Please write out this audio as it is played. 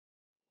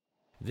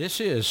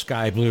This is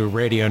Sky Blue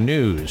Radio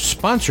News,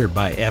 sponsored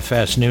by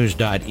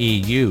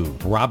fsnews.eu.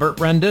 Robert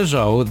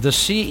Rendizzo, the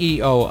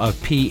CEO of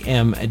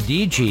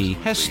PMDG,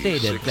 has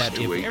stated that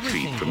if everything... 6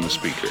 to 8 feet from the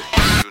speaker.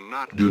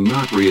 Do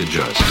not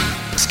readjust.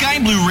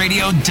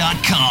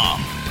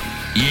 SkyBlueRadio.com.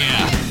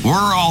 Yeah,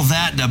 we're all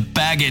that in a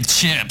bag of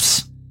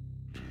chips.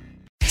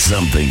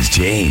 Something's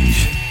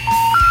changed.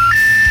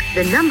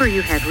 The number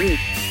you have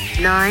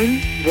reached,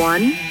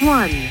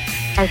 911,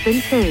 has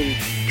been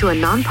changed to a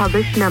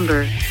non-published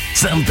number.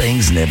 Some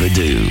things never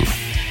do.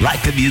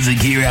 Like the music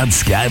here on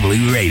Sky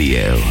Blue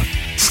Radio.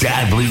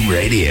 Sky Blue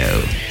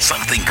Radio.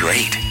 Something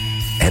great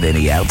at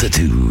any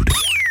altitude.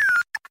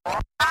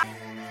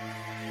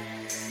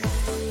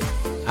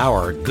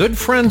 Our good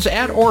friends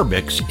at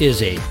Orbix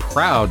is a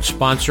proud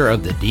sponsor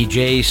of the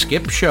DJ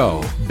Skip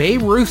Show.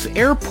 Bayreuth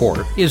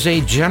Airport is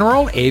a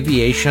general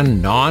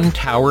aviation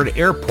non-towered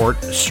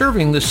airport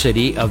serving the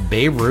city of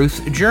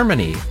Bayreuth,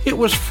 Germany. It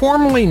was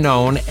formerly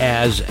known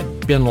as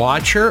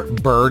Binlacher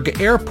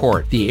Berg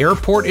Airport. The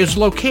airport is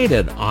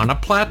located on a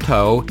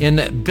plateau in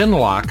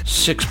Binlach,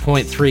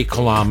 6.3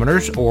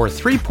 kilometers or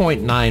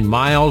 3.9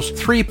 miles,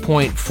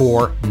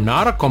 3.4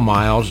 nautical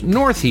miles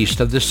northeast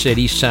of the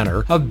city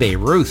center of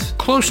Bayreuth,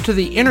 close to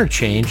the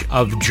interchange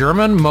of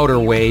German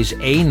motorways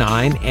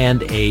A9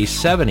 and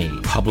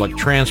A70. Public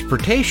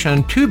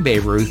transportation to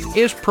Bayreuth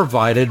is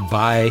provided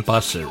by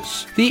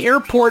buses. The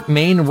airport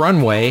main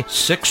runway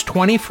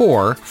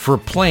 624 for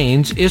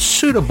planes is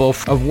suitable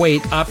of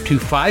weight up to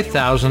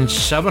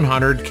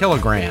 5,700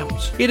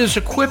 kilograms. It is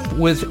equipped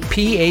with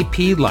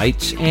PAP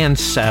lights and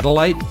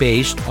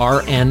satellite-based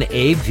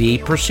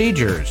RNAV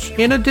procedures.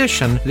 In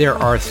addition, there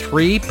are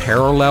 3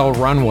 parallel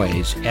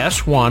runways,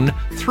 S1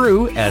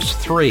 through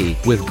S3,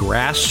 with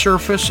grass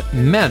surface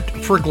meant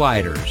for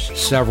gliders.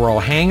 Several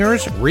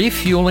hangars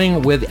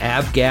refueling with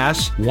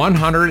avgas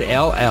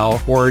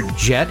 100LL or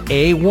Jet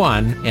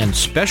A1 and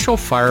special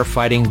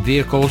firefighting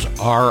vehicles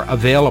are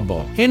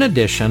available. In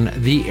addition,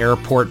 the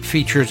airport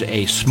features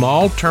a small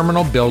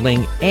terminal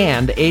building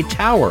and a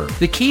tower.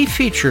 The key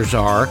features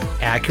are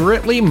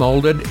accurately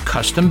molded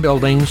custom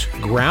buildings,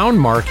 ground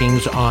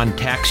markings on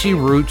taxi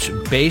routes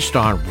based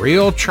on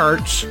real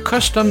charts,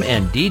 custom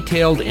and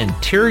detailed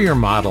interior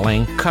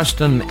modeling,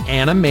 custom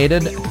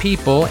animated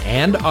people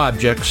and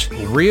objects,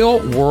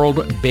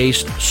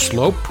 real-world-based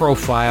slope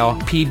profile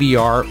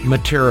PBR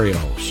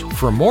materials.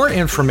 For more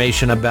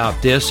information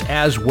about this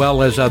as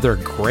well as other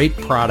great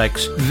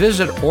products,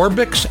 visit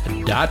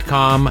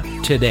Orbix.com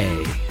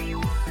today.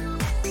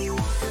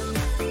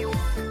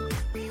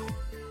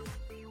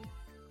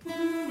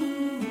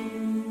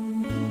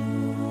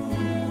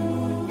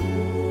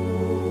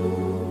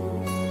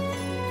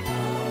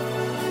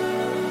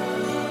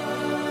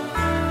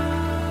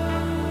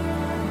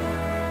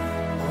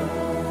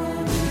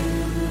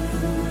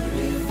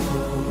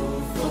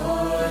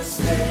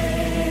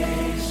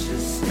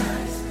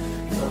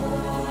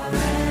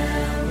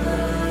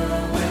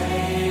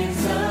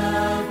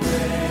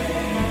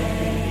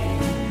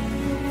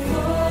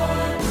 For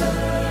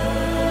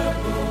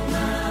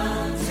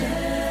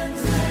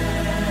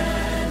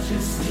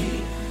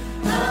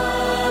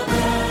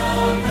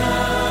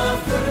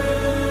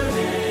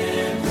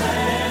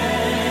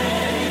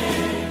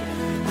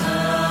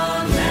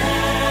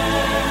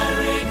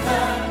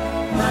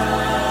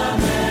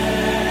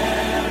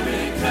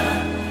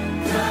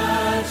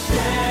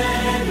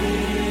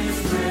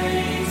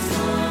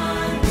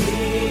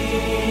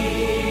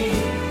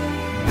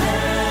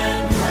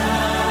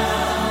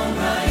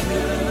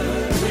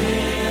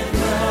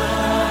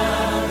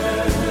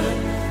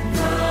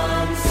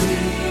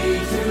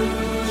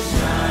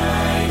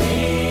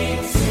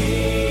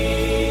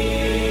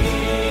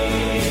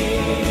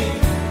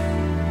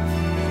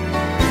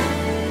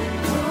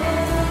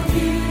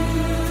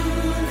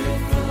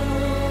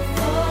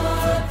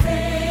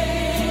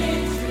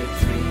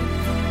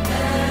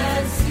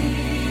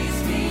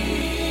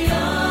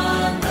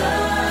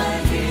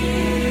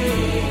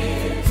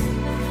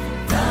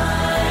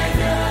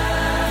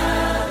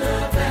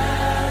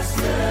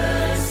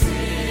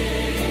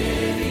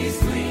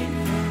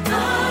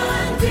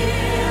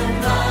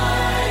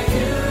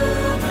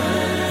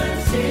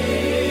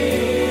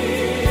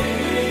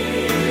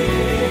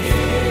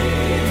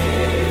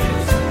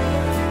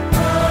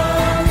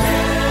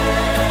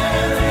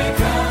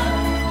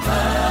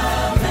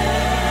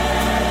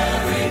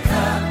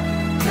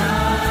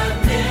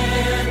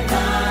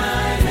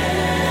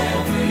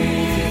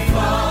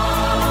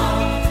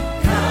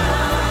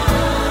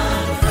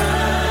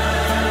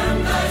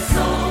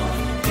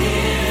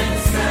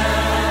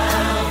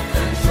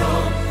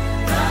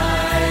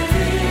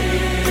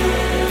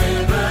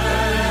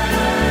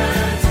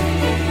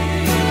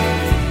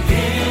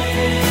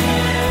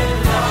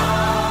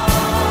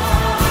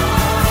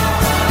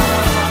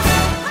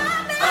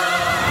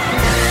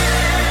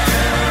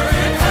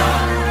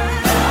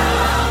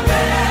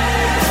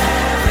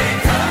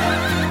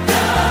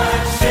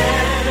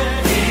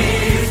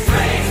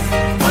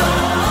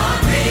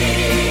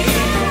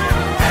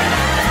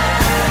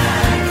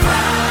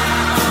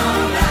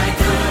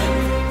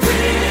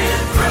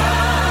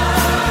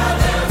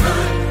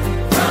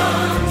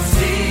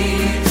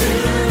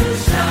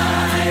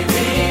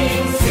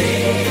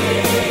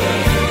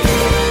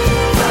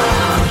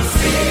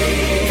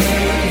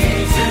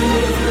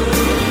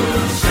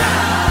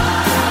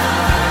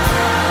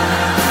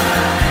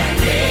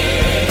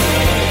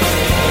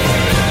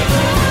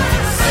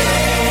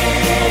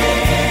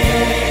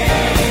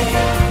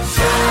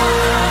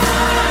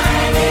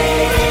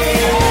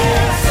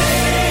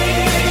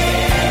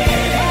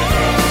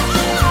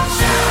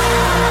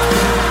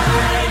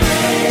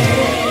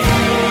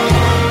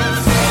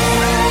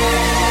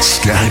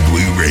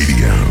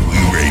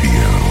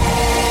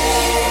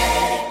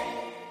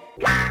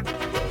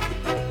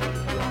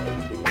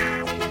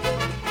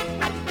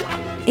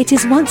It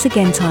is once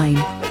again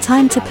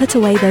time to put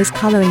away those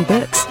coloring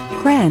books,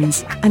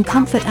 crayons, and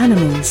comfort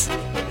animals.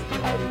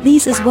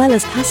 These, as well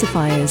as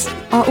pacifiers,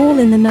 are all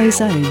in the no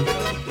zone.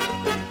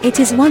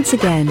 It is once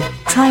again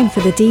time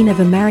for the Dean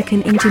of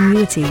American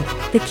Ingenuity,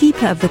 the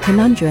Keeper of the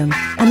Conundrum,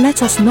 and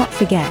let us not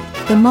forget,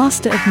 the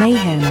Master of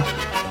Mayhem.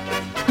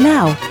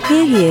 Now,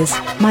 here he is,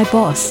 my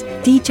boss,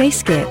 DJ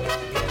Skip.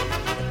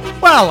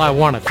 Well, I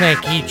want to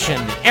thank each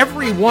and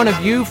every one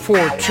of you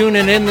for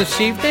tuning in this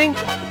evening.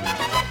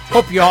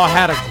 Hope you all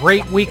had a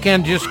great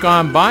weekend just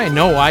gone by.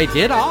 No, I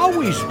did. I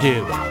always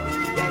do.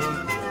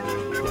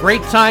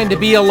 Great time to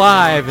be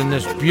alive in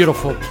this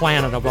beautiful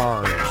planet of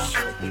ours.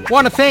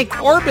 Want to thank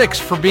Orbix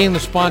for being the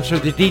sponsor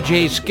of the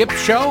DJ Skip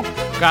Show.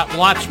 Got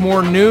lots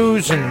more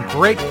news and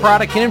great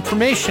product and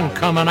information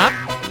coming up.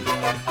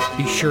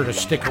 Be sure to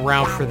stick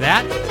around for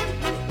that.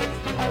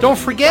 Don't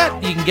forget,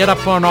 you can get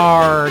up on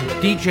our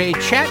DJ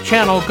chat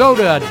channel. Go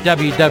to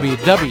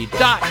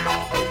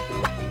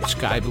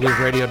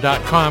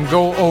www.skyblueradio.com.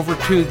 Go over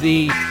to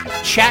the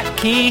chat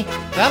key.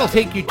 That'll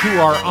take you to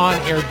our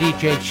on-air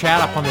DJ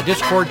chat up on the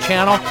Discord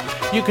channel.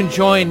 You can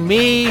join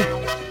me,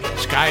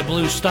 Sky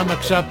Blue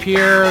Stomachs up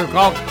here,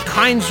 all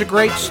kinds of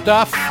great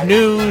stuff,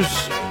 news,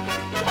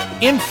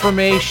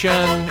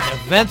 information,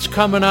 events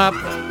coming up.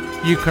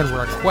 You can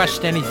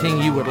request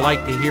anything you would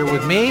like to hear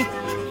with me.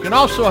 You can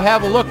also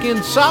have a look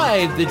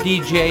inside the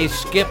DJ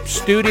Skip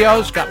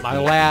Studios. Got my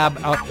live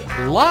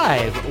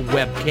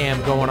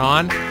webcam going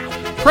on.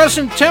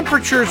 Present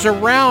temperatures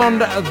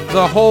around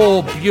the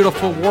whole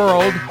beautiful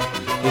world.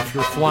 If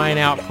you're flying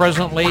out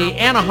presently,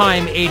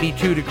 Anaheim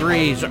 82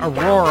 degrees,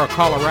 Aurora,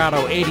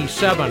 Colorado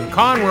 87,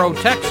 Conroe,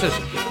 Texas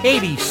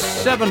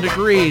 87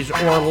 degrees,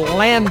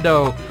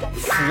 Orlando,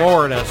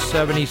 Florida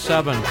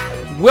 77,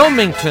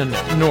 Wilmington,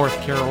 North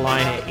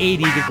Carolina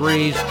 80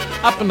 degrees,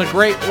 up in the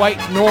Great White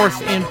North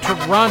in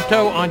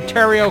Toronto,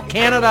 Ontario,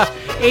 Canada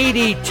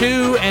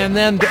 82, and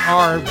then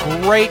our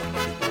great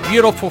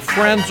beautiful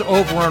friends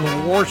over in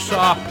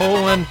Warsaw,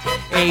 Poland,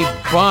 a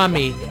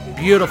balmy,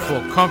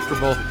 beautiful,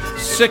 comfortable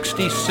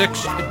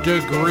 66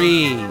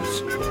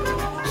 degrees.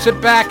 Sit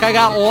back, I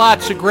got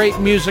lots of great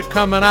music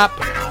coming up.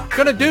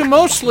 Gonna do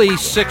mostly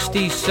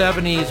 60s,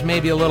 70s,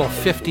 maybe a little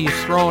 50s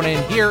thrown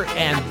in here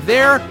and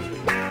there.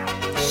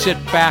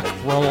 Sit back,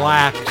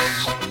 relax.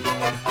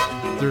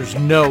 There's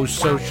no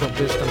social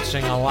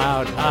distancing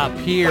allowed up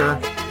here.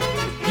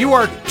 You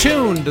are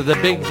tuned to the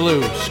Big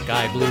Blue,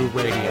 Sky Blue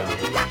Radio.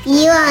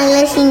 You are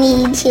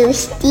listening to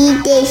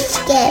DJ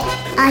Skip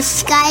on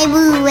Sky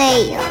Blue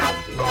Radio.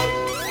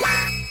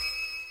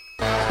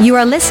 You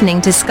are listening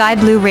to Sky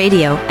Blue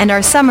Radio and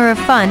our summer of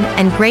fun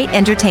and great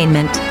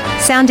entertainment.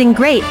 Sounding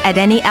great at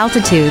any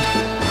altitude.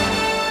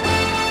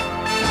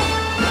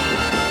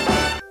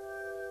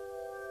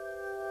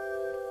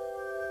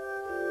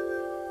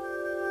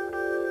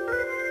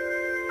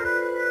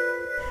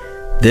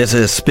 This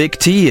is Big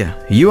T.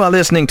 You are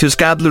listening to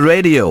Sky Blue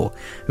Radio.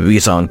 We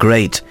sound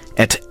great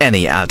at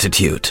any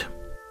altitude.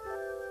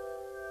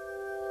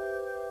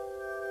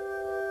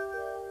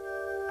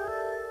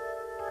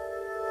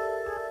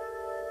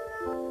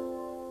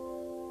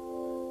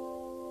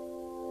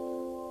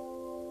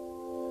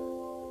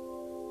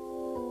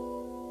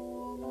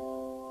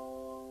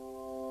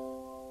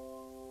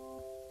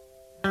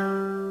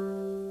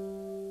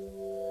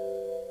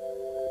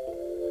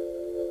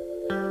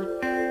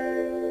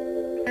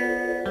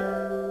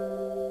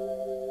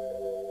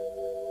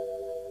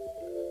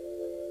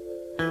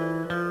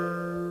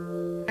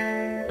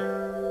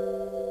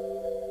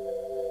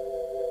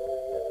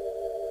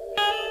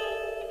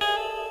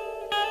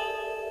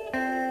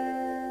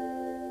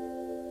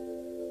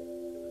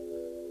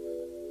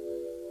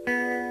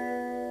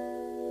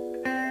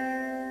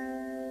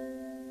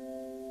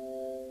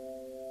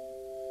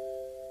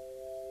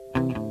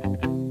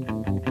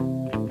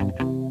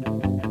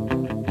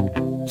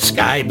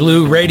 Sky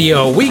Blue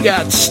Radio, we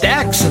got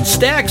stacks and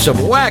stacks of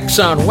wax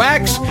on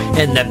wax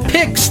and the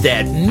picks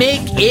that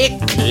make it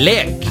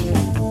click.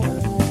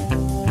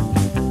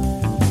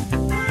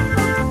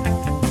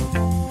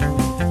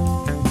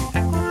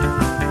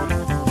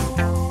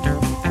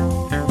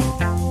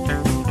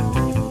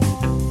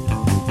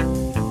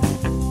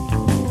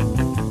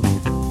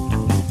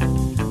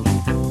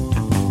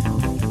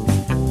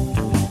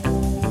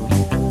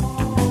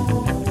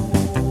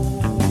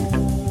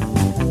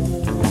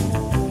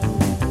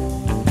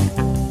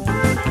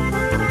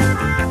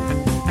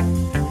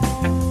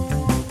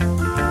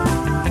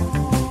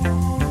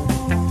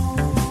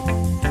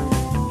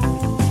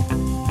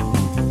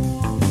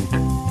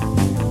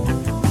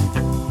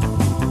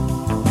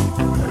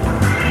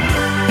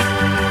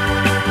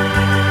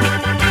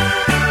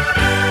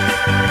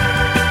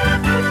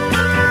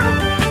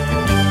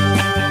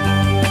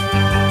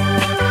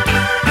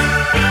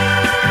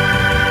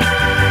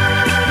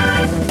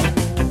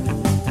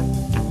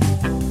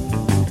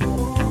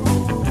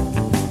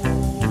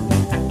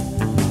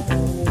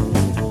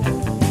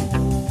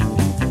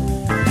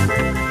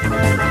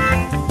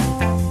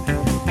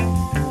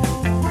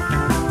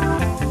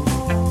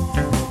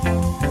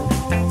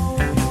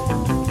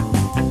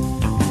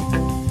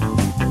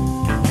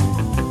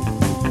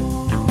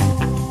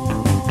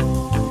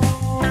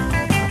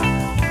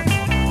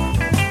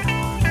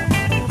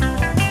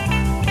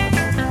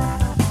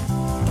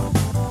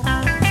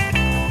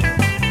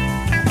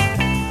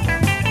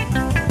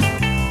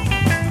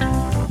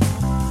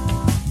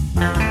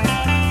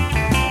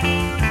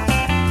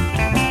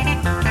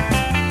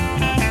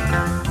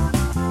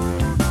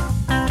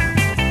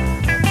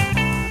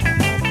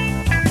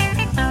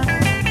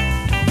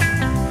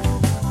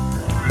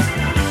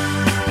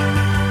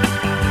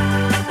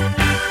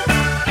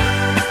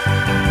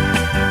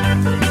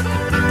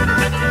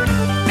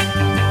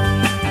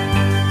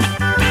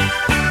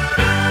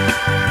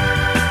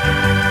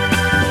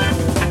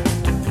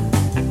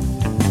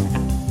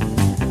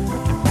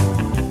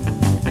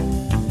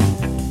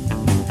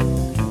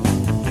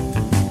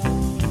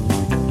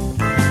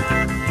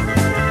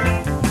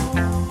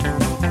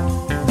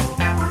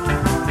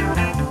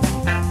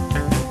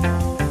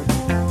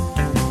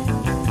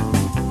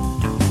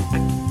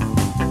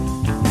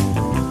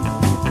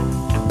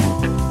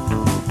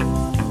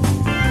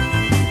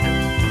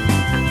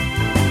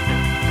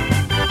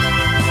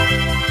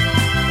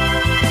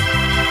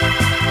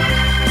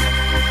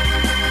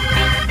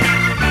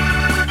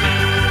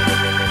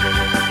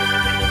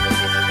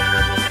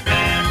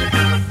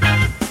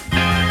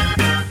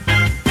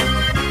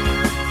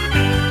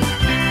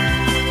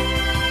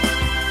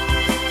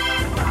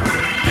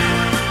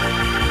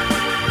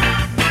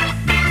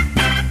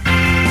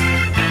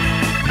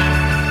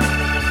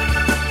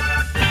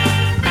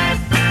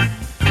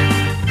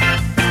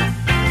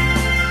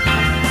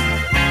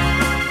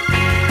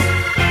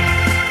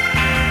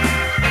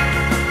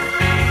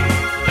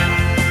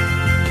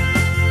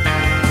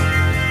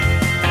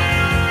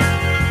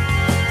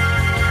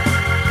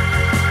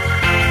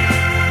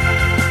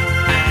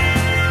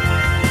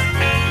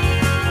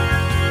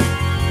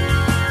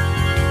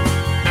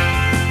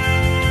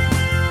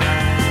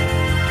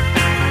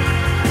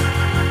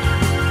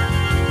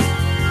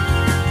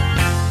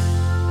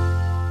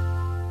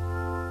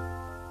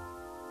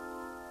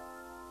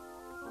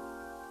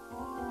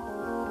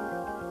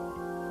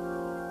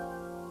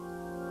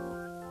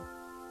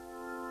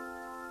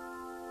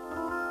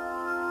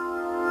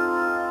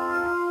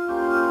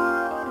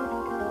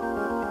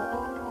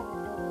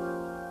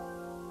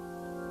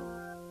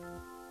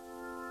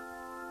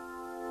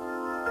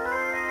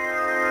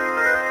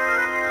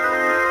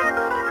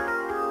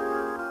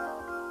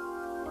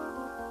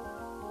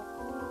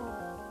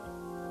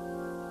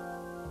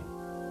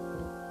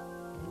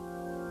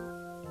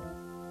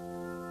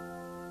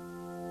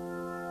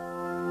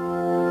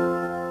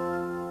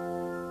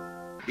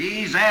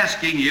 He's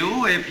asking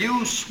you if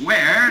you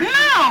swear.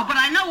 No, but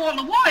I know all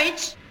the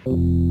words.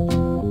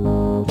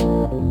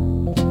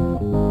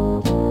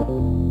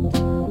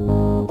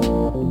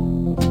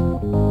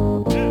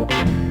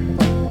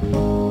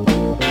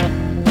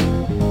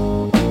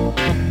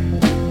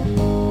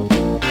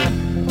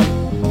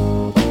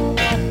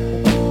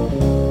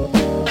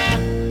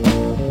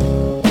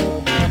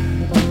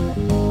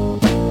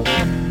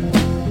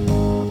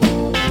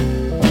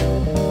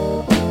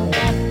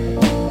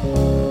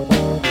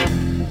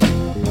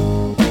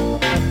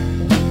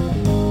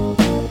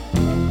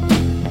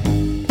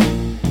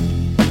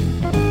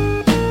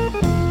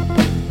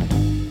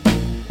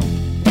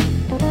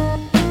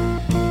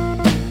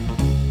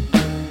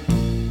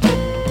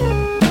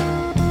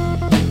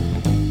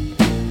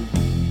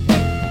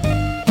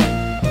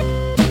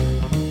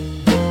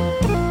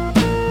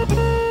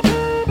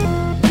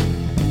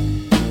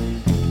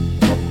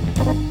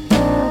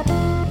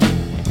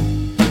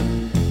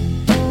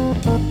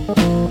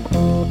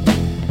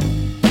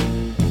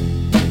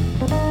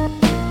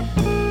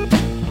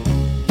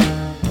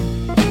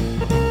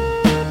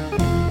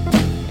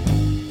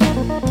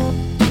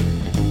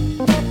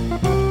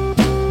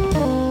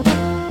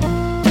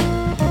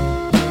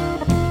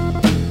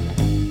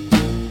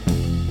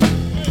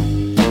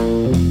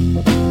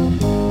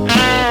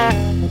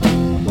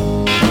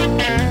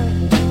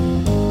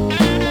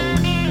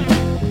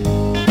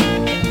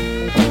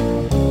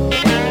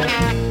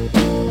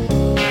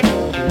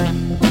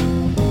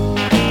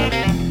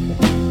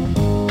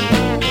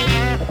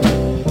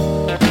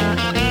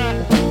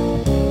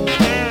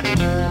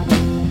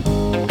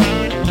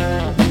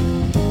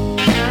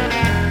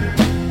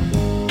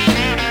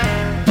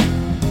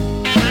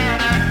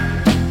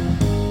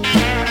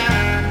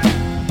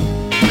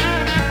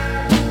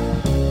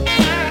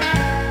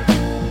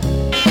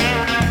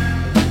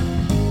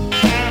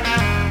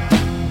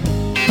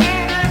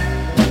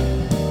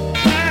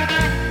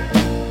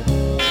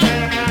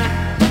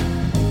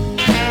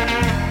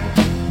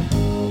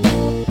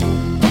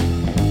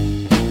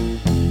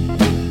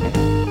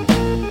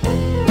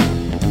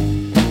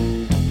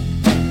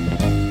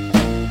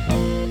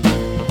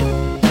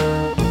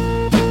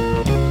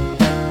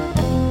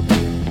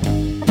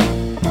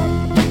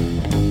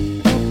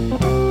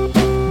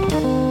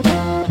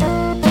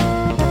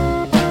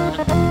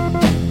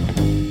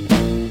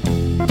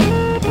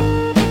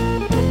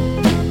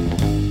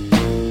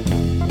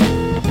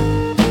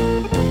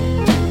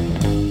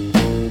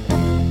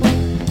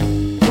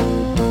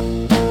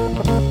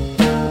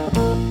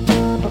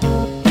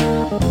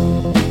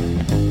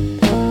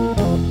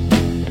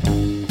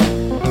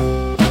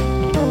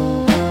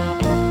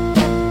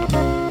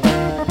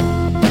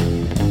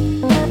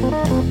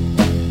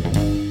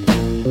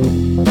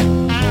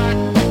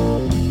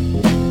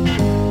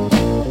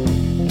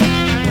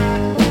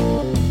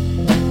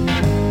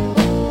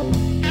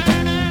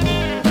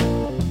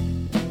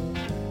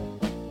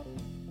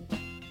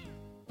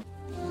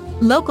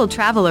 Local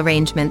travel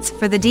arrangements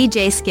for the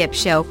DJ Skip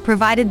Show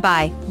provided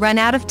by Run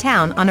Out of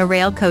Town on a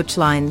Rail Coach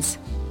Lines.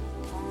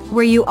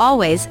 Were you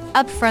always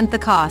upfront the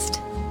cost?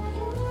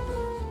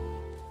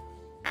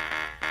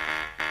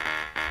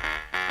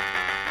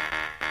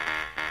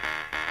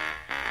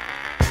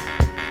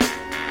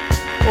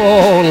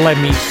 Oh, let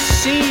me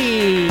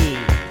see.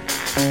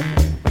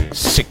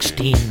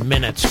 16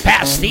 minutes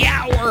past the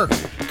hour.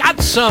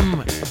 Got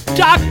some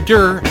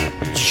Dr.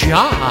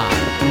 John.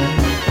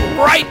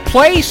 Right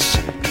place,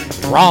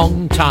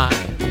 wrong time.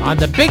 On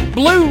the Big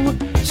Blue,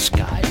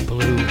 Sky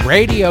Blue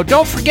Radio.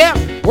 Don't forget,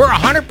 we're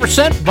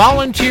 100%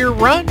 volunteer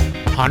run,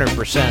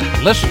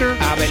 100% listener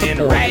I've been in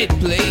the right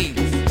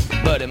place,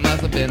 but it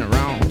must have been the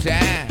wrong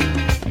time.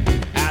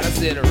 I'd have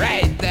said the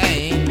right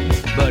thing,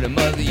 but it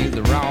must have used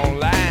the wrong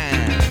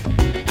line.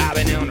 I've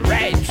been on the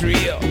right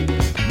trail,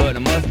 but I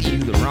must have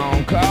used the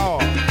wrong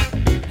car.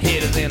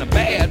 Headed in a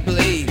bad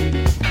place,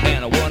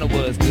 and I wonder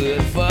what's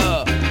good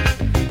for.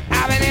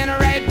 I've been in the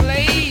right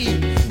place,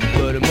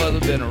 but it must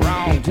have been the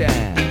wrong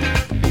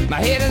time. My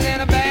head is in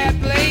a bad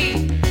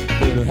place,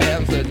 but I'm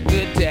having such a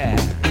good time.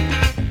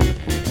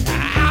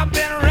 I've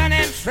been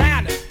running,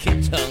 trying to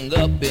get hung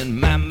up in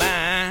my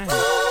mind.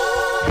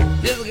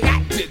 Just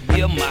got to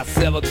give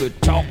myself a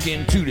good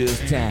talking to this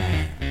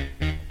time.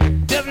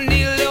 Just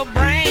need a little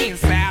brain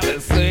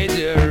salad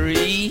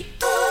surgery.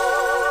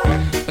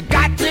 I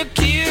got to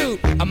cue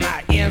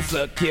my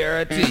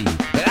insecurity.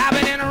 That I've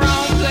been in the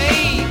wrong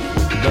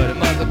place, but it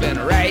must have been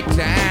the right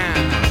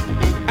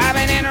time. I've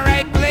been in the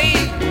right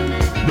place,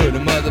 but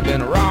it must have been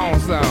the wrong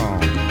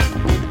song.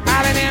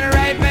 I've been in the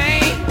right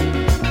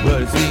vein,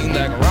 but it seems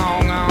like a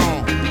wrong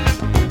on.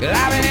 Cause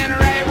I've been in the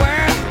right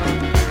world,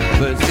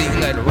 but it seems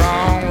like the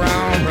wrong.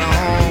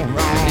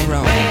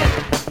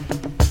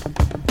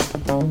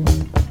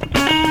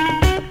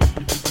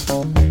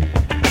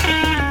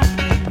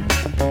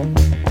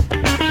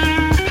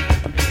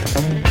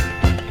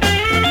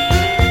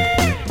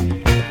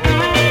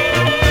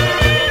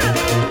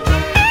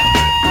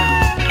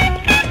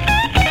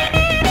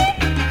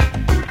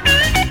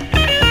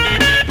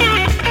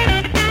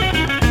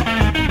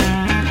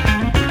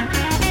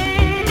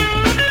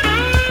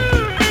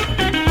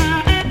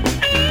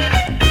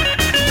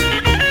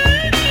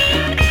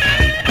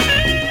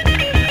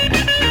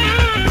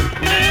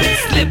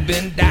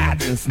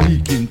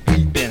 sneaking,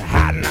 peeping,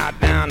 hiding out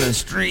down the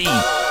street.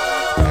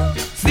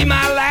 See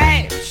my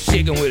light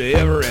shaking with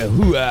every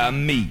who I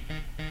meet.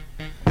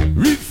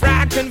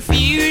 Refried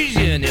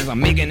confusion is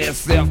making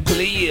itself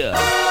clear.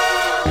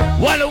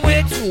 Wonder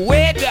which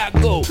way do I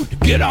go to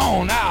get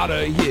on out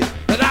of here?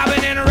 Cause I've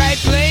been in the right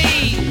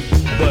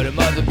place, but it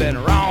must have been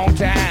the wrong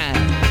time.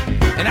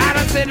 And I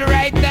done said the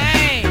right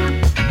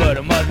thing, but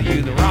I must have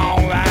used the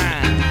wrong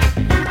line.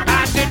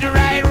 I took the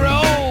right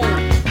road,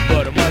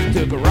 but I must have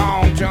took a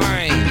wrong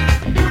train.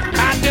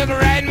 I took a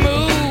right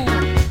move,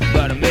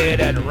 but I made it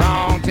at the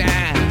wrong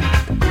time.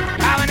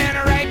 I've been in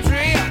the right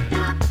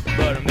trip,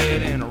 but I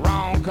made it in the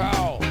wrong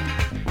call.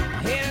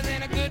 My head is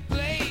in a good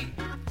place,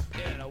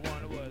 and I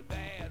wonder what's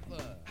bad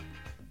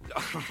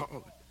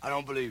for. I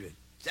don't believe it.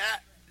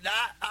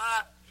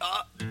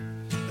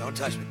 Don't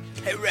touch me.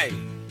 Hey, Ray.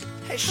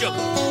 Hey, Sugar.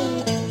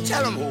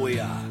 Tell them who we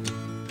are.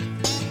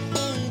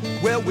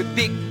 Well, we're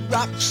big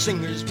rock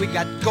singers, we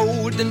got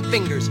golden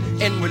fingers,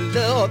 and we're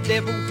loved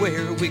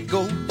everywhere we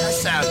go. That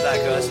sounds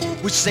like us.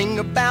 We sing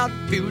about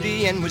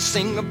beauty and we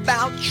sing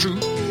about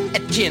truth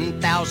at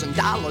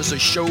 $10,000 a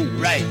show.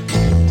 Right.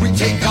 We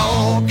take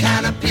all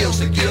kind of pills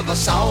to give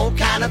us all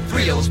kind of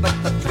thrills, but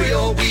the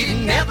thrill we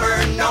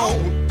never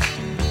known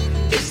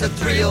is the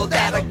thrill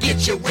that'll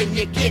get you when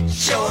you get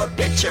your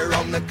picture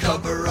on the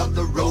cover of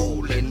the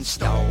Rolling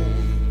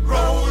Stone.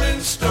 Rolling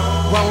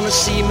Stone. Wanna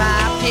see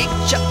my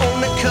picture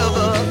on the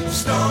cover?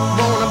 Stone.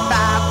 Wanna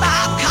buy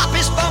 5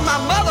 copies for my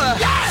mother?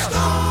 Yeah.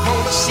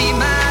 Wanna see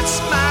my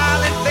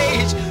smiling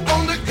face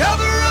on the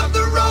cover of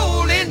the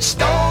Rolling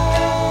Stone?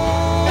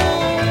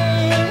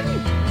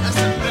 That's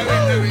a very,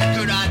 very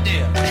good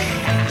idea.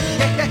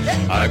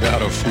 I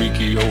got a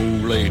freaky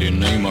old lady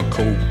named a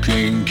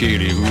Cocaine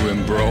Kitty who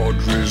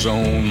embroiders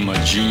on my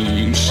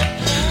jeans.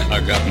 I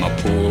got my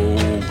poor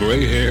old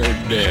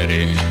gray-haired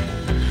daddy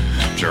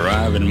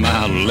driving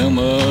my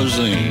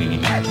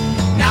limousine.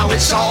 Now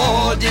it's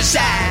all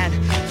designed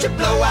to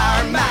blow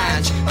our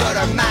minds, but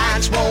our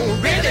minds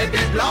won't really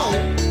be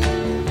blown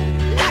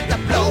like the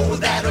blow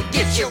that'll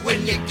get you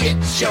when you get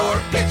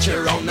your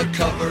picture on the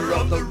cover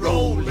of the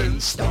Rolling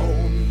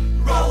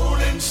Stone.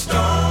 Rolling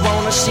Stone.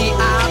 Wanna see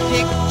our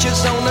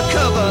pictures on the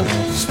cover?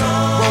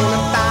 Stone.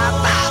 Wanna buy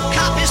 5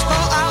 copies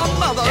for our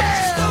mother?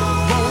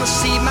 Yeah. Wanna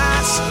see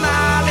my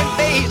smiling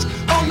face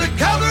on the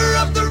cover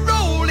of the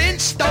Rolling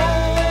Stone?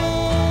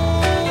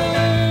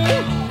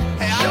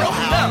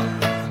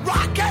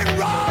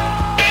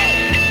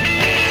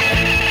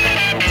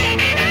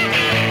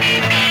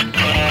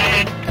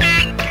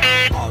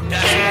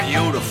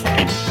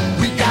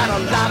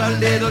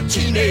 Little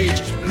teenage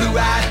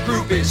blue-eyed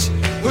groupies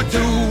who'll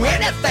do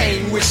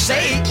anything we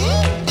say.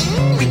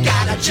 We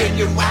got a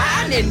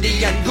genuine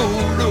Indian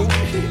guru,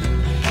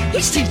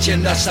 he's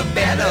teaching us a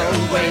better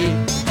way.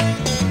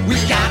 We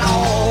got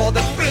all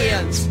the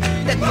friends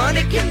that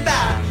money can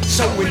buy,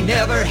 so we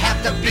never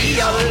have to be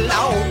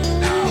alone.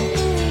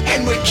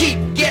 And we keep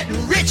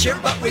getting richer,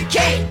 but we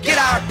can't get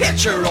our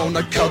picture on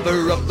the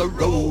cover of the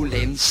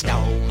Rolling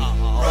Stone.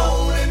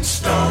 Rolling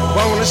Stone.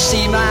 Wanna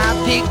see my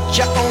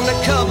picture on the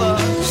cover?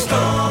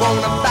 Stone.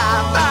 Wanna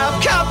buy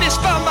 5 copies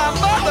for my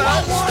mother?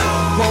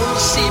 Stone. Wanna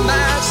see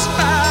my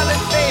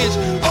smiling face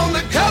on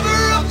the cover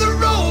of the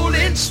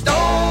Rolling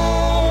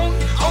Stone?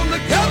 On the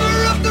cover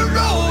of the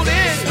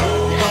Rolling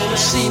Stone. Wanna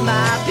see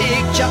my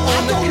picture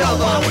on the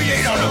cover? We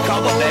ain't on the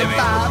cover, baby.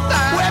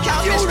 We're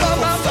copies for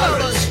my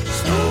mother.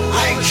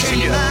 I ain't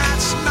kidding you.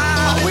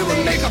 We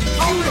would make a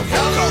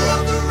beautiful cover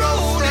of the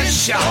Rolling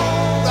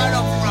Stone. Right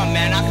up front,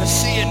 man. I can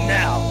see it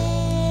now.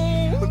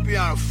 We'd be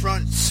on the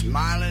front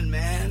smiling,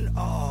 man.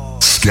 Oh.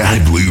 Sky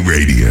Blue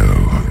Radio.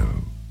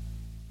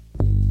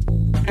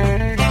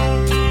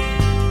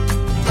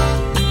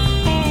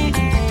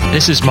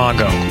 This is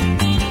Mongo.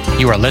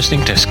 You are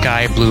listening to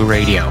Sky Blue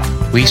Radio.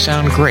 We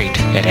sound great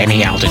at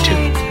any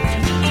altitude.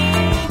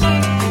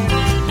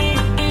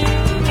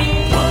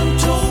 One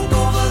toke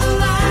over the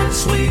line,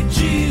 sweet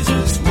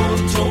Jesus.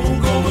 One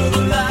toke over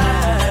the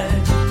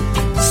line.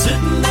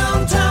 Sitting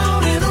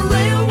downtown in a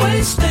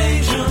railway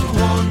station.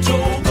 One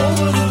toke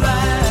over the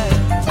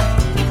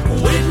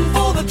line. Waiting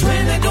for the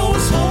train that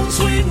goes home,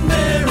 sweet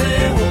Mary.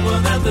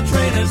 Hoping that the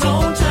train is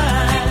on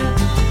time.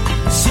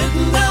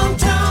 Sitting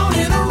downtown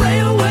in a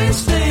railway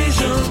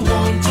station.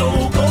 One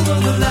toke over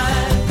the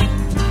line.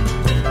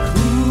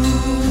 Who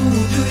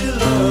do you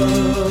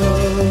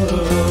love?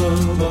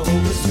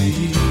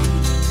 Overseas.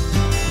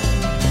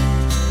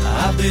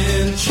 I've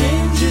been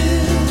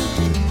changing,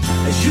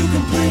 as you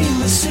can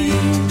plainly see.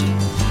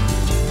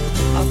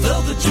 I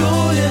felt the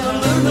joy and I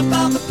learned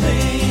about the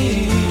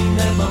pain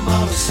that my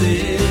mama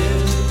said.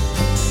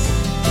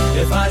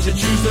 If I should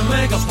choose to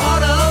make a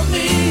part of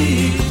me,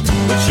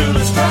 would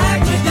surely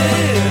strike me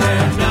dead.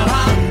 And now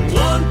I'm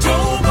one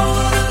toke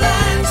over the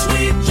line,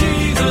 sweet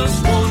Jesus,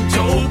 one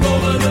toke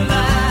over the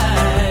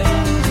line.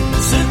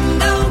 Sitting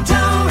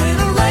downtown in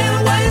a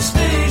railway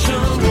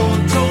station,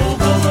 one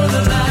toke over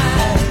the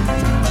line.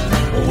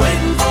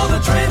 Waiting for the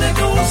train that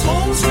goes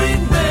home,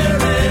 sweet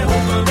Mary,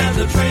 hoping that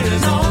the train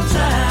is on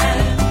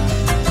time.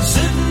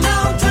 Sitting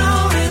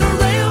downtown in a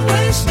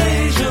railway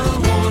station.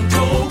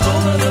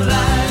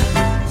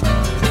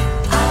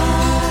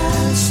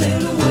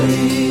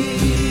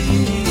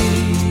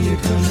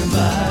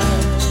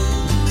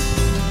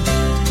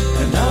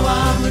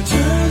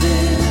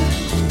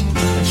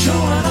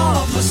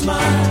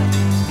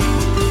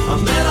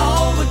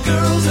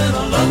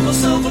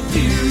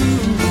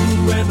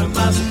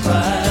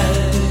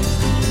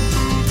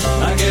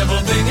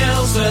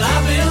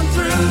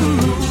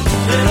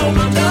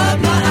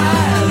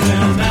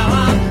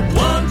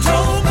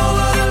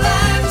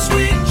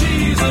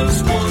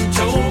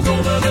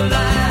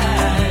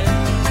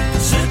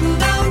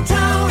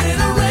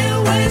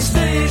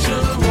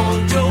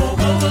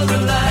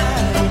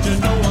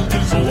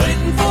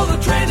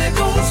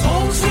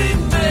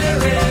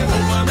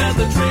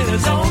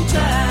 is on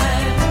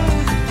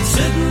time.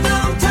 Sitting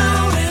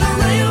downtown in a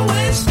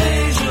railway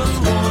station,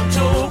 one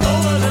toe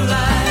over the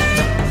line.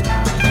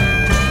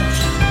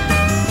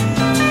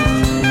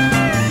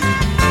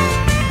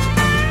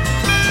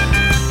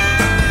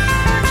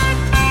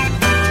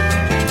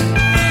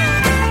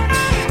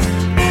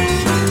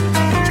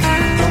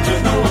 Don't you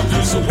know I'm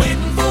just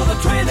waiting for the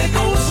train that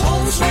goes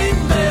home, sweet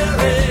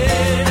Mary.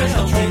 I'm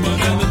hoping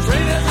that the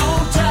train is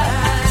on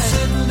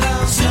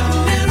time.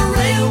 Sitting in a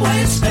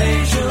railway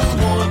station,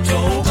 one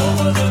toe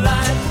over the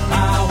line. I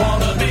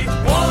wanna be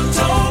one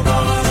toe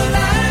over the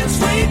line,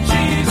 sweet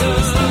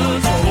Jesus.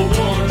 Oh,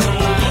 one toe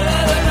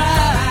over the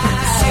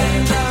line.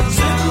 Sitting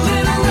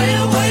in a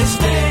railway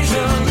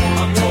station,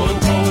 I'm one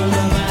toe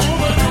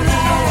over the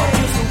line. I'm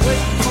just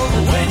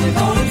waiting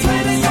for the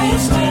train that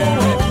goes home.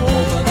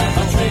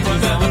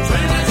 The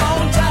train is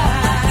on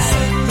time.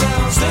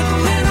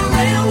 Sitting in a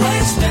railway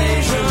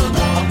station,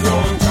 I'm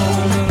one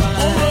toe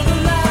over the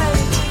line.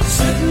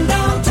 Sitting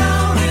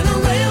downtown in a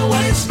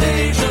railway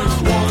station,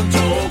 one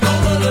toe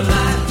over the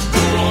line.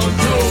 One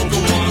toe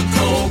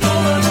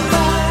over the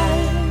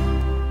line.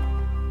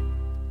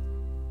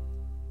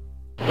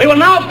 We will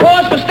now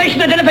pause for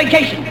station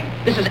identification.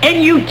 This is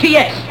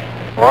NUTS.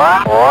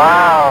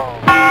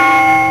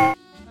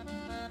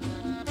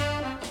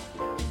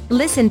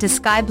 Listen to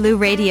Sky Blue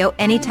Radio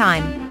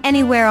anytime,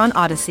 anywhere on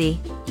Odyssey.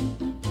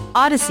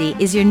 Odyssey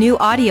is your new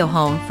audio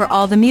home for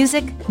all the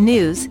music,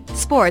 news,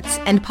 sports,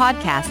 and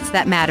podcasts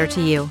that matter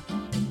to you.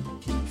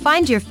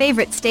 Find your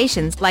favorite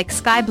stations like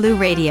Sky Blue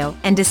Radio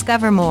and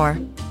discover more.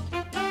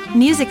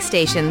 Music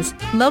stations,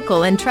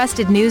 local and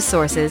trusted news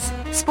sources,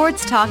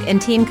 sports talk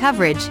and team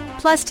coverage,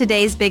 plus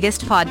today's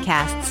biggest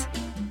podcasts.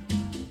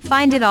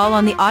 Find it all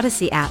on the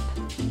Odyssey app.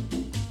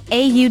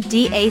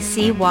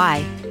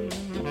 AUDACY.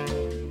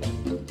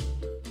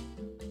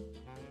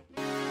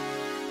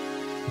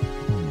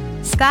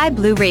 Sky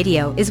Blue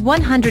Radio is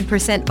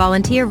 100%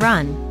 volunteer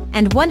run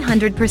and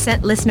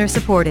 100% listener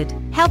supported.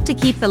 Help to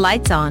keep the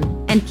lights on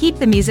and keep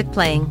the music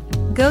playing.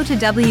 Go to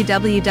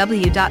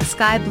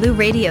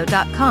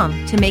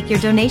www.skyblueradio.com to make your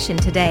donation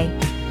today.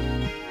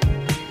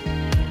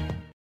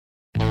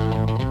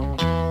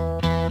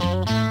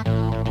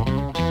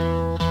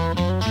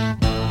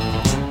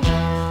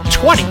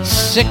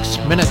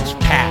 .26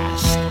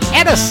 past.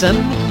 Edison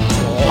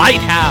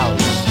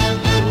Lighthouse.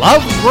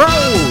 Love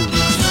Rose.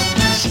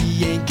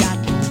 She ain't got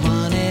no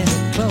money,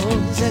 her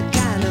clothes are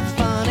kind of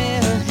funny,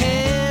 her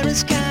hair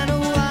is kind of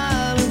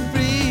wild and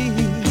free.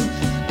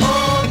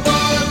 Oh,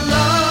 boy,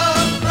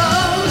 love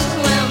grows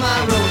where my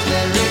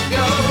rosemary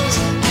goes,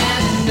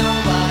 and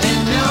nobody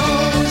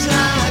knows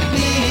like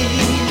me.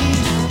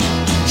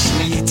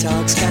 She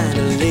talks kind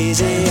of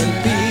lazy,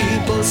 and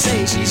people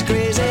say she's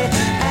crazy,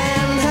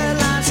 and her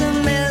life's a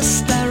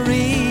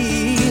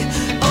mystery.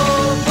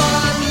 Oh,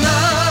 but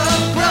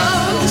love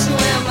grows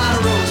where my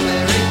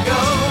rosemary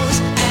goes,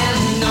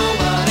 and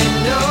nobody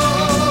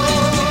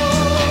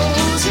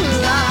knows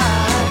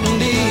like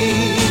me.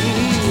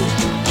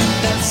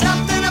 There's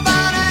something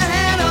about her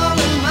head on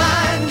her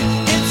mind,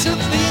 it's a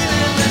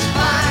feeling that's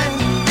fine,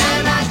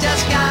 and I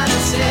just gotta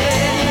say,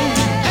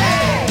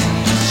 hey,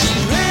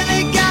 she's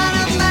really got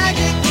a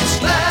magical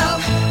spell,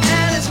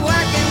 and it's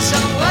working so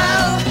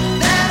well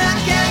that I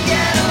can't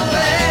get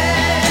away.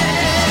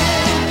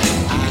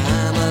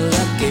 I'm a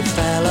lucky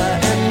fella,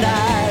 and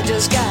I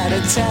just gotta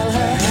tell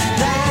her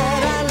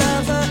that I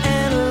love her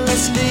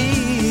endlessly.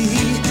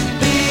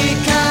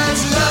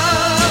 Because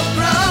love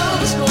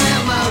grows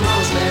where my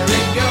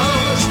rosemary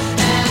goes,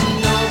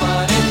 and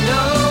nobody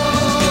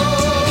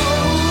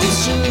knows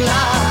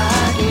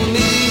like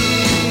me.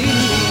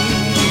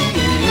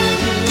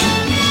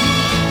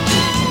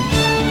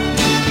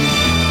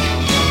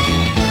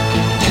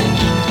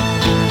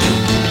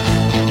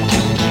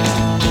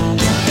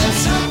 There's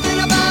something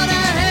about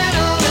her head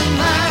on her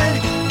mind,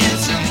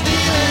 it's a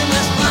feeling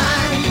that's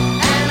fine,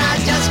 and I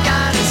just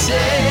gotta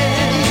say,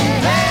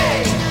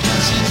 hey,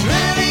 she's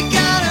really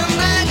got a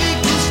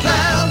magical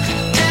spell,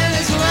 and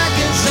it's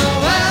working so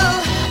well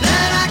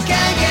that I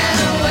can't get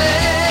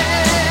away.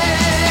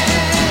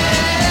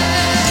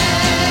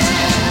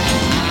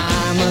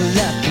 I'm a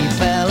lucky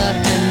fella,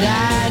 and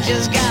I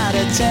just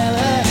gotta tell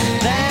her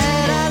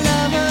that I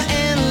love her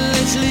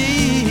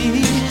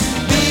endlessly.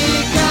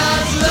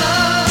 Because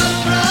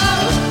love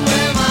grows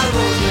where my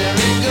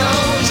rosemary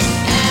goes,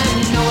 and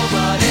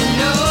nobody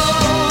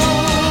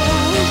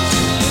knows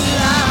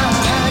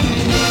like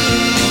me.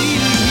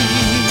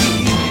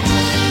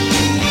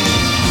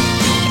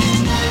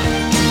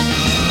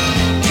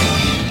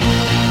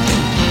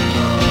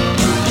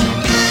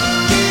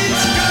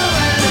 Keeps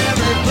growing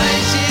every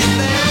place she's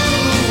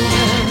been,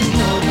 and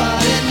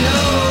nobody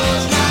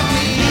knows like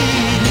me.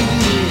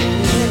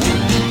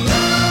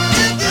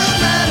 If you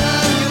met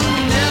her, you'll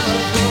never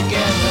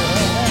forget her.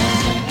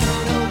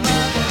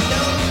 Nobody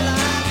knows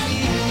like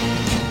me.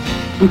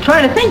 I'm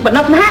trying to think, but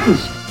nothing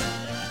happens.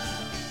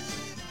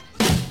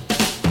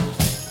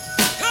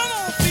 Come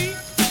on, feet.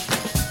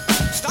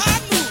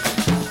 Start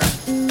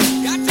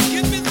moving. Got to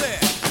get me there.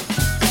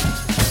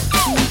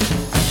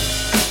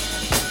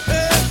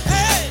 Hey, hey.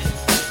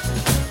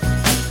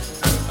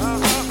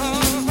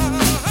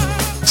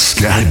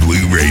 Sky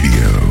Blue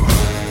Radio.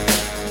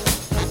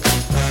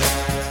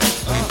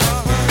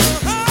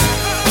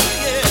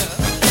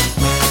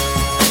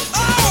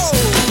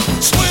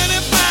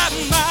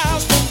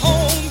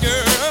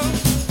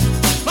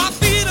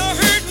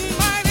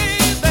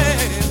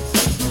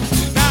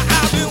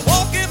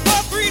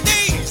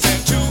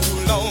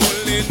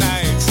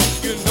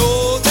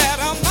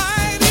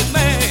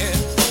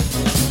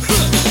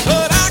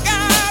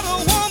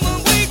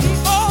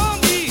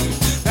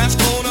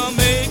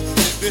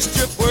 This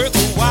trip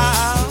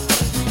worthwhile.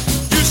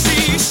 You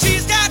see,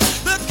 she's got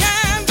the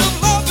kind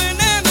of loving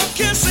and a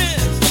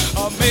kissing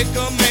make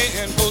a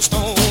man go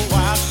stone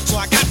wild. So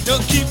I got to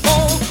keep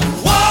on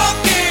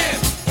walking.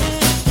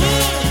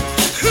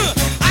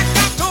 I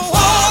got to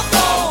walk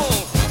on.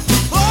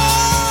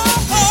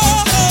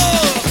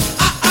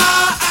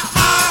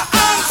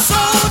 I'm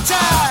so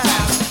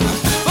tired,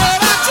 but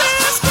I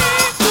just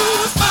can't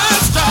lose my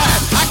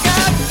stride. I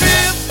got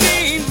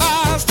 15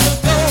 miles to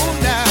go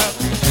now.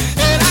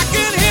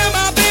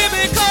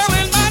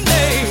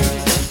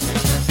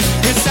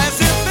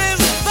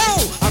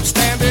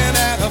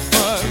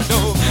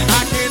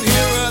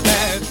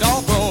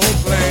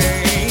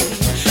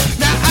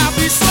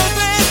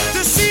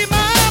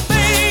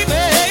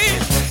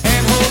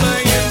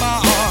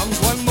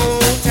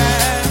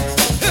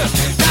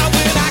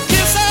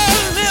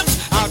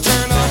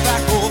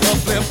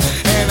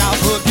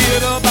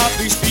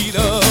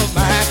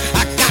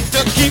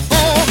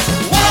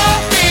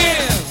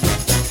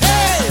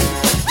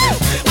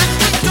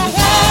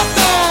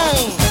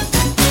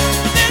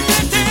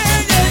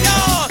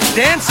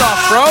 Dance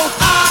off, bro.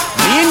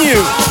 Me and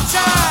you.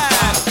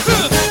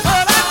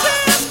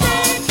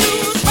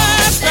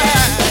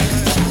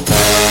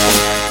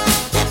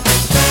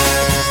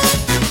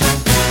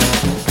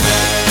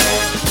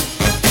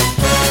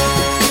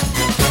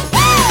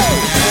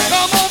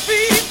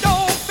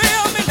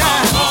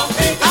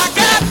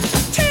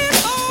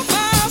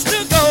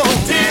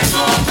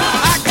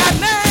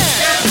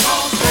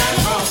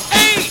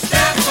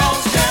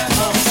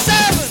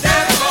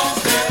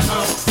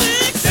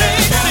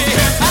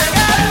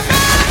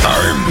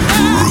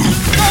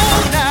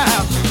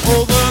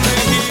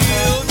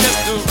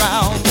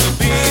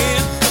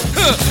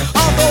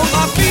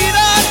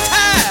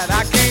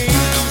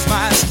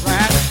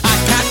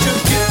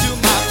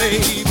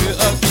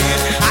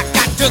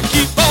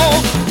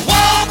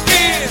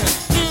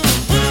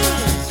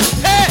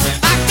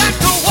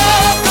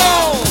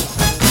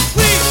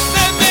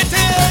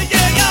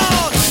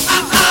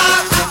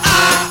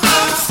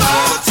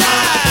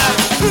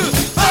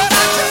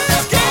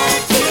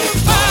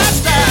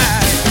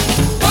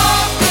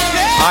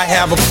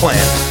 Have a plan.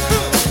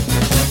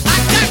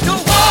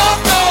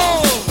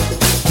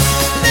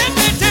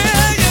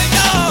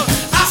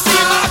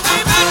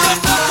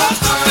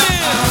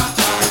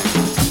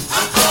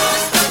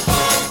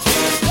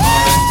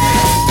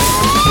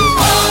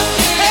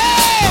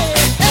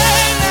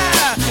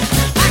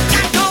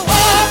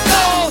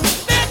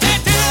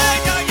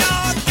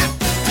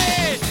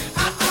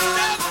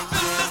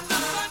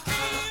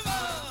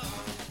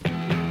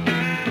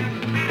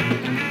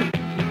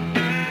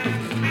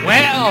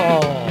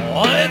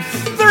 Well, it's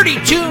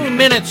 32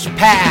 minutes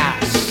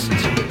past.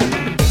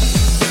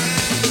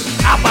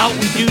 How about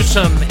we do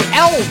some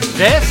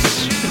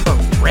Elvis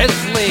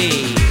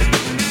Presley?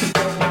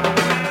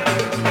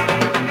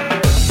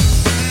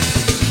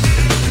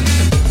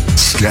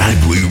 Sky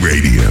Blue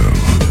Radio.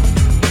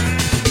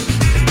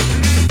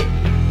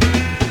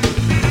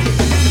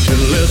 A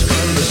little less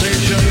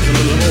conversation, a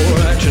little more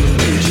action,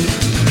 please.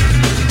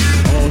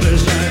 All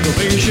this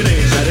aggravation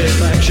ain't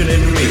satisfaction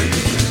in me.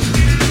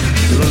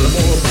 A little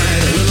more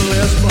fight, a little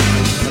less fun,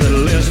 a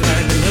little less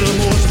fight, a little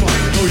more spark.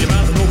 Close your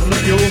mouth and open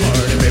up your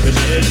heart and baby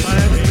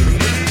satisfy me.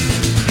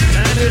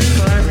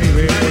 Satisfy me,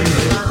 baby.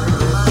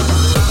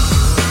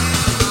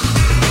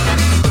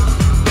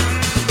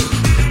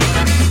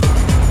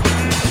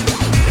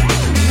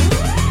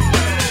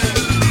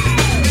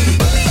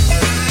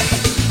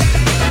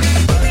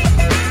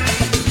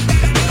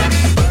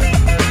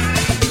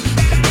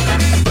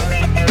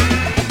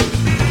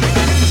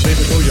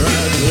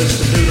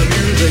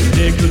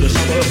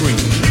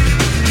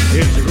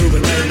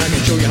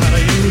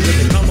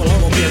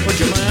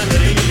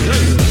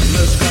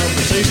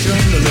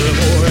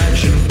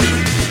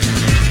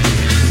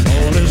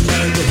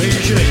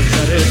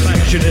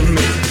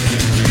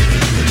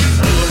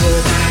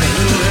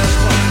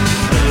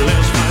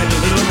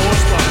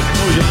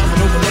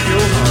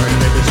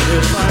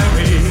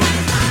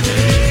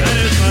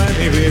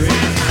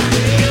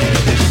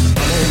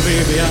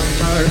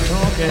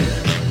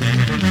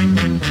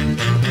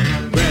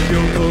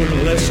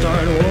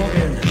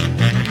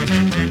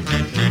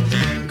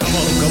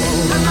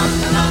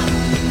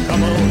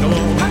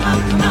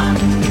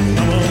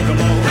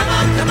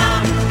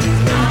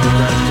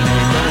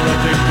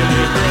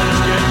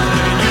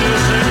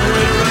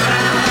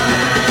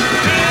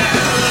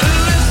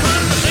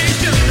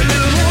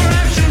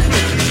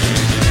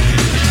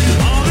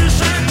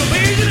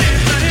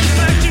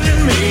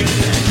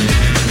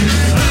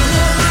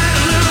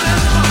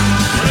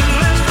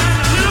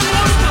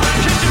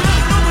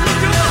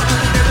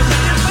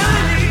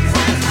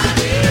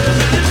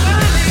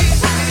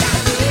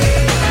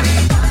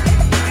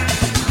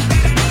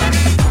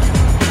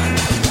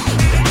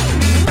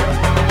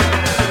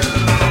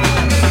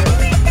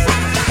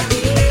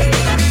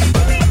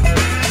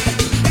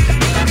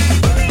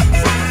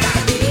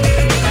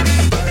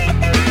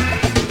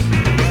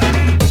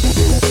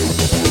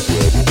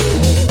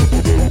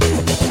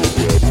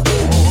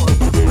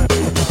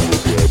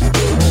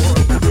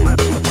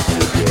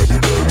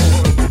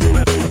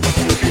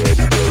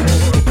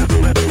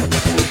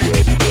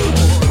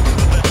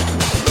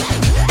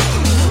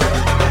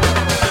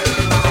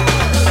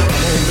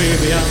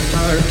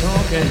 start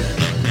talking.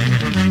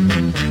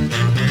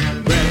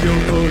 Grab your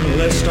coat and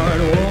let's start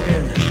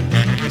walking.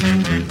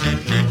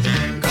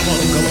 Come on,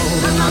 come on.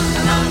 Come on,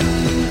 come on.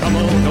 Come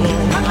on, come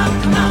on. Come on,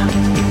 come on.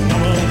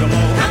 Come on, come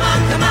on. Come on,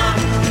 come on.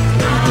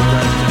 Don't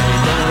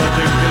procrastinate, don't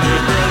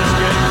articulate, girl, let's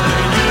get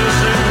playing. You just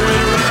say the way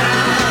to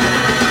ride.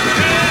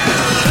 Yeah,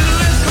 a little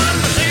less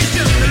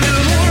conversation, a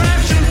little more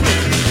action,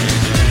 please.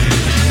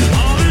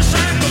 All this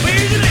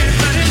aggravation and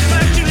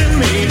satisfaction in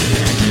me.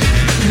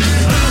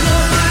 A little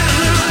more fight, a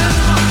little less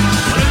talk.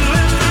 A little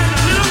less time,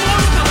 a little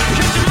more talk.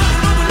 Catch 'em up,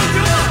 open up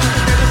your heart.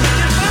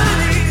 Satisfy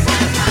me.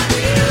 Satisfy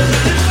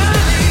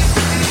me.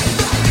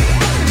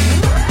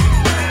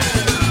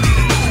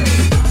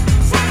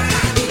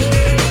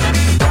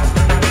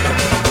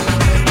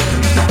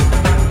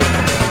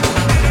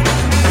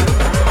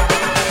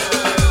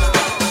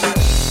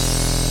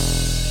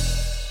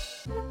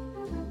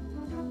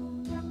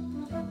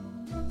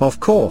 Of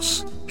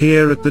course,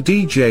 here at the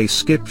DJ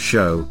Skip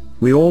Show,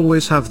 we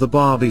always have the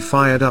Barbie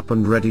fired up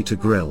and ready to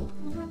grill.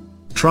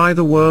 Try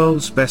the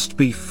world's best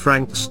beef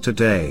franks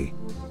today.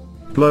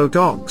 Blow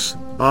dogs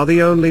are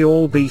the only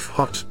all-beef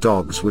hot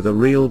dogs with a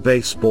real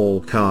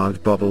baseball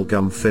card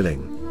bubblegum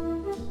filling.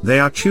 They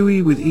are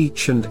chewy with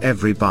each and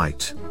every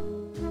bite.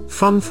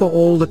 Fun for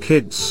all the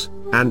kids,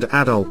 and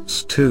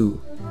adults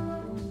too.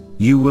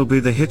 You will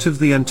be the hit of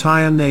the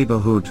entire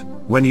neighborhood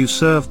when you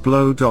serve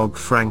Blow Dog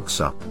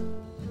Franks up.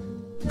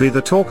 Be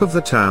the talk of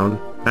the town,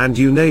 and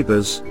you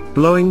neighbors,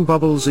 blowing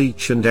bubbles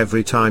each and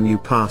every time you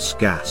pass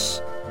gas.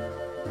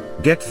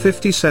 Get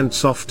 50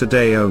 cents off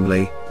today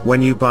only,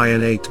 when you buy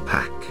an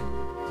 8-pack.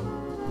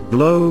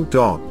 Blow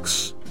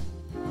dogs.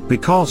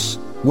 Because,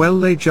 well,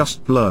 they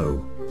just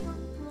blow.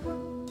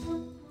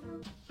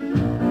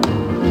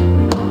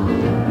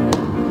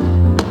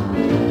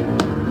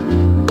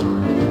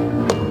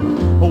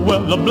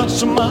 Well,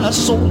 bless my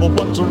soul,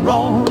 what's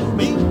wrong with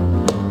me?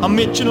 I'm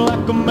itching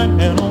like a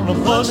man on a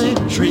fuzzy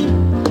tree.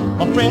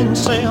 My friends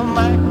say I'm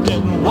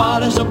acting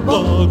wild as a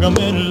bug. I'm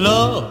in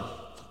love.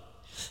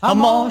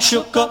 I'm all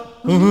shook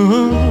up.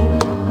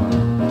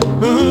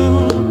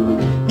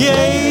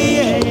 Yeah,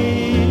 yeah,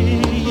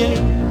 yeah.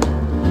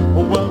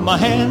 Well, my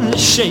hands are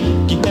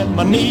shaky and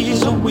my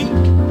knees are weak.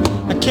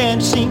 I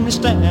can't seem to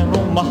stand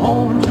on my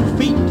own 2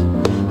 feet.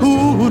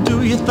 Who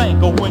do you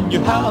think of when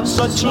you have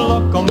such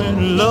luck? I'm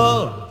in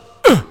love.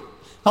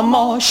 I'm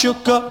all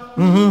shook up.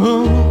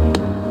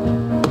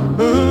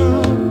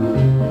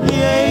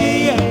 Yeah,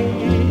 yeah,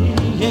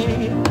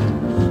 yeah.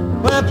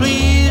 Well,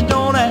 please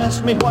don't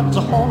ask me what's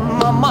on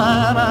my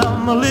mind.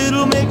 I'm a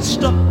little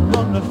mixed up,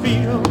 but I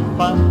feel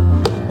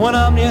fine when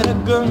I'm near the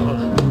girl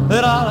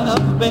that I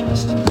love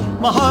best.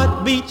 My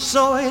heart beats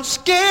so it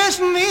scares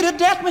me to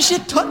death when she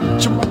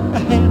touches my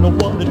hand. Oh,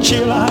 what a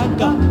chill I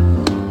got.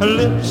 Her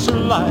lips are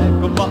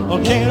like a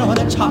volcano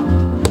that's hot.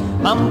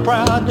 I'm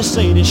proud to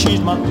say that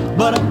she's my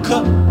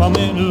buttercup. I'm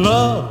in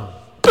love.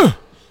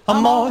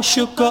 I'm all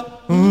shook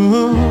up.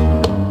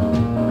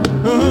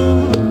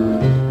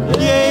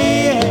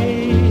 Yeah,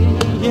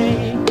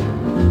 yeah.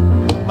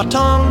 My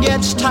tongue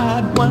gets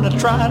tied when I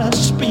try to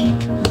speak.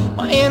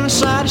 My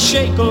inside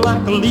shake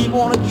like a leaf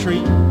on a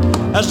tree.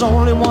 There's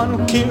only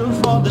one cure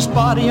for this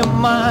body of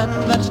mine.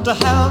 That's to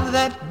have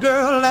that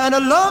girl and a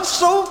love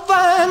so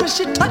fine.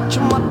 She touched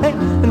my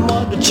hand and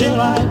what a chill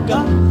I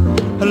got.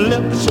 Her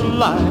lips are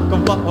like a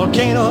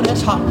volcano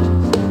that's hot.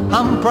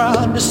 I'm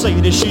proud to say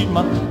that she's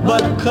my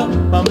buttercup.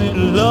 I'm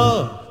in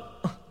love.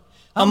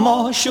 I'm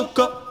all shook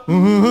up.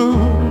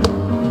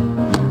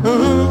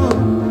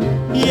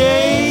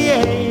 Yeah,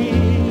 yeah,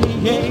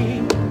 yeah.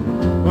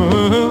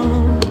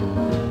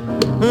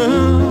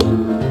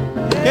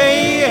 Yeah,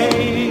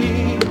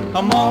 yeah.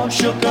 I'm all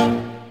shook up.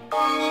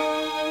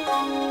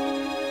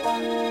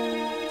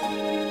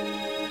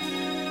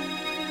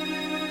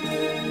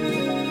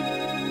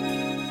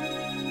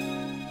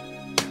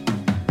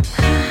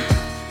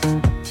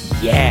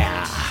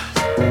 Yeah,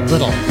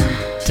 little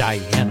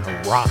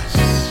Diana Ross.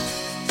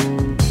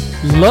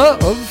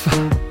 Love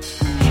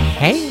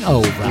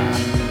Hangover.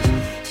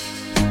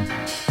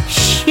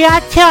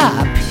 Shut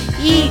up,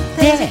 eat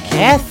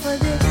death.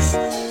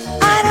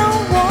 I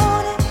don't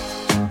want it,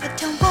 I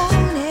don't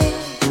want it.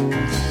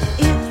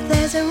 If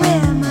there's a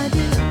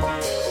remedy,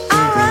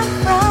 I'll run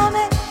from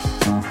it,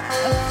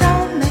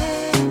 from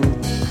it.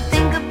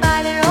 Think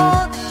about it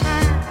all the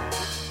time.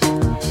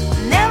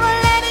 Never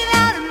let it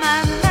out of my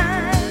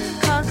mind,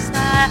 'cause I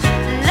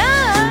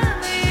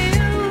love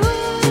you.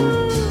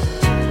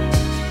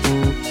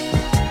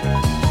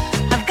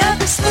 I've got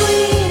the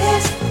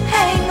sweetest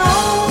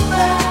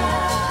hangover.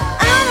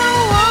 I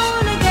don't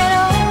wanna get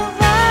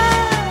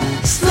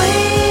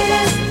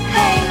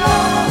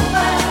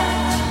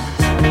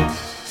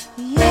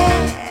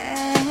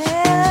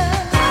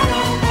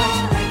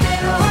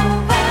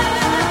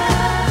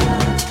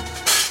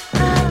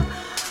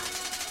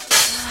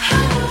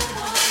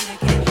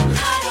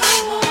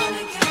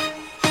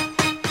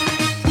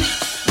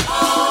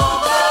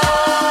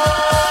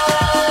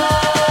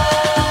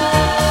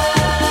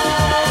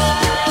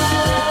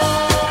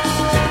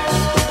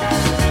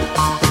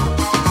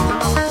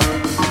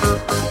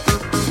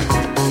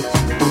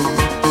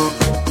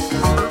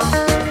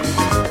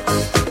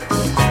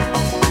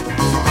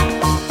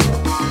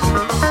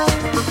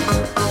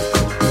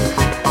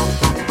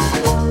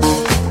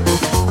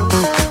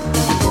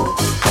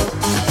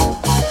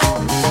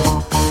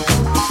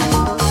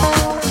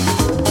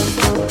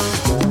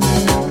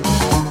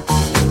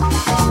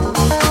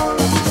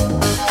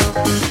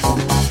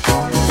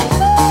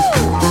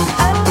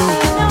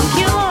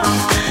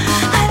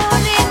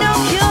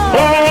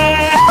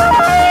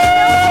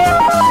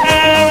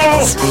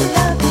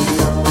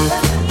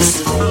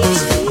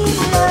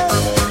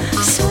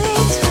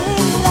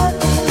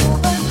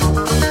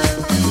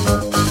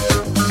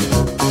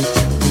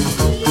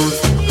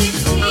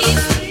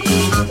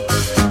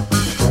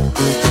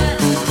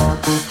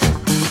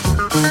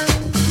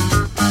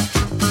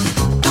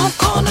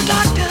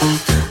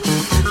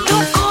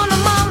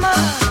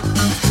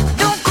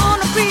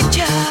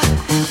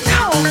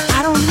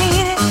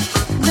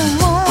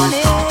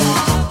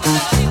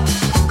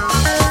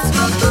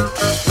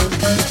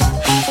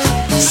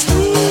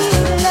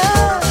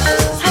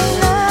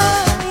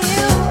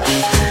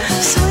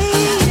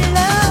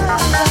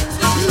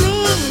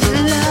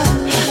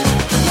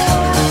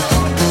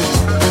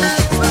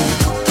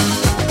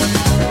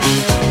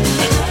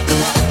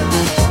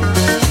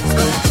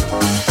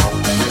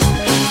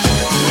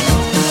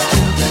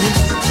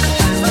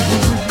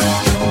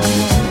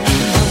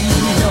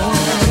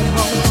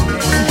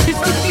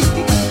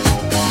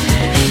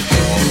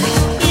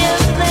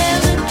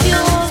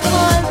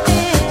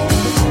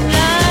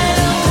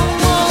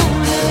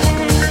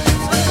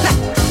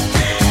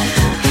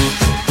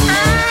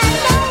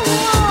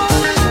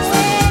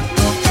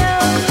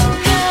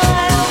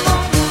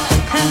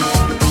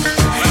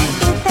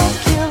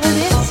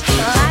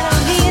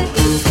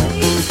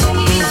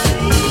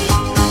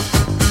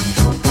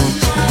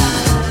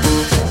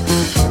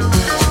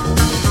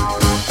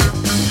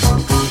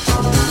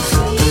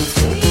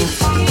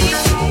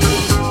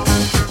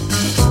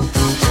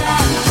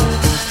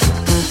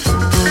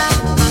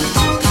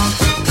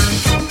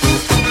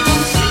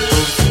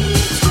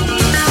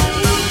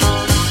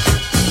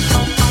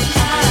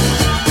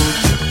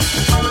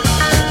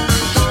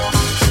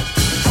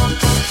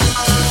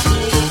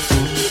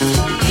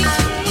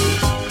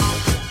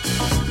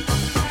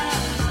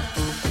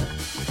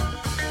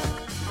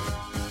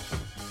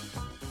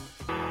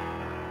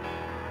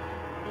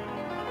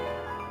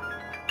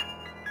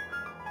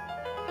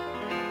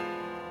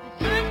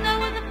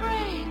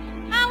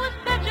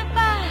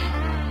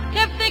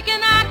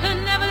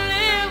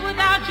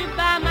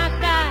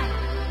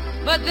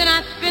But then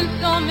I spent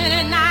so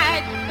many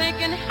nights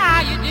thinking how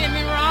you did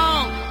me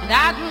wrong, and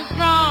I grew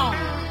strong,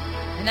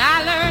 and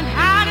I learned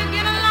how to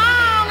get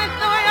along, and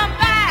so you're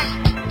back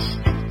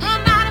from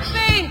outer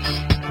space.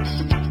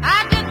 I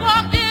just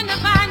walked in to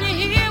find you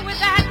here with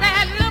that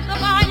sad look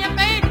upon your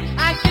face.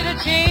 I should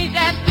have changed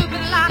that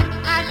stupid lock.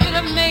 I should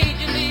have made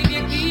you leave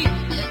your key.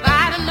 If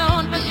I'd have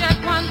known for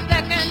just 1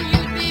 second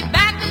you'd be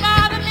back to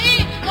bother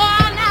me.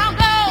 Oh, now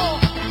go,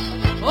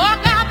 walk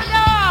out the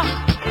door,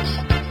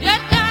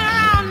 just turn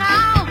around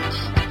now,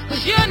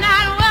 'cause you're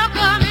not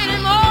welcome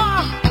anymore.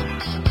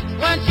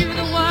 Weren't you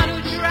the one who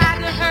tried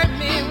to hurt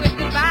me with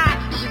goodbye?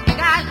 You think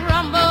I'd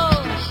crumble?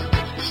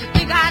 You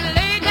think I'd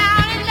lay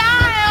down and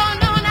die? Oh,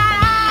 no, not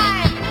I.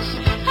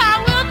 I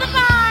will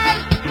survive.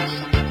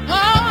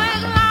 Oh,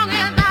 as long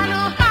as I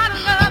know how to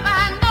love,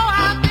 I know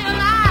I'll be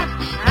alive.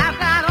 I've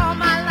got all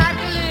my life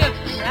to live.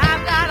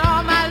 I've got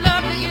all my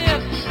love to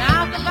give. And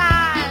I'll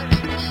survive.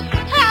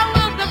 I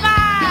will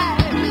survive.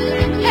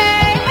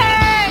 Hey,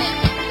 hey.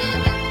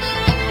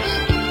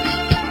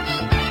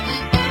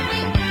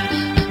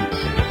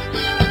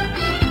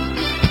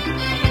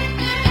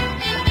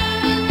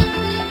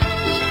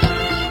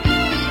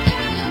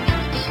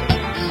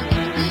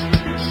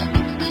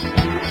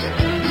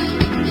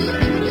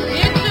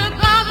 It took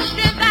all the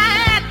strength I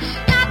had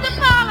not to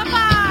fall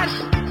apart.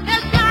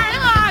 Just trying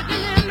hard to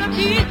mend the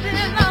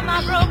pieces of my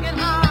broken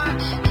heart.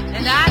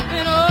 And I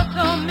spent oh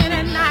so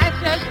many nights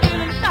just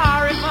feeling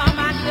sorry for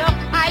myself.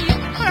 I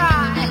used to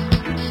cry,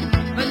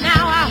 but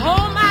now I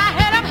hold my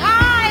head up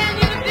high and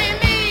you see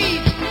me.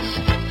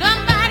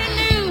 Somebody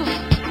new.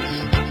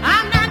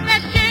 I'm not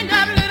that chained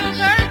up little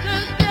person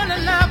still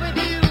in love with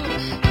you.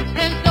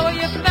 And so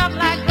you felt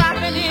like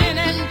dropping in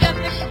and just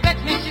expect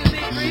me to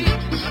be free.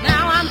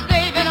 Now I'm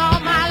saving all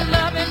my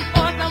loving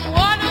for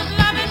someone who's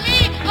loving me.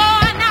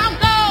 Oh, now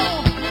go,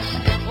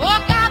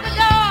 walk out the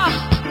door,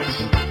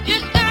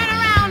 just turn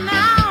around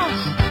now,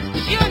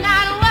 'cause you're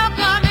not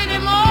welcome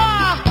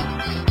anymore.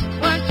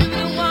 Weren't you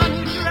the one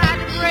who tried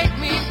to break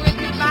me with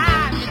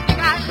goodbye? You think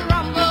I'd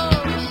crumble?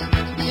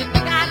 You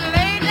think I'd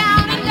lay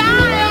down and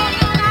die?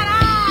 Oh, no, not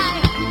I.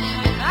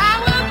 I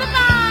will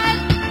survive.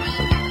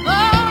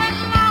 Oh, as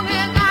long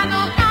as I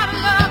know how to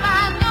love,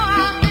 I know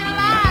I'll be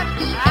alive.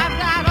 I've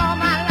got all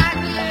my life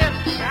to live.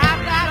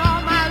 I've got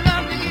all my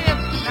love to give.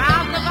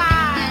 I'll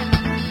survive.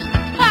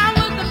 I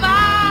will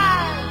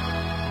survive.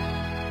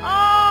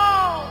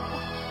 Oh.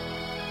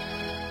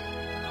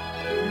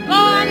 Go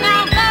on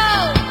now, go.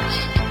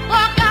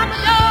 Walk out the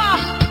door.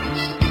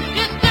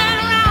 Just turn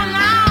around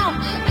now.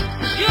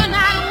 You're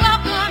not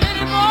welcome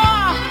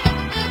anymore.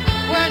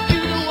 Weren't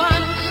you the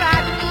one who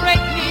tried to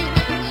break me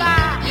with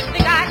goodbye? You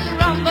think I'd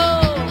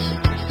crumble?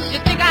 You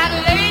think I'd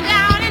lay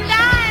down and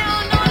die?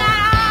 Oh, no, not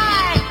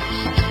I.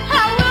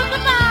 I will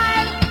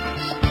survive.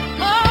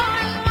 Oh,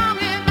 as long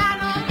as I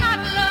know how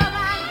to love,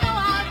 I know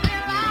I'll be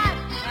alive.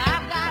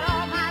 I've got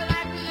all my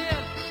life to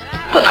live.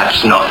 But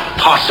that's not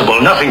possible.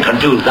 Nothing can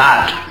do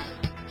that.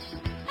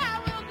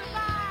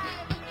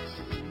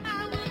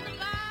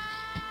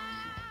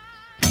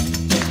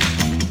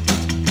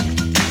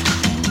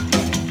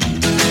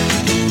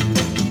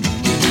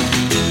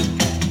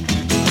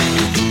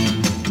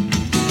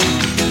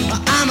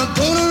 I'm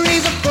gonna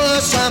raise a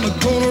fuss, I'm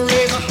gonna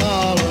raise a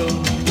holler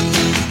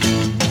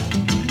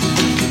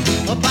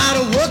about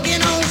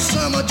working all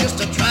summer just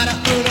to try to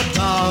earn a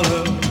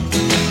dollar.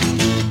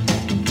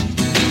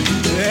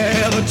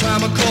 Every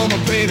time I call my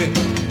baby,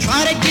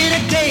 try to get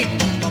a date,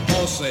 my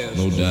boss says,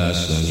 No doubt,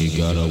 son, you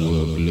gotta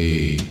work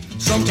late.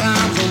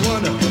 sometimes I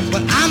wonder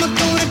what I'm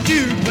gonna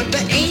do, but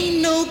there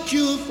ain't no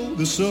cure for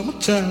the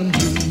summertime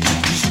blues.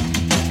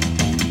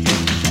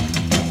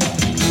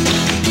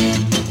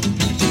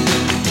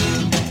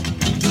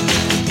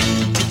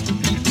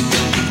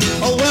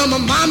 Oh, well, my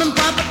mom and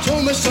papa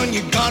told me, son,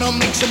 you gotta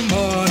make some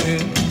money.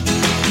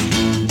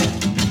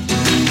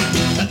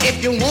 If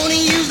you wanna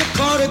use the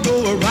car to go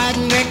a ride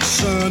next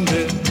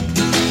Sunday.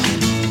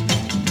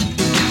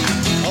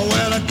 Oh,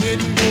 well, I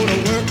didn't go to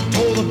work,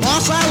 told the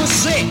boss I was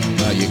sick.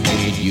 Now you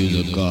can't use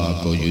a car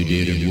 'cause you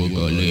didn't work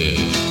a leg.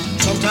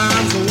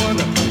 Sometimes I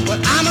wonder what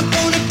I'm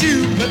gonna do,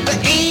 but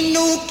there ain't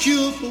no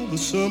cure for the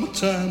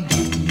summertime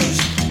blues.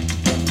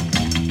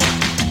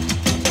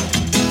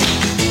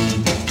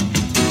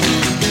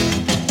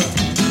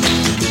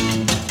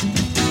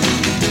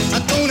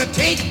 I'm gonna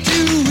take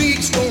 2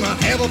 weeks, gonna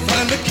have a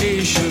fine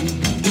vacation.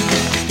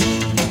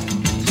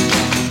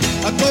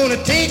 I'm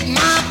gonna take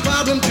my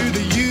problem to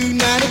the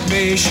United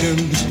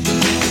Nations.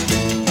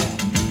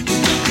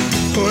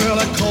 Well,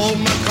 I called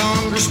my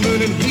congressman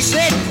and he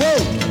said,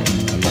 quote,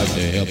 I'd like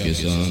to help you,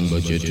 son,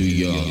 but you're too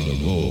young to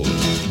vote.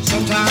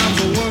 sometimes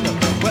I wonder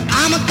what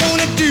I'm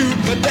gonna do,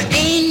 but there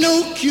ain't no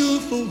cure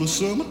for the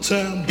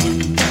summertime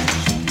blues.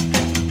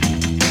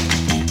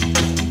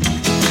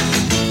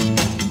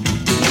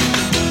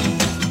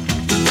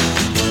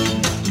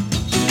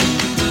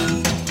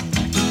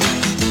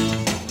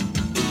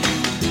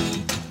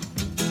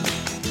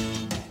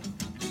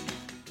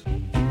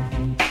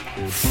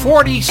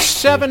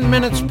 "47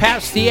 minutes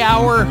past the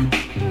hour.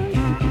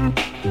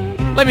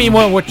 Let me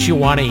know what you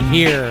want to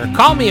hear.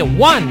 Call me at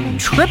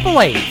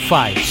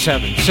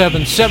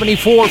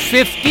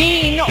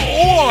 1-888-577-7415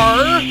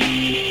 or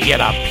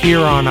get up here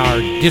on our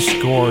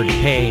Discord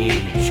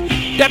page,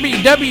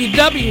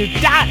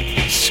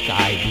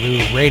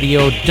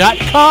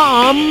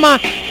 www.skyblueradio.com.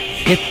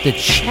 Hit the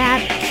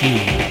chat key.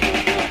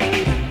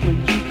 When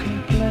you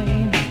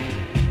complain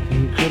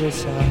and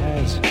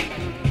criticize,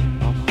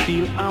 I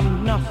feel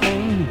I'm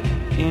nothing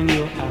in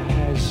your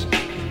eyes.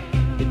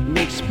 It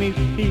makes me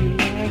feel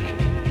like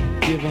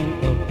giving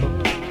up,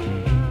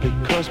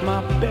 because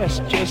my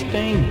best just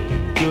ain't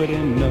good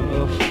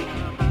enough.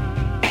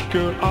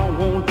 Girl, I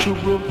want to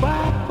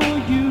provide for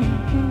you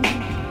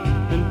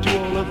and do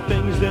all the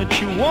things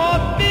that you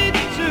want me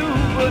to,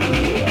 but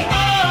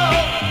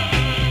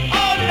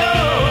oh no,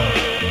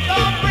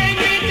 don't bring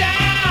me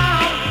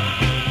down.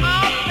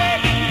 I'll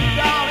beg you,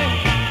 darling.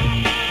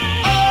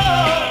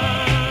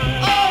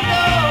 Oh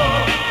no,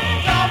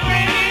 don't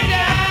bring me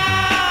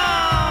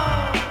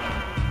down.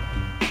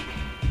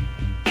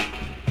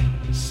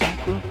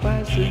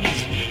 Sacrifices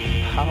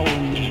how I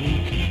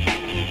make.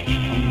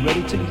 I'm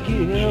ready to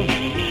give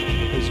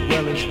as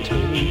well as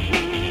take.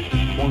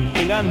 One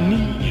thing I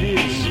need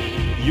is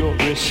your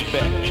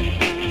respect.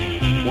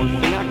 One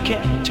thing I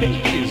can't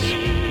take is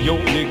your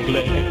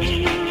neglect.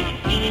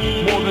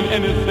 More than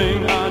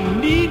anything, I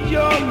need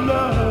your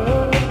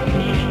love.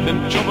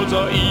 Then troubles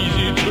are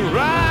easy to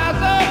rise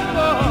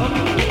above.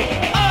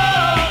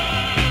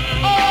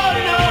 Oh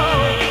no,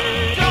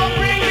 don't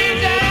bring me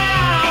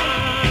down.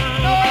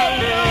 No,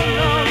 no,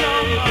 no, no,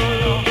 no,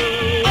 no.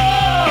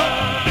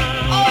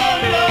 Oh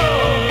no,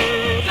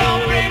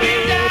 don't bring me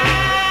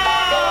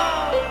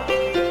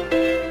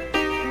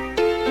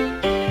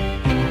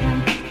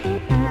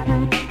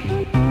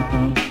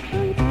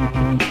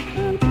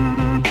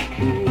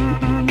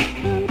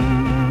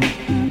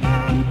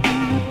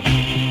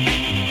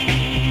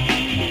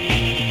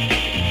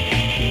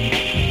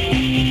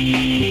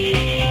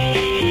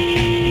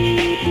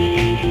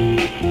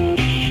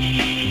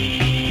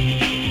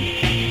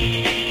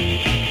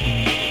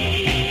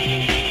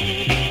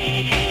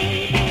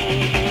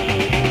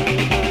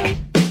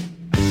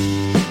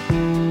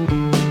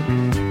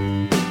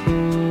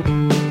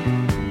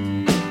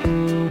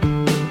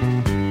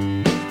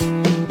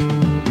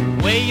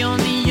Way on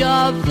the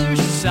other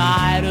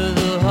side of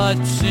the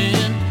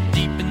Hudson,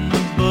 deep in the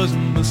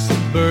bosom of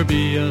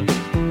suburbia,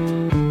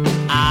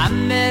 I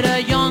met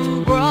a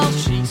young girl,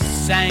 she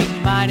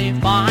sang mighty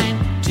fine,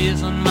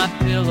 tears on my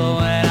pillow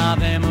and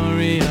Ave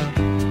Maria.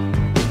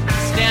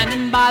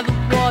 Standing by the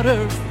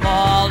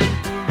waterfall in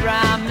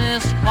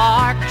Paramus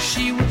Park,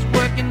 she was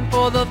working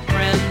for the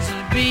Friends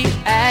of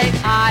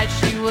BAI.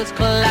 She was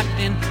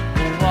collecting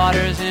the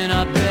waters in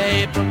a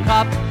paper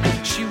cup.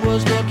 She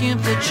was looking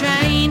for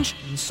change,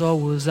 and so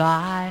was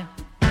I.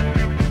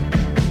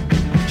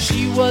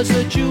 She was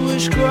a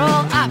Jewish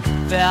girl, I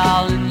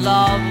fell in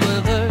love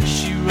with her.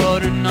 She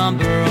wrote her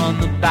number on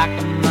the back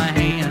of my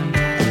hand.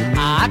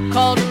 I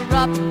called her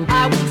up,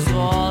 I was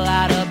all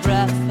out of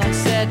breath. I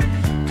said,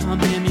 come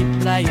hear me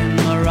playing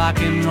a rock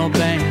and roll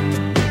band.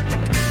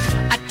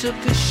 I took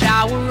a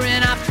shower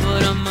and I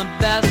put on my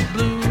best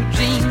blue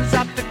jeans.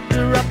 I picked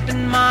her up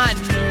in my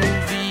new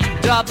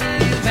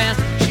VW van.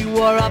 She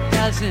wore a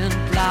peasant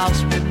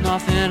blouse with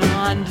nothing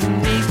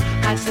underneath.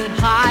 I said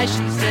hi,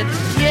 she said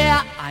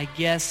yeah, I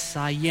guess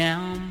I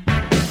am.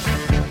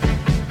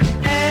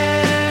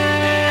 Ariel.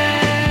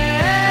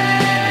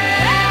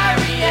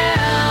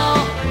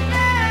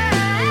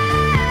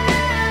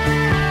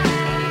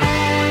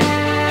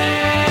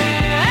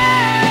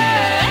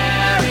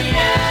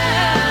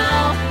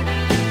 Ariel.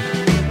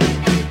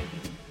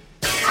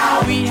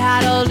 We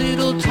had a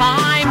little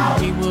time,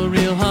 we were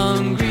real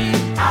hungry.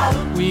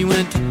 We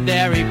went to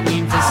Dairy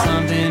Queen for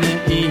something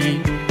to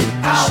eat.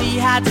 She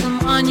had some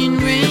onion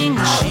rings,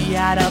 she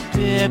had a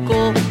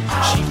pickle.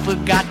 She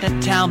forgot to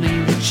tell me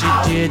that she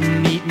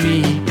didn't eat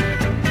me.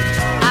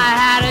 I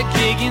had a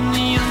gig in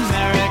the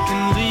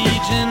American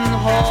Legion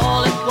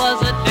Hall. It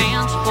was a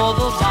dance for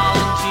the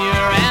volunteer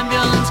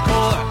ambulance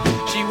corps.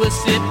 She was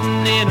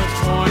sitting in a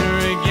corner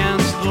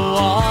against the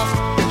wall.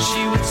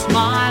 She would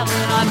smile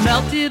and I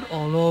melted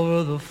all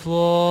over the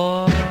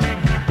floor.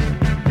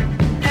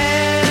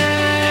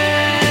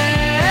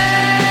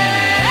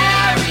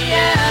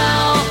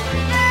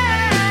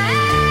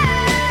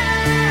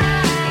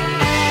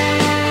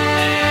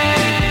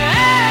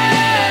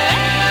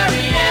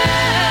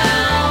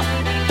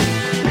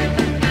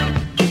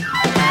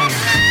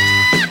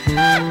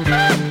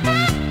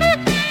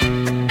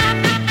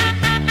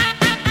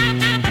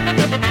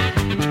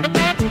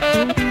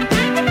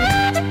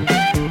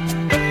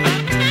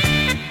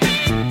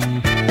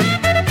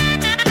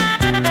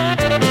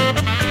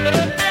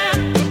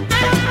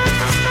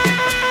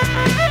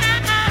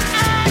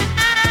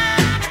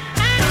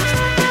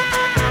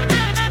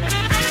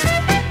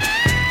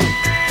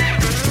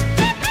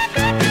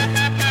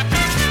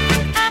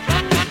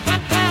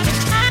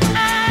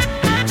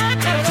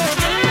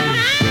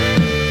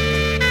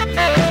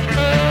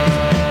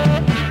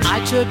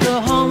 Took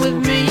her home with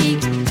me,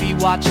 we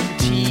watched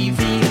TV.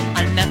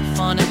 I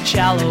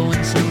cello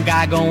and some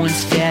guy going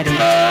steady.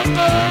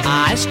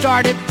 I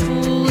started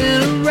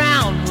fooling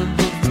around with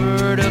the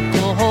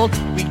vertical hold.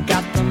 We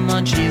got the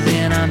munchies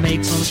and I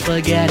made some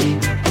spaghetti.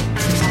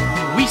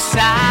 We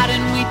sat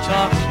and we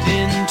talked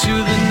into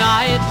the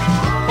night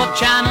while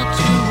Channel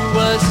 2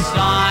 was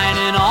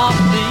signing off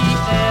the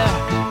air.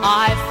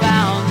 I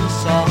found the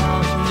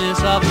softness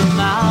of the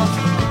mouth.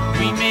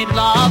 We made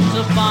love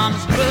to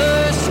bombs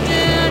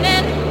bursting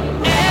in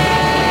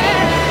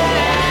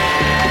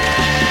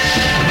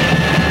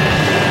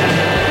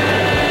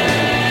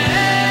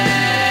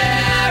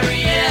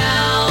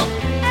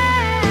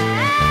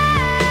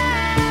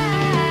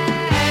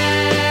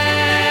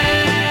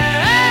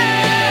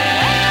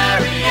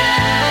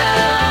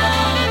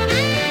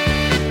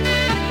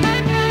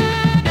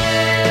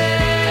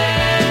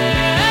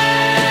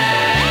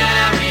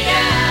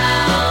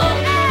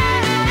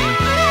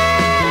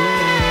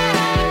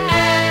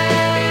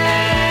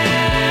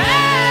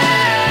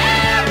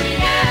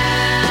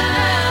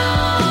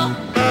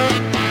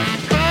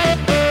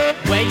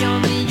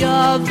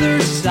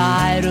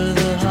side of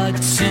the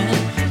Hudson,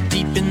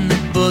 deep in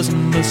the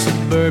bosom of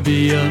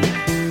suburbia.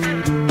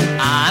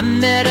 I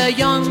met a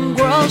young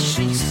girl,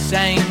 she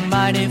sang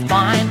mighty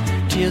fine.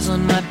 Tears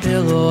on my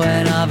pillow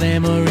and Ave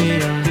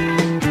Maria.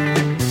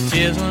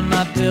 Tears on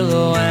my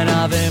pillow and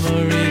Ave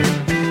Maria.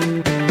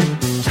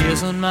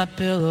 Tears on my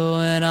pillow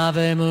and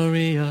Ave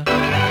Maria.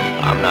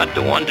 I'm not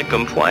the one to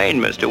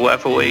complain, Mr.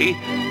 Wefferly,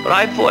 but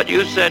I thought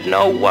you said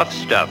no wuff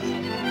stuff.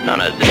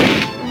 None of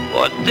this,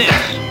 or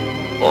this,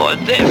 or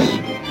this.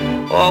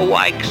 Or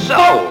like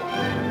so,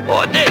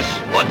 or this,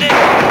 or this,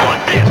 or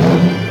this.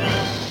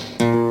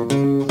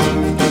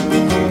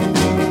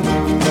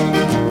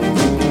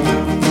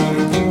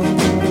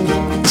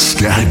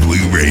 Sky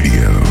Blue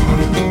Radio.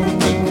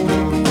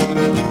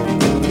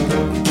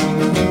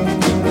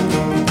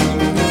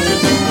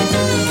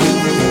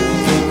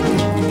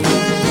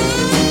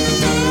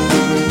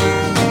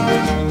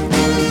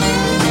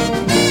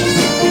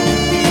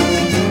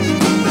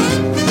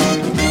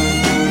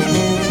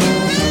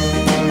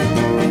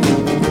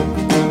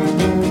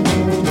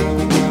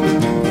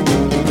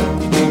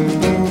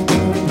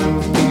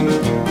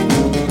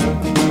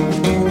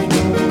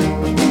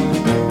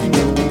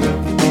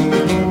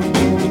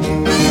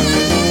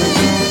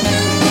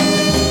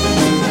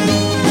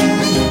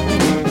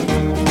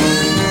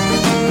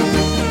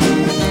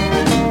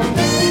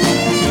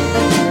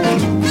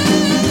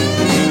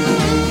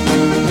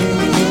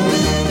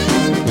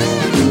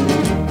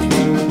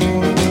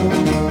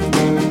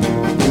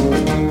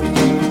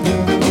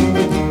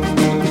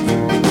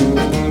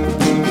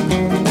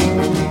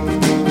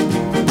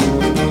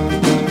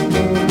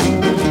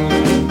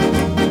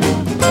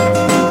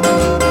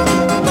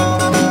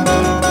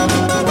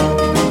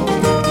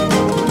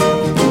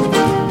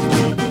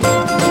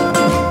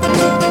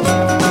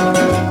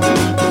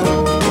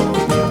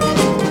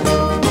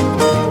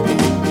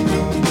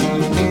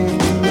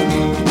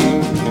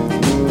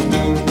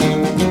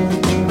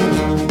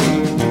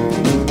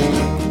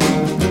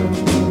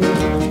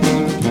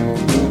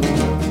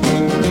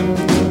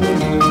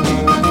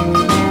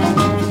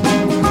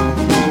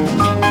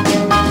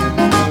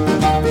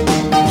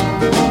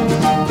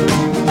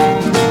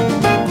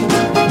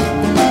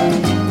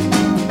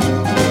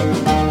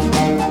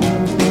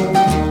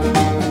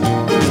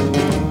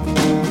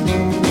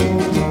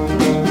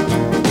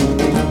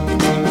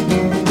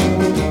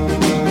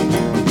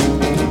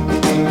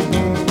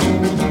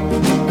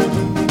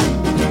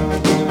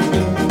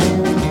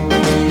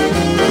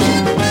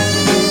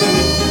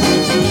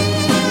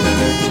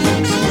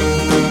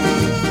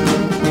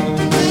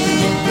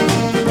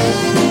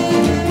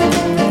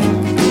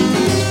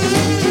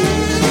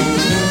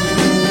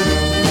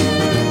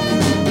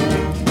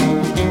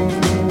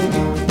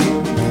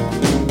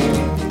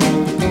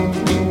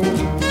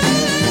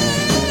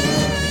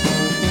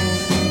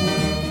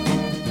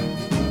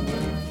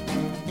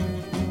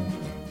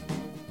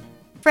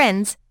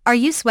 Friends, are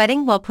you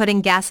sweating while putting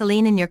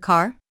gasoline in your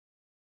car?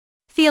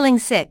 Feeling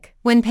sick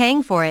when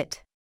paying for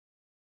it?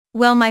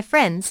 Well, my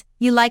friends,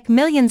 you like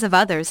millions of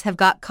others have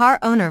got car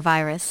owner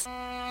virus.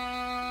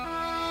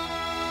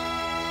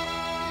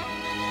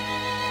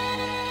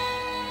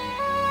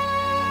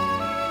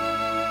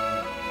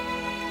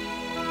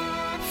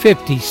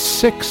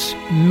 "56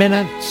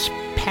 minutes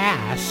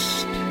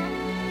past."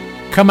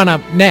 Coming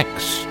up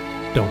next,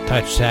 don't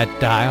touch that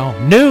dial,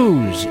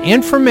 news,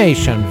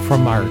 information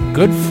from our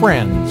good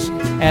friends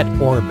at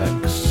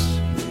Orbix.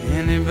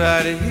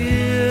 Anybody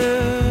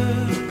here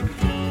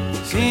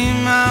seen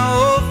my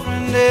old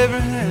friend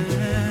Abraham?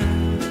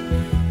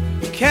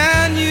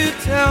 Can you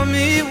tell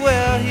me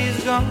where he's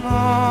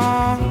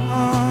gone?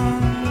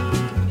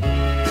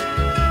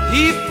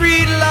 He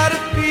freed a lot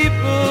of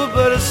people,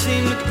 but it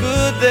seemed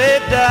good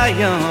they die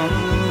young.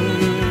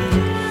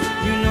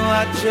 You know,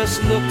 I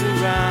just looked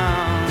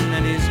around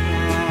and he's gone.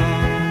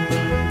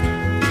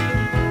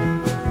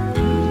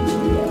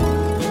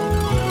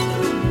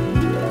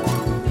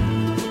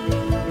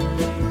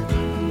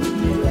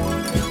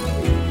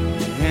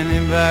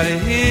 Anybody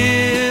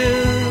here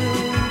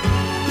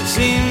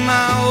See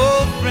my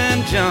old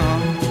friend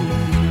John.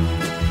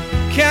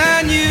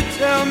 Can you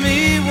tell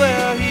me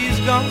where he's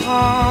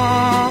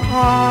gone?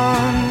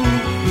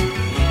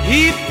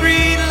 He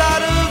freed a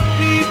lot of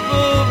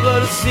people,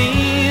 but it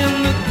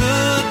seemed the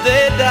good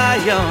they die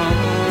young.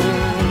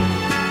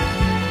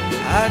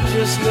 I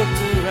just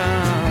looked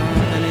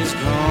around and he's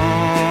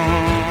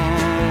gone.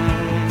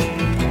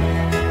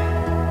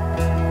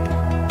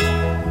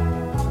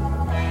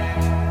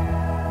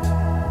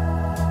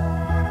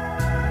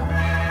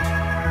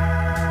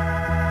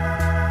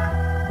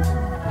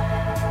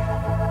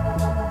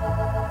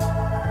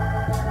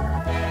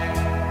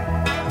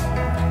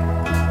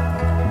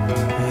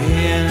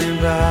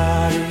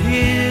 Anybody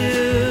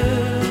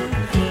here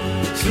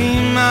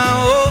seen my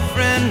old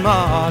friend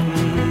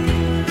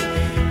Martin?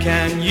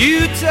 Can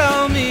you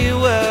tell me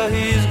where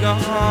he's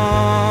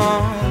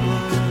gone?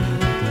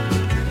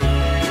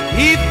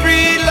 He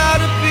freed a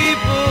lot of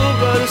people,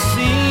 but it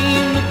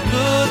seemed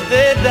good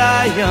they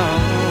die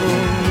young.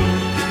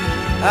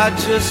 I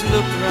just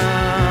looked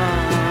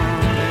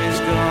around and he's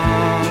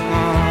gone.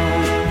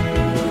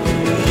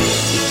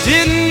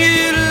 Didn't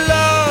you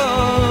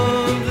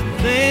love the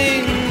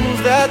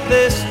things that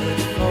they stood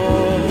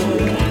for?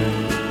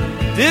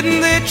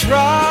 Didn't they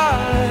try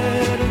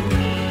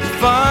to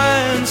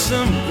find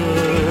some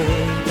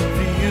good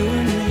for you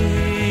and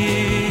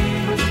me?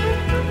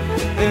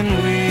 And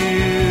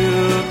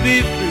we'll be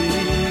free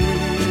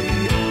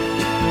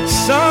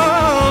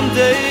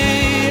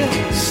someday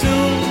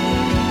soon.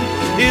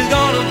 He's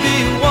gonna be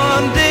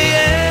one day.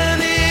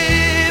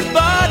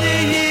 Anybody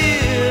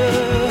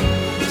here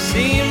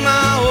see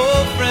my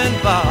old friend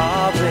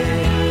Bobby?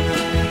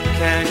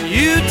 Can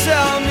you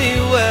tell me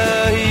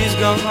where he's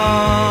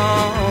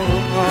gone?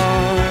 I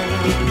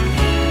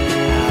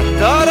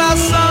thought I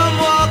saw him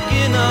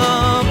walking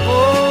up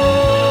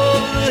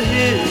over the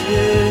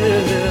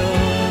hill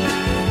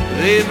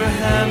with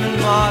Abraham and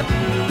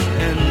Martin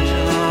and John.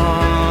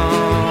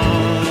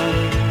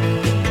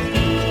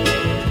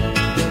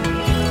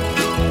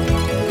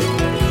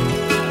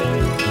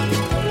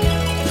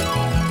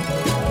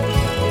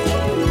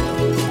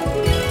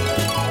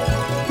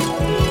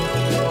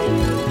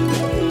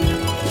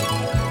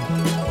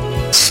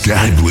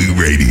 Sky Blue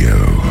Radio.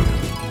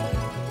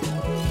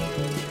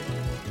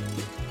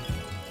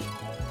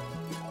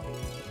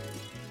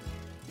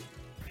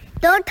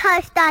 Don't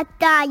touch that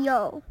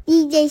dial.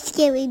 DJ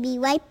Skip will be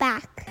right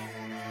back.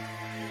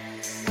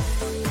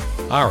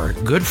 Our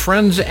good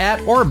friends at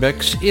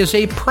Orbix is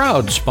a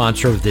proud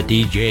sponsor of the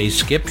DJ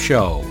Skip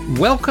Show.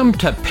 Welcome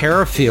to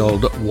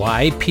Parafield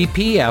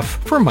YPPF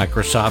for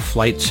Microsoft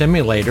Flight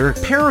Simulator.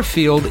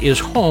 Parafield is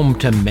home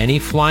to many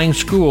flying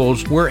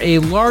schools where a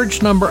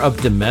large number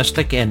of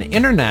domestic and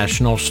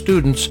international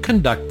students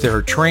conduct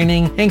their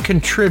training and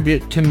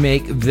contribute to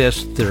make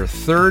this their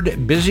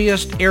third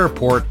busiest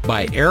airport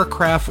by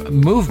aircraft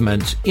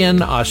movements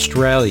in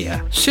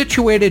Australia.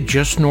 Situated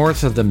just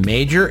north of the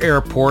major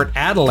airport,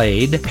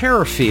 Adelaide,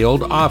 Parafield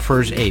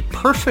offers a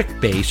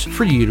perfect base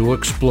for you to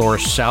explore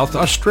South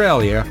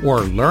Australia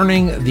or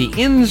learning the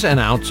ins and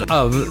outs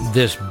of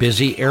this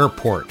busy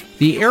airport.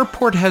 The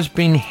airport has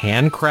been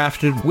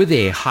handcrafted with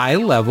a high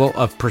level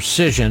of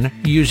precision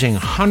using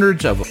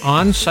hundreds of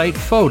on-site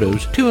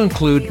photos to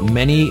include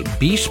many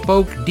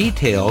bespoke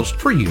details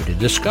for you to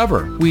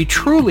discover. We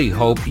truly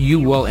hope you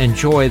will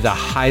enjoy the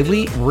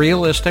highly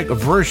realistic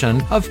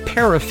version of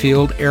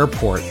Parafield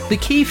Airport. The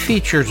key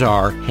features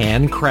are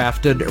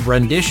handcrafted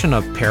rendition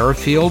of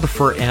Parafield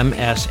for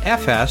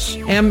MSFS,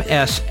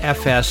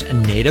 MSFS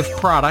native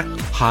product,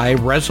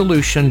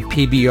 high-resolution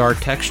PBR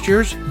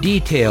textures,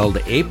 detailed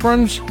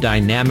aprons,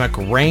 dynamic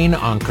rain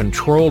on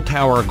control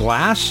tower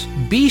glass,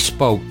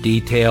 bespoke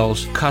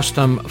details,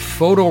 custom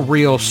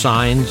photoreal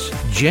signs,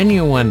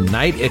 genuine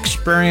night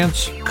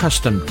experience,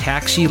 custom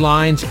taxi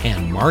lines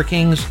and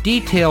markings,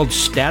 detailed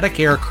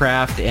static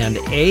aircraft, and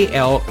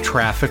AL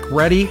traffic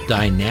ready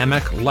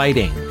dynamic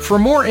lighting. For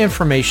more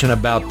information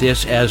about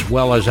this as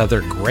well as other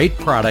great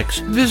products,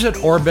 visit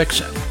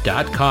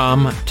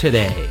Orbix.com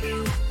today.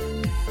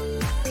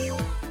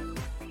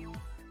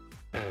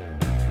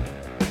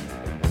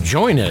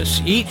 Join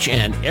us each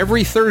and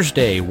every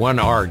Thursday when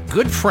our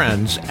good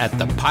friends at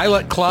the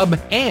Pilot Club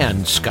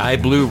and Sky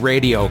Blue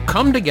Radio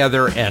come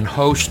together and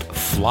host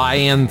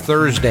Fly-In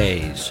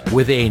Thursdays.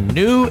 With a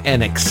new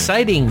and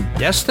exciting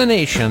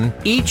destination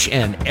each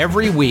and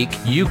every week,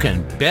 you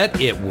can bet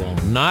it will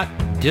not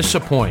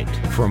disappoint.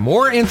 For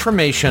more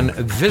information,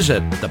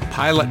 visit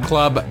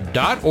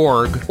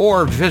thepilotclub.org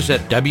or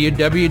visit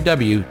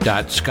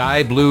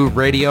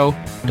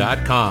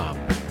www.skyblueradio.com.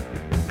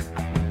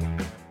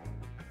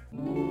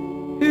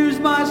 Here's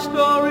my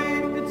story,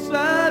 it's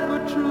sad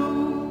but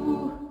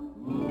true.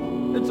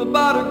 It's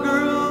about a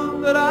girl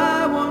that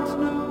I once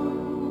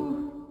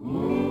knew.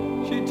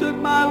 She took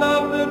my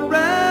love and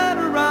ran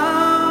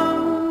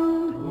around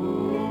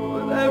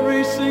with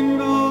every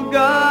single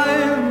guy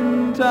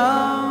in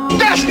town.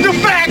 That's the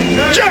fact,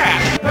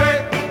 Jack!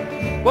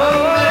 Hey,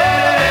 whoa,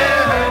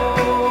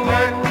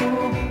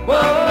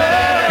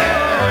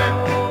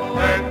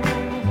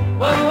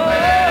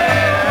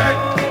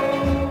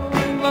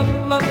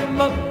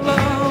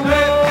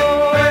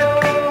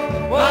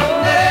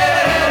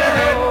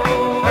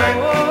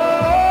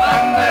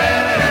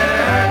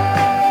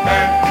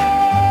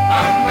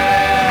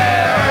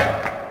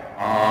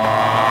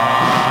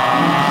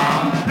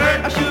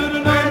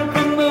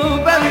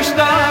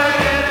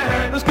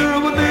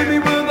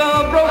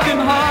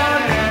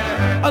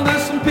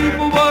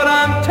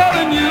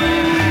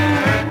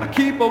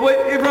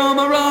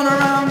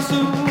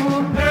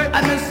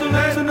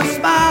 the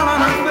smile on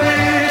her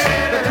face,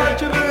 the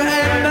touch of her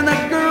hand and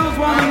that girl's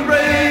warm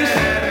embrace.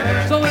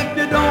 So if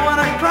you don't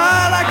wanna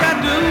cry like I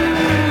do,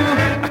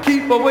 I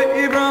keep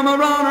away from a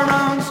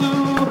runaround Sue.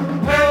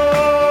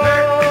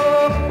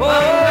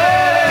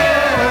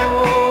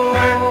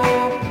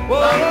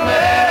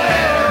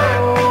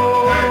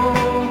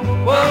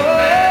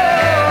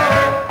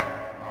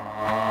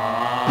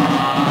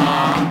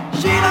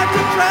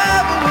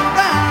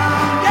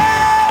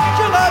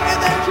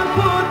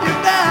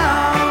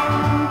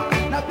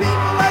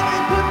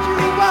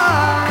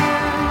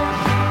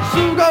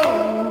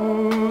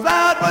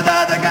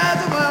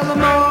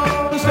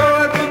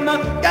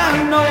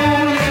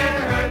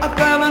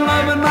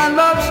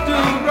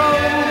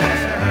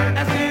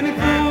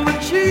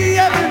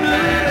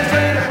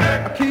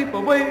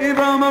 Away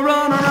from a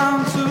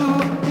runaround Sue.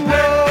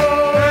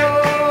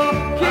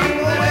 Whoa, keep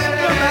away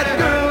from that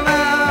girl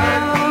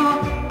now.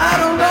 I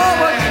don't know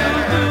what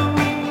she'll do.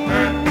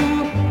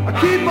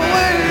 Keep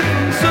away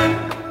from Sue.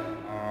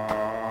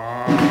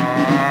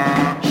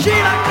 She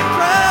likes to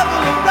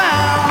travel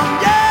around.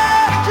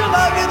 Yeah, she'll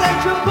love you, then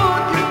she'll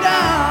put you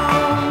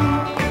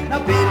down.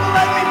 Now people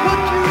let me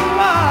put you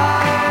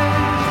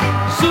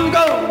wise. Sue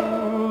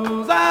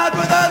goes out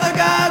with other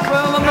guys.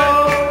 Well, I know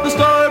the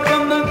story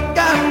from the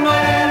guy who knows.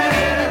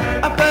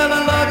 I fell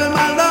in love and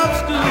my love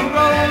still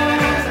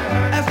grows.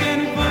 Ask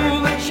any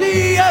fool that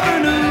she ever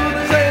knew.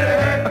 They say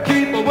I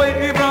keep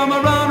away from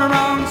a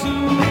runaround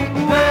Sue.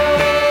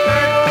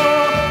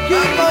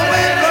 Keep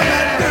away from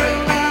that girl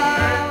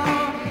now.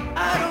 I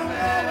don't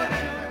know what.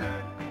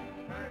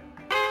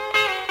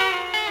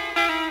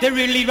 They're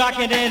really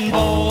rocking in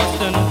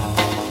Boston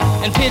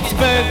and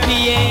Pittsburgh,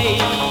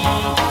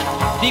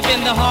 PA, deep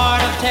in the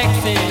heart of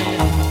Texas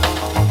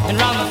and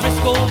round the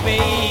Frisco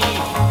Bay.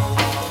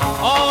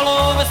 All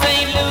over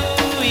St.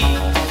 Louis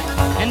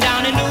and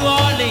down in New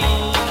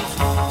Orleans,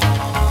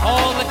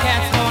 all the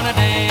cats wanna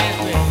dance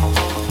with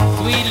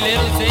sweet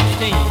little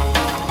 16.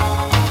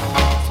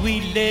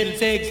 Sweet little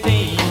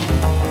 16.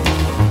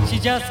 She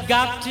just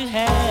got to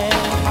have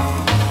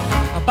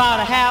about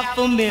a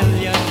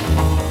 $500,000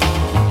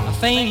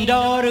 famed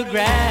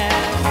autographs.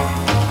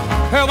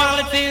 Her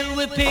wallet filled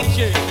with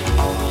pictures,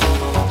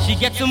 she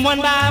gets them one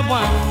by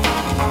one.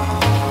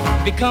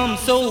 Becomes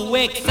so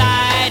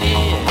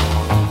excited,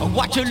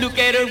 watch her look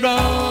at her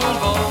run,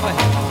 boy.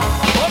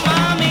 Oh,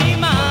 mommy,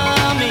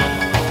 mommy,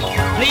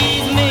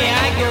 please may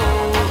I go?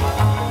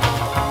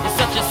 It's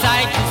such a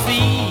sight to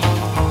see,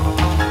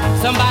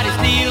 somebody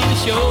steal the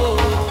show.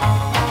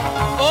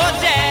 Oh,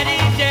 daddy,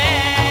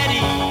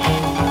 daddy,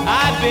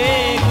 I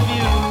beg of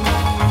you,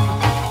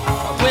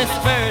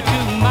 whisper to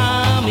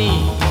mommy,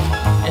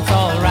 it's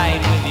all right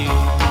with you.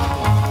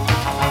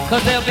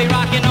 'Cause they'll be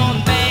rocking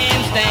on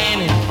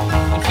Bandstand in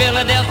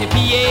Philadelphia,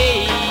 PA,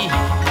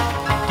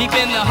 deep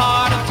in the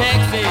heart of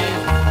Texas,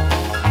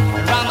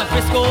 around the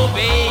Frisco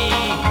Bay,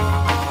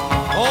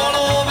 all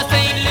over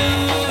St.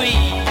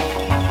 Louis,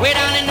 way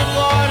down in New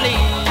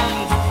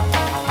Orleans,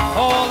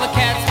 all the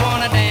cats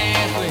wanna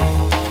dance with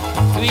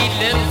sweet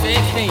little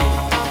 16.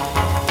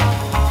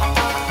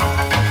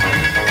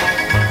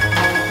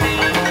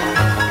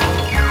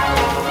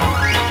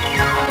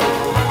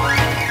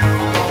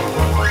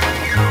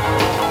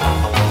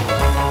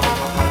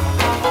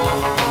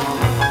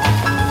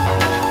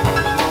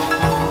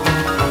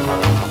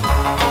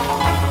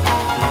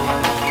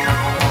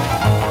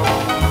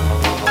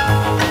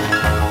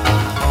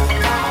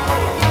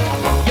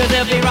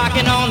 They'll be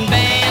rocking on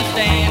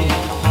Bandstand,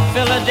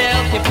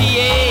 Philadelphia,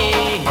 PA,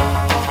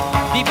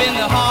 deep in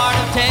the heart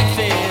of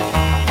Texas,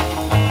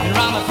 and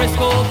around the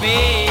Frisco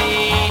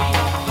Bay,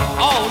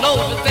 all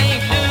over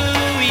St.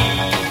 Louis,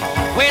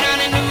 way down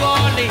in New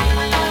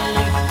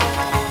Orleans,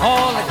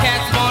 all the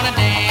cats wanna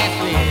dance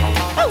with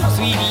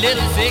sweet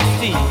little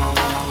 16.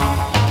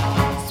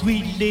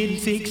 Sweet little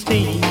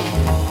 16,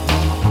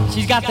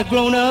 she's got the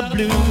grown-up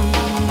blues,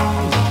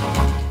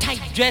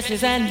 tight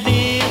dresses and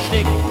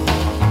lipstick.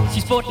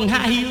 She's sporting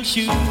high-heel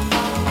shoes.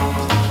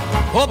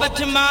 Oh, but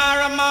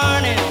tomorrow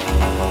morning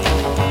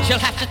she'll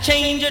have to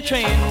change her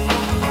trend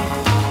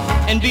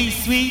and be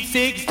sweet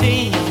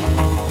 16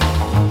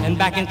 and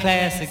back in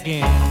class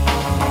again.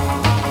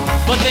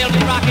 But they'll be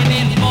rocking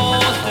in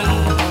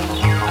Boston,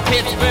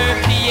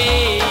 Pittsburgh,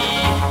 PA,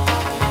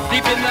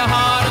 deep in the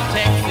heart of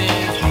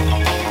Texas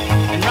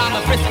and round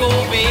the Frisco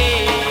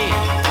Bay,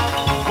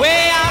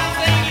 way out in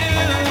St.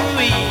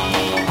 Louis,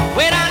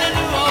 way down in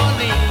New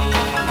Orleans.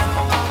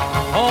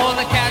 All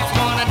the cats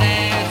wanna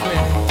dance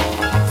with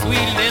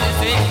sweet little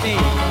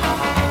 16.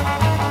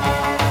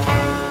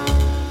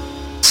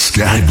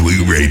 Sky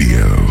Blue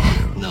Radio.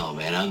 No,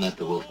 man, I'm not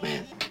the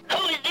Wolfman.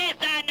 Who is this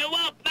on the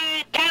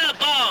Wolfman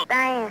telephone?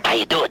 Diane. How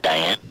you doing,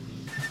 Diane?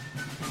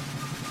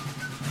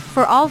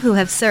 For all who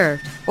have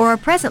served or are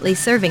presently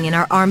serving in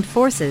our armed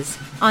forces,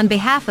 on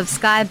behalf of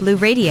Sky Blue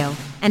Radio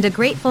and a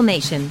grateful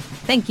nation,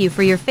 thank you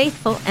for your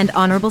faithful and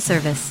honorable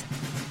service.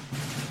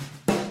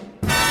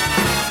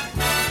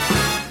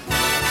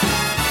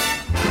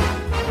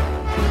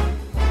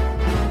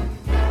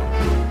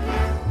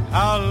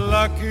 How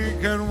lucky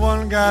can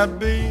one guy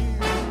be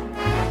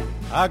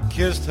I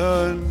kissed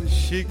her and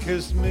she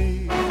kissed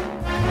me.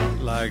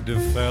 Like the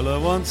fella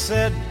once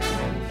said,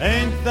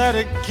 ain't that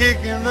a kick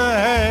in the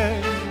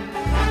head?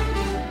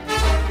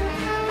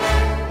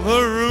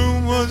 The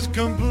room was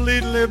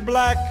completely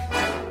black.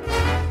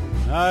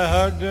 I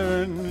hugged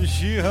her and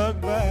she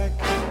hugged back.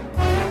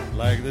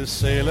 Like the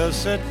sailor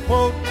said,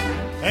 quote,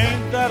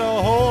 ain't that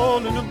a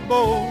hole in the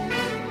boat?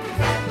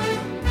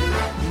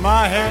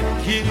 My head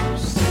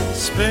keeps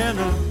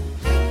spinning.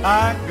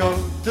 I go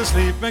to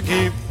sleep and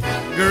keep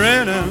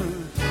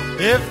grinning.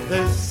 If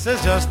this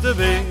is just the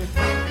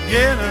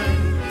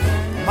beginning,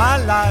 my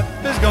life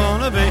is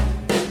gonna be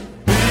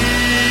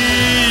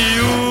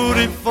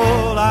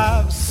beautiful.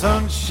 I've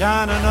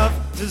sunshine enough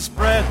to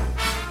spread.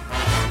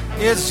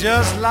 It's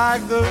just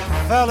like the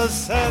fella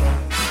said.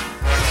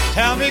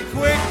 Tell me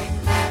quick,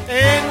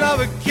 ain't love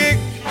a kick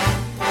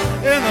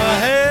in the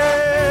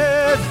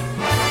head?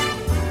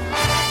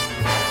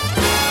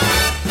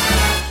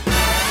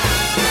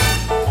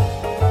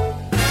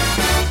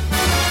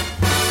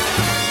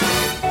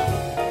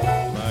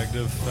 Like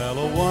the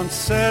fella once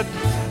said,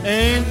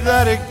 ain't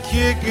that a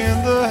kick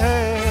in the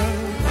head?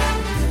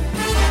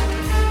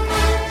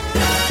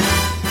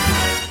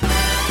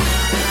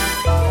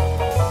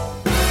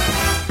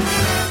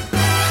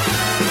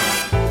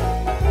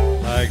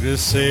 Like the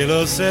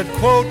sailor said,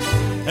 quote,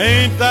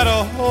 ain't that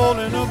a hole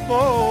in a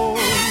boat?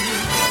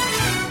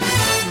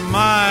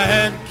 My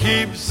head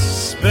keeps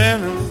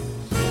spinning.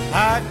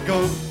 I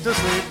go to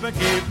sleep and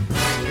keep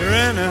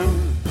grinning.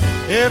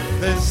 If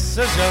this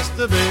is just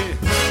the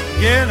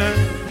beginning,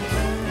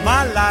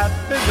 my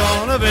life is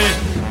gonna be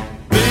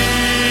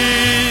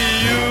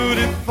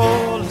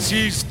beautiful.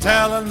 She's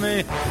telling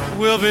me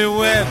we'll be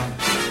wed.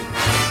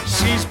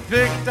 She's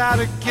picked out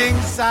a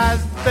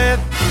king-size bed.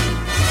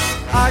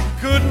 I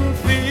couldn't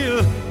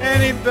feel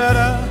any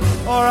better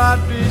or I'd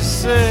be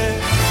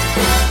sick.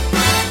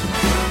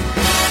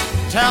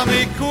 Tell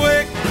me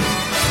quick,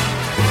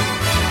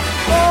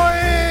 oh,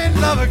 ain't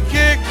love a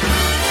kick?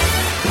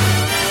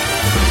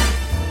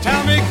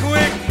 Tell me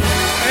quick,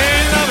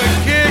 ain't love a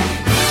kick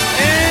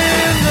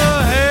in the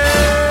head?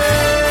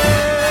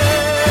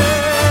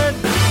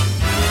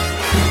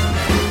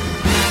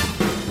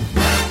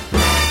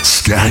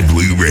 Sky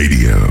Blue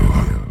Radio.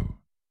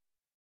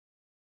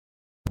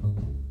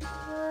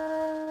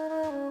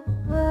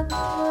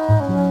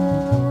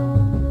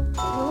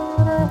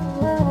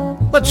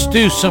 Let's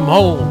do some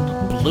old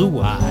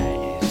Blue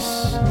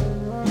Eyes.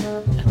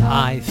 And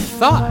I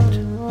thought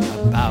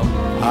about you.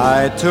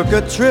 I took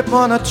a trip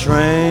on a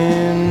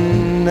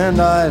train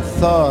and I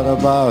thought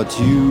about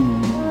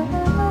you.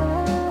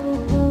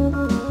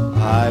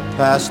 I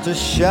passed a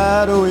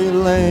shadowy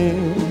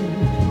lane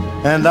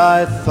and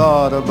I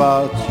thought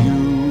about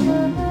you.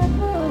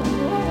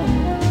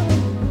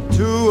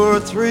 2 or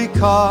 3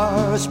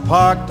 cars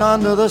parked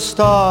under the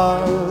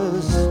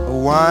stars, a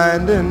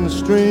winding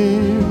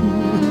stream.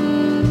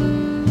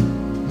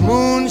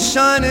 Moon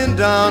shining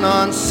down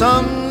on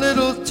some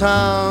little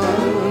town,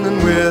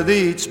 and with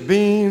each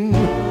beam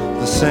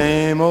the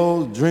same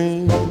old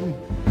dream.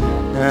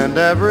 And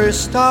every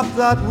stop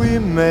that we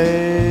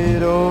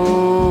made,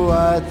 oh,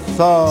 I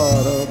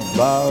thought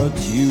about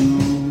you.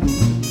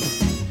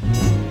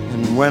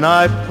 And when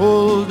I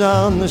pulled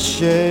down the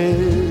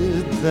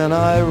shade, then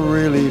I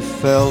really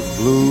felt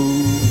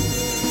blue.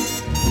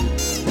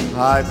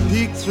 I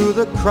peeked through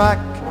the crack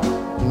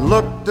and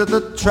looked at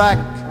the track,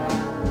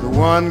 the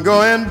one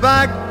going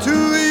back to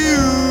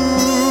you.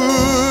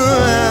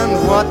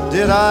 And what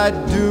did I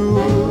do?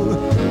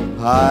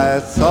 I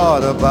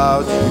thought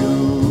about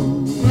you.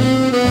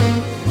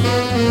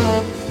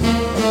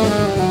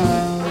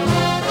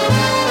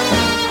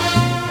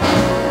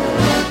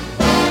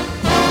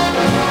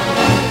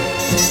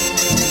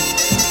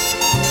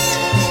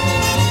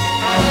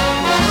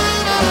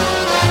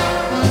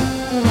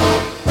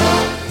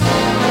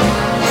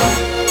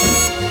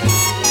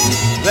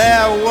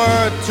 There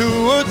were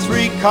 2 or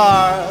 3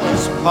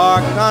 cars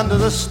parked under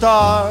the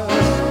stars,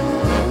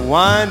 a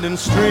winding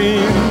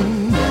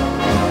stream.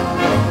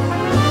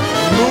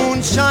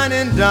 Moon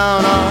shining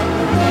down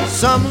on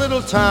some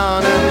little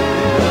town,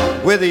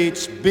 and with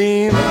each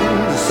beam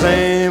the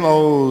same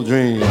old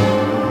dream.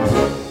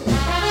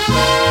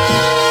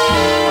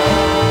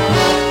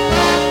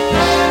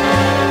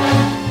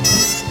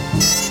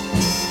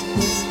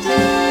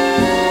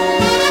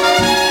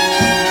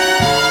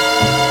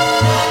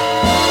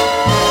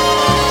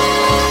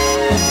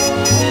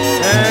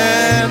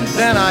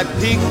 I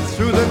peeked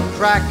through the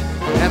crack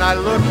and I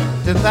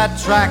looked at that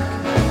track,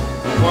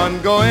 the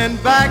one going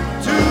back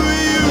to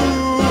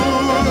you.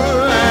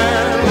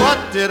 And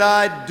what did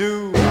I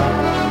do?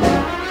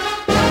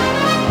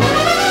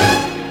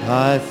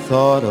 I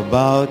thought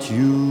about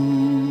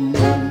you.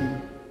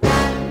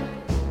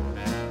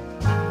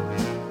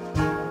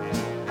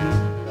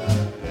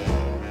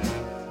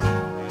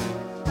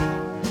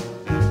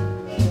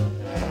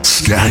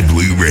 Sky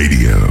Blue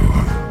Radio.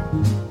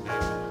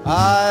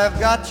 I've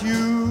got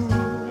you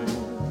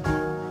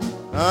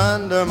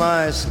under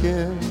my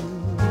skin.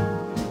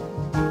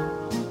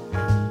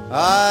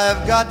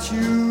 I've got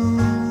you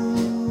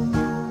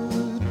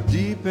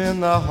in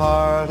the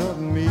heart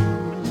of me,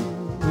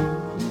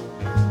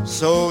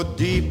 so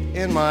deep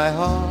in my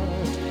heart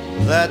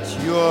that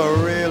you're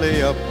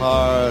really a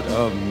part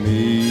of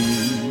me.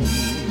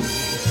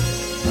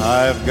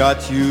 I've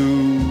got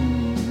you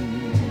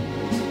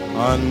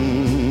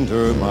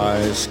under my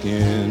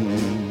skin.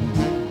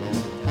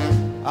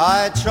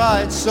 I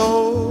tried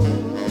so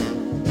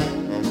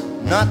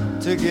not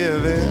to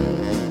give in.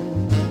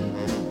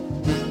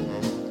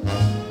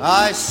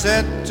 I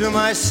said to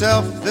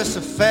myself, this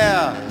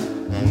affair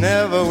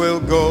never will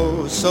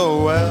go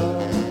so well.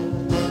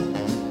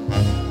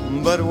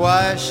 But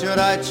why should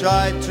I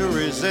try to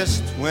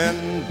resist when,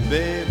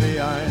 baby,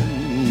 I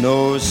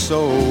know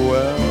so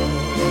well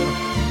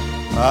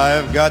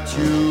I've got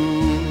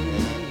you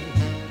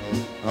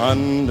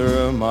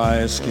under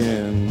my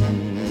skin.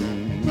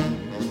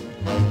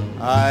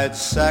 I'd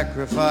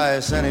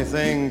sacrifice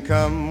anything,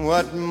 come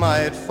what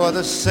might, for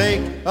the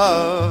sake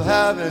of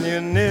having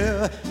you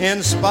near,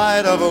 in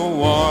spite of a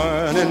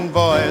warning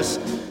voice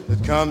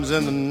that comes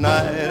in the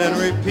night and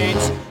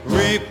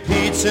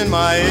repeats in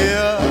my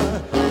ear.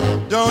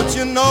 Don't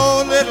you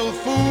know, little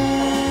fool,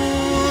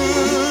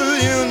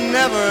 you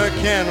never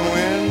can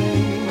win.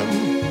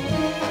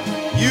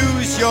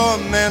 Use your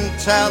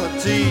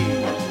mentality,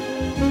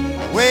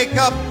 wake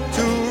up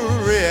to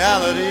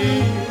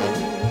reality.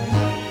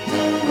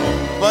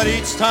 But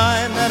each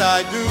time that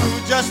I do,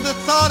 just the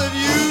thought of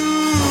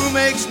you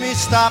makes me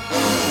stop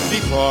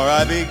before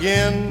I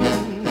begin.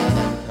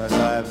 'Cause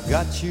I've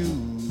got you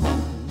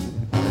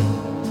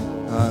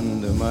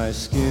under my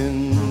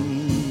skin.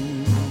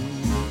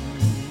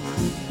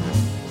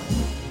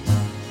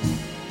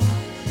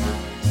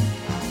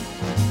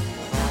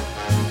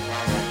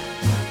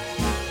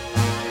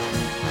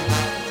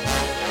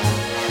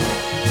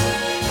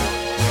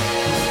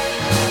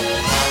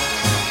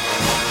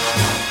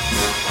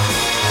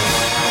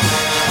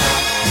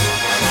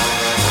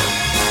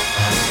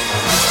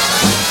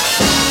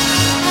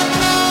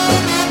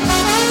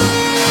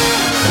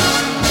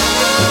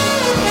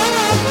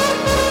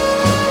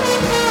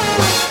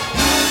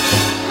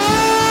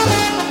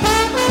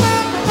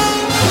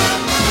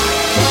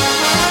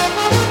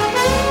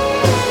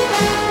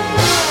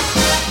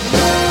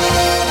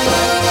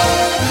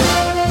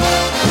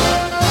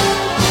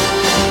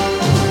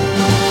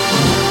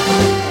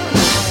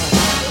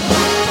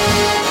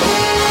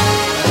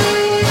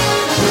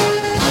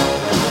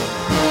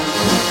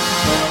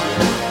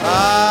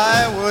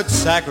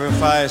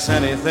 Sacrifice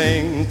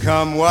anything,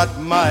 come what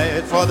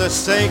might, for the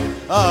sake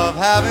of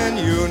having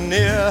you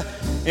near,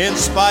 in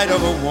spite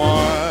of a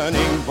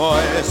warning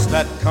voice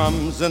that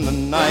comes in the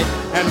night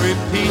and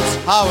repeats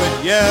how it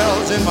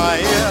yells in my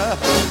ear.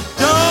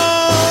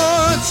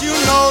 Don't you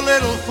know,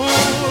 little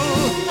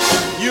fool,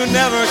 you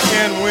never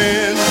can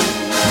win.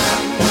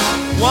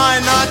 Why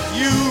not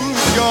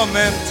use your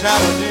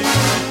mentality?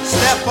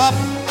 Step up,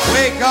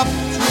 wake up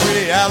to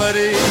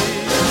reality.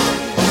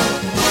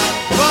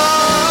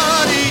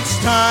 But each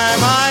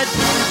time I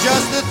do,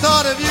 just the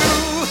thought of you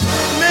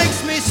makes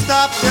me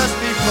stop just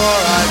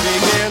before I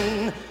begin.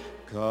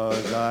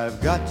 'Cause I've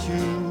got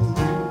you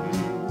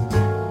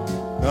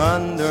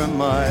under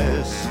my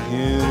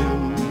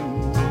skin.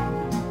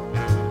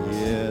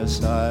 Yes,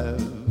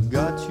 I've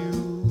got you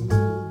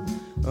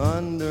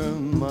under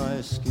my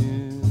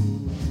skin.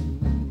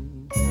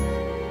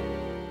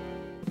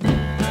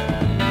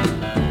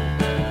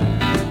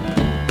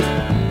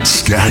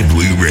 Sky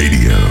Blue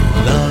Radio.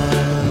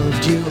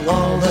 Loved you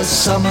all the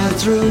summer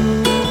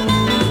through.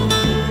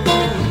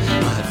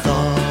 I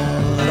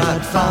thought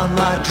I'd found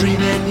my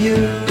dream in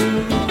you.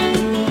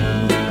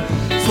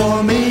 For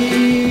me,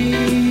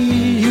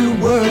 you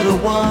were the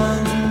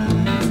one.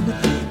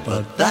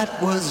 But that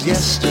was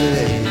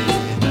yesterday,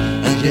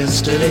 and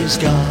yesterday's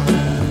gone.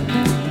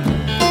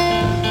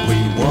 We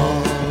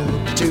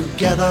walked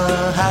together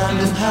hand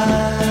in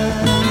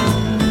hand,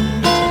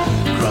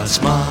 cross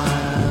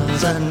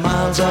miles and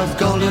miles of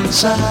golden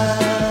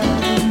sand.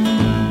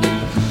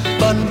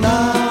 But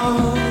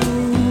now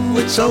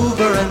it's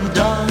over and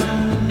done,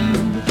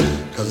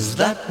 'cause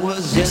that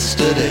was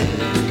yesterday,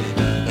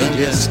 and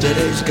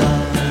yesterday's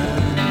gone.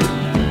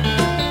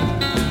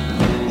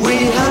 We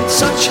had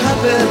such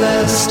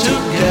happiness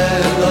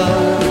together,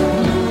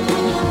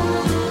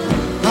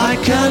 I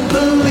can't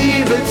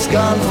believe it's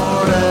gone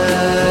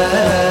forever.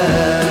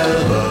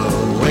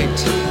 Wait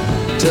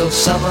till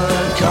summer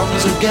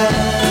comes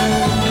again,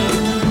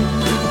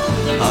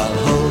 I'll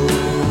hope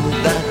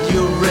that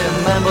you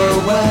remember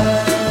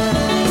when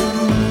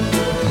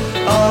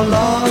our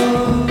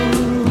love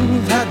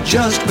had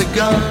just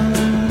begun.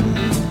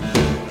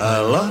 I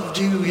loved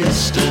you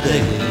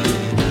yesterday,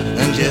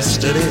 and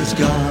yesterday's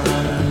gone.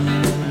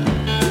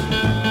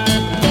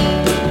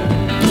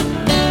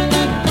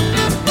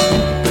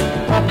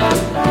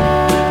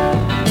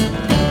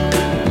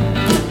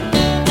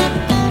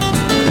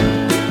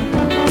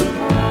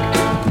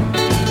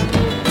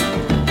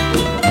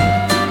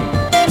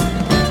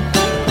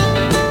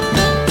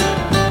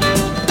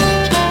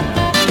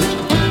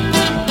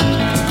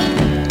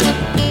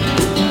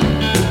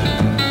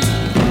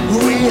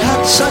 We had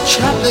such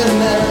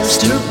happiness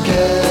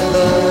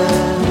together.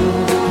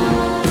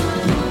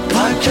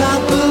 I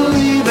can't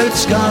believe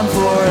it's gone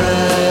forever.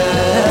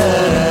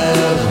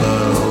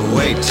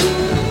 Wait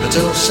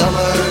until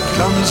summer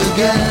comes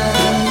again.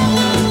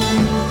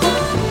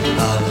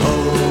 I'll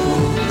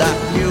hope that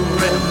you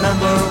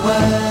remember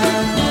when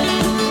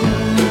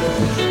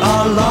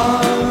our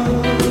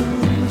love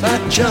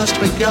had just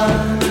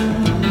begun.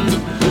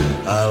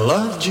 I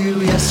loved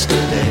you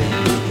yesterday,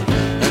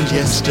 and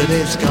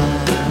yesterday's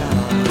gone.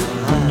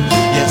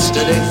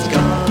 Yesterday's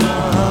gone.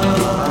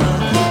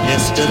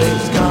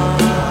 Yesterday's gone.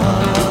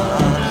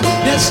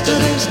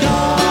 Yesterday's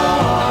gone.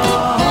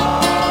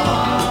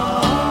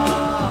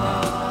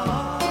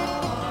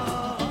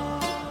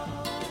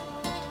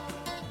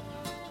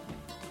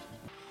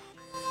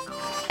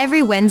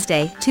 Every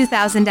Wednesday,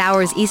 2000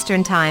 hours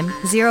Eastern Time,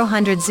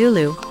 0000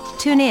 Zulu.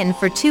 Tune in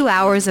for 2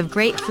 hours of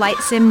great flight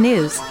sim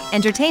news,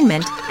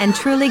 entertainment, and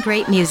truly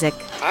great music.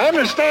 I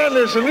understand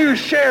there's a new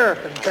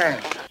sheriff in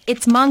town.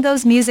 It's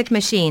Mongo's Music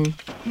Machine.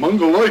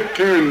 Mongo like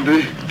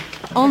candy.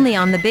 Only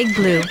on the Big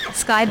Blue,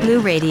 Sky Blue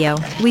Radio.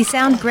 We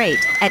sound great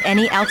at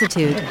any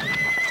altitude.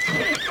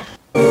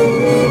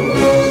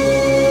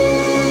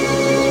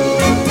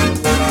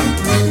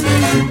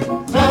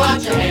 Throw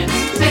out your hands,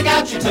 stick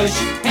out your tush,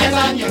 hands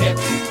on your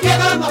hips, give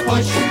them a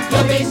push.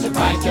 You'll be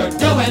surprised you're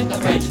doing the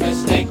French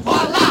mistake.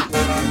 Voila!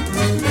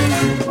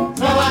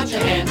 Throw out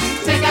your hands,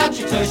 stick out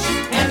your tush,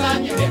 hands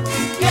on your hips,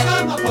 give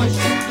them a push.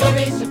 You'll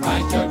be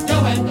surprised you're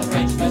doing the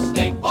French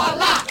mistake.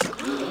 Voila!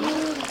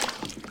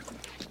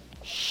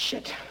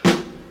 Shit.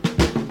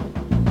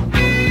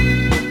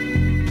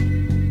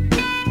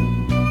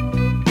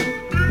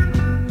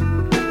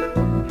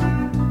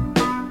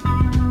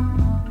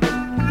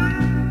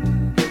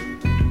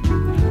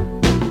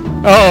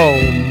 Oh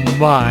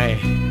my,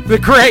 the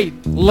great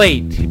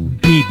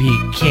late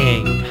B.B.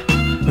 King.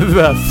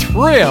 The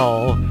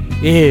thrill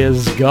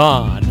is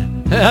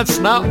gone. That's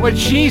not what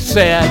she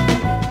said.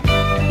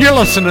 You're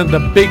listening to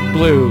Big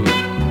Blue,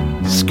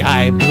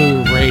 Sky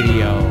Blue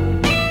Radio.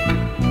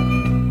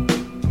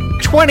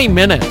 20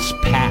 minutes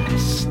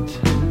past.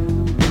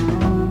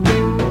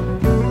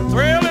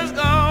 Thrill is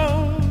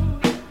gone.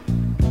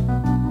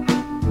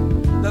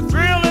 The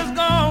thrill is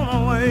gone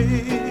away.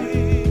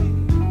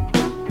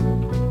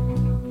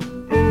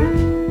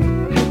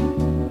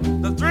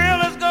 The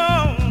thrill is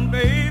gone,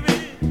 baby.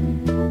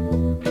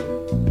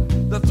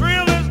 The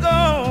thrill is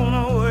gone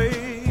away.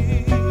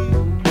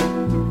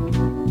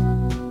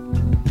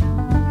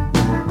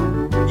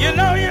 You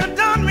know you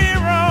done me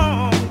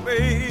wrong,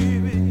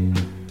 baby,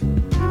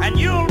 and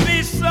you'll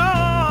be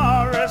sorry.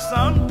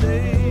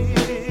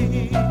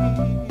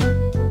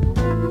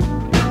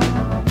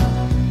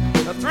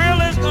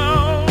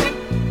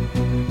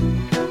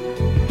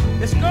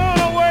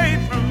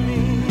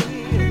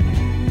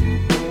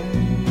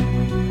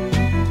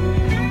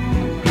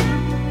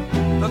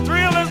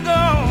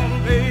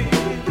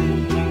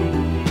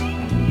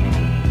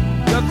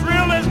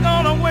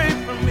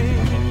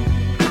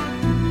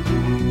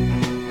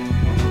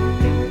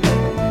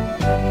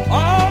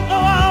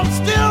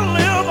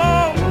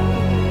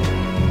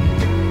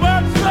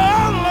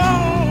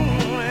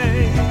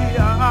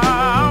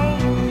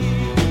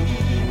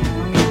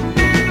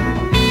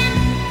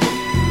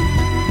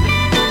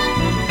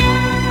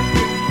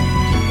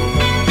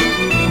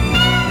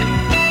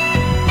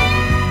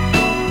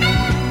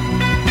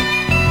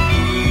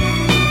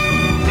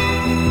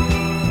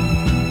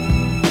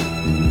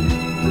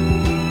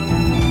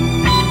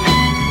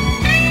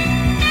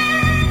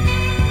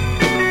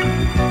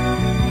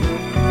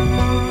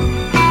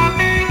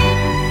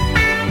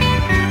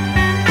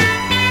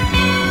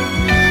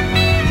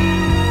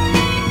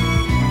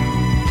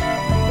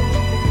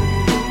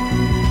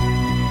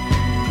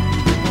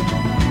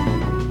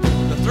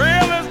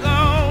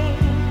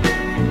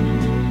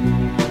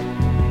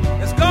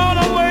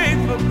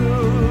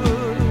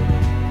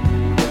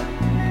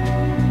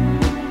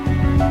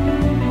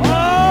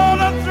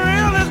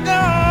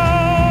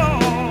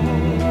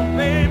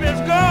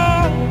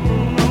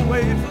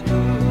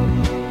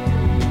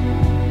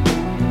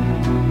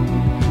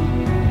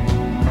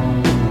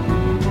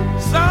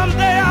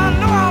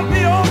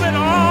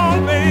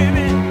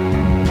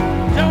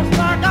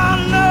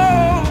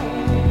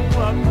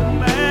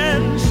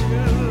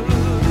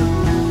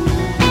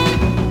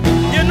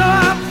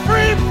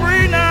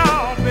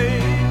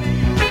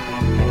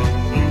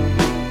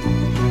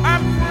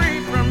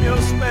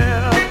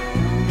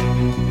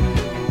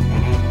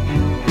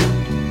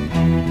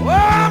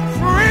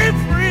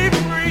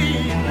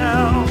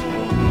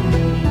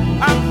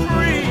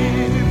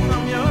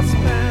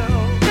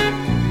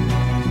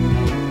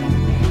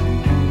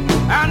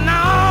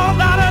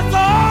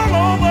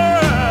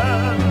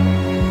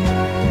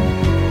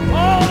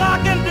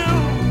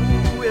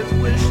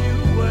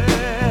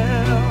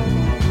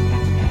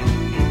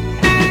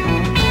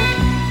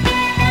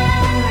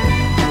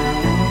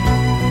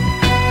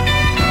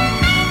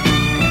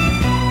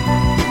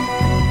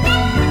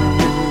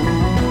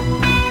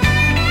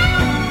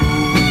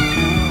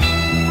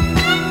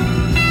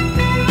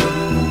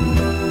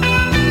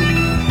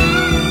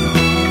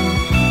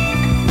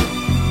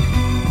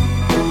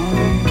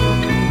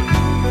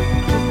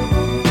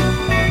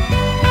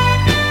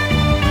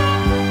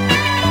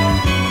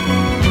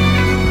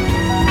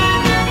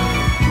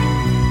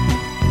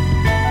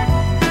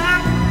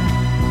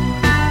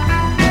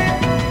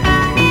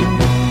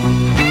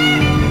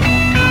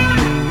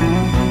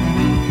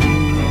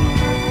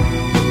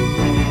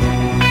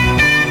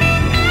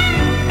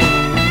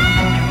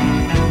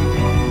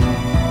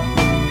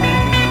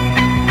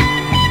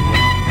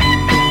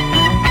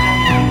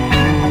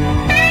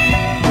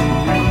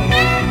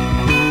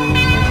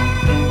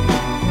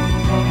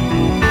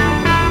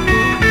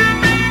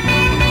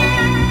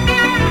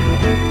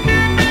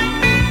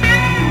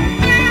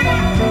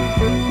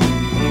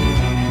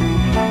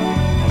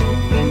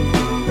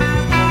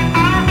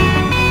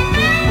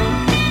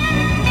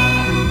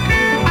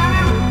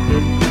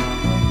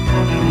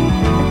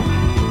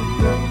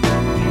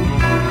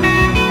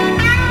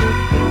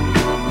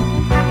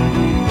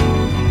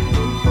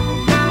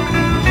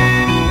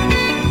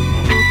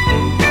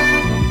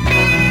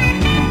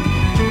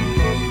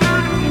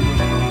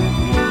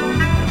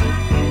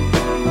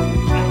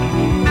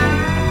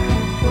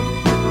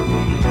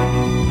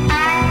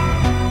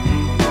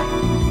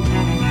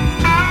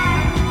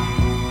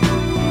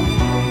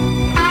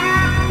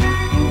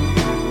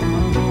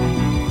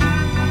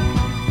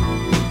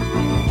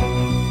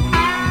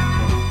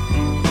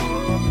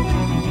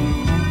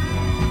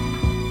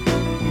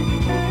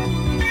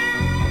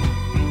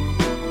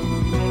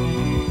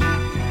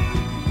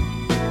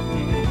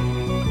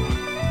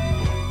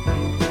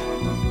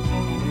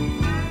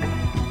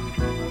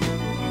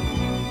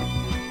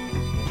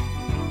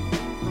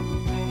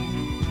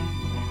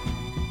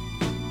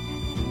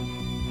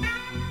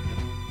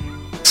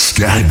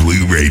 Sky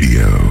Blue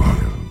Radio.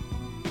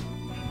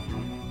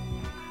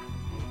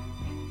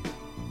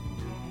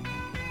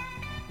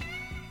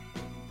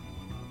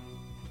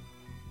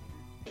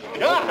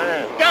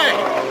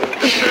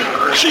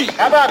 Gee,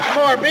 how about some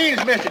more beans,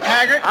 Mr.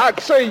 Taggart? I'd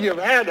say you've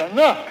had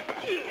enough.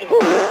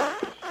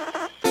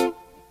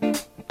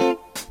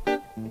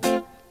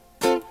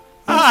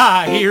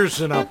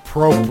 Here's an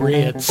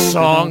appropriate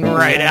song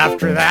right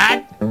after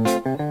that.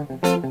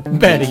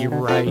 Betty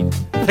Wright,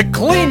 the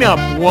cleanup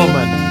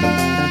woman,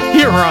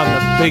 here on the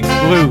Big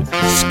Blue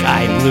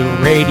Sky Blue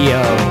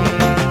Radio.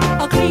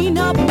 A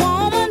cleanup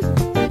woman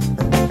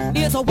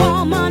is a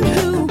woman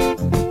who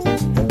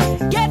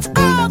gets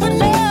all the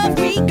love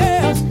we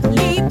girls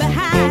leave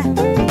behind.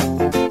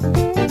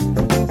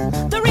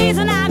 The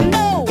reason I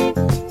know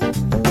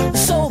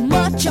so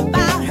much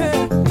about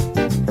her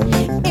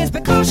is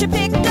because she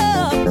picked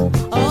up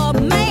a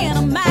man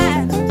of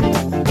mine.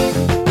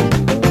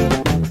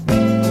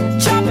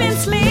 Chopping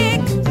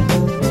slick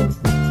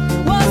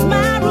was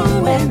my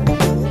ruin,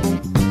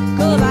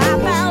 'cause I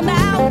found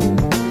out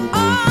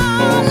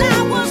all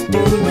I was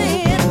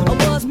doing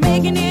was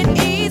making it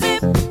easy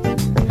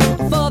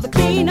for the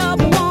cleanup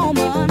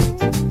woman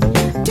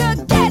to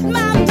get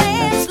my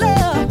man's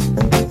love.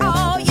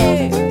 Oh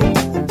yeah,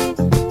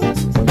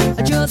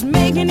 just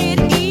making it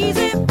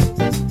easy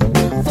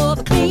for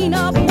the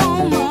cleanup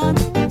woman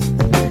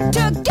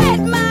to get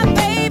my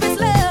baby's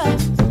love.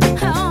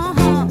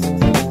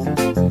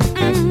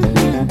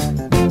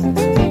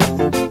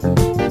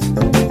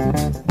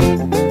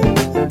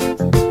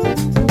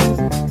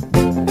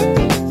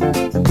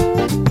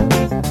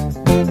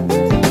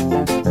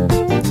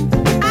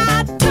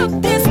 I took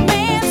this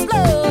man's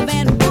love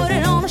and put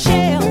it on a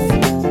shelf,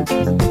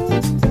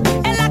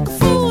 and like a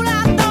fool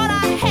I thought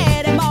I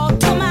had him all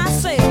to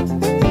myself.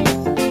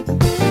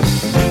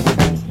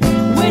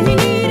 When he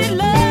needed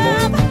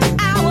love,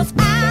 I was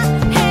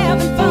out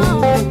having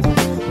fun,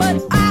 but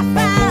I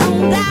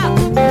found out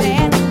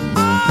that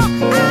all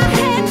I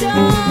had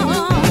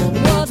done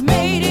was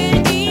made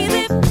it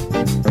easy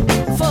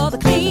for the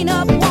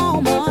cleanup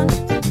woman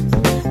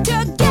to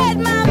get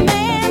my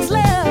man's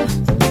love.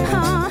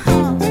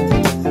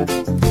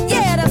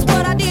 Yeah, that's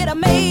what I did. I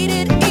made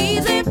it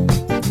easy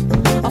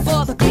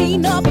for the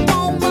cleanup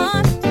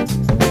woman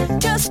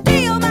to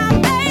steal my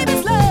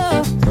baby's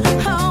love.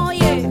 Oh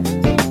yeah.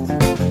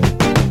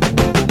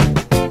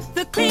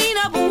 The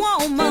cleanup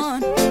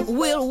woman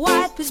will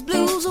wipe his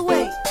blues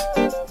away.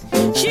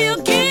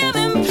 She'll give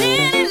him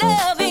plenty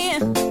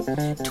loving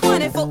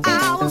 24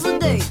 hours a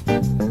day.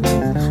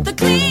 The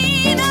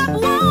cleanup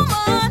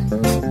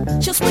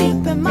woman, she'll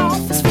sweep him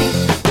off his feet.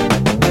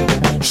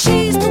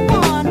 She's the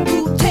one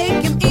who'll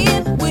take him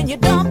in when you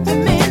dump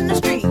him in the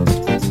street.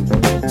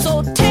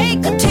 So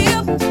take a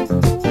tip,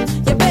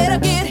 you better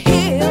get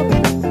hip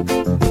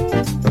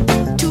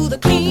to the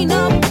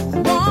cleanup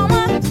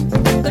woman,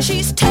 'cause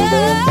she's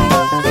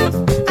tough.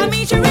 I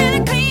mean, she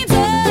really cleans up.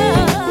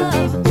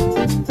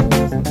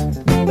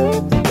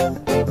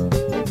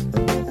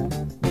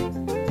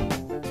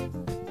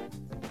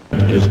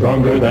 Is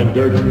stronger than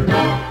dirt.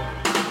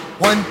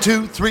 1,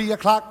 2, 3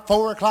 o'clock,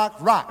 4 o'clock,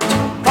 rock.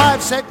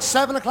 5, 6,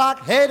 7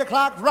 o'clock, 8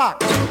 o'clock,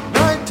 rock.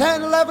 9,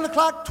 10, 11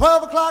 o'clock,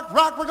 12 o'clock,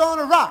 rock. We're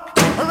gonna rock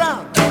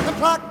around the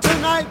clock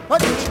tonight.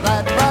 Put your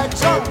glad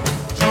rags on,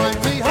 join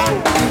me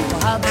home.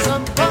 We'll have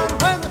some fun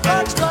when the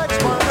clock strikes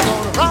 1. We're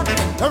gonna rock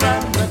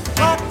around the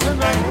clock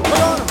tonight. We're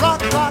gonna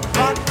rock, rock,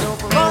 rock till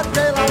broad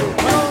daylight.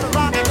 We're gonna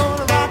rock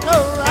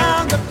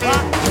around the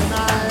clock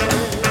tonight.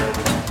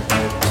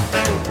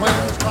 When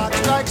the clock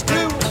strikes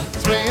 2,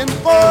 3 and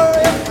 4,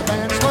 if the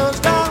band slows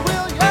down,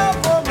 we'll yell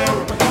for more.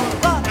 We're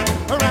gonna rock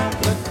around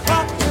the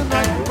clock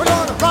tonight. We're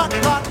gonna rock,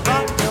 rock,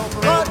 rock till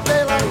broad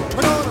daylight.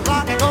 We're gonna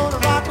rock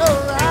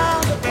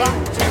around the clock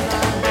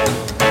tonight.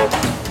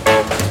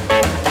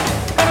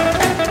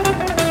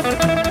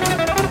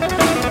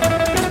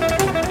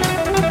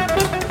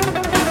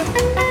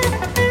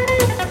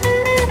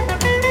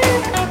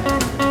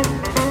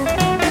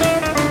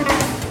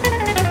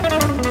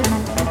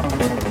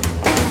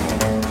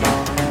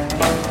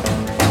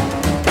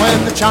 When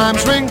the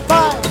chimes ring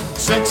 5,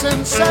 6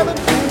 and 7,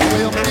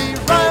 we'll be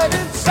right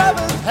in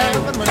 7th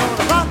heaven. We're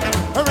gonna rock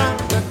around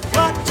the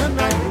clock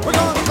tonight. We're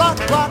gonna rock,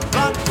 rock,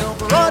 rock till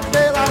broad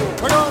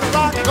daylight. We're gonna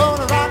rock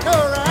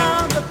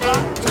around the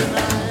clock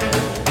tonight.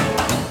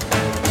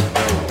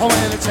 Oh,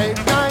 when it's 8,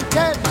 9,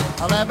 10,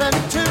 11,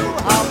 2,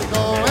 I'll be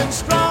going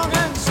strong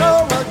and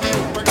so will you.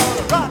 We're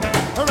gonna rock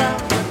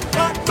around the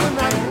clock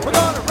tonight. We're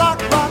gonna rock,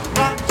 rock,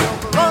 rock till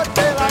broad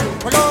daylight.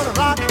 We're gonna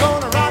rock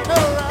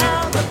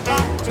around the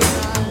clock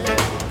tonight.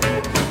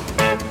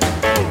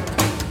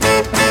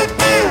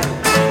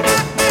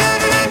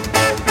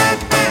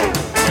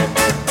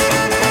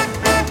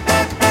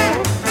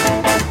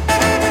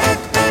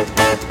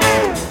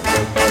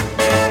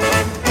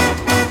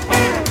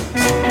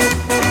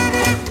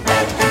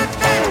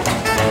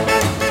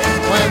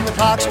 When the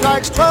clock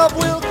strikes 12,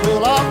 we'll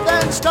cool off,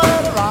 then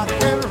start a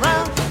rockin'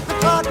 around the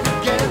clock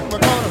again. We're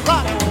gonna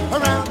rock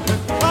around the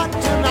clock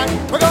tonight.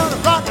 We're gonna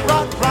rock,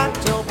 rock, rock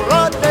till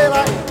broad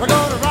daylight. We're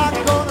gonna rock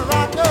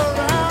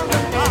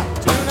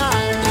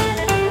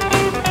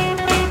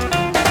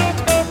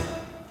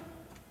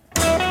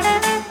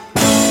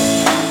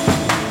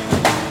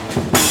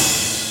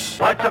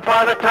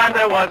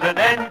father was an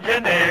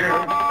engineer.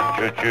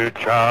 Choo-choo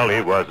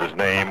Charlie was his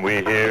name,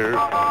 we hear.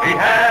 He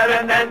had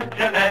an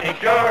engine and he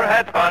sure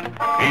had fun.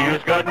 He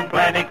used good and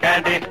plenty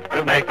candy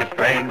to make his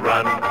train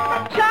run.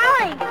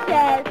 Charlie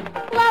says,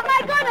 love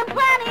my good and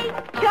plenty.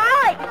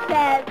 Charlie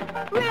says,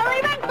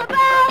 really rings the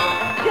bell.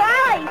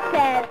 Charlie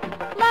says,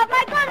 love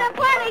my good and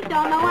plenty.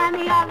 Don't know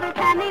any other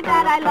candy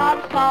that I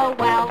love so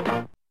well.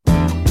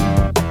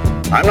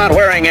 I'm not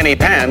wearing any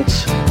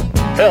pants.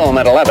 Film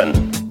at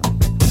 11.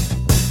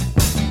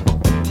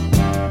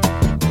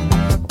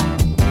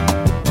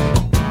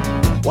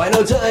 Why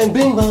no time?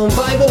 Bing bong.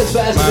 5 minutes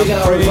past the big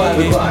hour of 5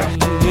 o'clock.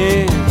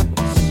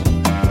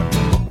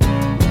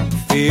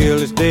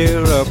 Feel it's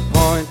their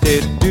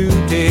appointed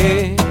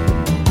duty.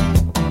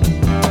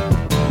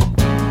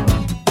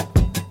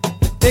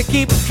 They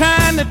keep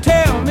trying to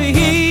tell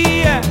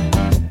me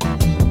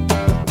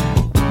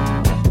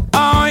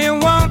all you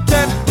want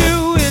to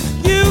do is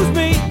use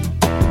me.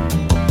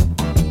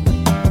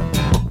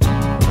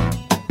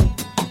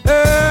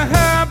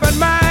 But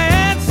my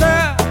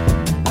answer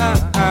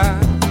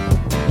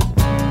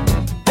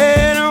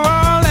ain't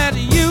all that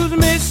use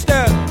me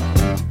stuff.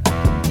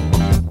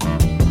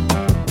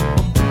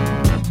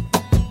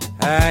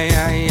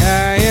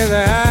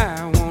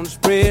 I want to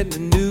spread the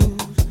news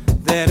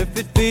that if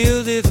it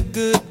feels it's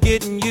good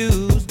getting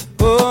used,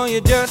 oh,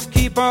 you just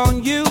keep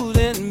on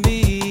using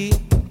me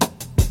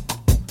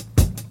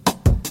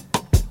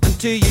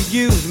until you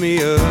use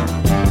me up.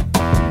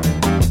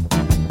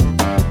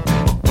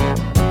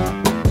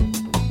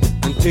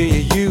 Until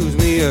you use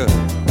me up.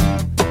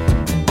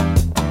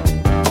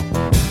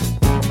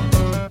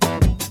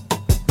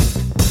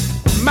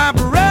 My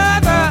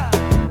brother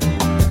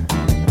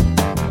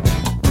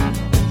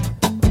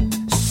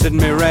sit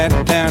me right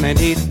down and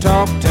he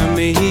talked to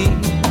me.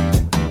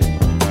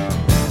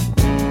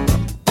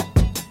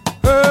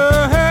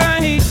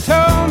 He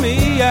told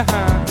me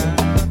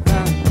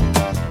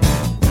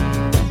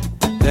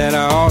that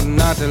I ought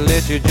not to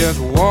let you just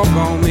walk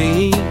on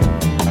me.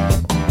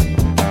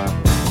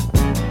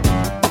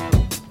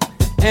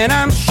 And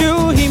I'm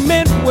sure he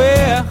meant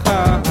well.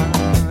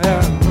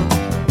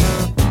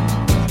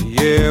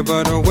 Yeah,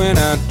 but when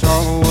I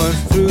talk was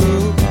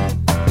through,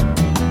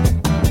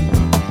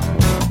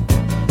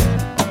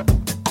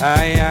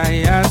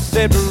 I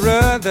said,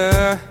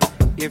 brother,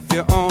 if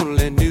you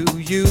only knew,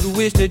 you'd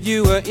wish that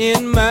you were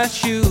in my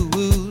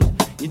shoes.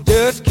 You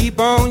just keep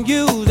on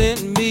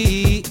using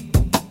me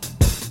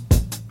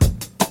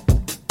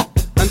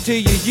until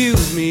you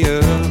use me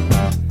up.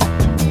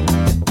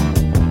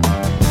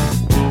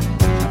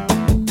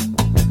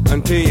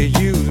 Until you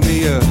use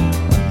me up.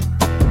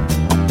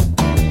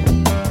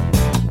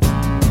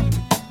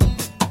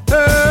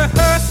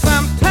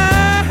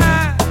 Sometimes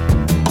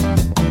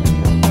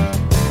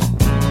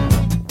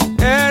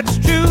it's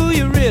true,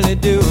 you really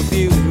do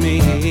abuse me.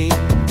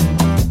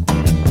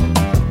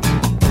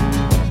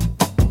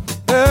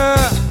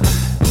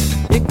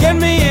 You get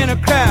me in a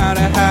crowd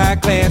of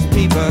high-class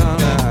people,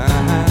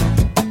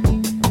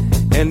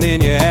 and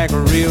then you act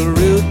real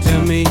rude to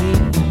me.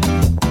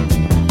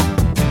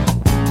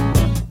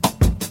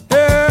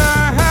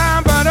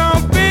 But oh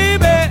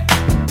baby,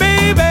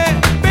 baby,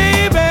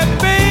 baby,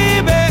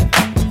 baby,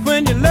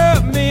 when you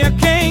love me I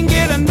can't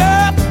get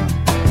enough.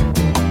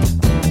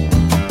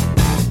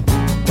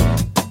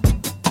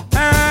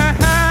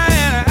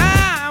 And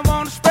I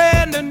want to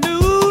spread the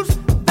news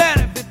that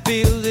if it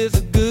feels it's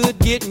good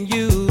getting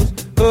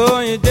used, oh,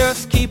 you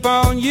just keep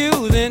on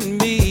using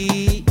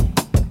me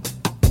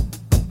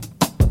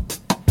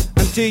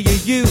until you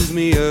use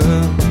me up.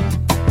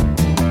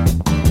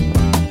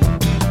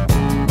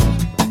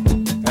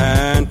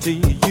 Until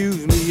you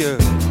use me up.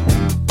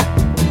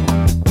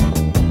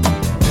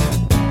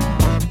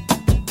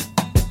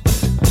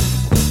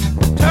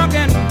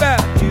 Talking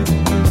about you,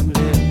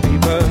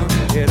 people,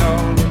 it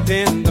all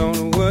depends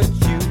on what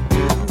you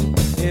do.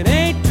 It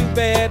ain't too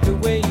bad the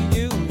way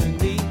you using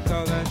me,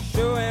 'cause I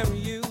sure am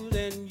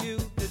using you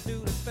to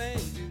do the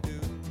things you do.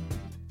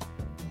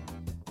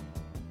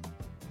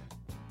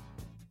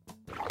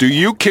 Do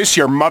you kiss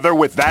your mother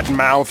with that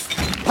mouth?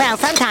 Well,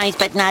 sometimes,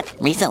 but not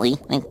recently.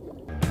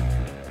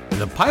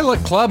 The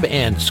Pilot Club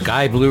and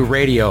Sky Blue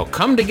Radio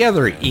come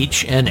together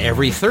each and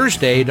every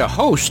Thursday to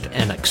host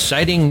an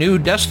exciting new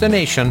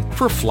destination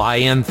for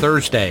Fly-In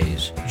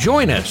Thursdays.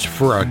 Join us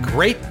for a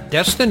great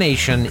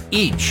destination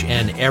each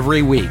and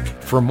every week.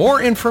 For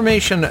more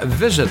information,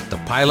 visit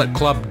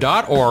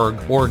thepilotclub.org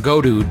or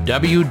go to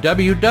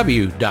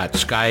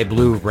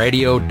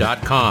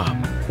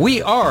www.skyblueradio.com.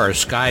 We are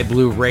Sky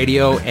Blue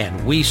Radio,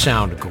 and we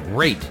sound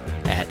great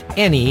at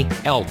any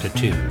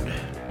altitude.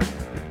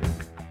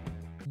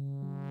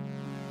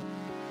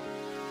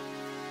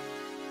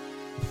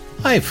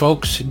 Hi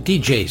folks,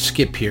 DJ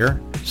Skip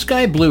here.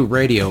 Sky Blue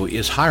Radio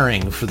is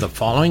hiring for the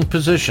following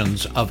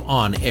positions of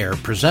on-air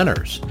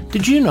presenters.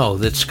 Did you know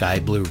that Sky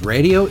Blue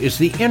Radio is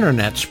the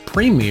Internet's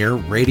premier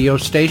radio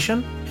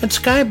station? At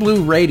Sky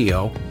Blue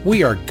Radio,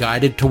 we are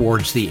guided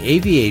towards the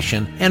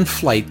aviation and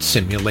flight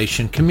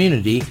simulation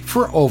community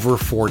for over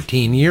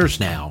 14 years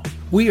now.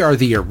 We are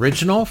the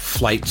original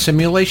flight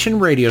simulation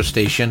radio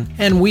station,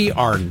 and we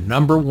are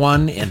number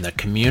one in the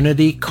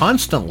community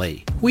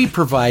constantly. We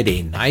provide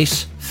a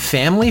nice,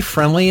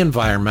 family-friendly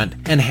environment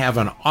and have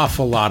an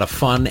awful lot of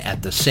fun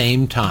at the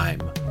same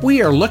time.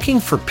 We are looking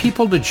for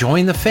people to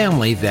join the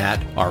family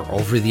that are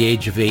over the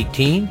age of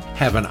 18,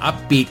 have an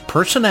upbeat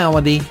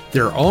personality,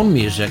 their own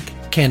music,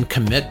 can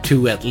commit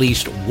to at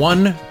least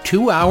 1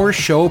 2-hour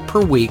show per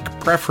week,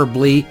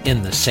 preferably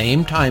in the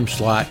same time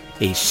slot,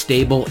 a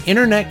stable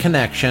internet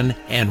connection,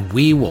 and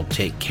we will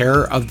take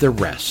care of the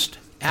rest.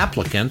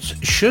 Applicants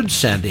should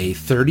send a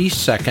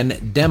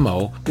 30-second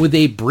demo with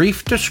a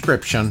brief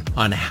description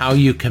on how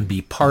you can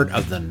be part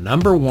of the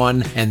number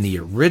one and the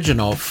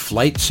original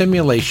flight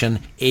simulation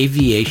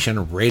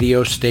aviation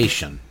radio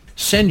station.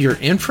 Send your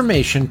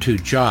information to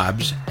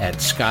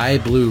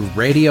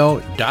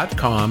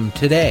jobs@skyblueradio.com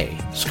today.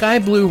 Sky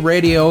Blue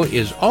Radio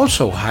is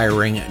also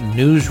hiring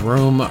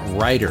newsroom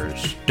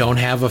writers. Don't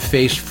have a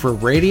face for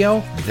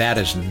radio? That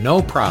is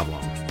no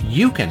problem.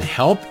 You can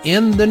help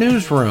in the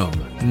newsroom.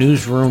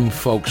 Newsroom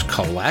folks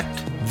collect,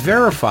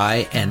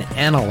 verify, and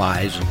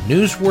analyze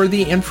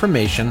newsworthy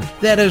information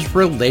that is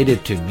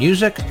related to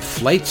music,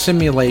 flight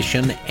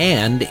simulation,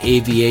 and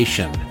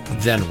aviation.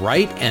 Then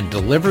write and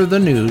deliver the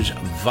news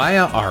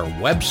via our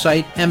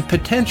website and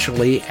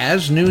potentially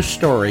as news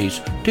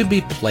stories to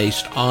be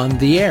placed on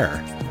the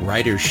air.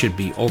 Writers should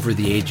be over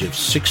the age of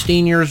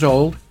 16 years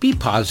old, be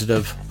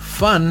positive,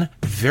 fun,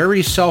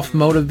 very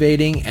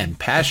self-motivating, and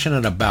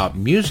passionate about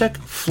music,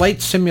 flight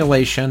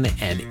simulation,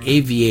 and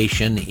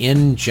aviation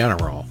in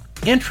general.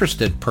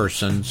 Interested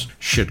persons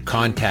should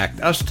contact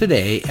us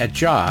today at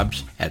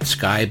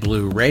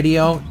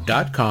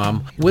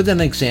jobs@skyblueradio.com with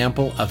an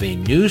example of a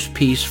news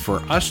piece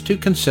for us to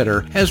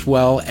consider, as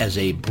well as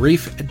a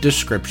brief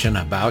description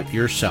about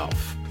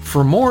yourself.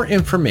 For more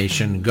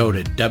information, go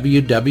to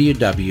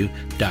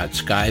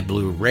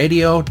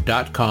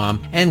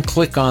www.skyblueradio.com and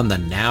click on the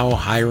Now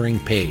Hiring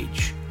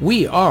page.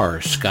 We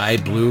are Sky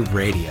Blue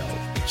Radio,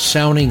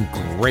 sounding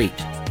great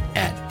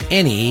at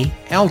any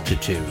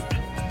altitude.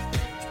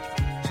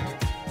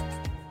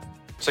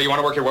 So you want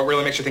to work here? What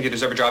really makes you think you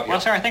deserve a job here? Well,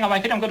 sir, I think on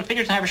my feet I'm good at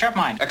figures and have a sharp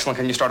mind. Excellent.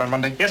 Can you start on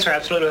Monday? Yes, sir,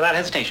 absolutely, without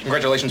hesitation.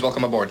 Congratulations.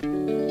 Welcome aboard.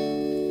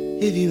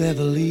 If you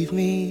ever leave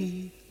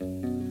me,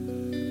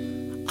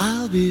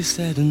 I'll be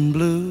sad and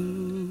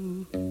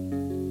blue.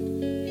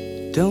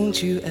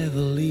 Don't you ever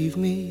leave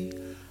me,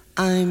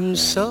 I'm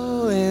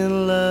so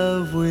in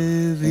love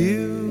with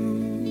you.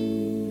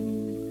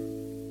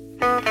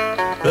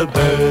 The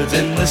birds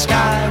in the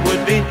sky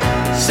would be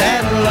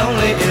sad and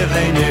lonely if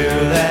they knew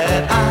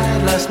that I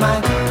lost my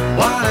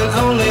one and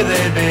only.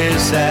 They'd be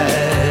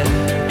sad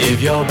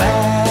if you're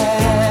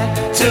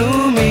bad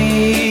to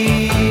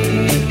me.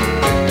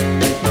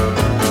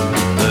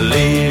 The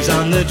leaves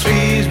on the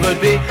trees would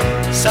be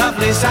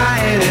softly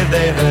sighing if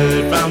they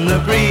heard from the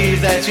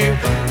breeze that you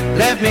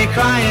left me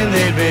crying.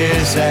 They'd be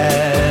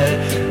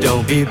sad.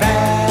 Don't be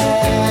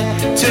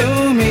bad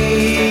to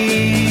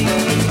me.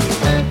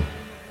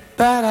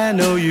 But I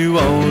know you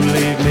won't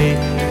leave me,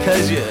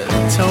 'cause you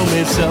told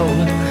me so.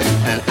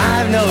 And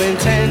I've no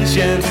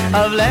intention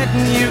of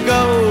letting you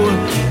go,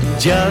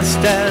 just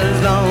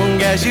as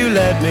long as you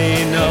let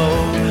me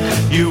know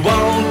you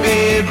won't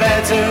be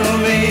bad to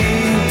me.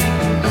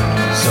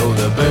 So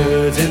the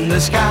birds in the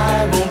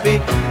sky won't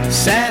be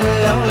sad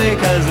and lonely,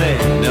 'cause they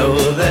know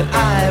that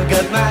I've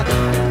got my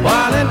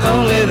one and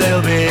only.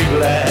 They'll be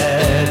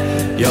glad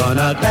you're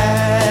not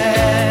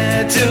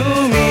bad to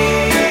me.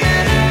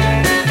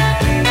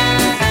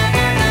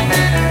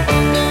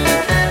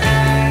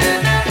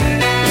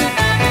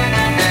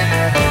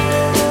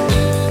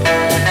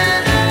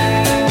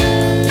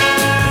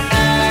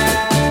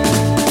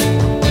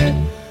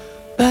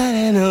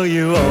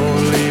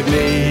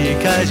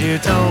 You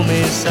told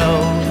me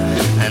so,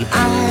 and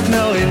I've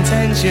no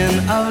intention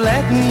of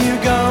letting you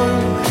go,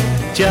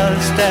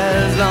 just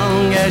as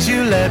long as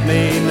you let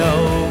me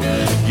know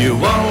you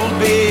won't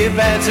be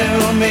bad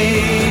to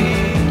me.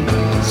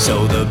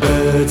 So the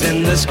birds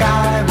in the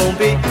sky won't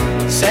be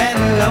sad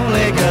and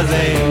lonely, 'cause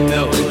they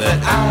know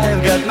that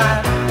I've got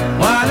my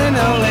one and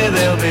only.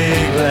 They'll be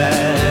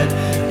glad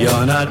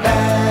you're not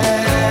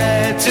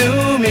bad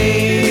to me.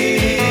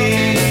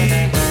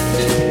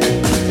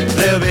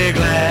 They'll be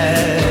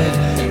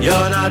glad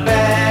you're not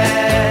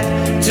bad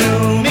to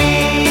me,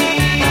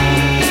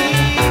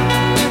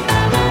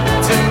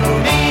 to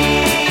me,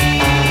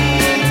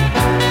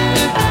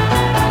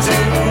 to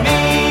me.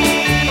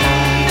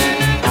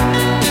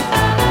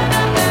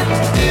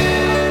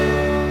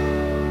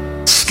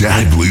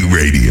 Sky Blue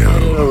Radio.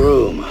 The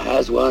room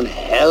has one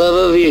hell of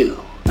a view.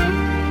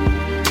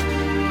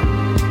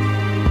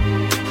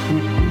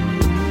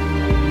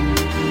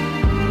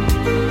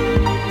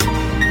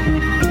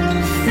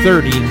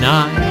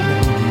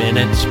 39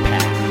 minutes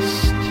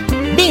past.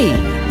 Me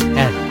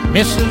and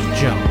Mrs.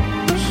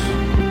 Jones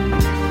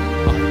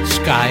on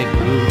Sky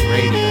Blue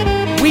Radio.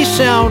 We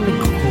sound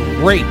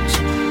great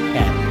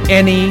at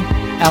any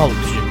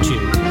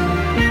altitude.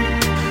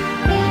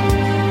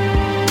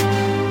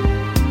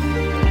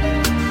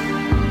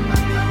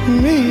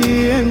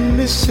 me and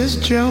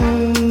Mrs.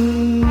 Jones,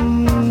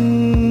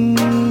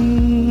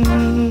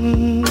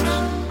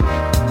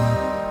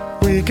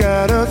 we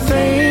got a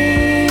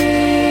thing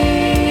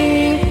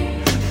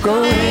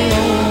going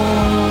on.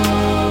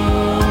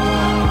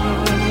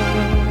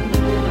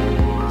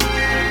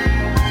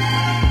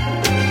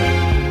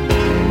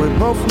 We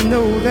both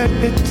know that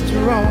it's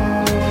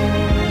wrong,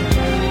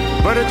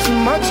 but it's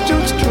much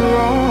too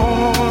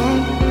strong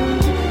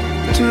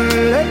to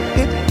let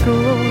it go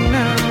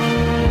now.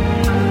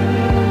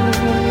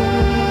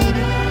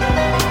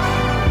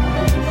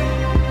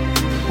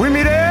 We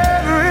meet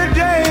every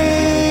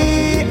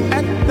day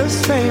at the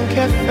same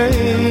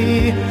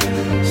cafe,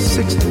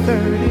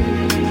 6:30,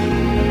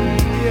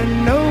 and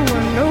no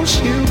one knows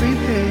she'll be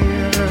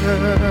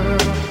there.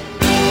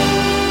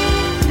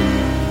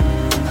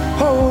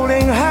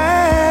 Holding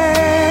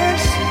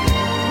hands,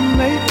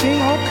 making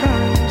all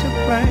kinds of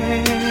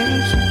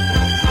plans,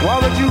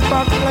 while the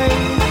jukebox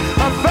plays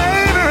a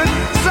favorite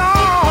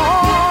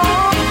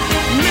song.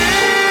 Me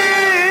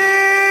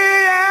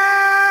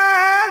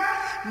and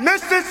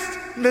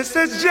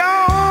Mrs.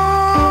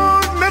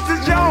 Jones, Mrs.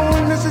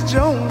 Jones, Mrs.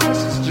 Jones,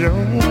 Mrs.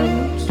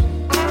 Jones,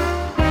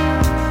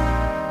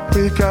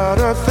 we got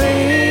a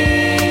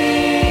thing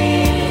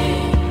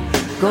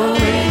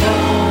going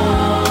on.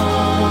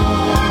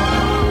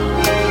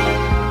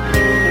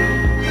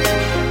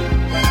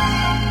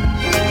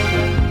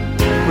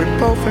 We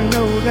both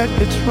know that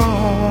it's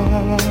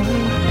wrong,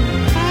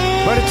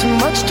 but it's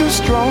much too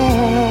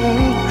strong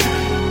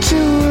to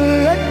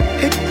let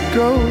it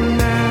go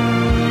now.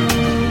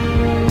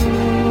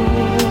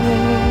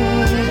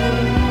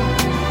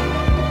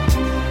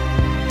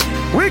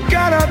 We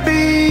gotta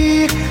be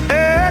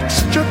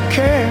extra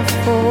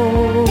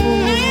careful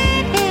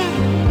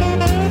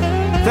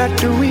that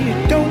we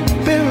don't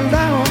build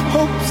our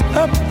hopes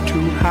up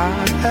too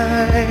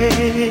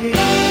high,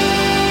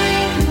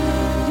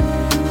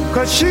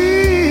 'cause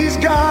she's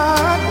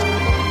got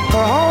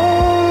her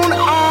own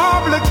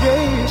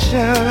obligations,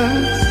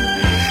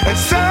 and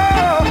so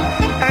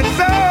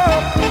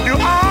do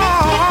I.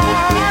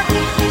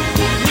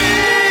 Me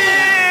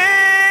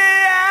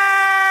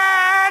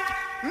and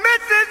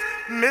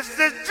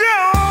Mrs.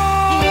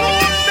 Jones,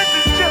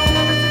 Mrs. Jones,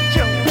 Mrs.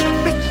 Jones,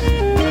 Mrs.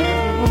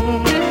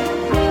 Jones,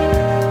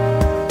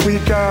 we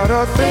got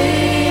a thing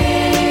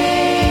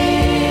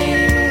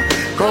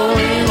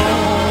going on.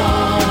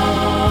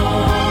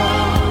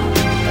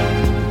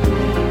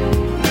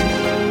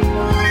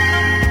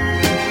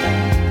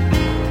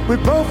 We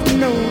both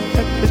know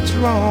that it's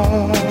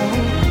wrong,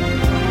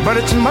 but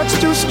it's much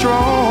too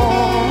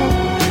strong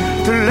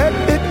to let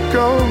it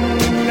go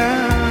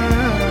now.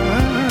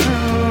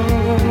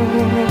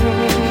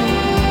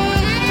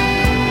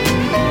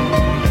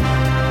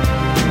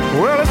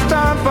 Well, it's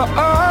time for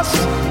us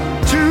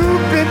to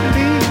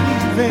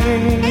believe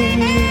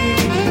in.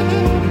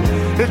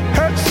 It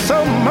hurts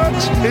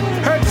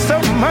so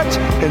much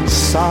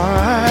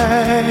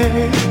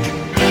inside.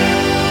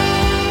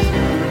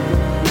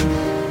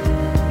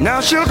 Now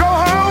she'll go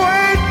her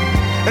way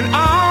and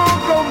I'll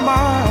go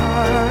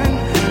mine.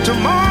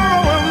 Tomorrow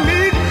we'll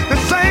meet the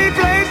same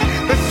place,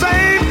 the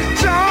same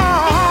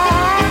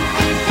time.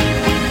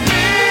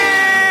 Me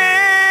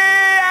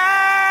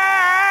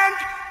and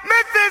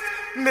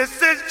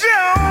Mrs.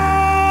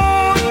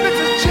 Jones,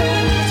 Mrs.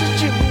 Jones,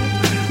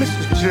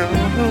 Mrs.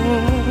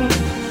 Jones,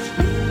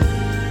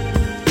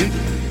 we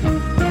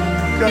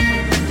got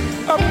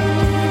a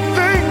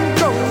thing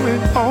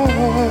going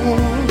on.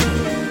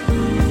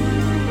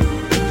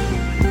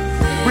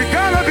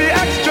 Be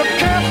extra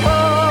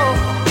careful.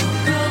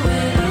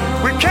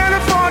 We can't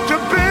afford to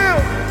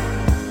build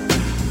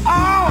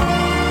our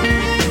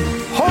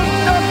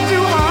hopes up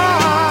too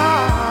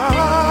high.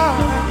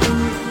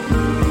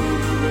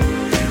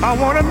 I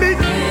want to meet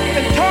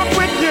and talk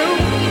with you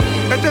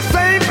at the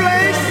same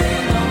place,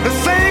 the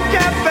same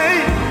cafe,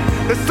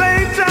 the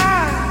same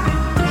time,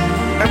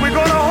 and we're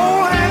gonna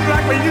hold hands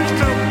like we used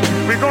to.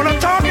 We're gonna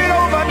talk it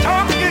over,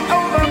 talk it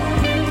over.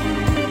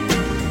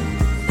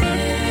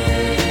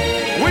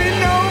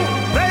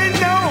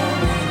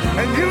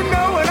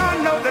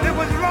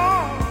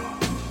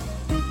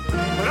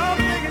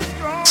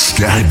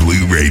 Sky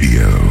Blue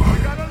Radio.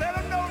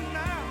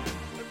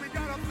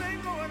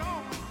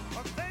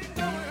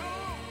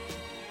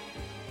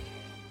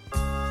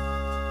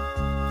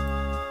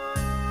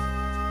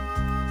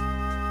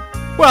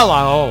 Well,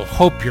 I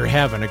hope you're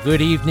having a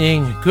good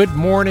evening, good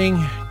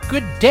morning,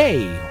 good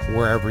day,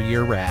 wherever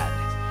you're at.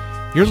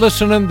 You're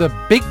listening to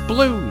Big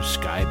Blue,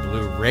 Sky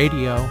Blue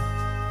Radio.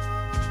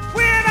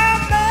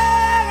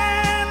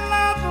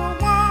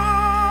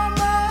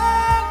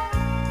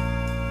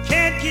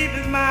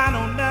 Mind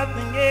on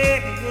nothing,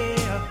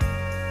 yeah.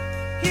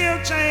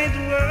 He'll change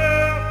the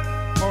world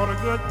for the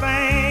good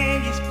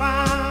thing he's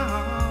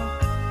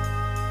found.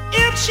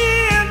 If she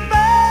is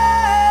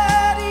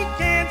bad, he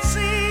can't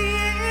see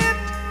it.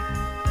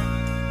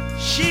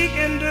 She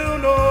can do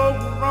no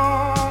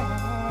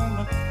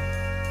wrong.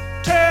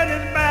 Turn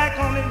his back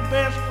on his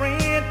best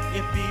friend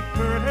if he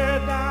put her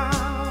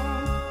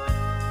down.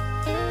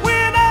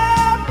 When I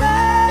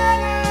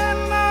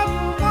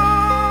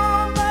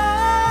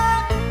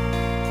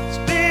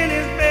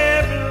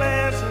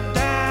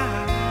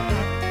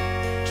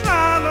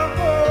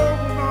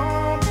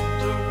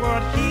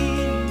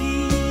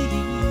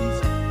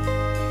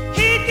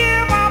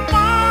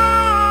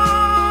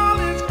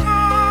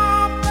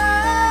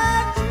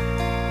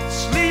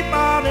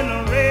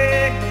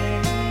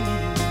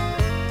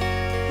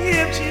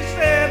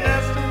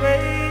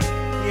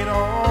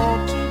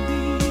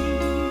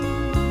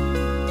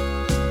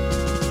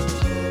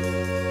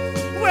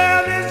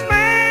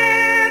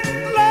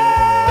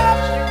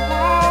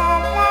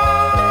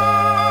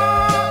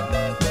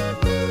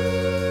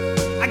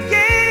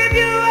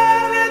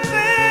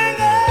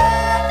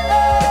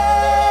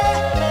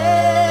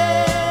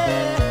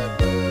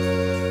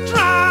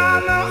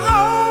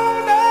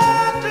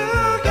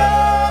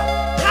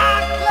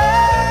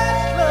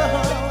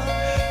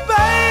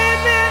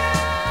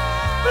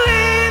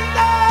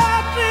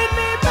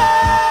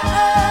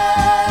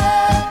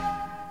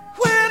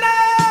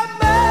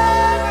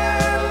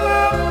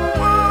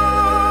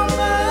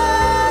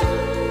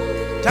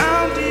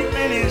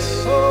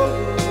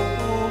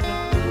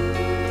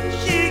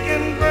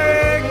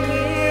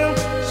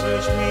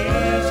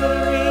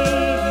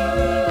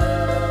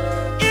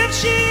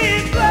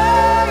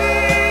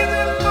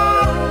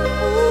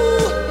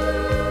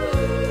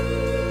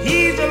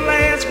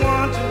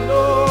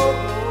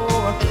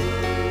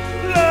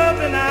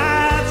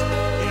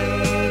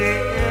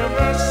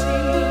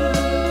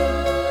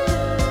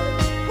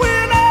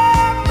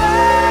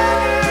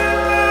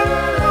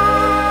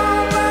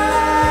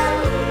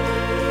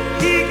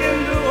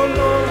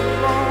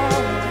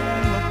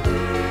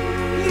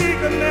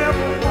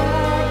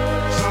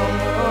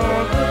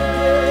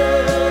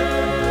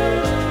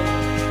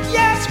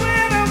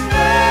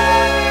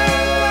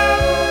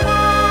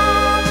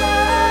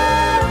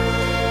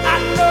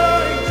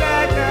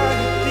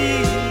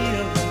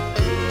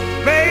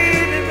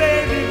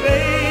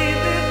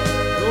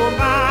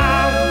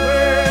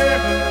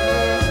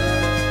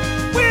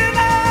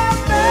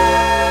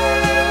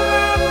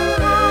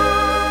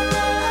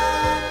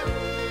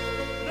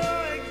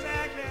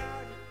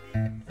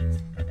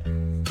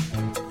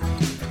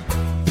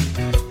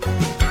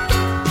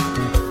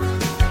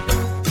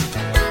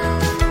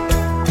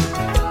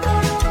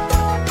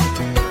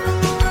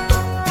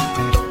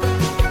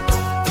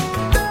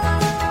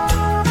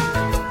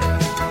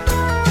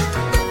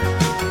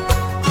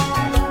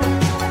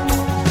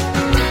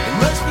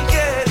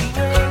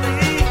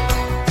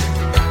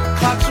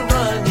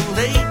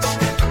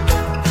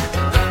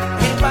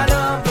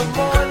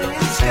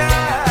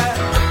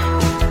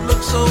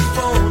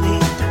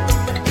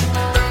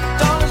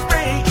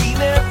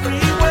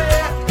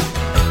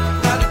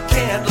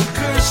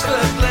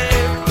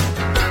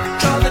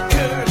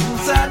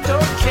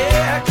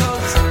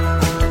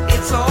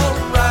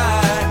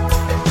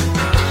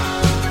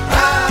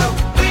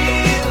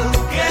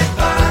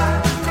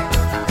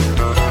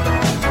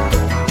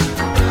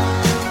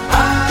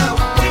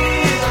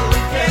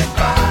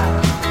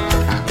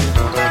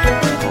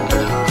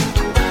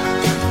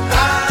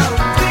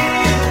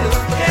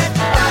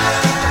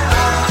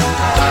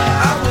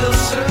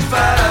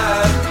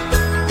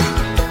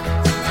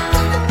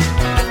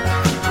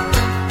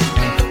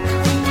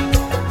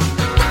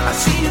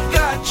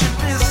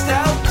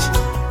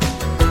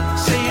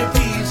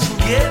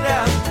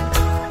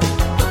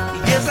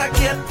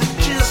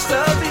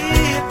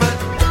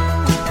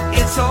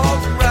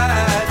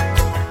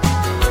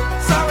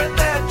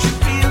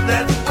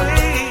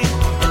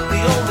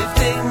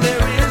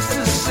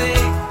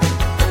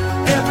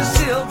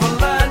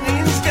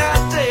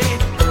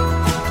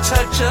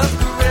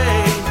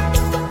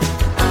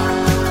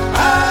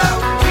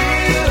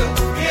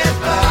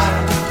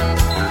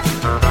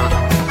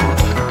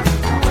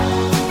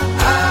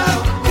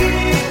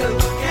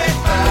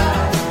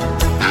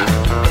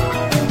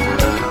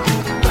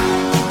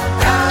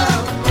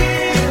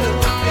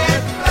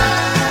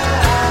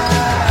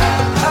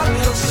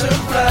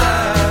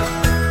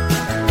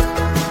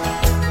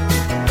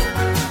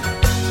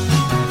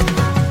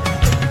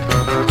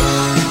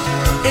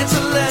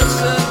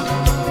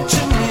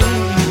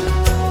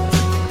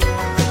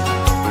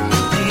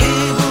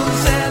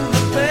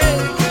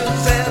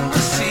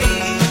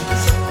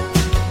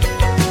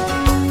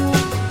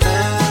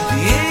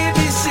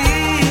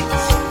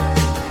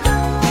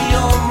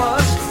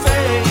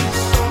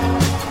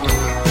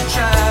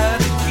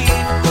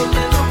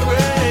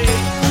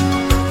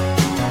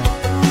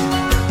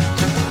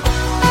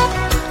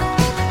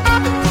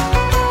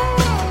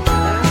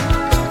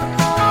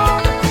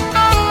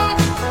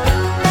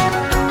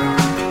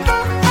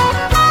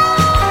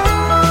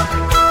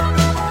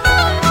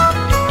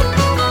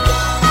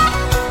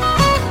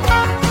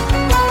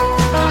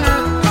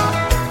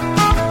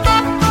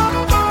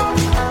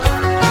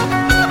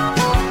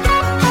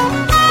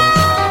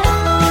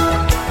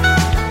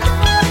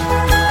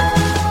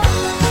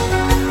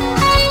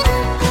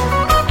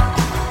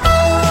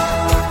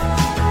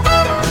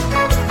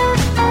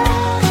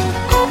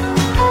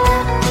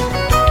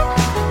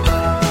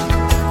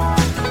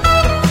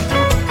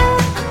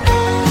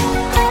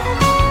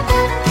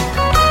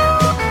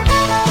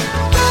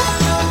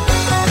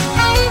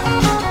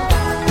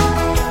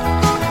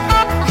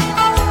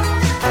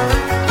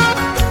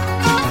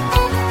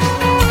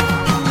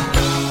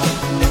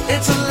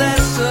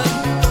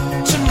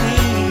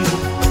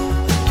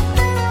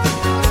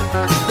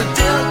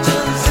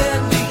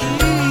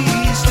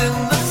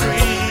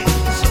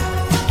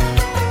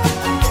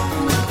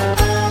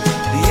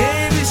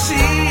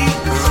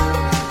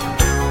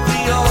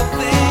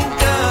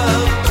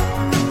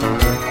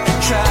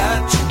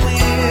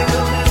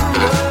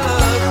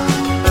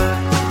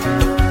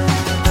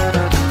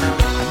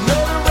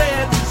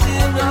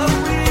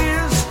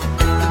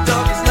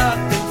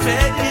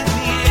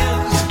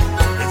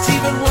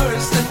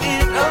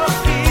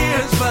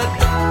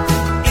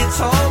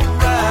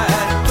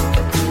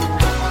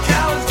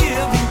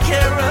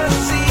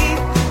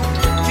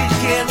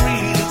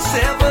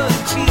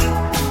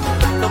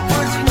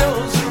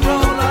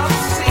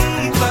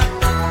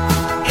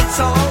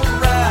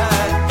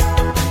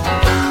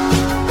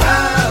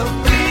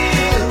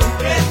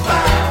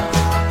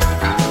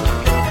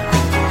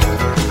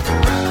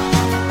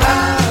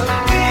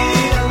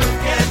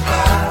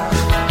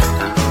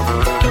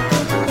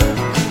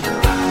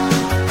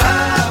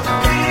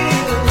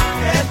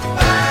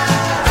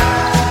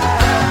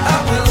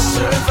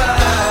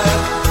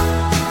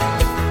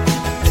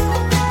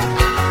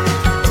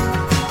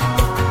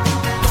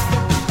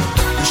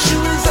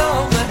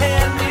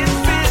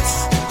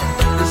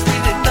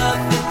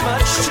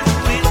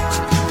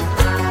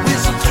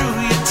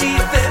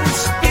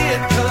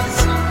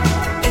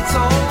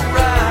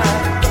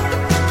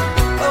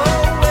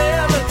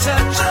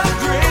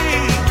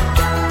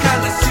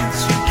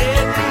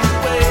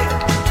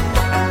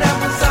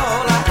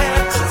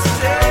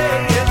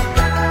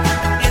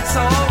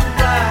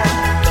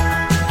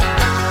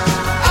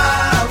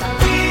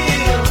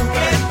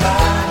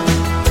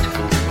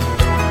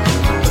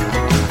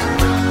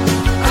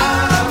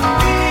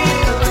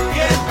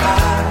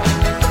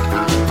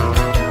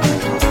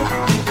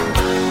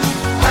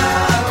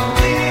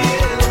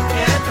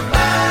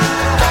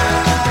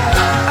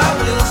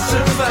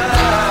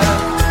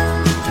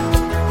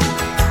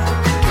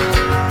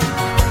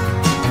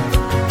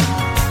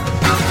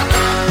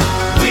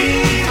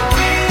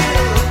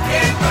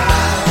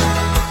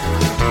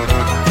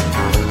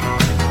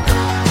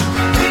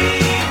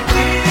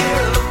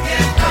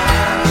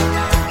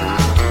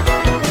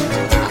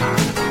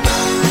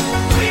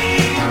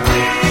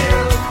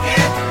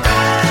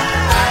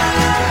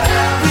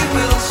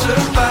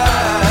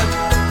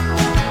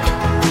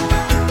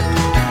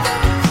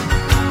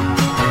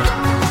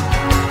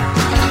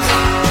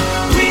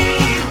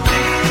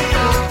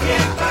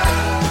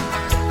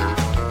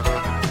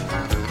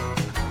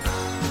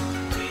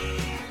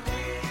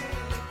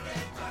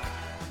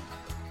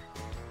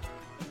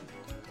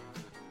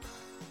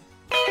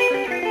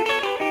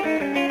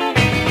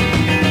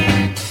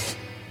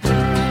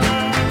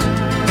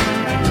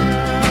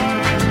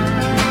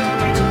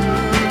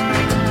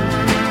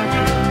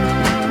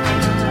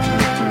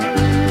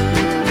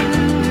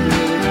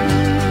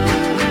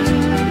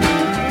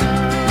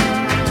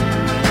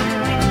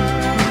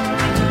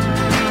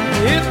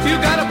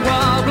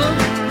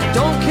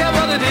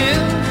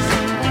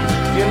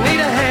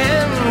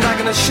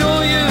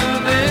assure you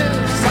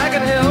this, I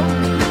can help.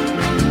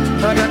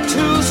 I got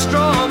two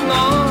strong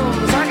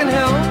arms, I can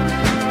help.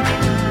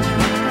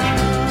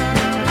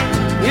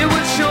 It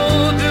would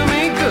sure do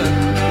me good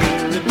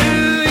to do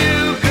you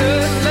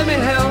good. Let me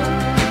help.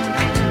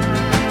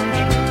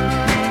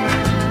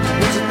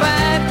 It's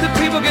bad that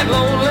people get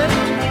lonely,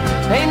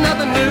 ain't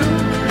nothing new.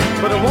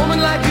 But a woman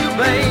like you,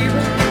 babe,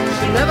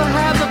 should never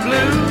have the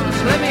blues.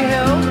 Let me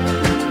help.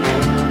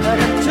 I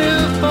got two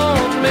for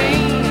me.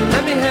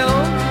 Let me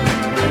help.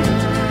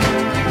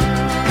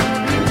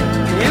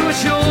 It would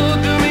sure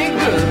do me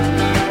good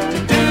to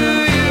do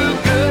you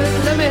good.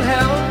 Let me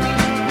help.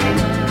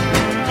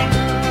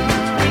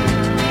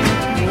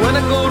 When I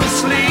go to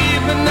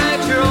sleep at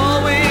night, you're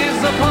always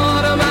a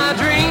part of my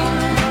dream.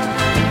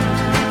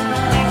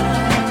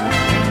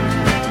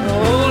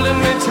 Holding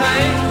me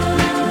tight,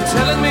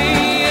 telling me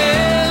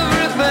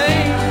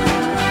everything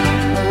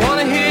I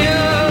wanna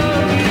hear.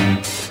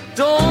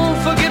 Don't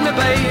forget me,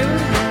 baby.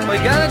 All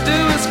you gotta do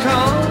is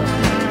call.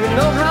 You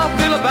know how I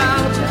feel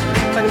about you.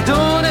 I can do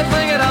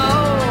anything at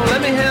all. Let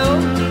me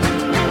help.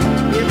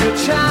 If your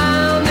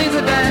child needs a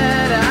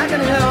dad, I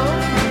can help.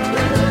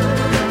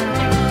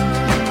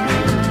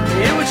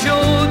 It would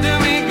sure do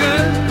me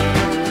good.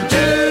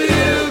 Do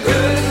you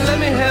good. Let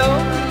me help.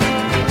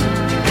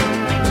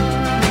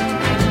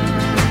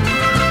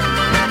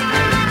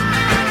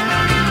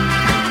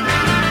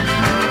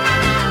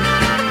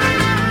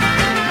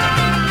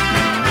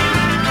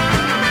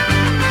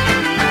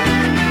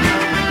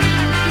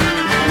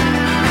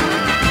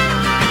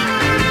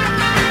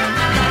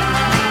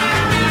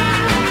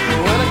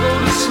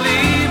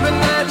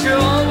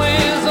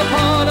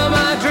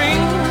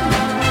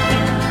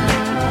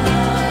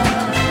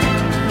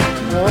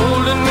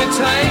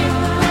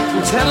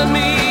 Telling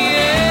me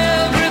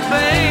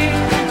everything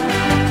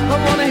I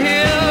wanna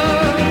hear.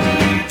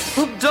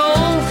 Oh,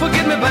 don't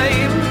forget me,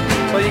 babe.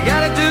 All you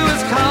gotta do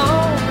is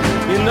call.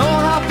 You know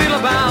how I feel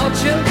about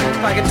you.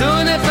 If I can do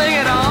anything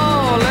at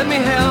all, let me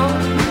help.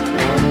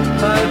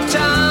 A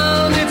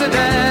child needs a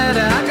dad,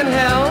 I can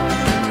help.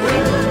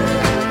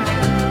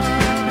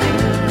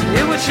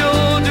 It would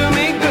sure do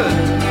me good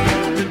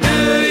to do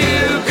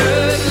you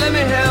good. Let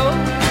me help.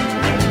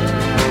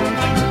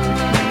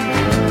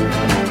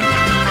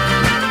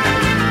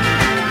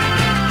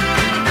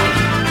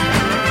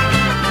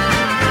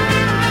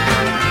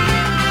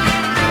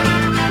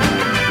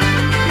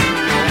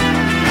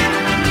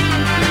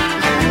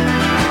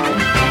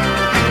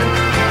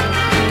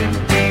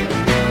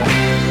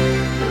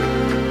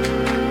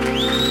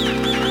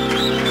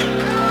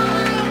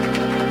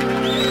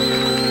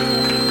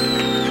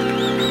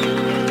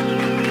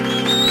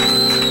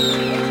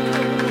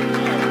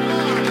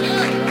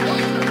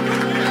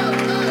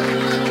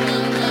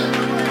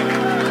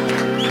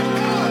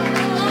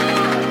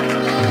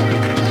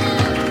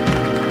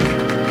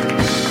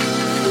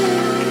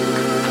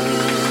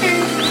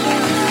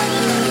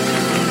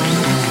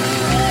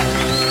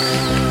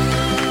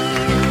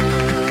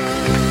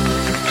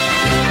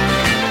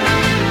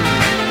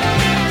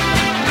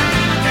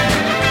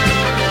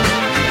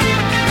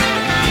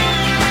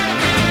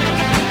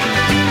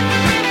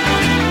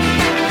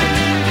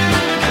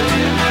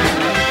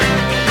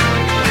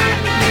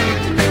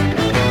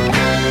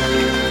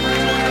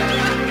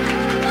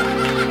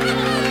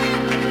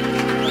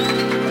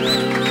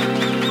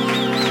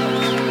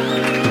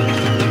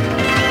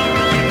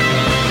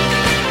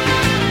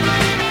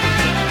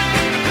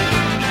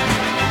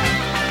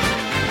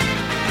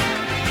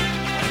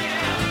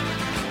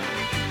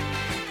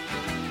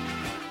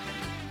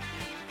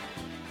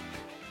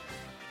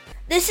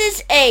 This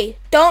is A.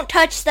 Don't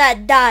touch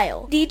that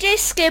dial. DJ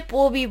Skip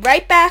will be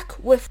right back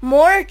with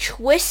more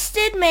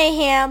Twisted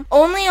Mayhem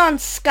only on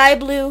Sky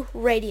Blue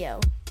Radio.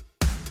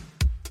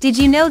 Did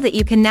you know that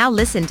you can now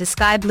listen to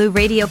Sky Blue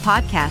Radio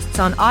podcasts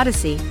on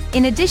Odyssey,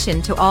 in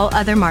addition to all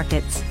other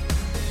markets?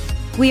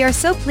 We are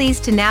so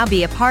pleased to now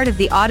be a part of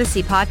the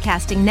Odyssey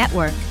podcasting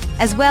network,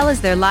 as well as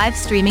their live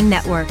streaming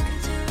network.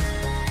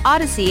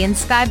 Odyssey and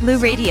Sky Blue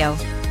Radio.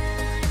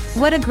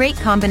 What a great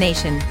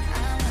combination.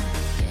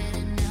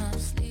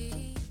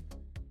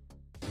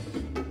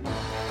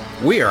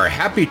 We are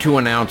happy to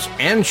announce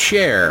and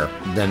share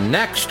the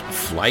next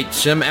Flight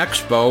Sim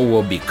Expo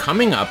will be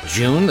coming up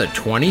June the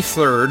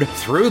 23rd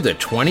through the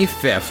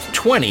 25th,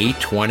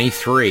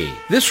 2023.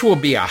 This will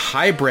be a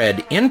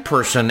hybrid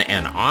in-person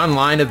and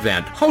online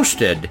event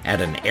hosted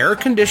at an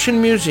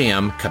air-conditioned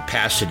museum,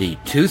 capacity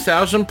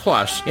 2,000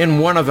 plus, in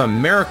one of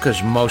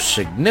America's most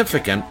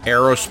significant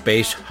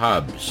aerospace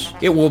hubs.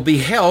 It will be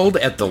held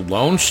at the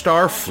Lone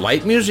Star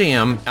Flight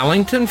Museum,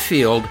 Ellington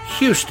Field,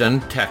 Houston,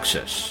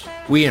 Texas.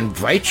 We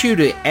invite you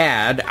to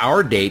add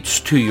our dates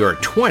to your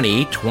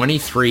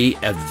 2023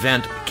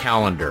 event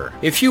calendar.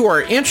 If you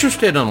are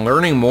interested in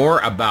learning more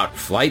about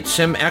Flight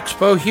Sim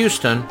Expo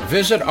Houston,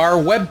 visit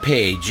our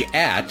webpage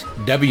at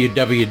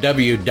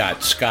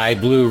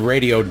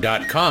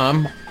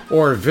www.skyblueradio.com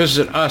or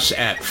visit us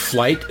at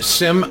Flight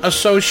Sim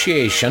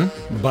Association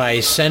by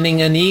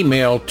sending an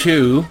email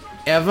to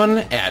Evan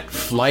at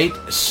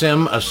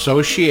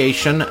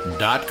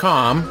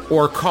FlightSimAssociation.com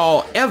or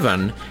call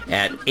Evan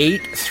at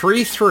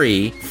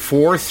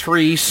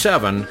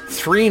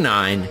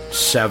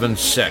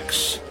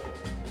 833-437-3976.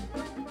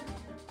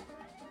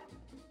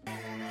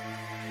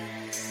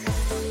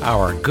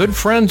 Our good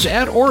friends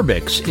at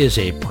Orbix is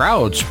a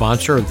proud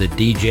sponsor of the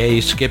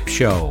DJ Skip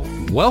Show.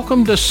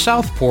 Welcome to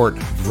Southport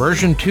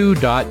version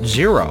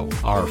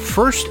 2.0, our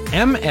first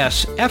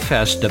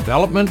MSFS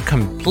development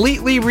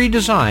completely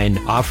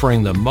redesigned,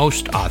 offering the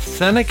most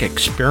authentic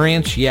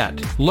experience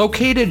yet.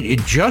 Located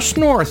just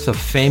north of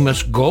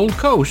famous Gold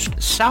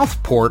Coast,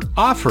 Southport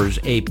offers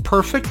a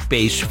perfect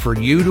base for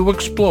you to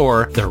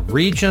explore the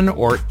region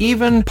or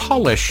even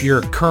polish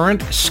your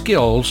current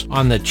skills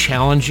on the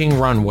challenging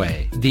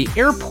runway. The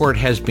airport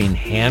has been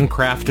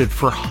handcrafted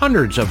for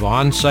hundreds of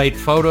on-site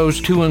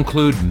photos to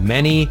include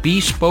many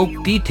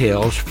bespoke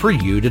details for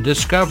you to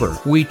discover.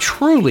 We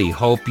truly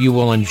hope you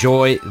will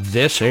enjoy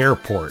this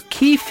airport.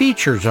 Key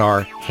features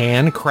are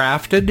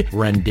handcrafted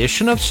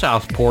rendition of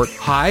Southport,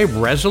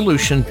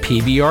 high-resolution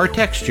PBR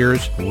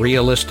textures,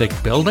 realistic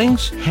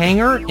buildings,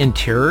 hangar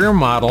interior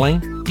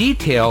modeling,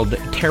 detailed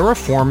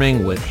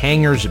terraforming with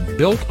hangars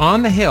built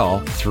on the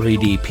hill,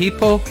 3D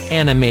people,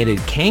 animated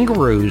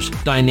kangaroos,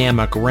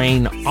 dynamic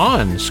rain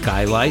on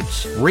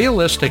skylights,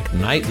 realistic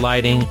night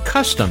lighting,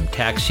 custom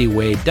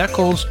taxiway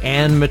decals,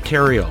 and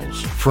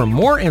materials. For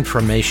more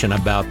information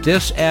about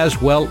this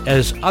as well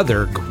as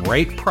other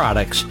great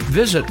products,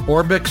 visit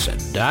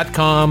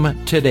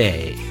Orbix.com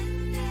today.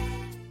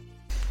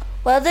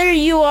 Whether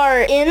you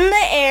are in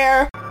the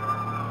air,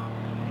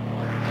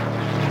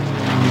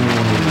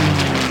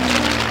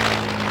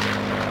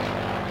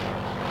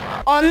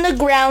 on the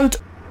ground,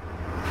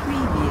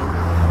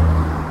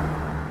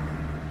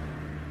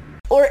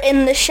 or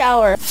in the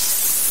shower.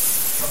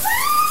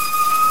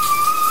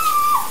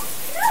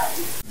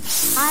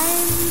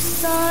 I'm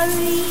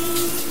sorry.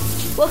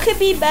 What could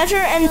be better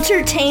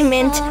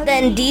entertainment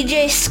than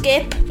DJ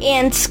Skip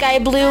and Sky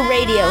Blue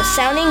Radio,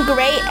 sounding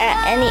great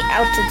at any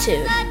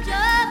altitude?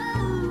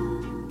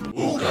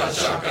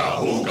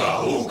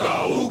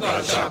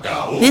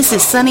 This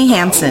is Sunny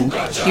Hansen.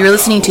 You're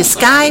listening to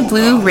Sky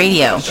Blue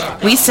Radio.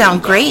 We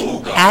sound great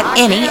at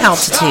any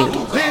altitude.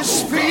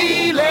 This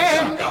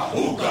feeling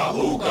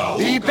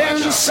deep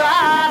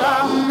inside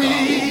of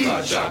me,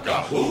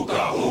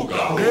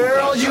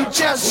 girl, you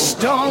just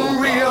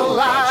don't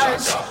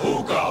realize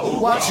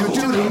what you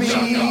do to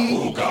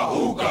me.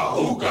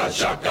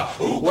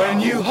 When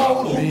you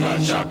hold me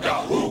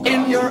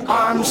in your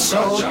arms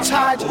so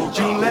tight,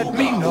 you let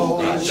me know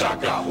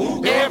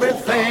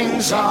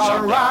everything's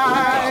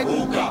alright.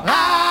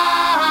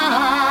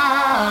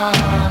 I'm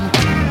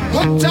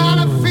hooked on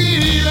a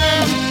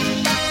feeling,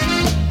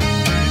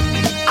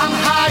 I'm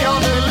high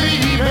on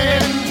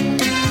believing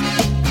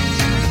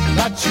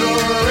that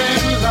you're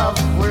in love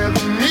with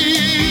me.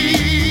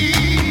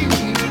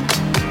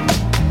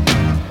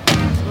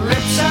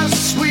 Lips as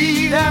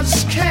sweet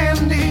as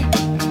candy,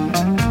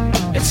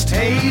 its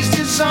taste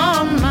is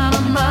on my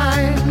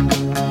mind.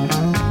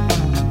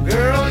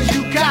 Girl,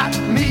 you got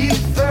me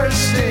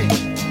thirsty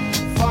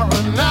for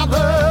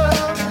another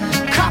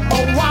cup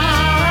of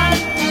wine.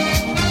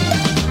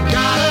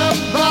 Got a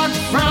bug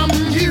from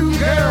you,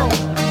 girl,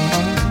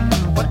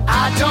 but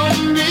I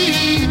don't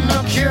need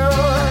no cure.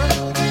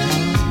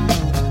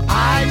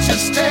 I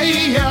just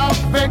stay a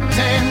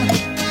victim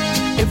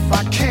if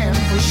I can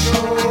for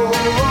sure.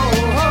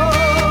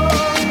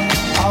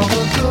 All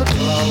the good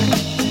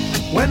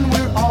love when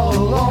we're all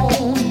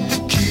alone.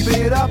 Keep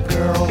it up,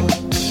 girl.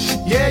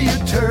 Yeah, you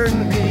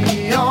turn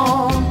me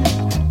on.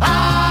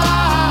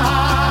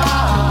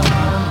 I'm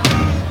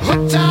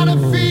hooked on a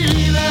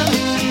feeling,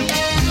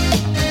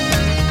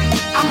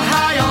 I'm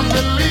high on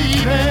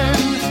believing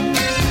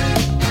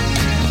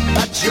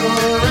that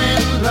you're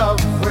in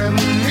love with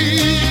me.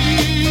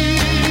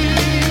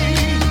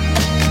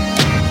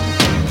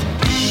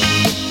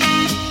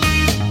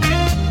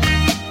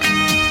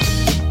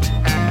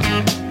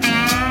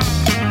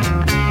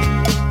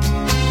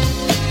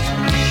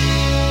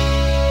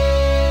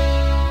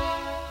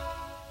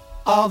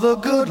 All the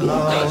good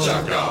love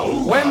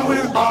when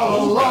we're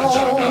all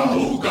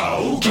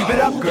alone. Keep it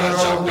up,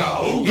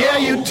 girl. Yeah,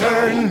 you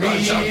turn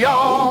me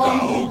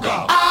on.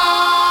 I'm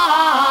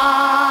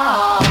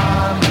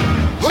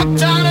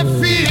hooked on a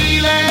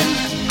feeling,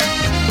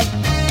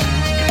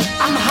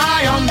 I'm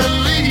high on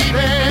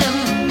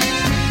believing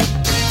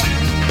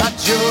that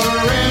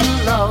you're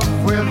in love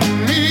with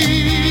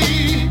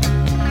me.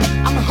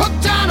 I'm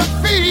hooked on a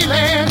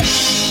feeling,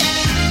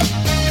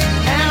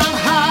 and I'm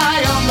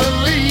high on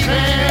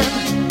believing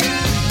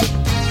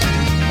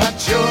that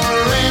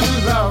you're in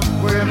love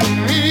with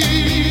me.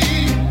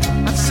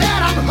 I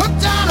said I'm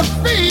hooked on a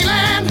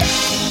feeling,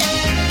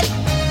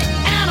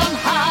 and I'm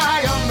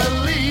high on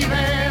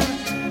believing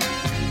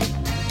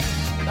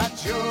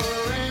that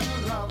you're in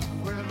love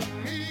with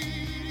me.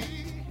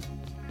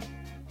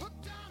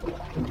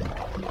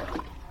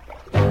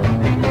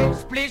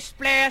 Splish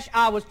splash,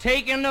 I was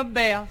taking a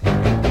bath,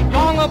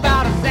 long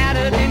about a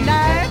Saturday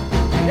night.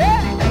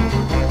 Yeah,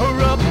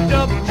 rubbed up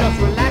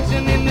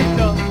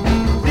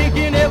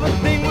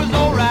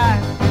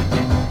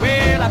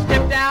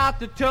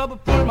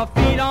my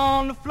feet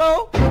on the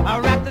floor. I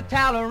wrapped the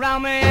towel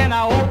around me and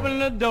I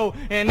opened the door.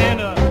 And in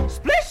a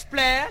splish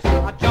splash,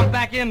 I jumped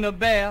back in the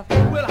bath.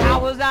 Well, how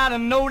was I to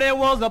know there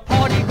was a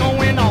party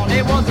going on?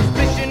 There was a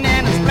splishing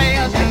and a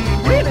splash,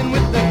 and reeling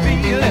with the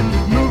feeling,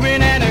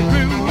 moving and a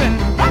grooving,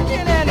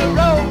 rocking and a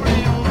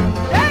rolling.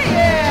 Yeah,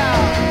 yeah.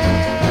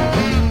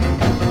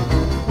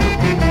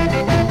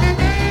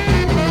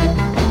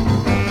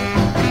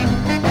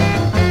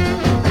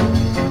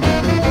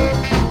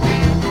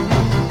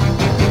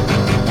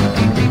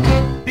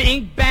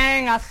 Bing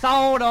bang, I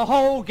saw the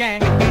whole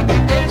gang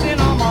dancing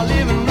on my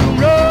living room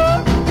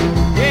rug.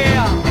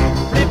 Yeah,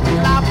 flip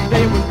flop,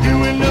 they was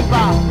doing the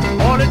bop.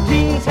 All the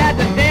teens had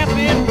the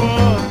dancing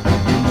bug.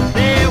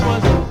 There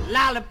was a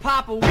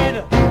lollipop with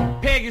a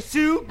Peggy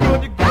Sue.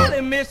 Good to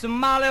golly, Miss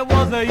Molly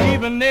was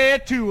even there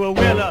too.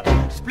 Well, a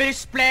splish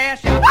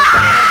splash,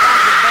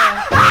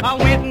 I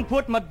went and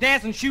put my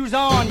dancing shoes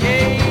on.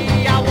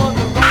 Yeah, I was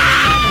a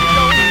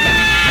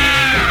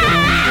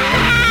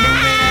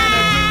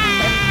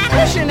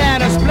splishing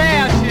and a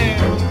splashing.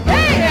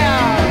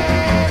 Yeah.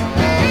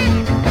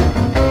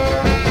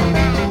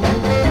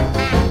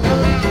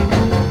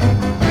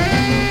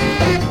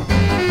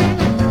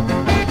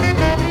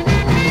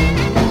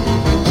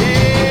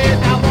 Yes,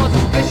 I was a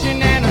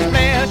splishing and a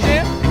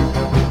splashing.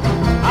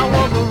 I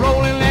was a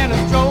rolling and a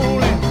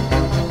strolling.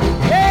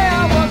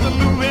 Yeah, I was a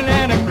moving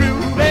and a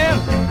grooving.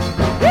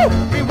 Woo!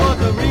 We was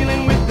a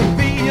reeling with the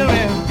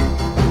feeling.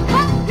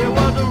 There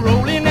was a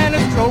rolling and a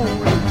strolling,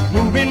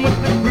 moving with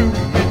the groove.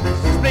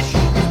 Splish,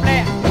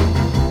 splash,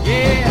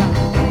 yeah,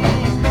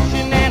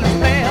 splishing and a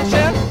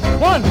splashing.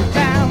 One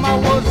time I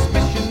was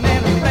splishing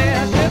and a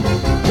splashing.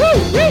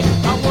 Woo-wee!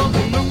 I was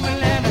a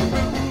moving and a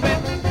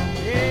grooving.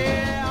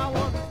 Yeah, I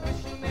was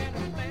splishing and a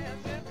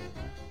splashing.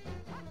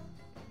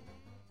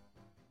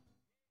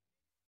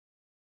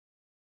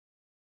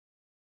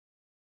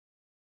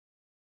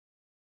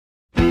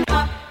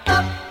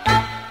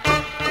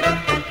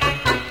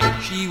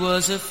 She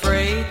was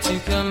afraid to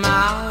come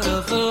out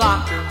of the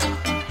locker.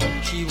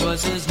 She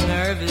was as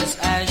nervous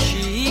as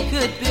she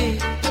could be.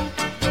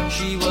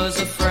 She was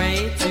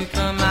afraid to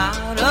come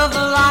out of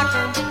the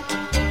locker.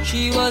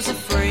 She was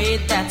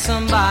afraid that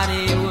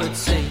somebody would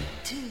say,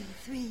 2,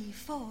 3,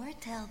 4,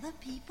 tell the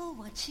people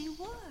what she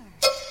wore.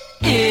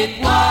 it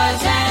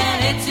was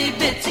an itsy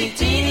bitsy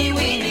teeny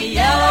weeny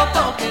yellow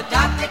polka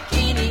dot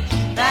bikini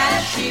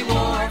that she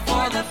wore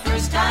for the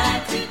first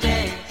time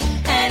today.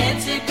 An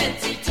itsy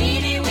bitsy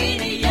teeny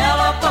weeny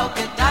yellow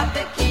polka dot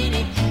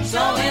bikini.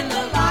 So in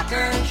the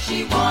locker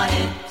she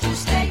wanted to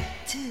stay.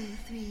 2,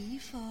 3,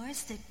 4,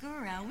 stick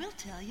around, we'll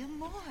tell you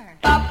more.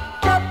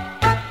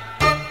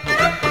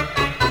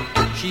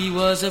 She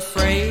was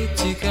afraid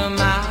to come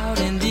out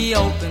in the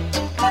open,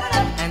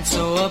 and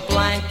so a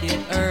blanket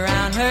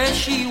around her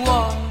she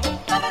wore.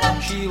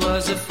 She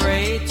was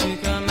afraid to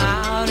come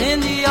out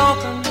in the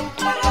open,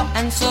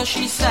 and so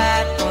she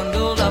sat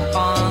bundled up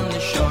on the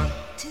shore.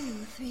 2,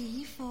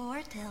 3,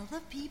 4, tell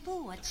the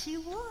people what she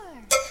wore.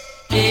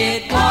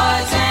 It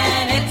was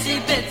an itsy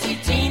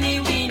bitsy teeny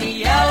weeny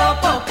yellow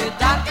polka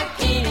dot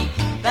bikini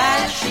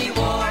that she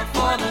wore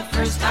for the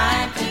first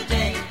time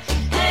today.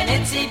 An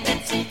itsy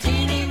bitsy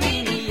teeny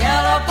weeny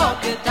yellow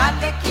polka dot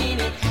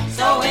bikini.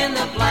 So in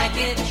the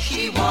blanket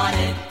she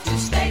wanted to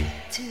stay.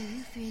 2,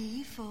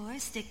 3, 4,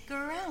 stick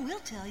around,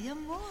 we'll tell you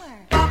more.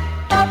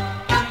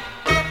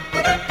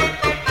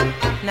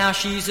 Now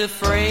she's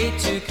afraid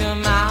to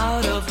come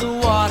out of the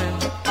water,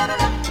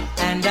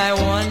 and I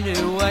wonder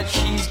what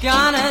she's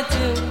gonna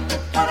do.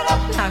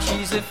 Now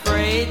she's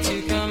afraid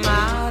to come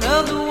out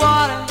of the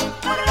water,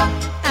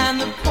 and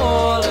the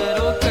poor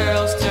little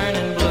girl's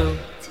turning blue.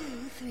 2,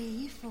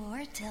 3,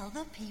 4, tell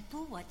the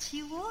people what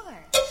she wore.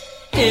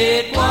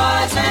 It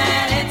was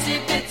an itsy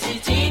bitsy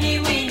teeny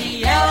weeny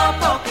yellow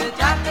polka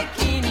dot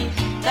bikini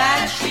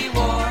that she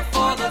wore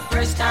for the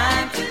first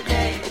time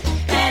today.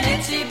 An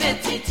itsy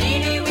bitsy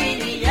teeny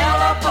weeny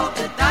yellow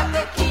polka dot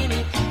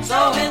bikini.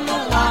 So in the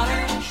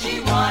water she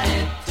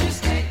wanted to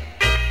stay.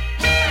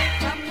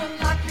 From the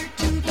locker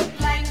to the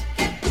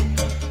blanket,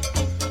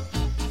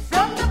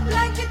 from the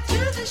blanket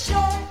to the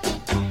shore,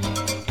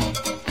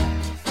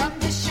 from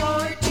the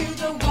shore to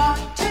the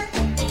water.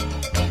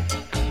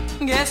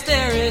 Guess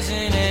there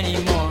isn't any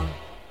more.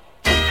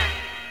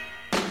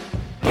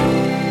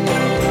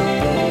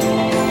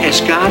 As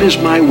God is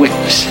my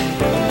witness,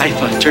 I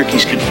thought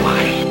turkeys could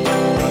fly.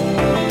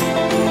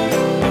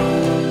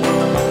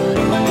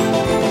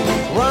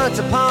 Once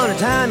upon a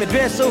time you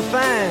dressed so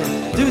fine,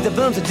 threw the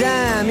bumps of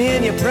dime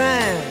in your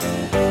prime.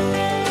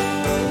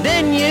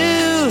 Then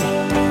you,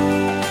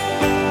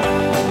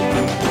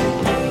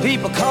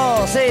 people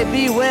call, say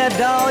beware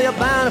doll, you're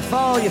bound to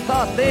fall. You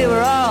thought they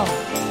were all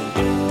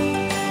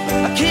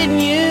kidding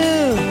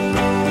you.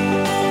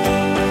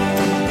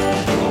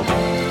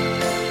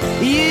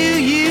 You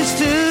used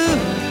to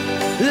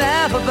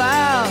laugh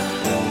about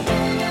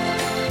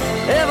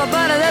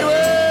everybody that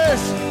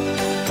was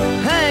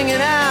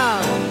hanging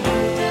out.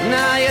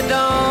 Now you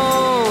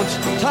don't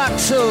talk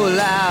so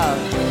loud.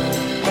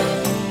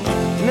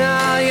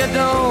 Now you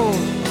don't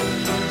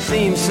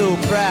seem so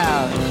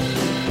proud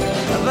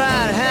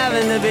about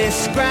having to be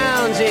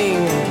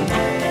scrounging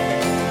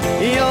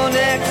your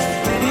next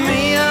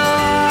meal.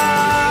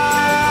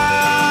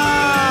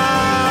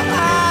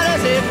 How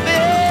does it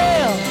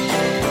feel?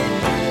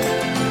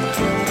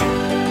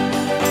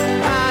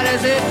 How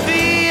does it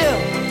feel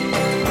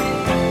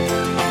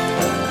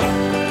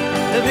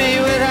to be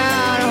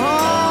without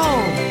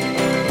home,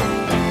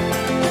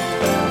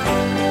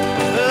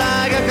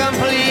 like a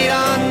complete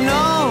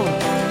unknown,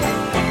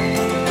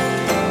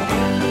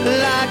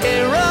 like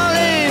a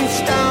rolling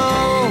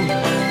stone?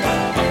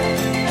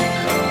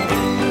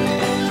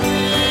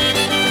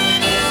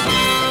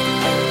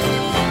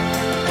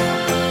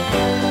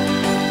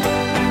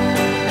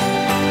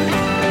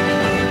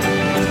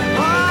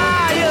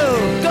 Oh,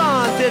 you've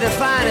gone to the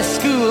finest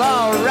school,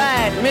 all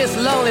right, Miss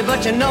Lonely,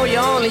 but you know you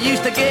only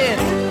used to get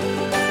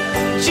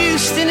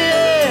juiced in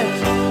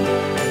it.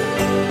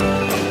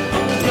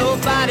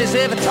 Nobody's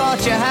ever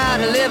taught you how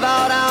to live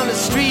out on the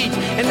street,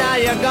 and now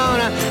you're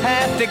gonna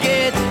have to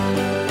get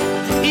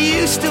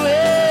used to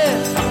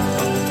it.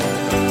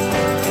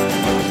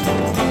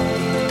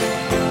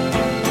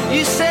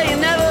 You say you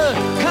never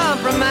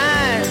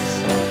compromise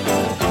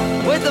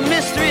with a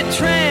mystery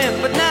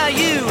tramp, but now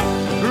you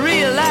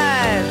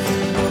realize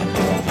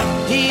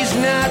he's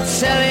not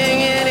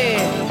selling any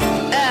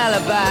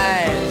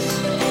alibis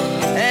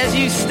as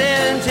you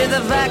stare into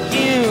the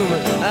vacuum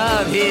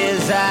of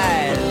his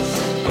eyes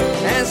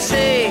and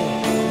say,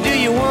 do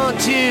you want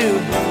to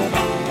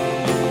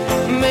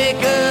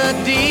make a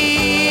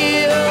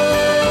deal?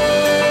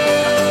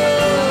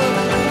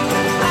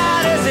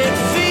 How does it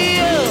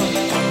feel?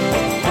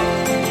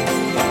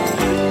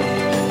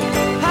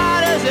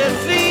 How does it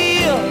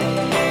feel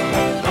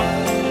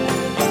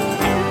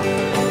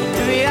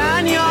to be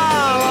on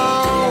your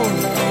own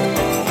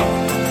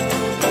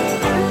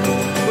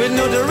with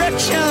no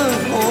direction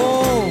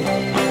home,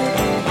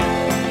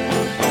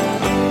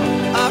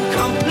 a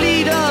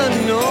complete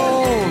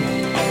unknown,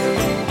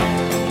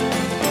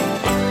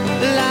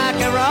 like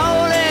a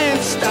rolling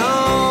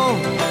stone?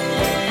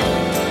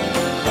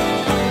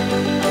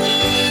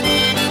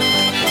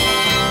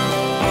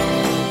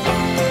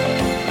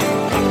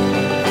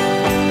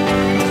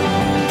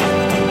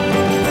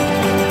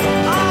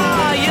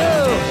 Oh, you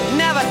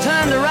never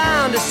turned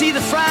around to see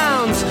the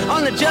frowns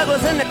on the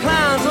jugglers and the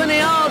clowns when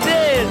they all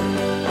did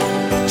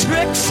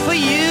tricks for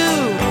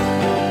you.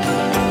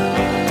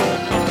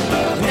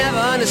 Never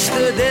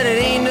understood that it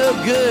ain't no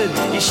good.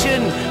 You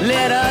shouldn't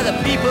let other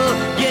people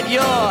get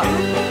your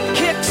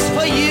kicks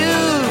for you.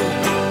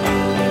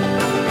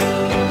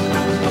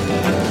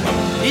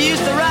 You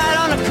used to ride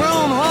on a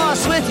chrome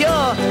horse with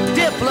your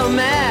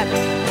diplomat,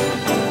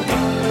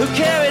 who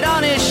carried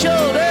on his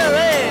shoulder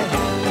a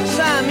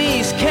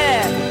Siamese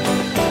cat.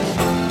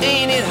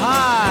 Ain't it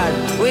hard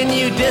when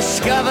you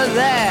discover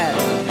that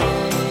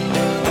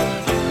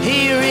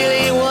he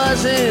really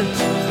wasn't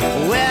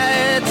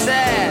where it's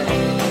at,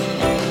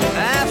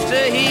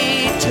 after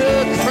he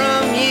took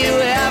from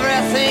you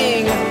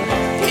everything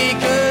he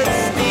could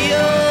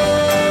steal?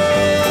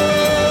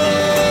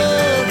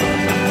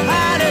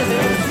 How does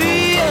it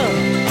feel?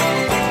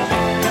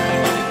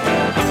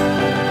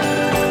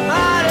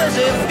 How does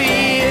it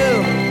feel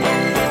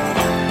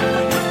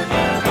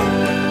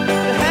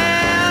to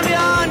have you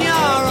on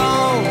your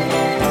own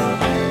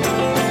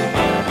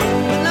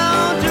with no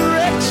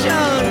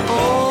direction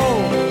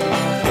home,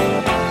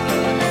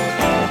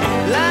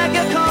 like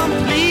a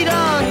complete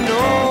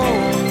unknown,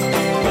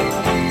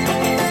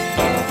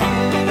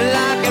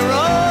 like a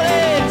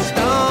rolling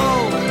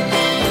stone?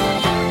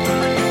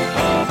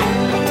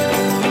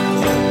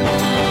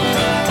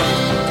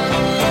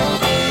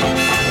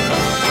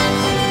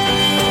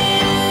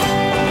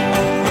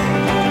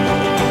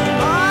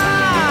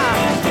 Ah,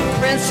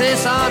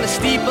 princess on the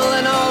steeple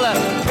and all the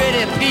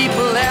pretty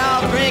people, they're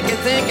all drinking,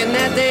 thinking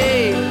that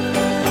they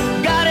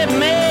got it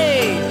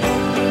made,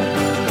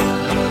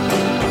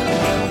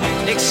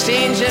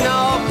 exchanging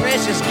all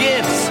precious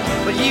gifts.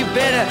 But you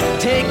better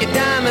take a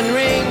diamond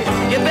ring,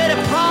 you better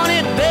pawn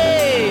it,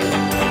 babe.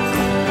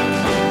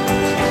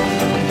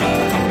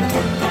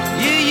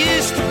 You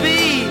used to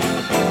be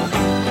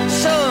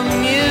so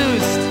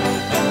amused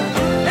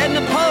at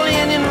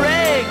Napoleon in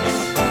rags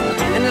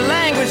and the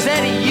language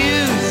that he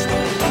used.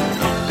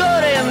 Go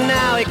to him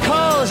now, he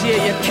calls you,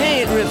 you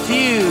can't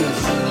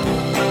refuse.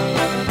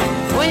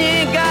 When you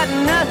ain't got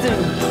nothing,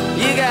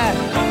 you got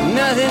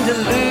nothing to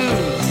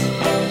lose.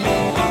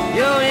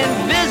 You're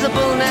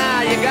invisible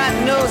now, you got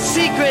no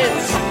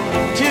secrets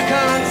to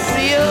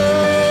conceal.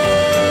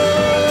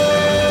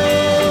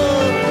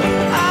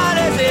 How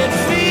does it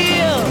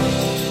feel?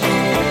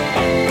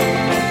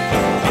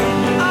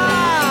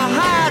 Ah,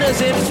 how does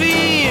it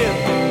feel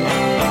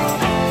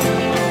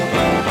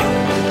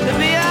to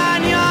be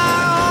on your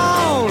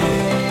own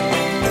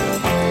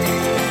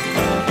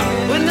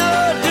with no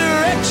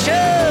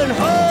direction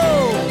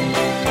home,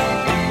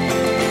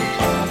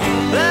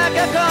 like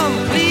a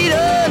complete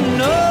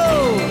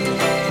unknown,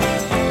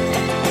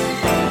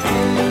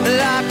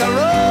 like a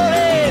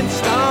rolling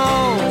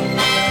stone?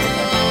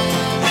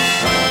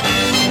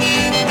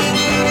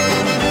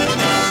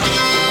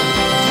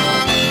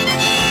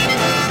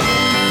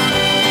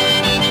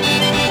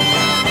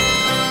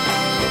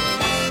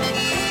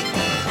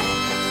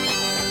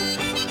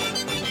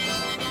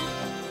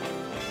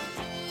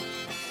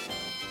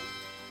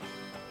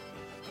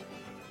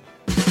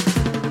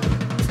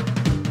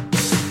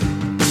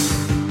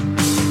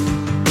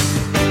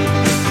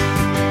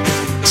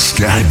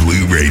 Sky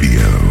Blue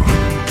Radio.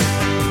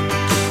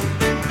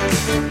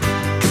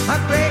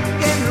 I'm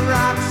breaking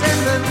rocks in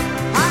the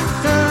hot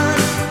sun.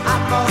 I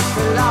fought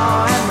the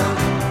law and the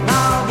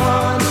law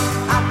won.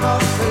 I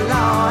fought the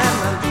law and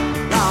the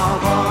law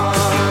won.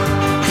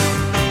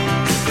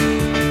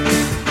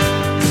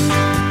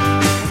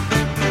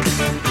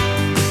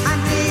 I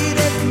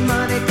needed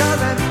money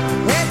 'cause I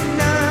had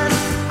none.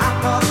 I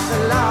fought the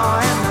law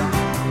and the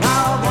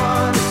law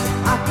won.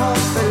 I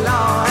fought the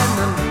law and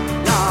the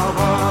law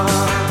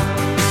won.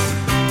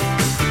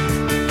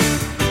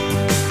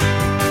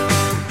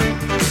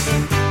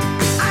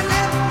 I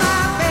left my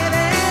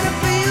baby and it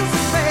feels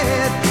so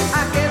bad.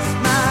 I guess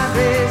my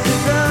race is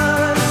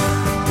done.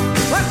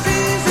 Well,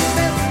 she's the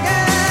best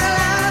girl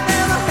I've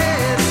ever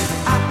had.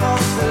 I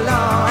fought the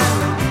law and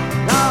the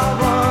law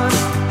won.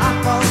 I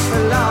fought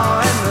the law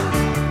and the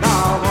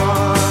law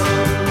won.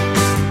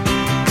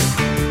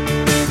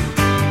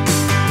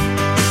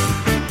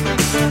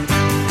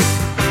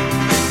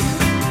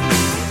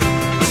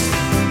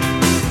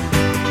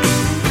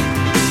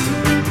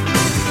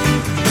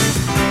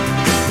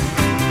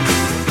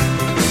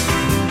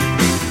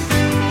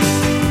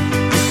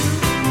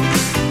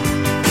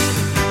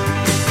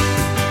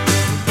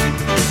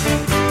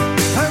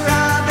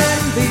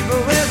 Robbing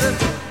people with a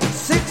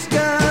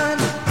six-gun.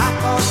 I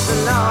fought the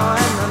law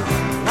and the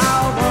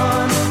law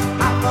won.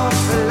 I fought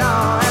the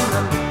law and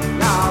the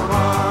law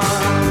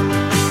won.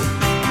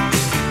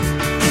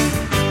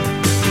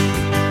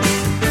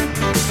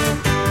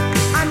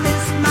 I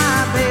miss my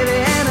baby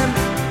and I'm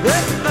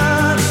good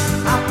fun.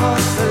 I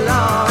fought the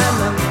law and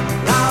the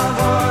law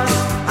won.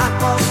 I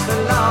fought the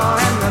law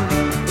and the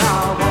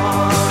law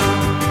won.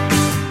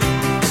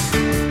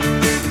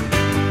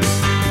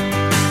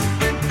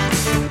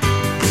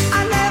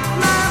 I left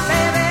my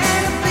baby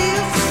and it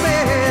feels so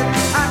bad.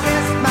 I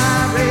guess my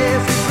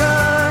race is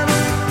done.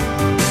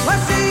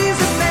 Well, she's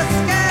the best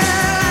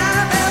girl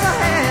I've ever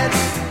had.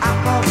 I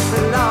fought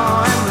the law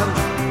and the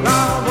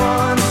law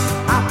won.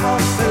 I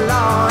fought the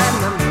law and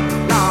the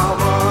law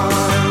won.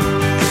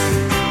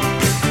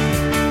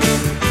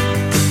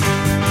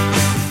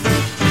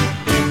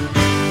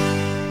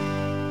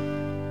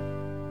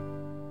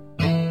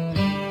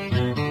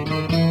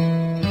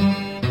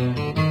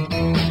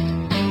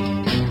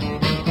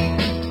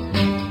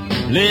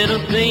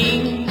 Little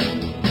things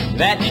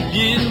that you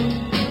do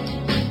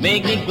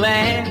make me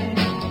glad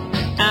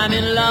I'm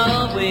in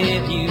love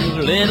with you.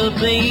 Little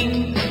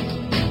things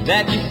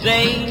that you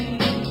say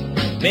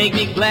make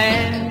me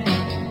glad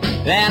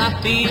that I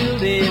feel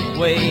this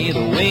way.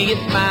 The way you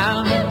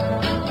smile,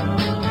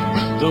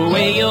 the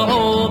way you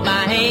hold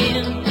my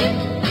hand,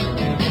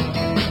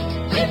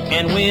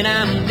 and when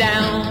I'm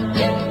down,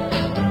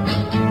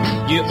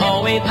 you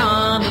always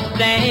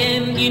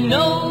understand. You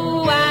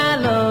know I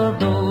love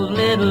those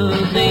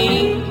little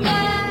things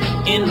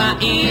in my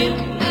ear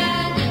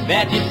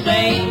that you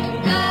say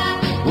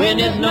when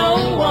there's no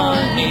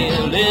one here.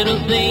 Little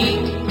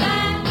things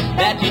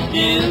that you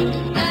do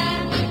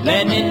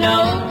let me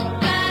know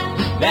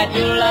that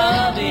your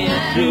love is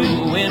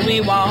true. When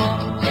we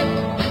walk,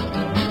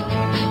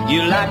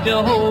 you like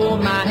to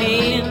hold my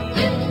hand,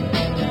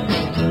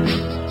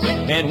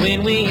 and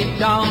when we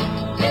talk,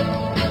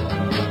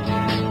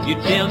 you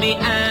tell me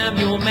I'm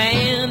your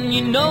man.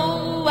 You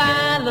know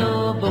I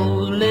love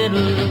those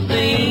little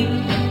things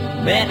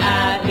that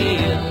I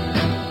hear,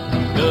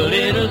 the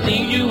little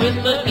things you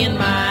whisper in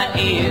my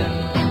ear.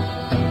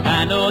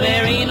 I know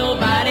there ain't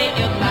nobody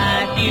else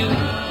like you.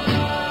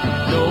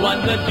 No one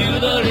could do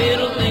the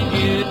little things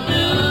you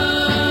do.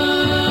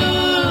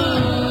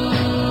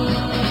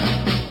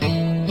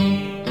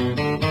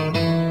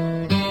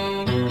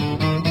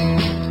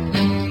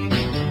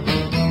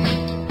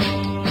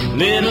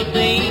 Little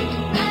things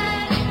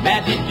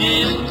that you do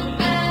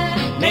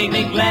make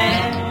me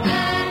glad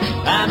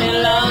I'm in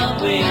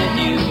love with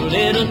you.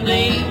 Little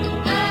things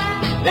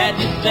that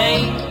you say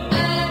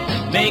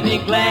make me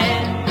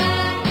glad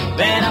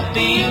that I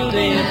feel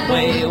this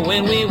way.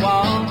 When we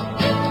walk,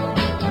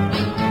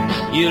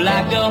 you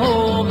like to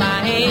hold my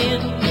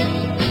hand,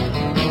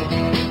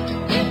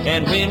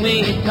 and when we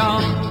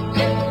talk,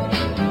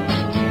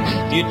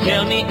 you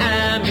tell me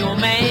I'm your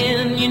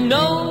man. You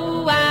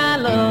know I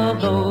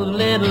love those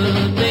little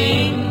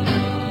things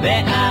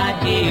that I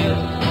hear,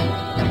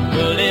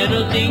 the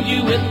little things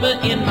you whisper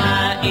in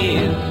my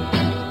ear.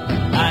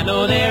 I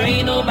know there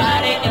ain't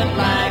nobody else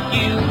like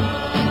you.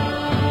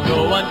 No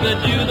one could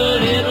do the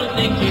little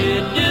things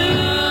you do.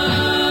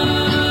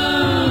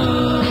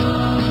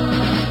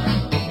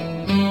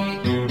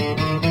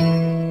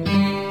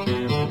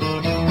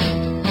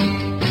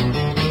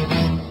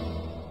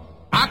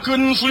 I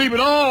couldn't sleep at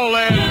all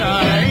last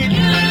night.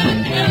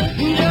 Just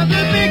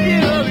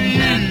thinking of you.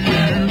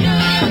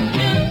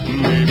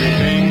 Maybe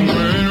things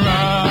weren't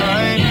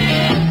right.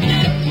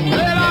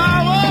 Well, I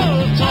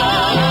was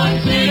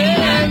tossing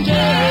and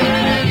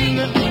turning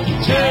and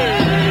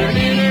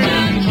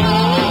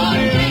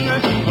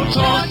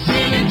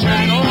tossing and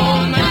turning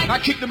all night. I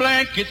kicked the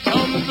blankets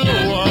on the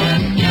floor,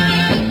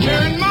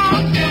 turned my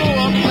pillow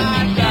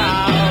upside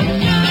down.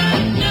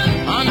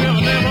 I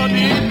never did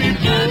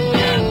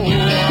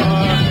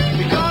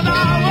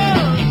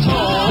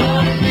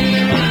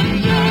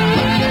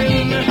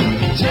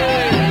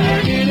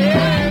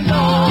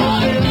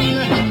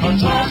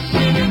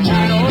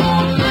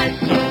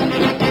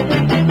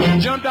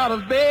jumped out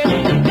of bed,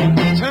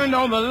 turned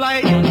on the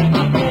light.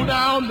 I pulled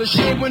down the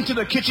shade, went to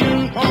the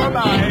kitchen for a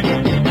bite.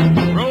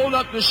 Rolled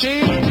up the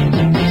shade,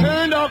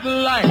 turned off the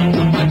light.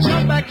 I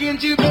jumped back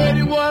into bed,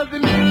 it was the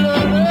middle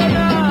of the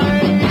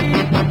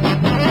night.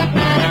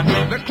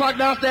 The clock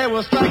downstairs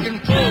was striking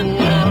 4.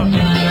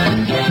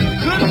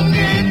 Couldn't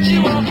get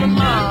you off my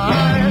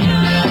mind.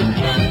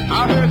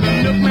 I heard the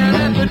milkman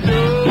at the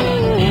door.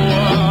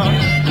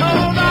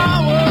 'Cause I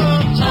was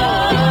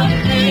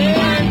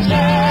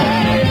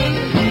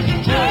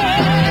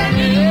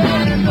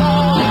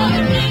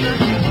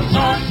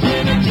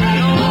talking,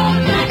 talking,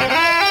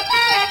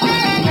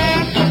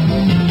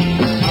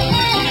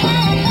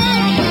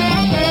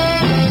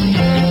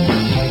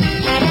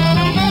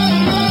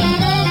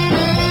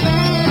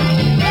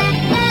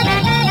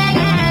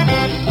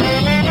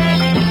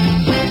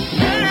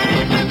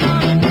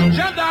 talking,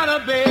 jumped out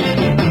of bed,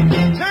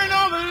 turned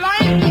on the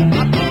light.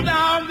 I pulled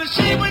down the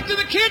shade, went to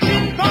the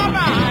kitchen for a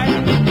bite.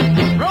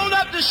 Rolled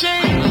up the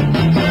shade,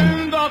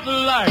 turned off the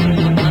light.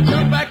 I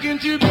jumped back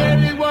into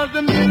bed, it was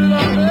the middle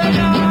of the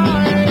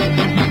night.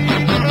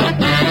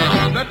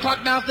 The clock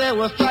downstairs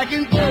was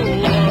striking 4.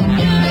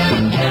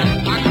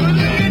 I couldn't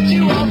get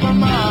you off my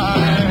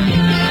mind.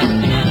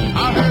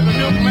 I heard the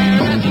milkman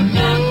at the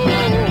door.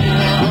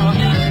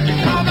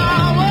 Because I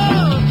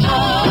was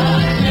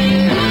talking,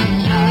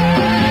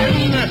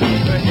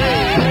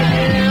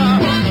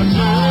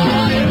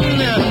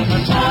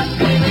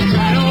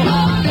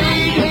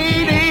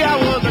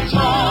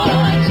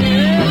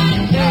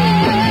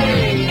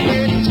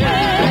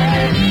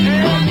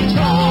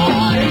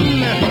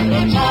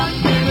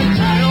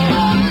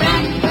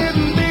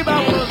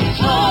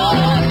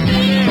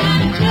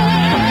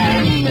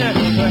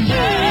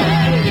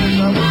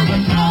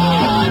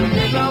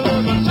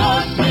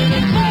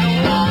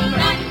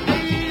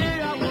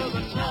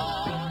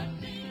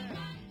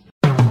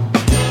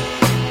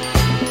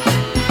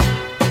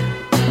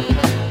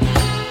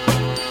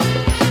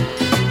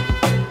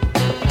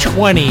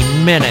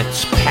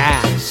 Minutes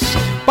past.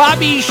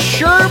 Bobby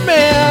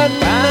Sherman.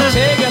 I'm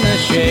taking the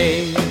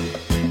shade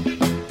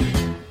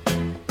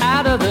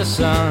out of the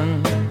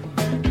sun.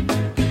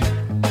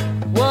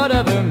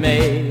 Whatever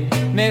made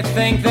me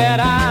think that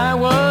I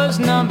was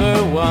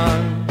number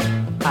 1.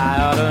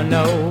 I ought to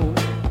know.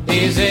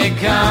 Easy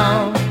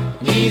come,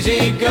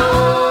 easy go.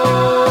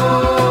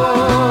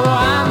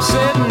 I'm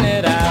sitting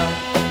it out.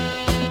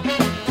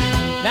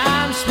 Now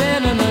I'm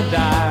spinning the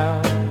dial.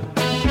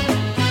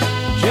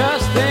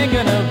 Just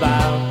thinking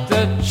about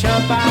the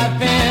chump I've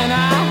been.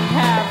 I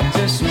have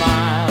to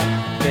smile.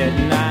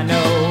 Didn't I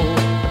know?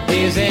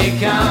 Easy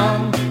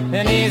come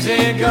and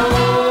easy go.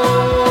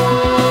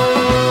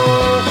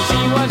 She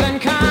wasn't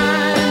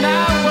kind,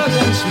 I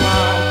wasn't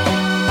smart.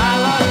 I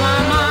lost my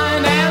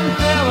mind and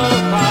fell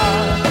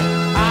apart.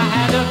 I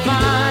had to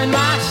find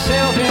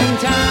myself in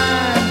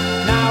time.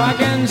 Now I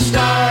can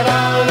start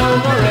all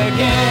over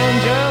again.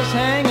 Just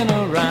hanging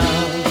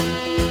around,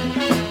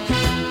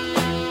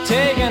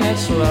 taking it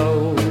slow.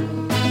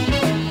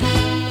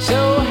 So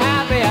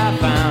happy I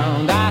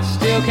found I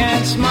still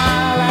can't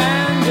smile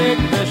and dig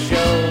the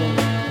show.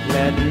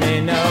 Let me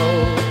know.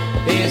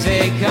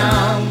 Easy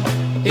come,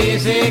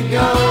 easy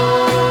go.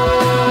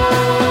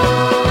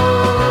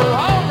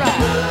 All right.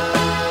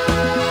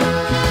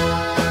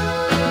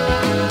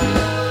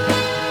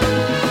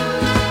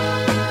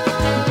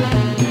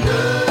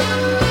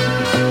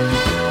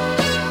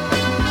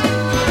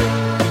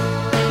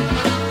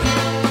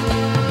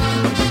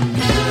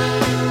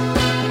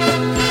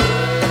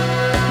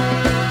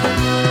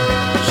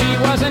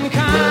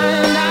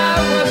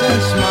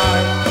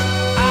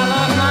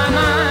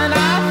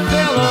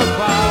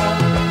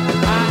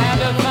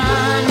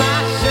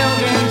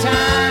 Time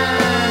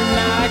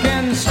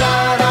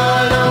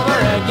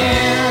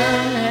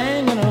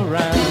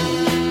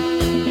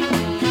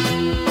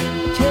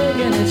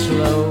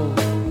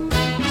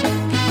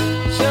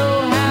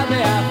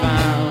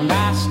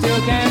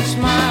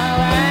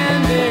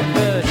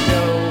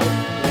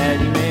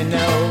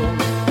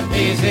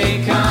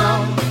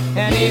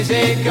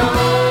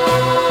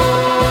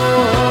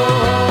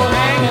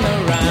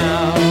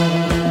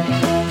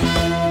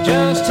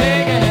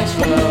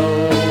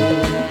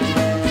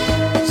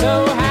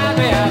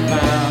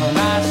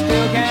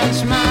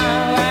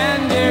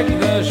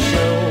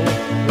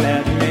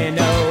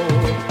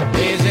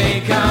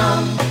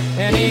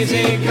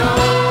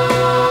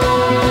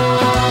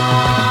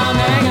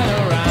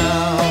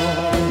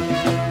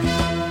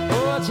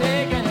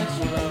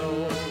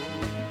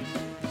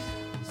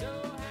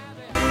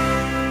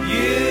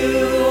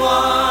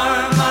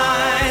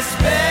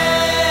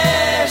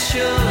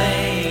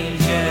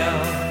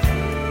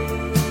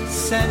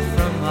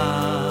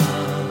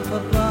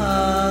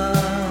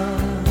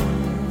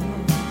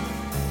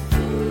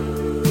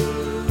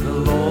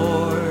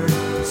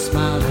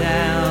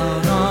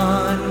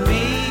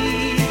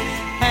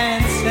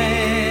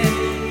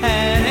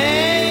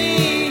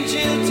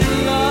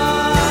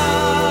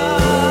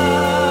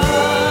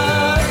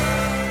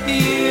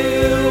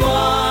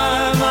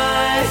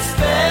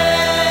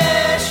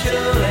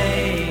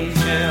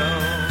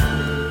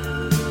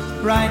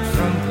right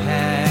from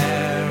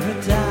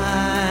paradise.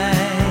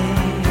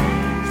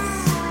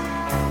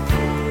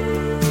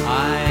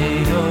 I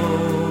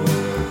know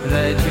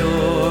that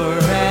you're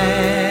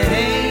an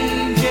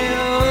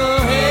angel.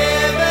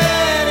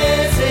 Heaven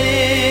is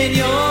in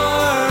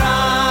your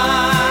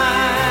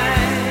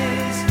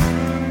eyes.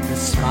 The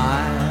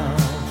smile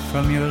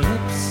from your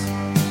lips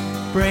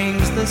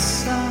brings the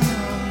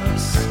summer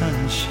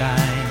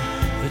sunshine.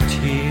 The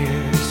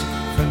tears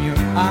from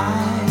your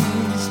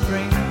eyes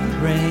bring the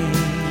rain.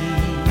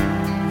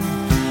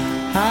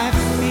 I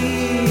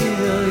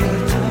feel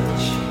your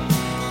touch,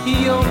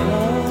 your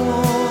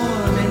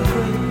warm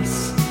embrace,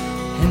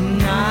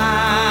 and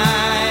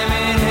I'm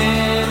in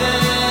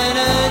heaven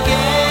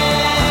again.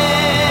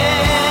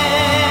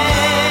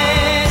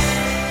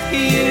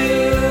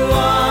 You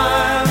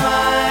are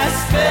my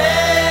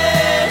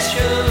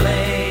special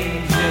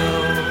angel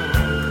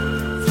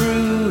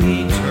through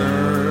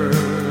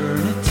eternity.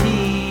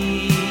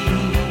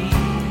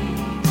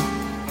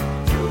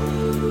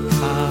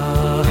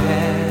 I'll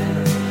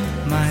have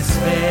my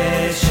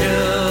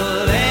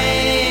special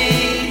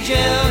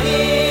angel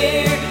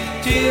here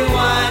to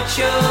watch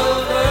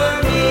over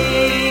me.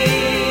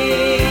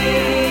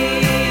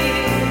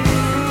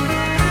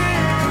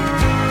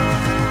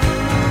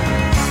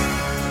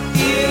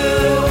 You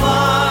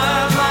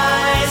are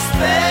my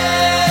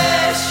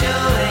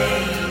special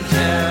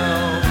angel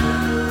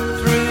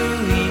through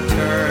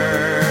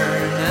eternity.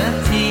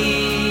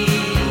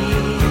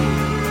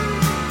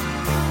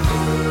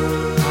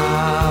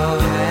 I'll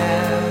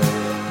have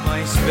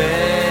my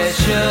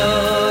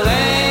special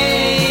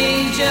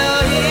angel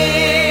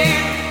here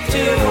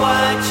to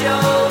watch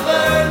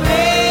over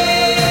me.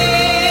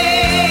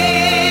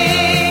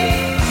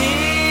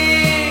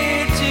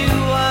 Here to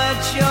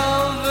watch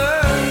over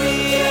me.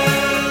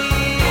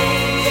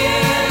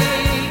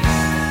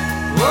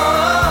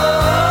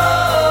 Whoa,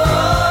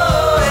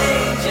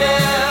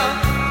 angel,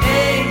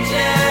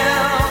 angel.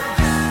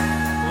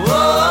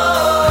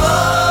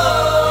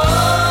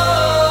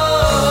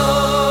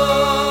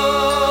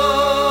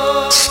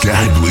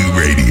 Sky Blue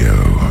Radio.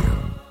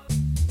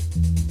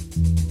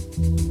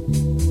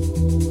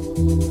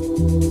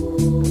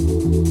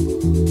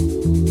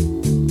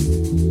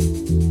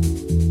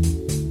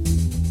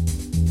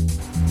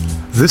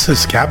 This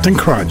is Captain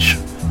Crunch.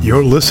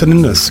 You're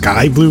listening to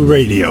Sky Blue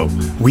Radio.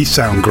 We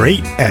sound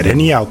great at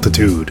any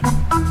altitude.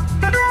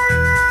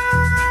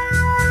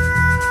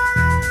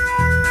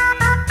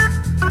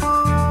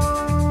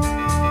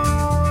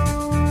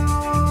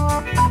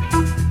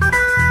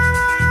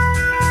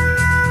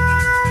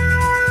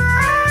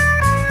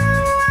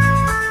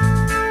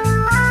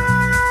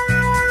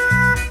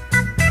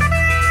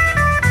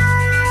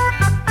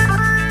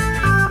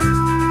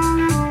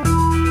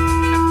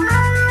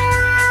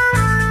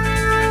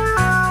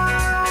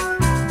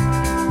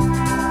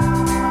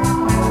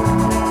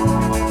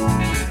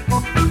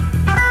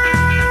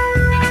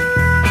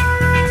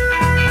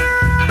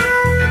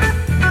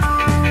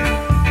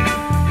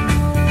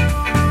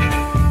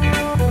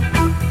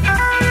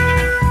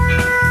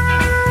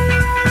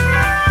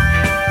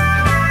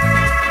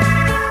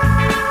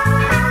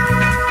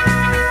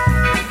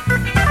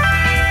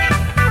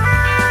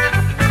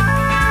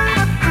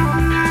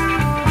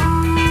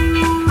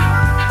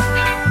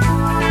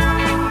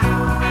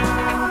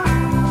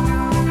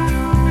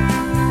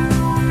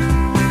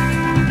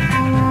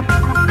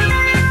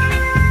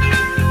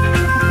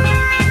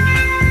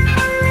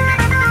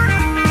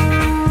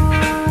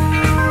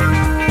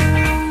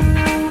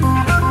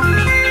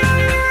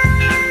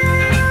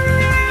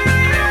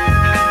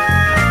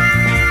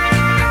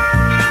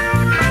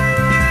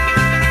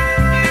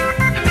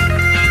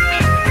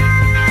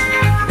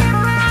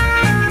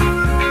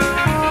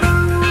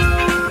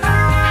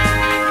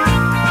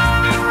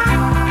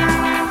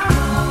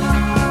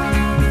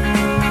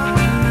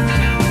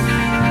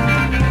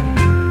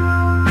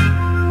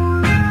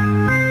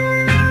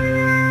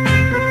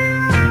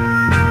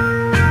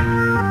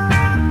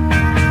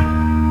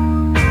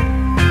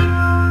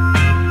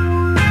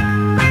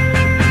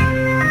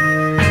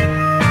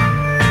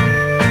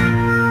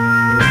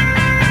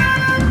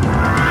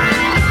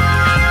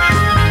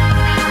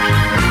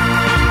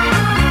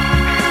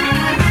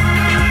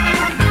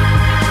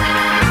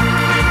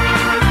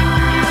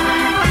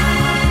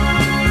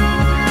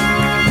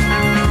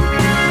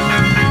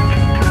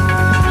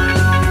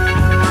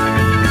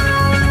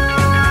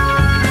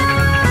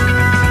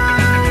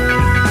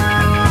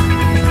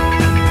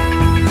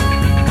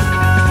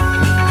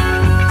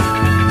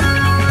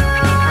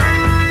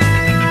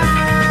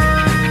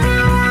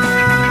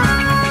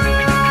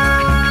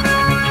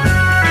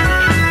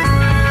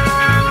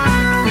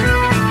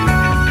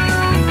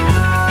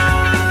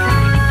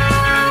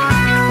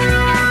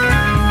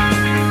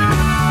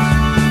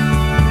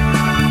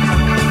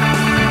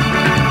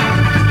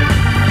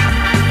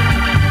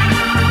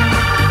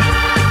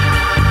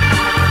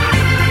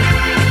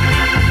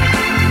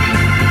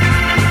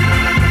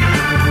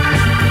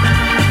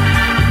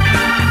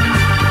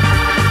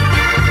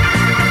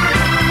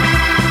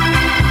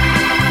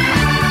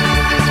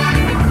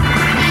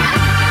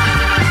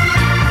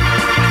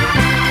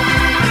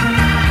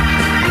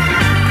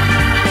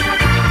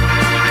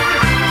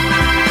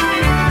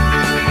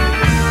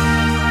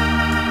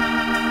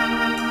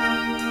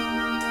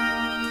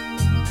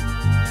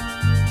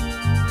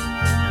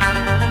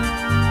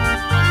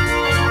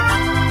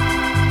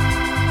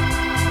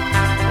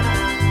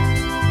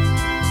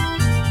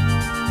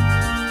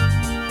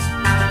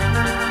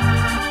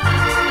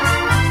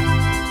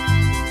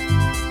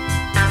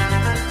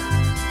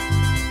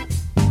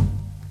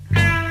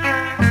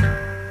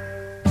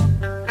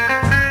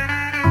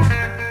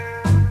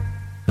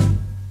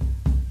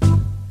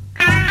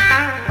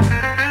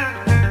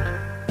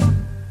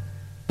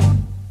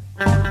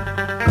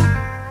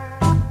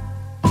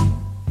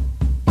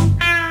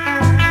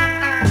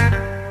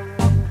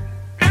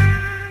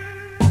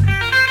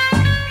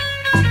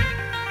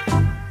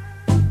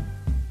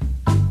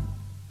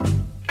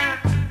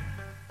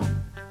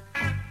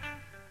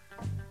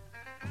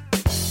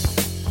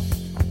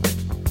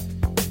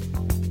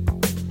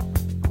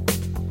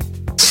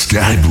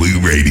 Sky Blue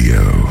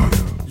Radio.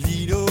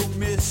 Lido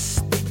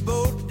missed the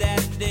boat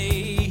that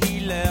day.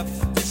 He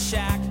left the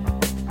shack,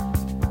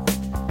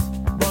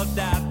 but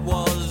that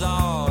was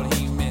all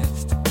he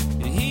missed.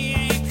 And he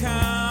ain't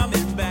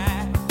coming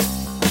back.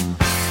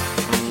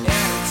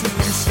 Headed to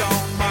the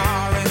Stone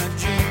Bar in a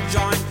juke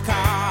joint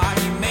car.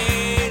 He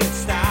made a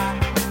stop,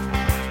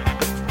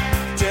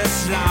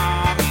 just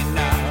long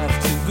enough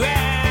to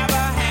grab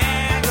a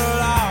handle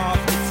off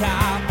the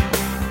top.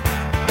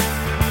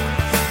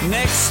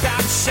 Next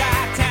stop,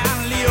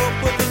 Chi-Town. Leo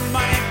put the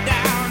money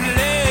down and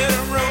let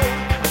him roll.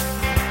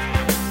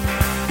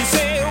 He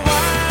said,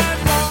 one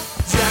more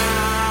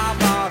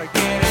job ought to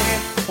get it.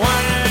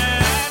 One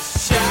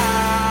last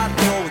shot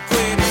before we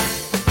quit it.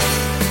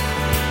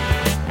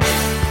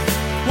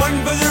 One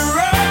for the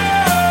road.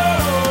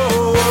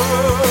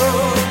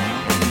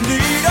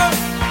 Lead up.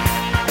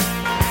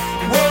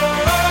 Whoa.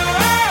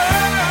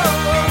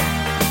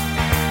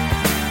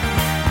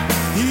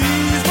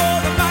 He's for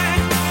the money.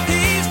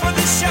 He's for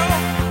the show.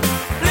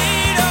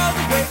 Lead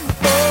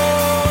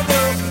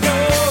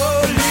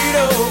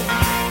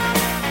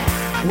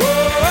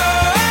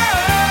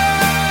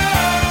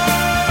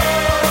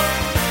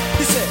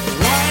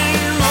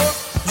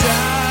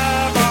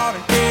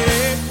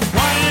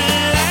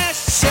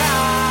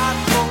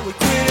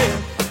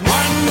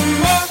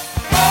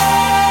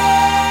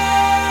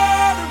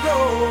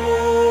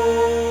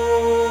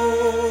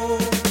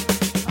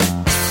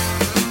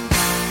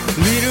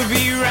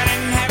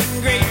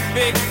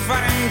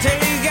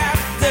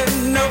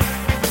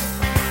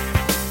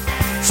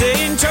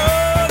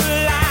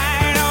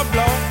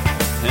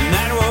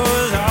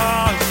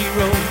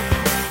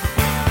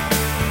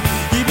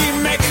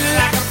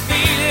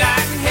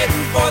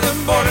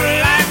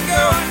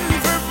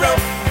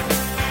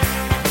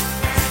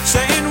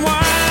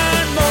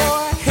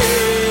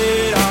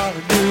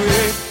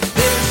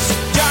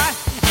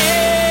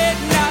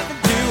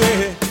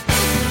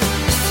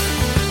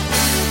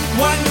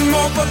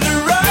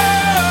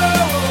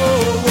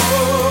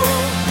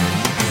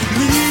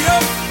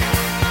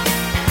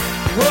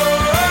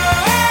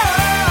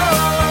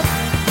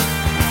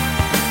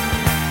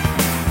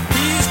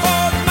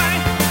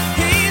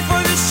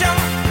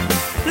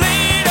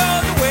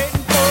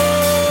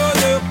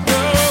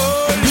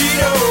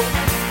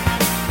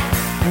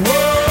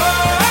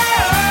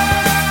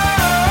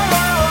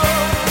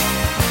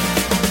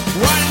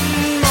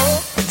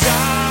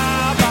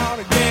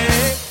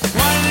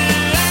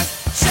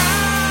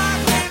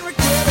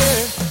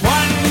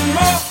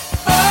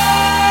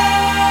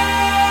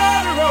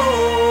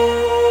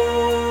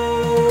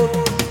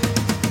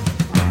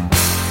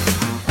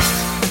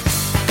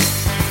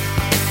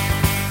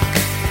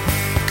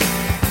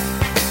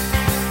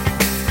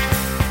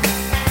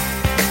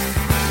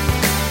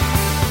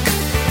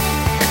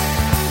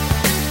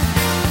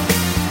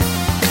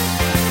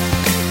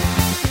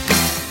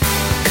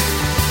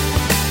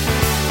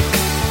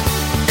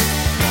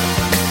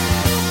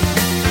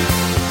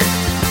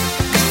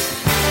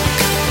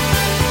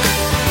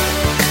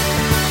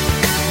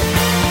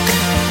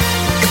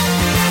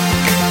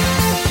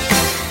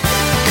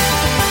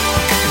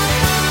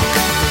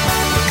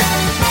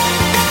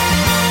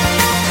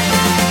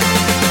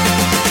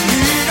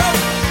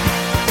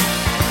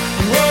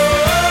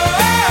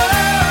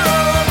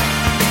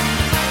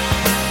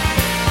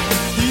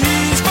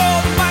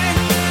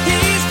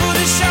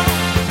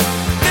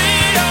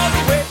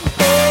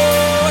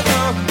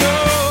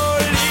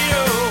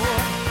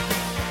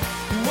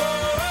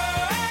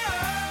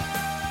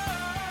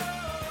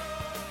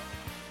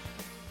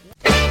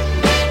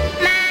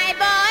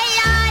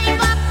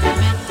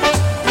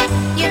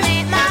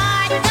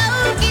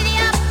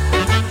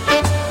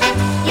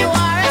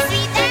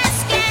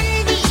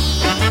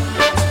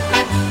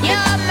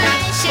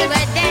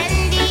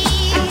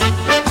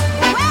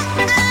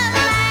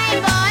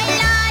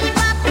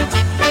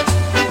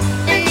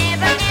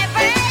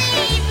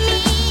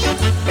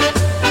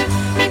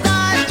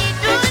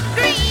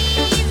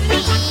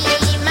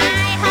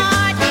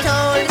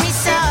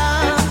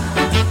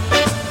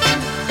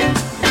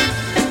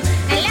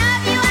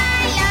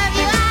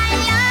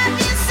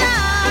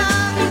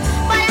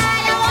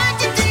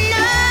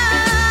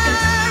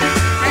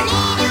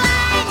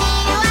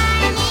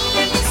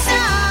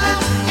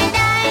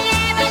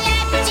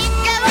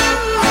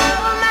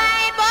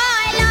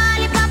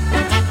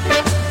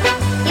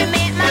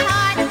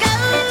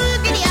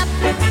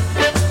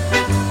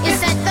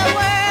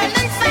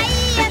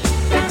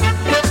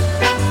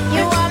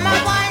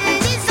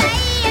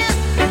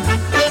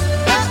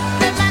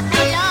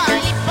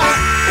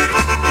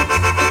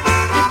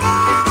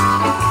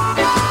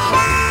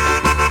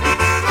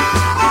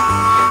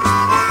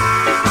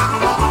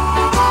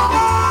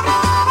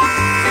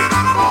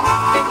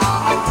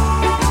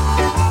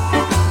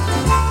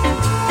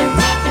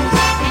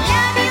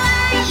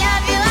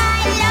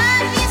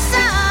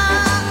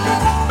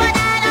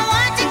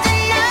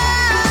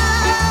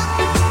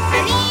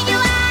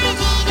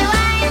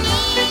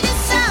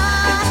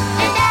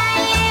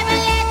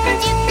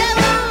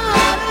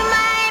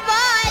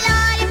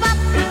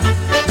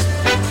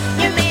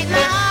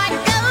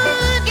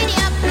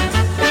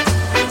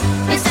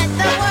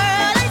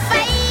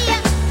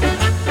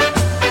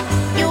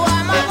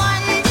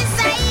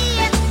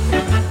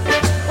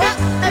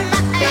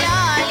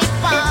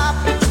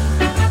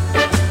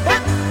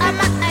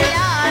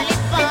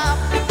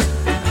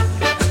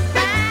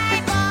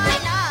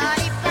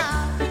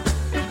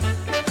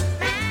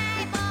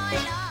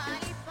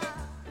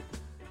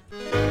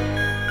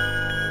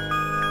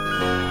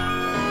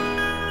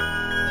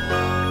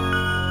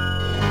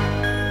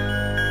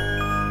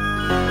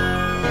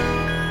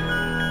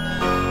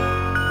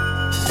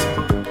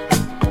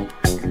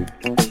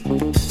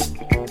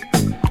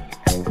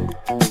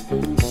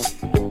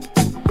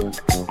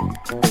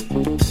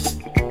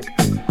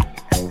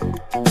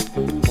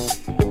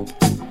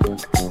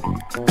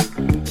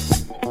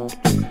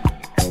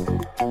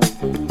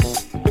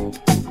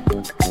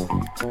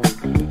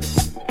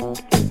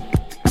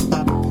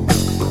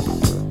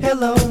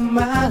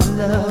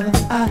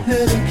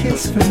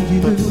kiss from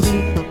you.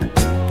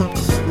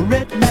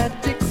 Red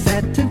magic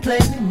satin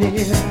playing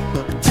near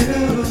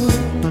too.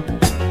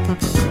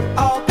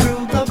 All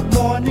through the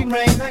morning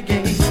rain I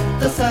gave,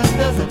 the sun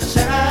doesn't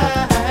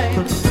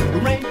shine.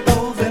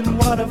 Rainbows and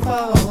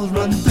waterfalls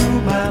run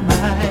through my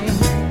mind.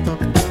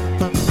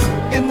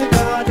 In the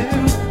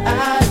garden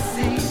I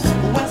see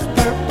west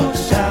purple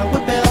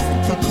shower bells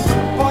and tea,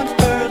 orange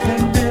birds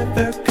and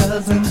river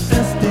cousins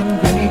dressed in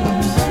green.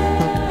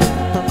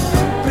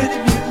 Pretty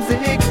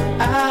music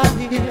I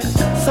hear,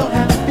 so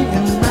happy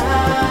and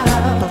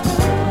loud.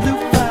 Blue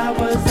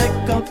flowers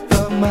echo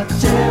from my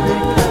cherry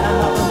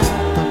cloud.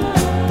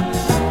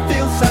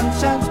 Feel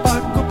sunshine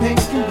sparkle pink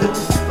and blue.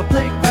 A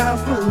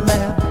playground's full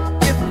laugh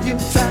if you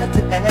try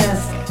to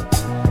ask,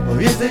 or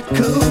is it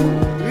cool?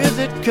 Is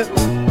it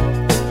cool?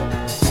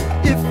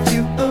 If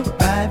you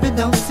arrive and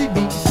don't see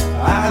me,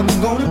 I'm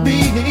gonna be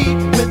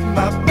with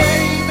my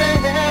baby.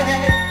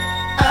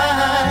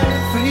 I'm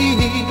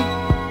free,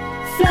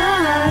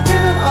 fly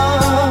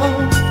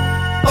down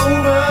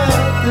over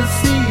the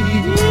sea.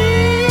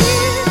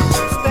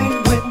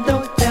 Stained window,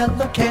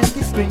 yellow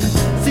candy screen,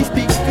 see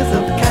speakers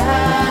of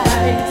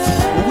kites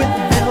with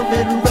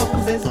velvet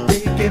roses,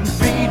 big and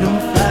freedom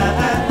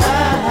flies.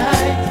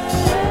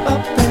 A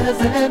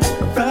present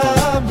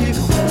from you,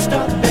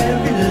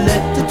 strawberry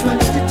letter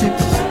 22.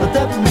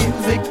 The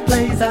music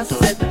plays, I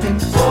set in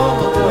for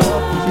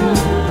you.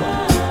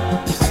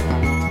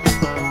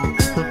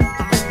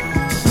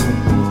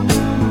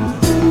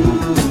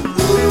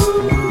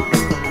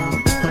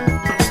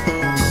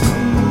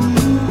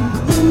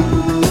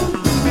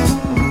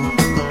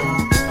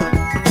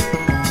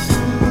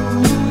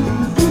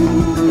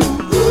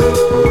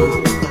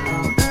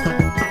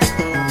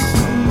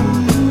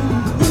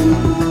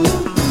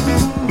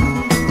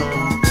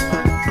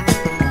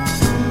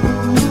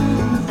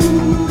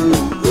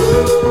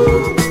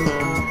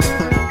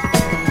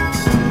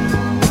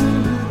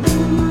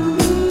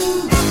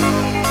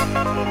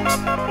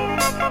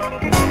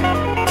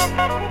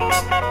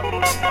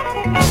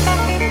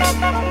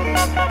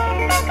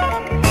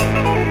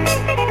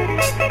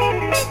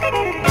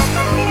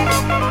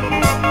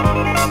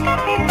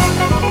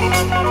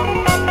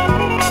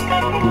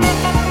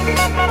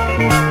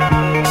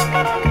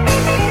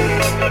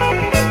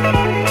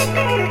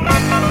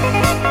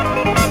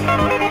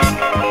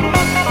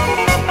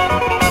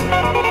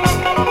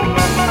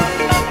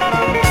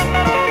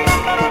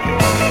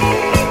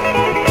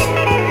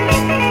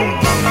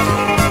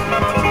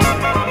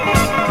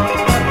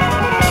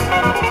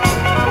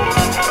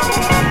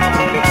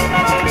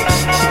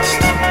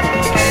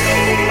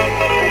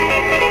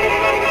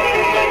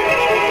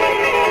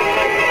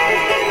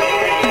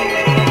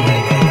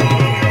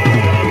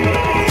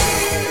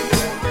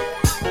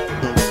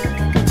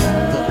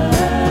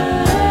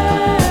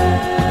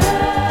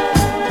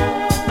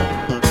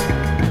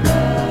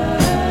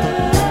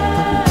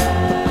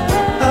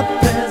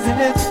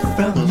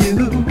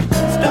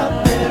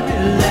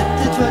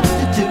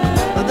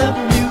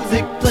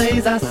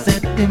 I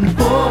set in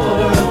for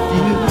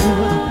you.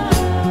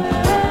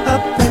 A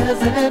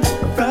present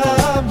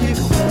from you.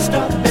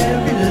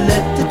 Strawberry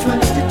letter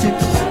 22.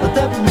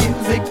 The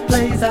music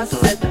plays, I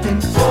set in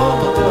for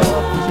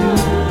you.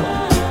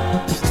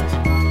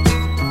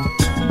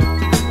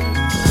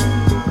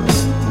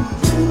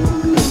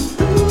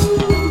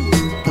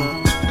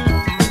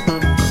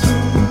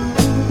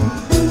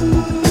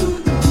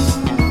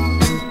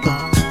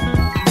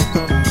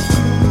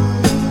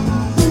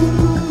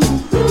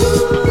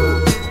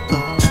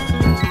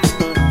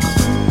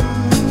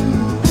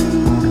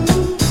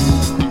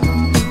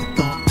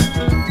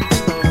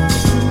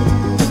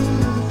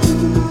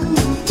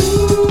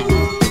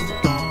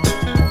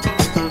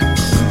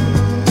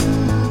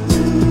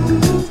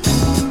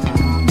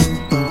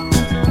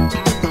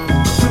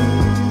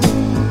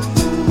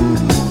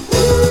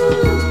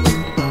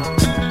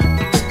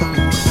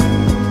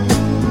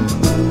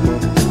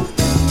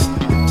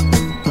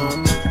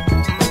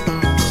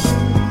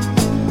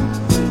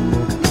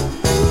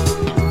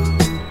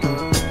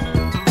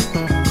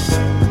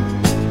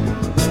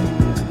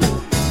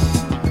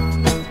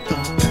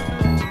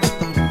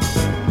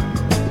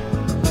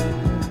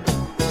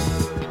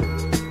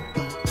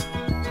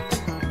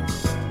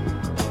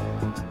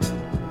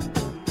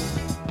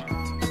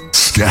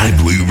 Sky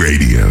Blue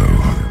Radio.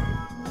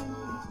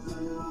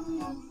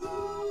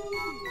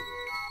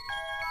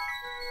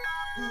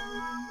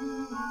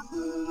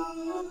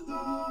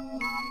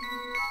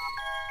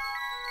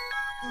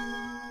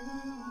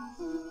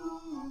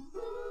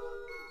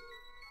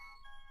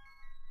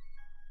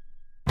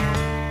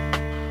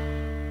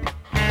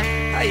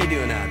 How you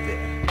doing out there?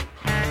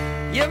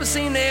 You ever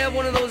seem to have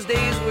one of those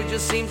days where it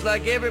just seems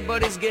like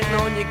everybody's getting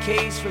on your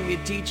case, from your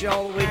teacher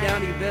all the way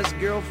down to your best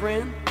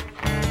girlfriend?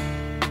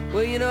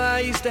 Well, you know,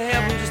 I used to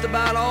have them just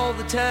about all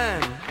the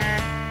time,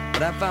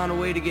 but I found a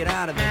way to get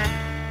out of it.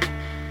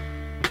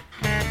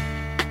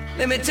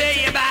 Let me tell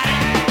you about it.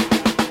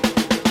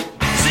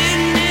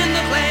 Sitting in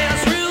the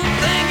classroom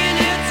thinking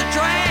it's a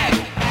drag,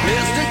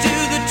 listening to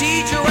the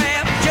teacher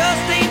rap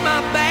just ain't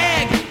my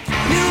bag.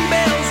 Noon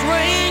bells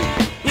ring,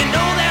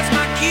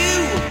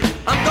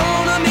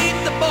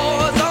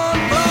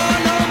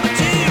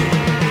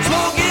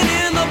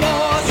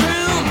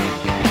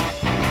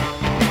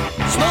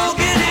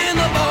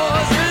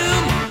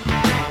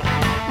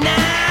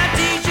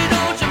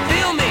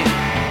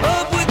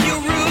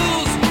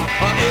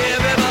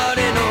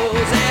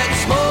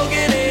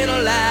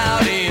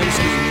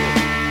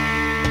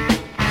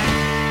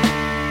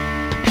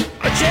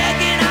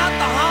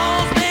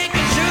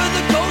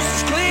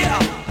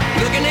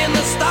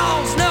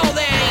 stalls, no,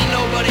 there ain't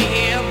nobody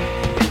here.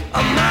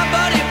 My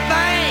buddy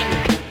Fang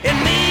and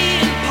me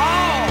and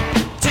Paul,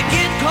 to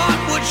get caught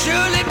would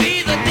surely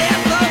be the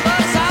death of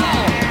us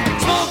all.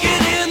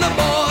 Smoking in the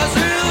boys'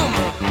 room,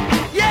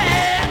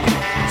 yeah,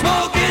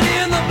 smoking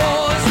in the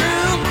boys'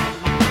 room.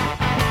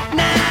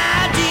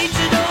 Nah,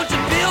 teacher, don't you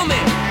feel me?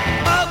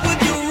 Up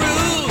with your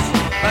rules.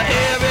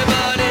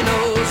 Everybody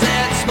knows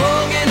that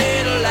smoking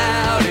ain't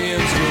allowed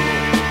in school.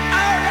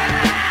 All right.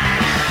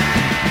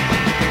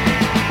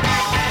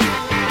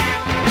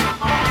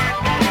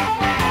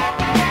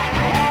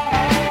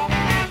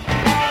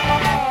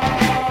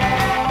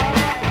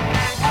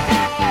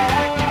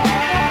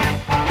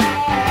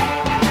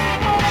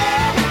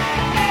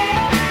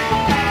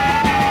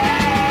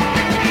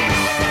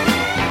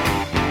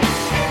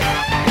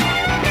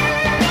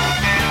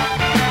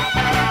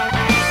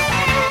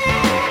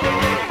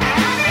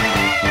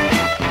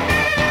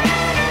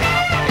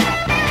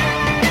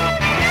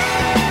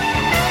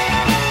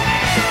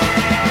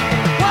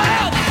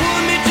 Well, they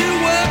put me to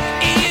work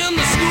in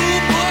the school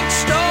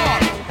bookstore.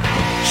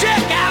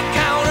 Checkout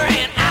counter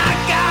and I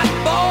got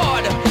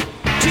bored.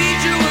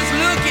 Teacher was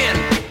looking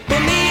for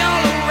me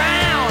all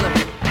around.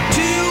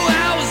 2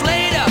 hours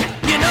later,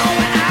 you know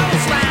where I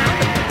was found.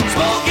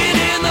 Smoking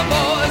in the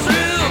boys'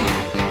 room.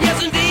 Yes,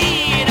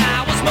 indeed, I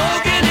was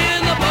smoking in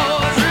the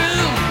boys'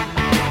 room.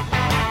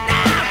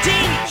 Now,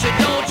 teacher,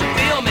 don't you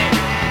feel me?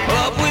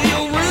 Up with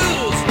your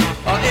rules.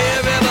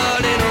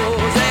 Everybody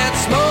knows that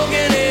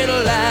smoking ain't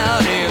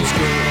allowed in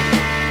school.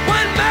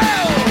 One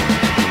more.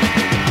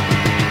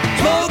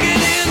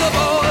 Smoking in the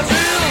boys'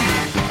 room.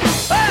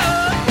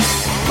 Oh,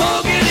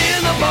 smoking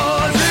in the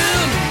boys'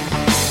 room.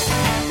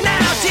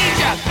 Now,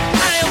 teacher,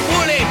 I am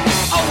fully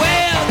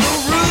aware of the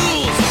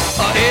rules.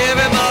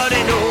 Everybody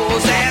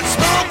knows that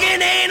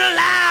smoking ain't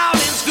allowed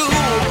in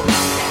school.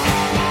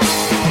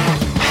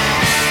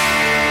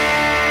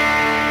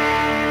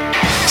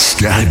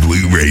 Sky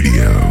Blue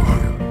Radio.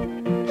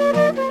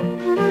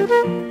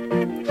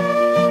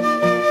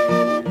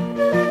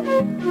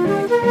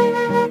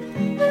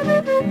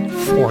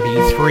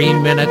 43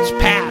 minutes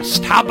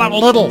past. How about a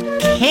little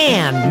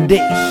canned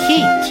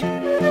heat?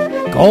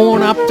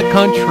 Going up the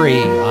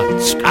country on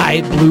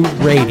Sky Blue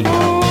Radio.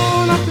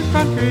 Going up the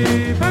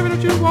country, baby,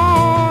 don't you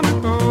wanna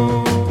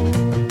go?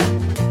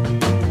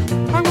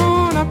 I'm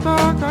going up the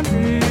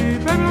country,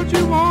 baby, don't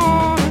you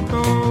wanna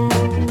go?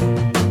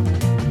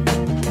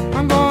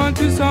 I'm going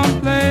to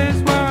some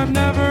place where I've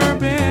never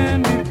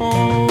been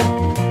before.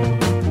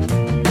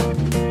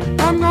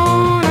 I'm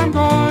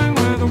going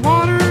where the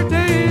water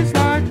tastes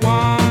like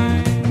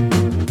wine.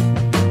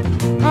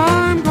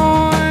 I'm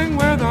going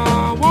where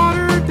the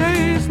water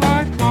tastes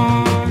like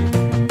wine.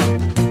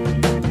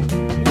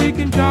 We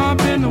can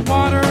jump in the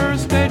water,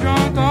 stay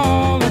drunk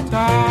all the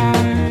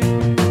time.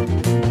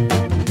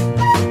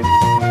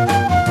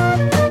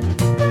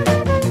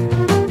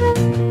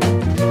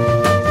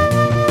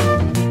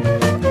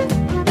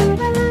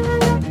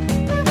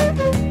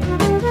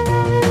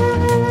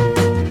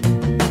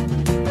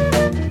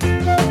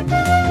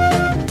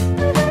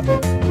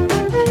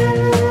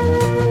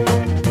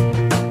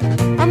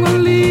 I'm gonna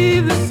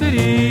leave the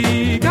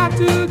city, got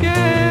to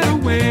get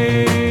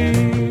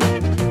away.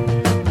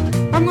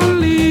 I'm gonna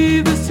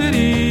leave the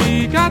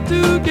city, got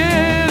to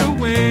get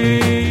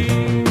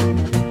away.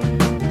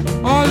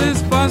 All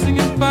this fussing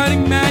and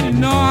fighting, man, you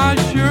know I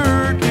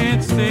sure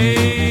can't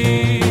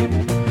stay.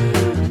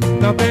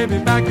 Now baby,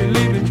 back and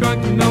leaving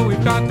drunk, you know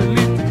we've got to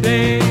leave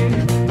today.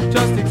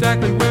 Just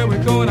exactly where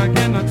we're going I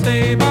cannot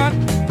say, but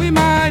we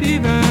might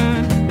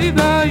even leave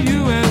the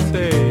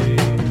USA.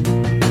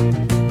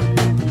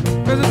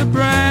 'Cause it's a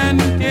brand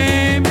new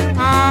game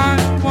I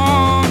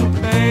wanna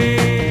play.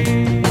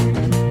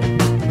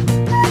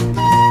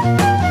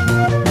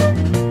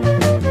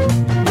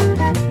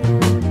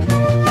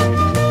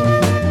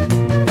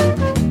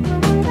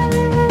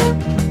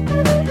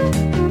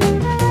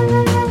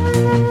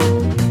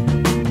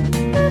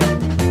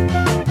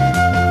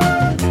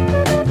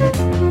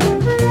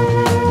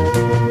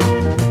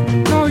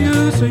 No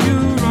use of you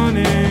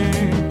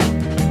running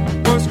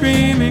or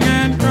screaming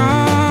and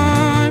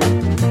crying,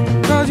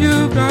 'cause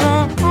you've got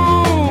a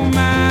home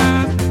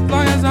as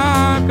long as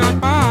I've got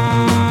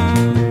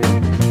mine.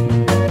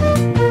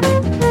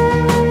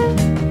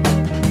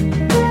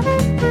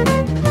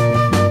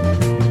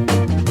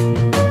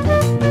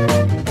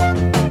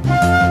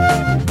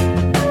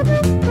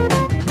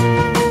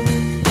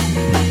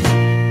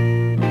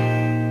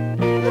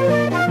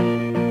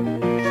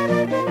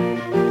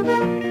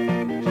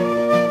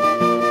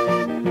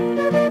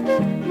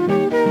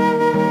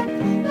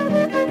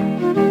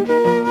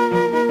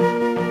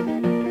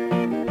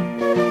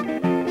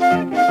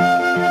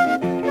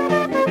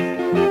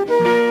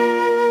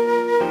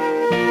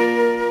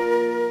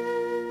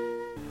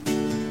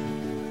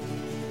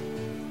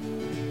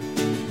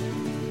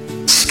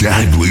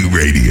 Sky Blue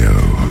Radio.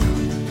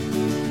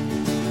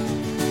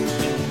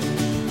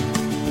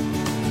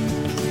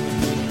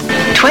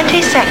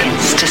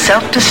 Seconds to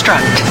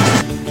self-destruct.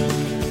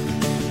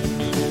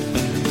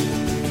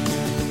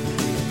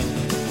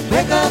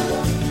 Wake up,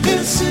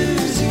 it's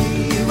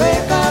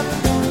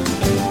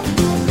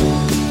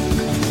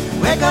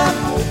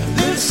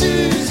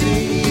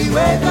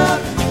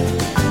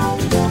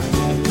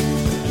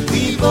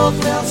both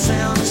fell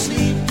sound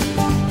asleep.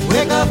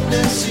 Wake up,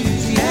 little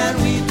Susie,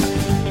 and weep.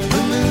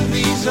 The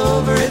movie's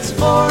over, it's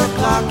 4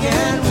 o'clock,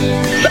 and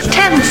we're in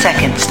 10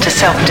 seconds to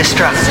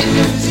self-destruct.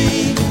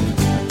 Susie,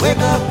 wake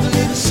up,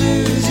 little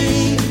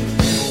Susie.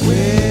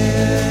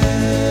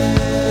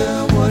 Well,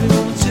 what are we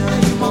gonna tell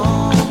you,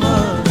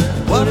 Mama?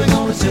 What are we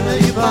gonna tell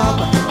you,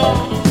 Papa?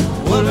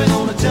 What are we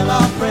gonna tell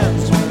our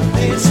friends when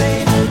they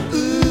say,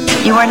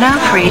 ooh? You are now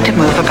free to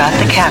move about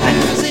the cabin.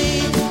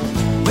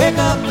 Wake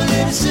up,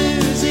 little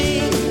Susie.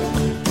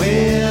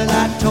 Well,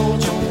 I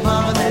told your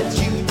mama that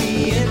you'd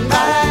be in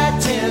by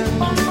 10.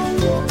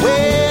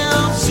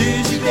 Well,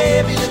 Susie,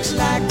 baby, looks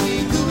like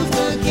we goofed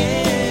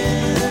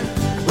again.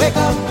 Wake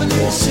up,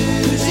 little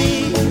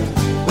Susie.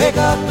 Wake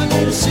up,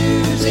 little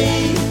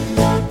Susie.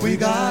 We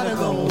gotta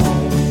go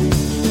home.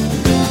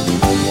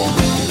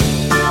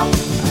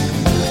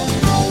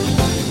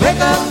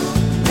 Wake up,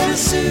 little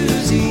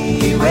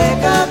Susie.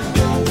 Wake up.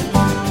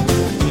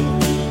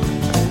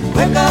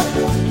 Wake up,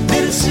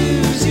 little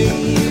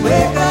Susie,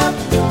 wake up.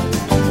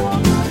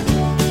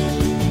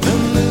 The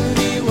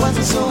movie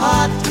wasn't so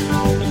hot,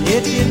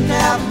 it didn't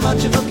have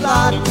much of a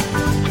plot.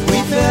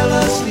 We fell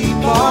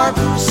asleep, our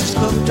gooses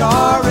cooked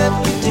our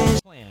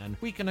reputation.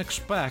 We can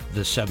expect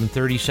the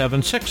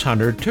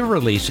 737-600 to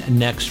release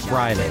next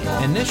Friday.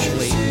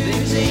 Initially,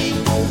 Susie,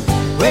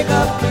 wake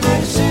up,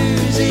 little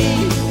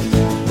Susie.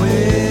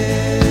 Well,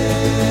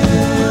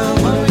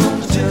 what are we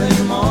gonna tell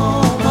you,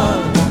 Mama?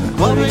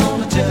 What are we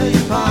gonna tell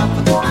you, Papa?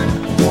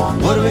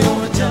 What are we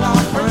gonna tell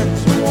our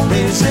friends when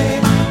they say,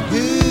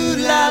 ooh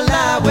la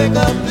la, wake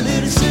up,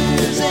 little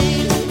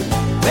Susie.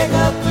 Wake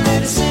up,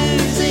 little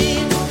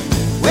Susie.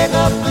 Wake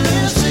up,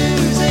 little Susie.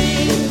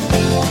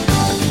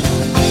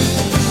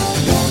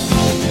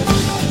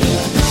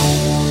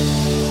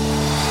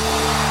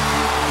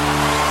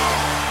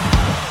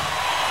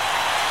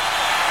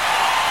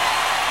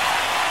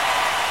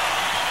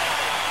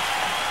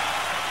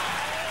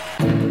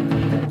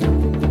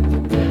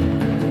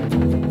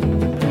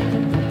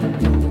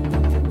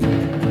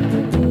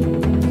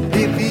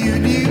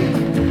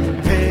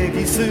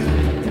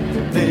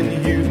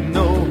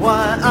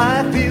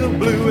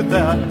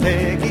 Without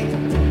Peggy,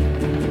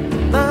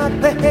 my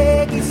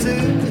Peggy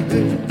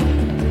Sue.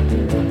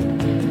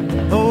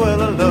 Oh,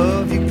 well, I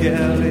love you,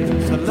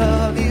 galleys, I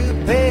love you,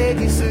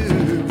 Peggy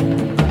Sue.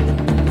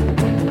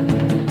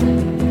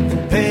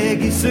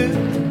 Peggy Sue,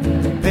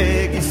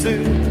 Peggy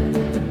Sue.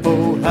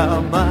 Oh,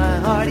 how my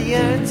heart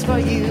yearns for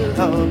you,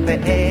 oh,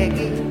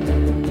 Peggy,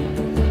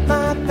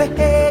 my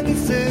Peggy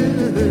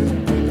Sue.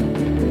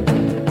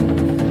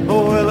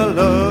 Oh, well, I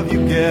love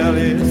you,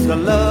 galleys, I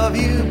love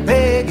you,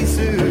 Peggy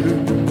Sue.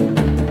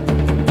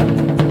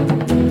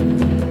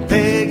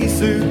 Peggy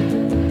Sue,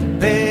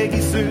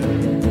 Peggy Sue,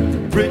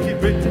 pretty,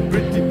 pretty,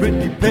 pretty,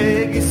 pretty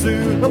Peggy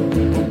Sue, oh,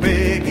 oh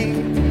Peggy,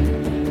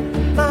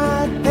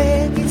 my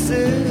Peggy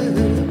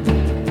Sue.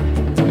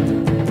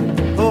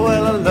 Oh,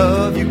 well, I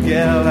love you,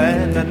 gal,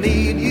 and I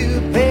need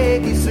you,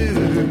 Peggy Sue.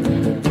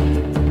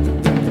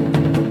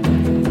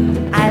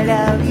 I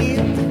love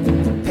you,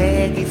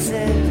 Peggy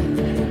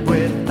Sue,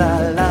 with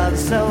a love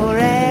so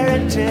rare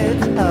and true,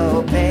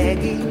 oh,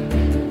 Peggy,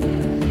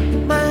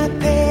 my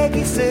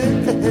Peggy Sue.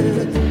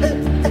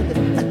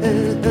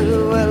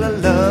 Well, I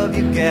love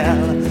you,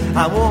 gal.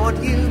 I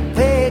want you,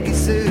 Peggy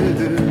Sue.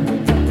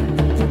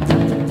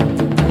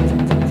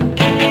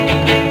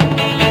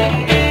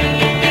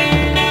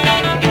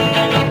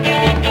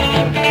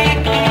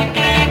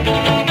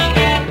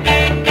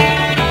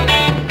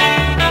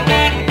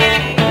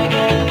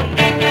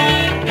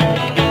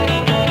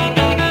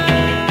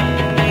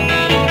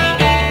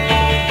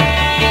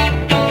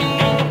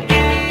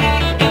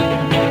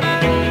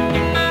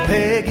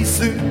 Peggy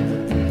Sue,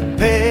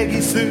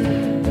 Peggy Sue,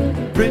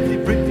 pretty,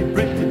 pretty,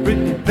 pretty,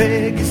 pretty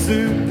Peggy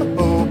Sue,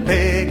 oh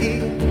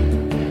Peggy,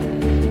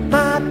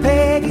 my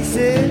Peggy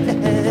Sue.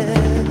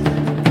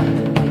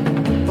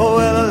 Oh,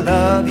 well, I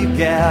love you,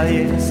 gal,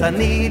 yes, I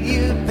need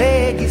you,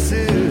 Peggy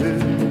Sue.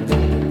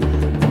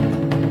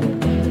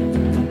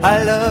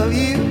 I love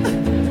you,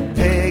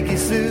 Peggy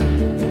Sue,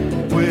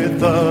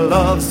 with a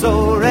love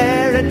so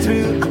rare and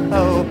true,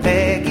 oh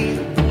Peggy,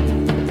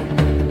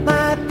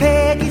 my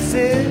Peggy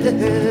Sue.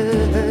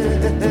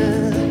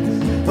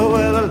 Oh,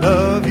 well, I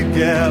love you,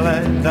 gal,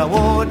 and I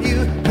want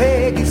you,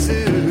 Peggy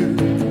Sue.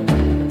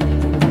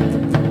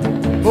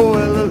 Oh,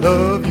 well, I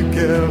love you,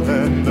 gal,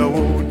 and I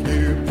want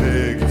you,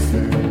 Peggy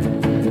Sue.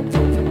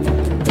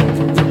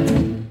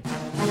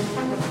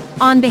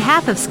 On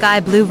behalf of Sky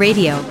Blue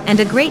Radio and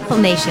a grateful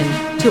nation,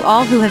 to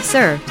all who have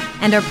served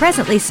and are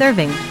presently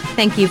serving,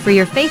 thank you for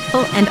your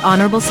faithful and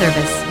honorable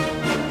service.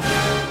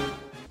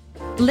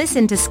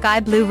 Listen to Sky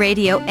Blue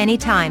Radio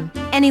anytime,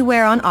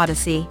 anywhere on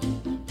Odyssey.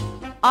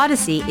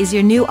 Odyssey is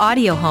your new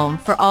audio home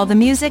for all the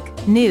music,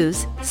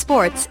 news,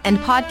 sports, and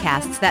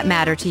podcasts that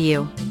matter to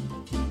you.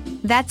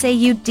 That's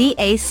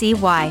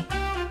AUDACY.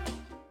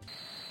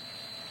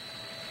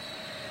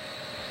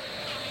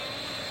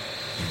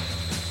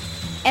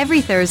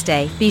 Every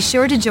Thursday, be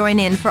sure to join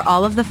in for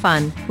all of the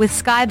fun with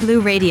Sky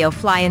Blue Radio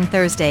Fly-In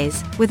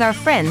Thursdays with our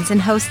friends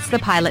and hosts the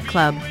Pilot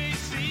Club.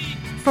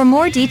 For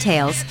more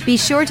details, be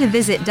sure to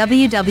visit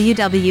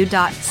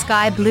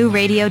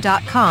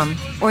www.skyblueradio.com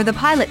or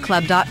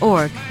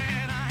thepilotclub.org.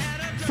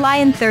 Fly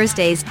in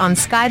Thursdays on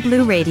Sky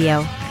Blue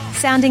Radio.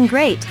 Sounding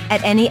great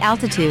at any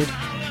altitude.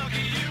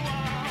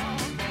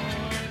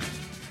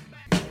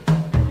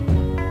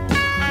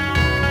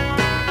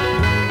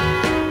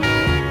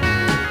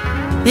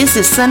 This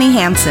is Sunny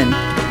Hansen.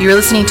 You're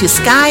listening to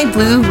Sky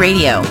Blue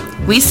Radio.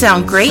 We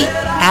sound great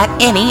at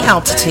any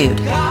altitude.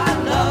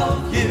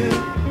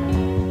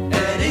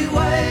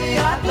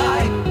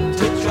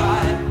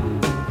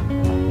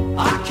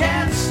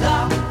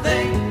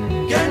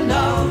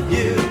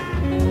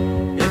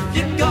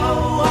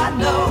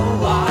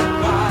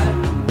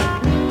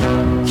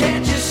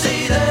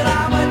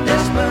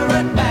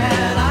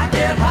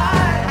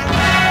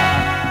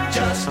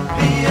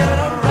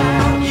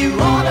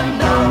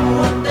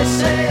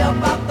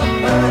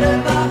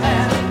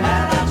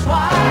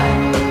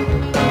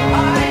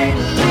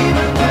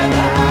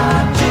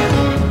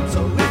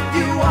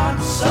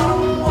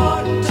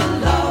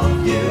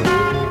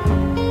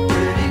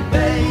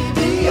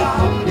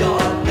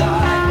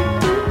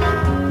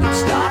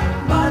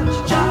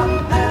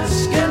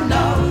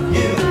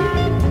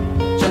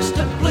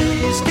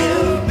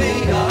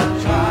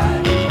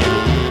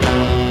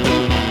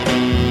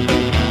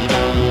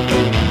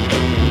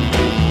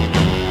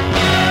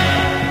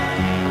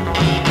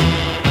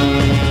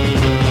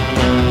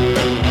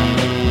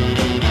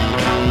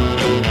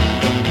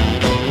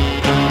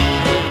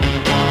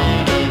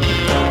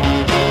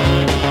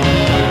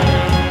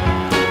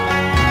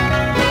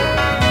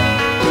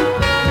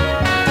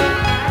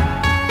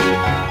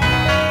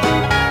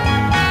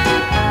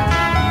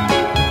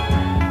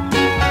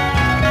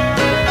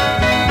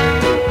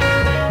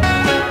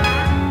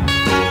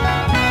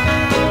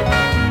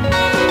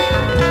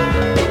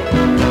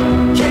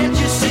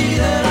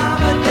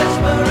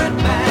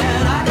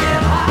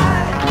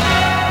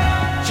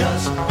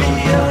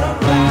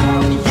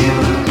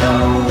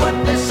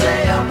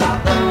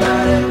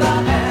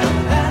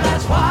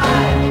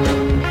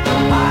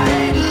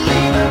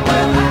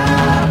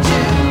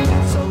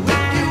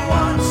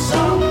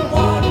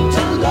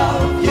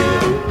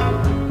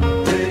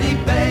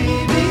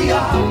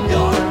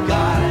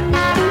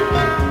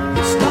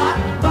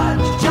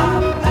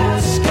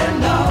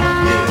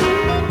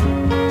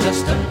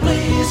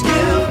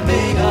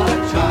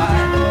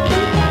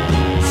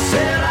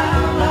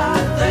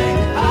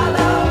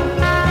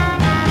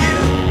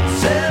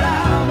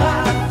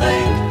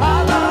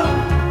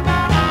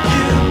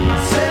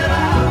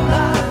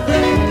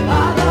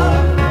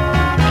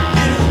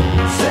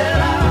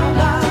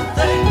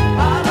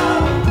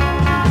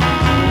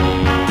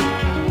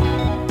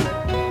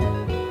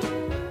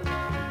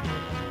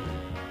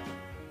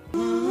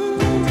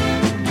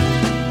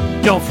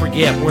 Don't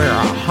forget, we're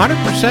a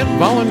 100%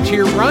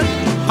 volunteer run,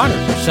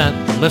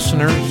 100%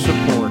 listener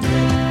support.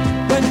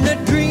 When the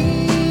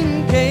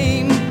dream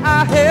came,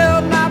 I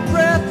held my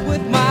breath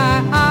with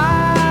my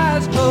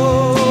eyes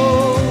closed.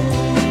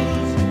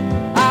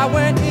 I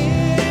went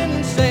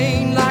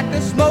insane like a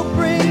smoke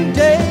ring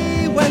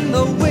day when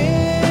the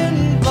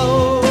wind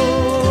blows.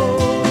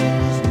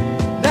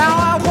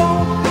 Now I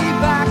won't be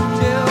back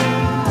till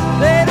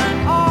later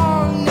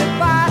on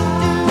if I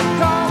do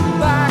come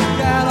back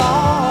at all.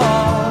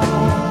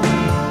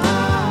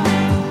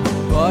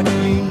 But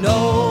you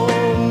know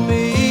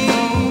me,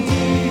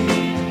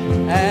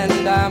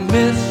 and I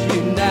miss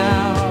you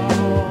now.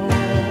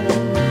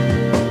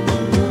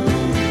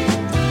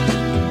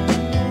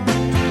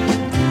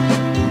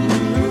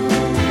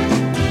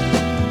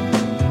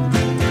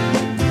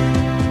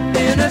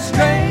 In a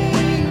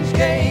strange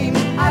game,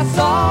 I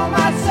saw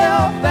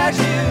myself as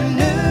you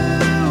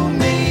knew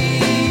me.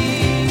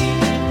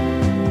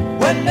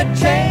 When the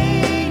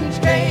change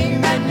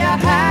came and you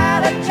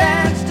had a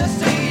chance to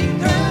see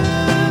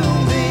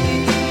through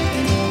me.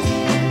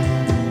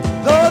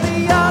 Though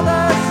the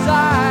other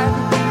side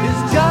is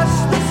just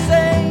the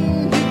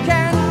same, you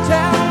can't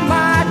tell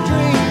my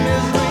dream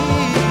is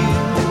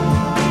real.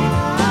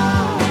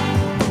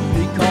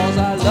 Because I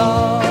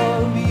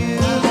love you.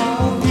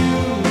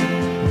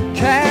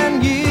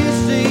 Can you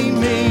see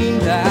me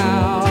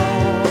now?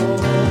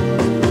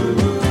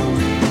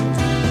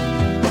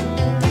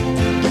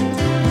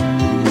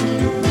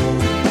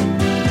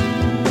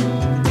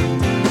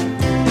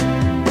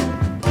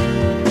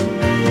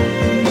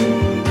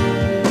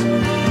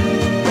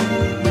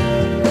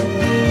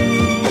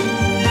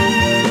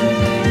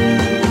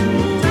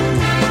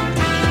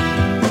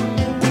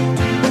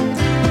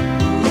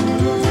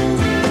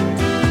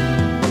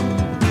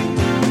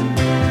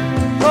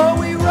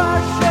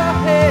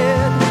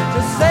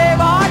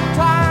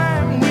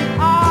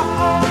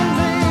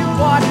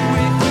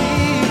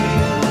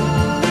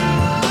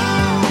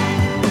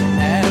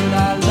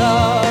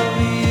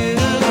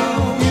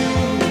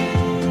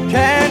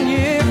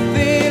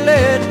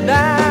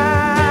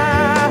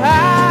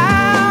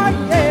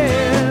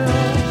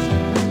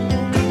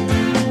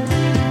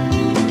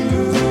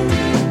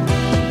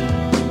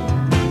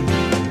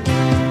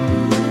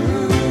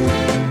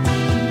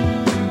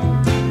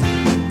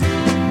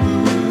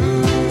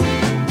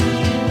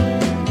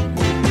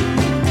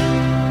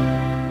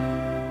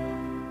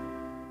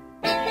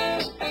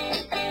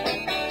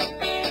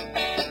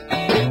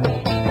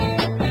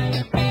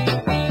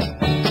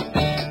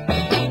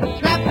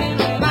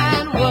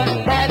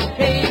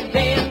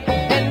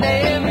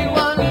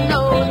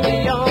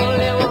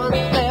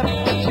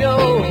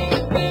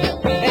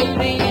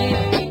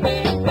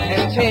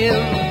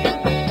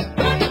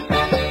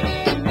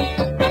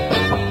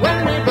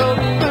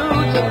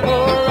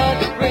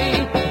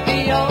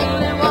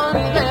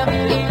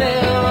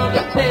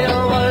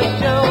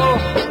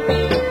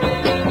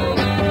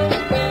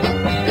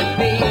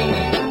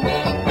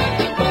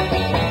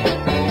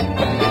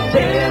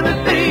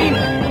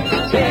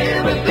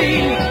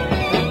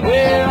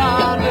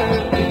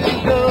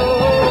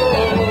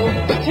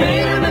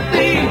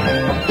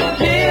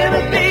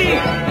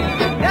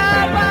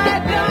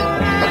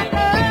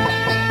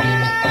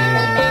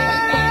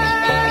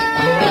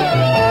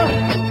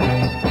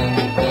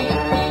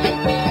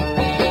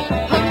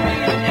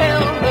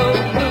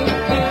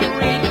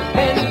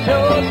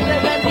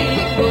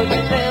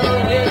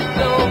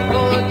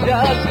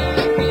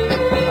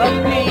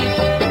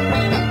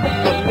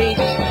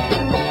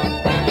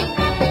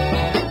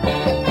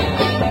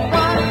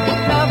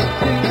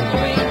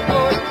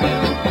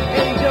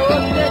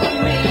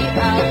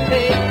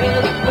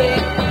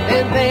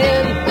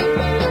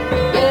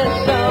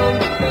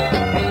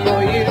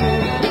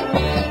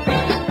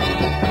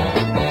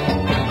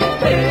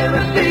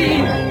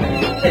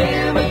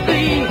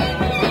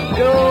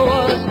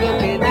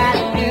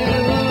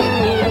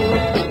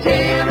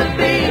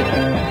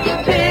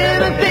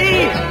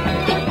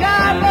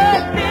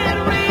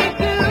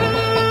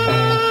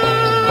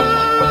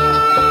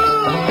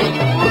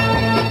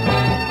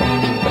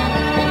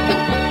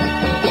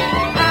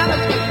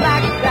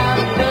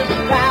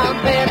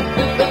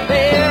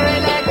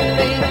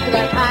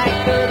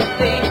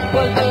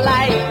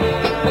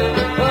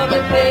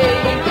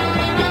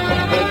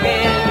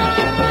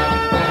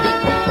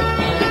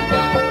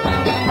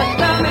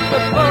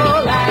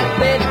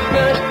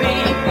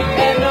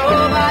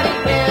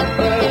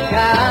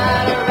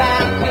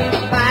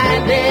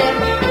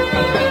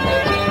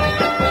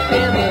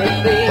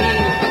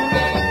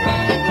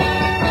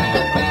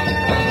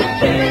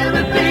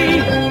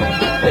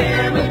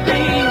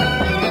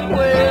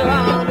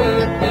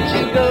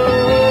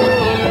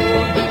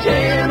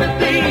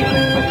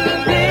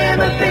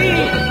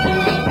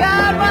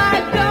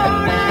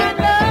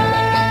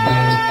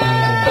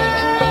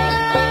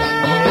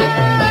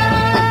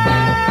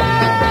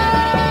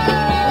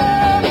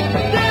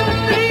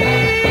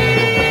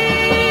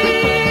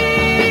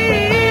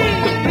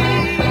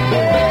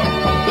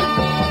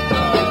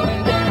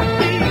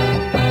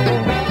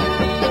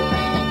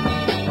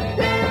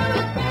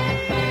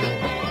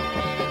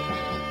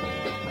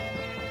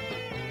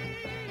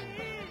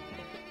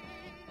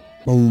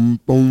 Boom,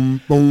 boom,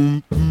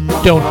 boom.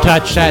 Don't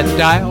touch that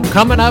dial.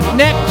 Coming up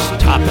next,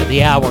 top of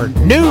the hour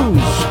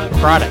news,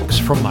 products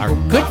from our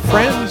good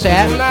friends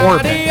at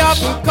Nobody Orbix.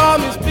 often call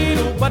me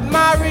Speedo, but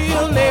my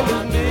real name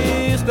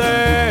is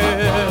Mister.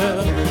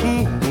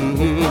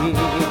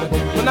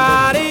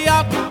 Nobody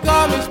often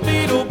call me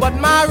Speedo, but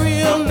my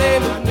real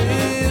name is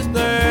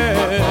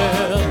Mister.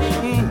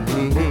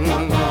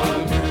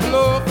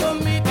 No, for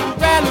me to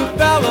brand new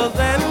fellas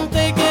and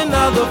taking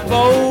other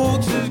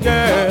folks'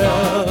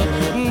 girl.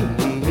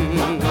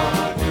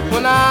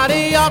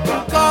 Nobody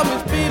often call me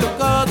Speedo,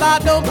 cause I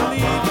don't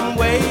believe in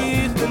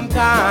wasting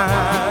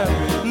time.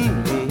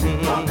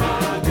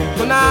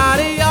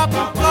 Nobody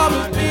often call me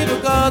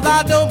Speedo, cause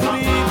I don't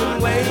believe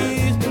in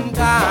wasting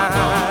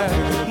time.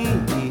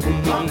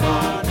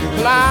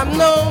 Well, I'm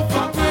known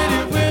for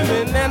pretty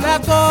women, and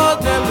that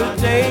caused them to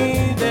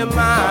change their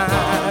mind.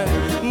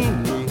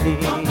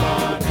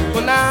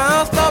 Well,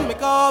 now some may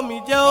call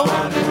me Joe,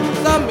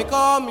 some may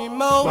call me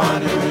Mo.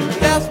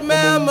 Yes,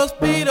 ma'am, a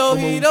Speedo,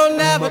 he don't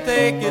never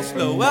take it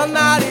slow. Well,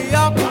 now they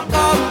often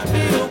call me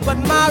Speedo, but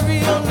my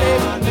real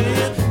name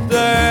is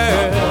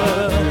Mister.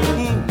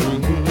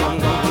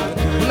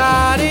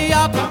 Now they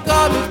often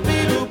call me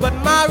Speedo, but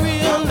my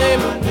real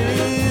name is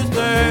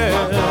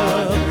Mister.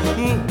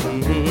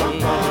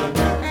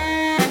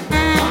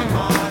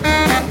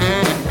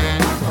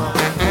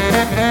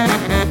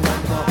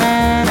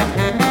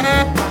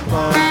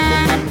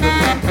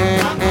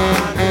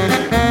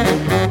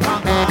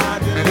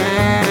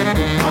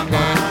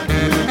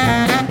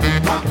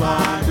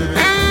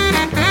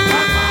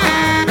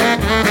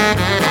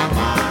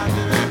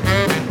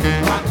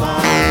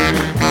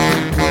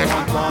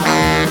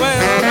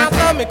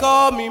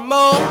 Call me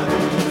Mo,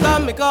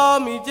 some may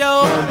call me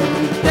Joe.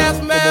 Yes,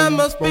 ma'am,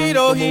 a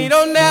Speedo, he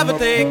don't never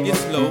take it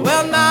slow.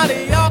 Well, now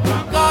they all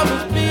can call me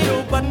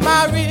Speedo, but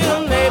my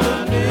real name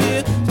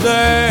is Mister.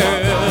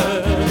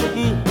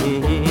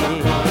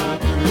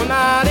 Well,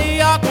 now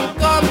they all can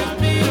call me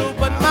Speedo,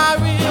 but my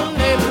real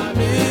name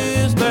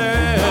is Mister.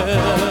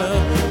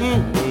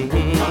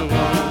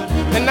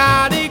 And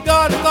now they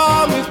gonna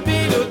call me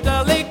Speedo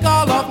till they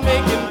call off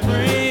making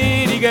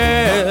pretty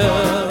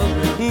girls.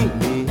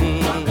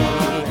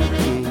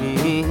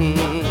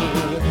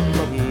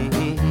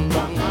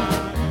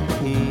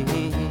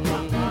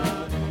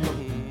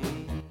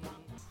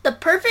 The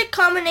perfect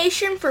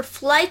combination for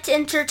flight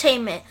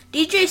entertainment.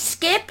 DJ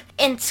Skip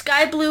and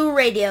Sky Blue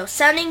Radio,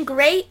 sounding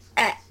great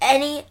at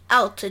any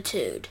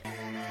altitude.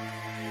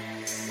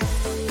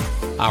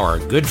 Our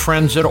good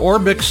friends at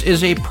Orbix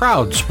is a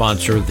proud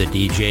sponsor of the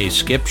DJ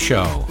Skip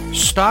Show.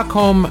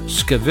 Stockholm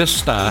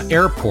Skavista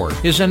Airport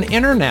is an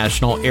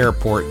international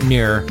airport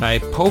near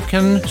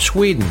Nypoken,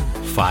 Sweden,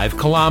 5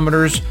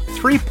 kilometers,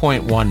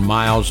 3.1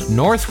 miles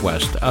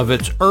northwest of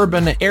its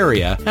urban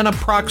area and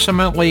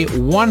approximately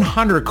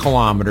 100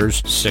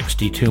 kilometers,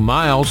 62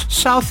 miles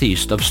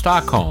southeast of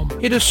Stockholm.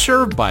 It is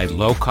served by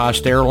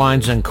low-cost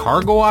airlines and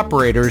cargo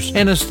operators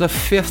and is the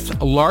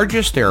 5th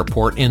largest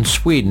airport in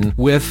Sweden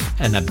with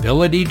an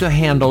ability to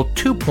handle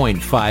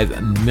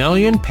 2.5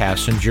 million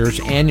passengers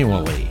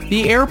annually.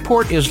 The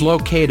airport is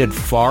located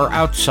far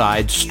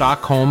outside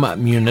Stockholm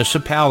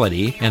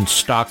municipality and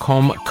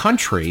Stockholm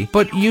country,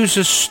 but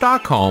uses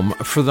Stockholm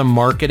for the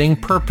marketing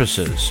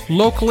purposes.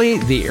 Locally,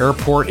 the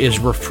airport is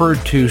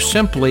referred to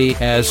simply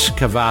as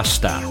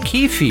Skavasta.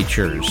 Key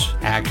features: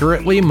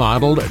 accurately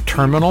modeled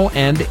terminal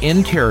and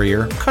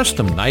interior,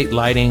 custom night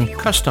lighting,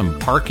 custom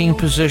parking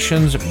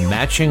positions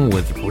matching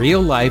with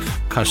real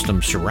life,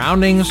 custom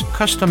surroundings,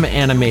 custom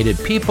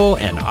animated people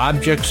and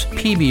objects,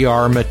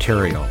 PBR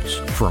materials.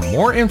 For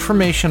more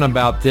information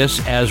about this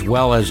as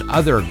well as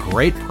other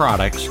great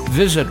products,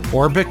 visit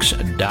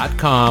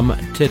Orbix.com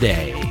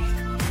today.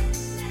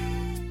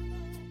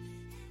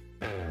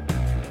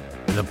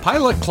 The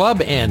Pilot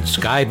Club and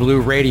Sky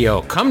Blue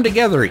Radio come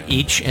together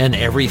each and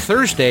every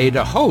Thursday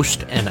to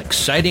host an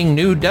exciting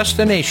new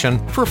destination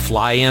for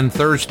Fly-In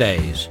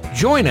Thursdays.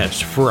 Join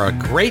us for a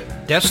great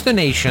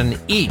destination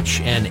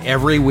each and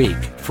every week.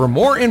 For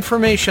more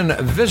information,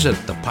 visit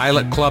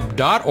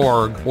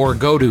thepilotclub.org or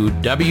go to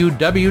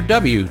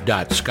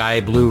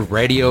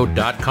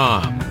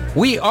www.skyblueradio.com.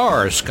 We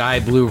are Sky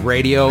Blue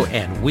Radio,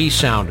 and we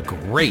sound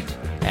great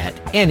at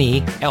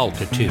any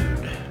altitude.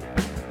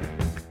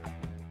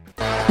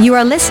 You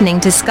are listening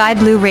to Sky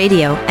Blue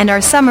Radio and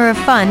our summer of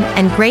fun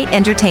and great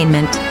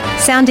entertainment.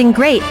 Sounding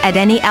great at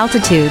any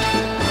altitude.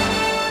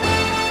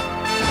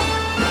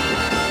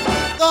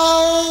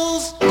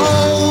 Those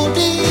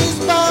oldies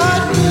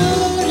but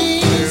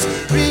goodies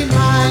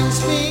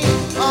reminds me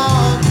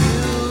of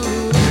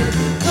you.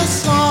 The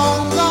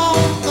songs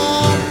of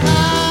the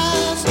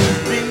past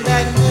bring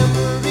back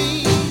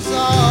memories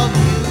of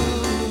you.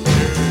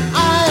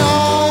 I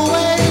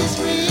always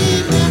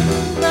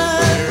remember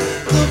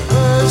the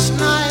first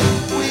night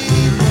we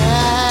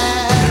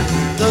met.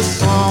 The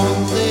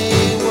songs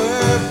they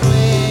were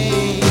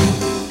playing,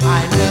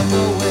 I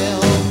never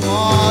will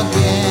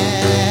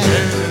forget.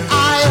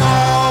 I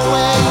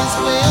always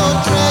will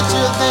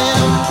treasure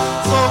them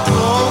so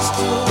close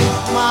to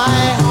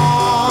my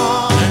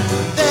heart.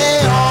 They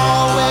all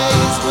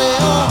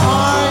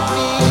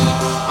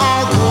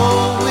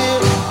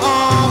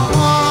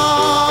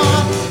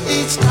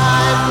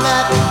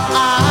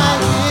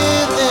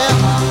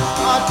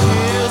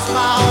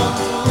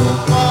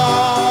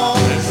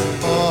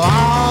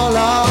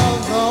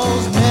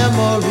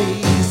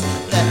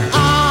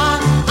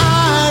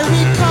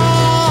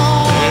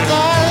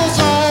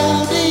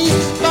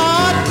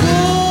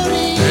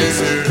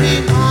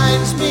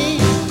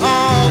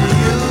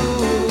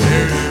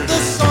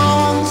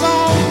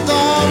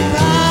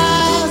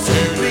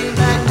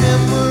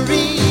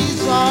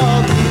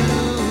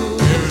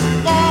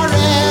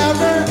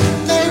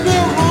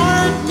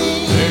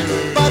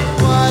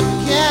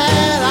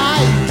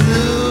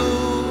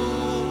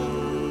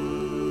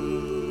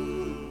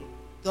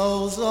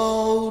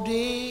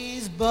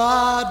oldies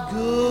but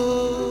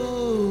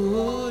goodies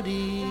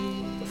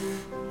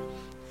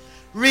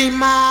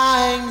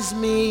reminds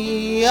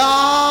me of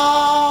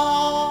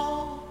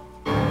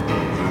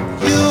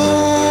you.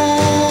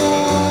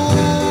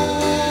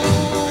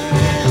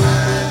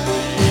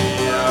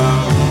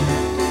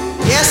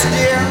 Yes,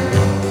 dear,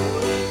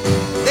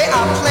 they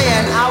are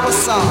playing our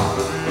song,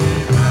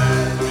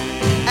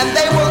 and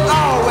they will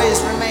always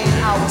remain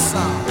our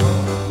song.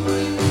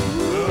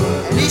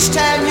 And each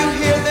time you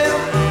hear them,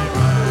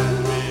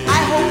 I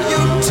hope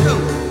you too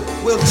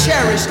will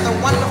cherish the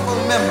wonderful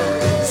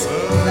memories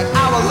that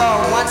our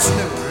Lord once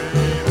knew.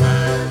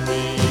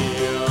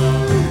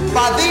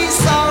 For these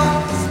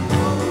songs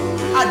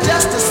are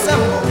just a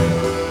symbol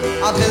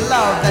of the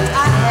love that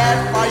I had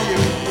for you.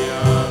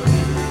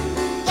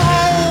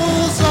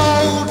 Those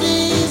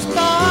oldies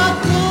but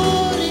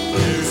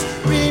goodies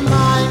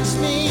reminds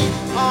me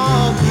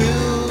of you.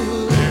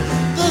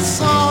 The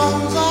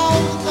songs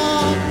of the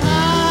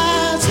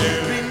past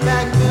bring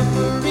back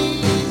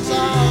memories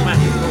of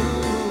you.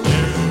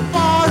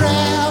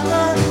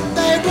 Forever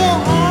they will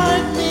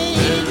haunt me,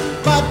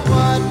 but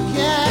what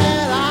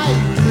can I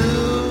do?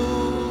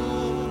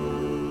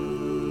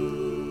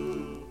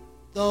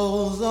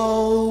 Those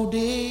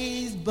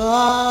oldies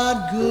but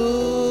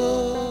goodies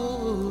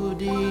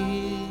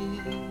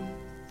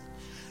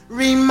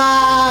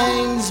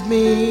reminds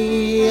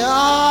me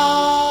of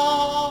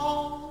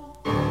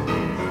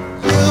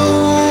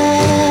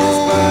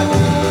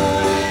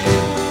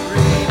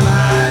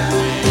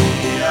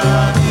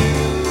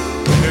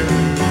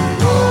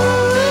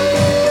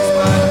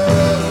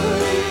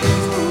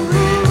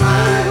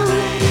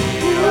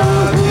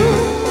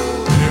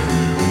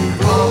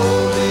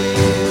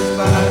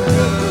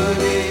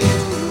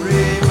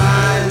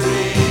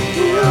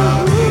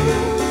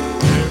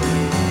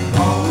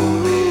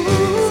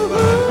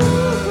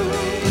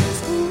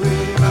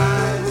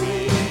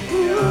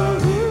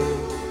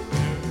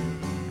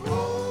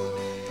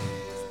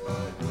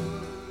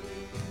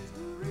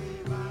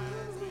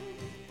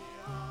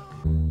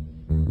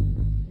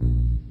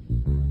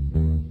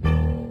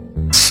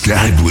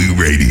Sky Blue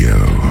Radio.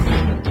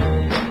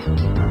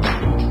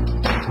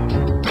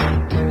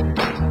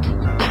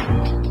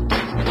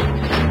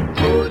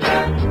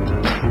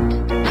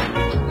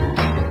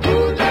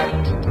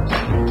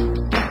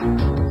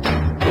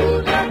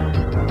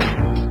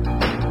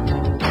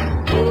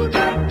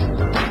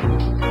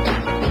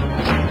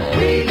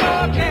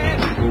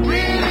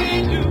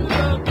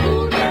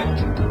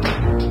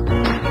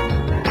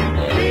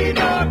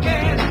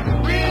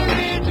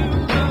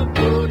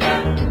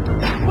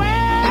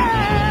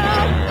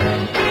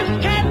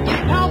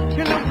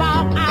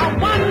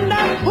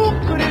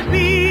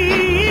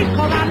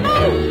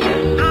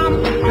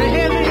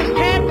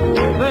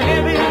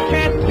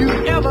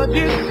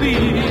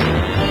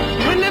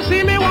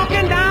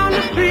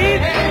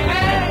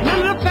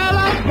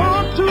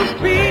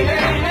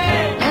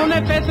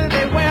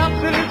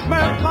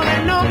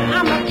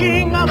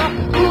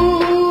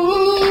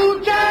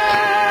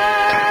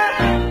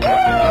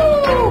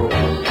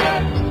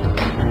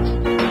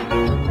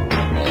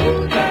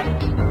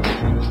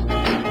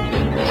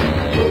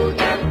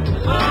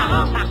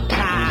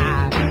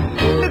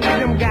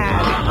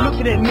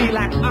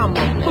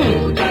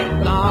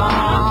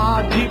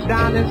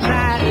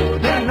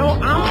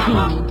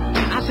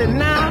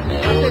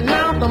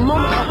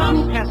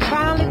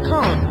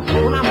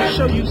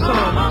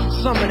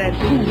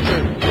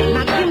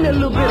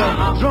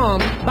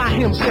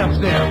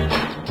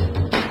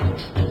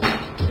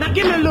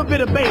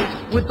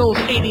 With those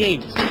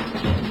 88s.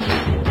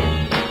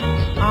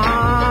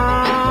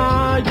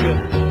 Ah,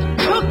 you're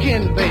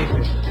cooking,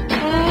 baby.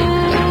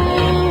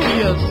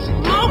 You're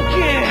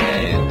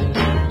smoking.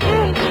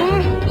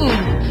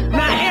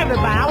 Now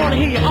everybody, I want to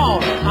hear you all.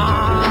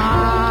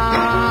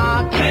 Ah,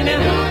 can you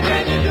do it?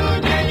 Can you do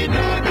it? Can you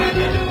do it? Can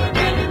you do it?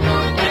 Can you do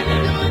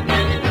it?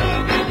 Can you do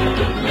it? Can you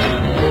do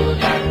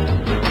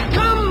it?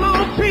 Come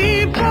on,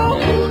 people.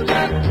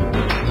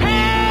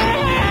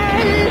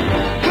 Hey,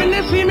 when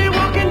they see me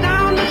walking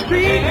down the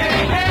street,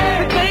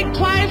 they think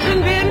twice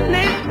and then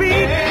they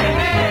speak.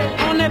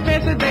 On their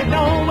faces they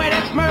don't wear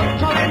that smirk,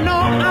 'cause they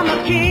know I'm the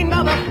king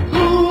of the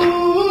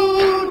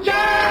blue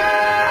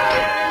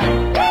jack.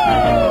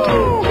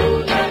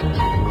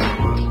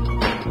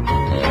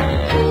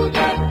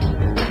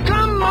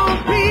 Come on,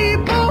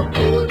 people,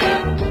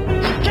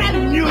 can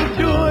you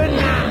do it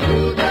now?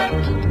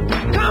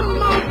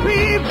 Come on,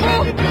 people.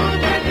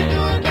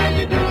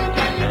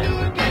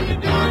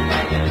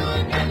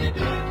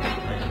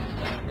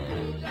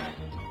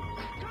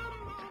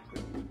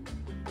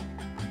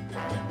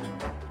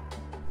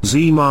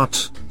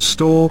 Z-Mart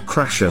Store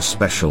Crasher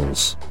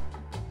Specials.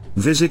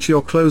 Visit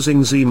your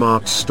closing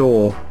Z-Mart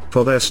store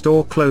for their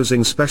store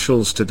closing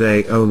specials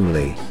today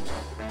only.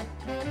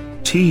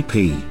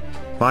 TP.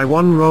 Buy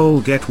one roll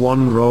get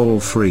one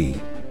roll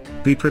free.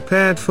 Be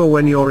prepared for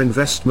when your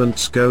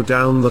investments go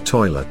down the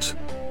toilet.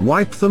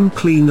 Wipe them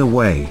clean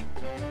away.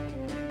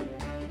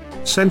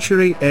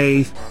 Century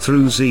A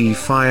through Z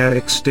fire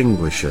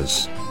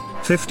extinguishers.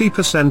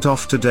 50%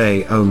 off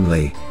today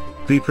only.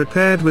 Be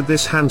prepared with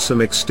this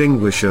handsome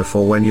extinguisher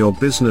for when your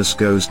business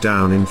goes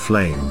down in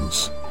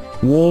flames.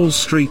 Wall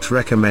Street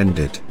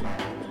recommended.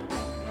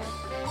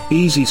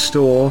 Easy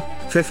store,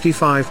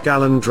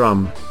 55-gallon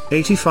drum,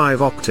 85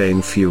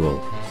 octane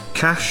fuel.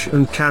 Cash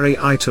and carry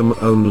item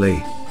only.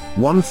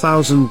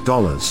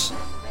 $1,000.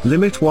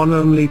 Limit one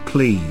only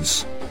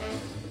please.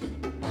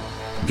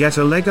 Get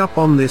a leg up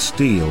on this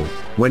deal.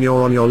 When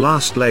you're on your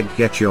last leg,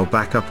 get your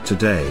back up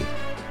today.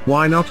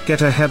 Why not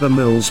get a Heather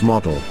Mills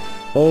model?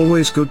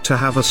 Always good to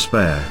have a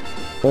spare.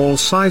 All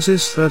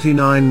sizes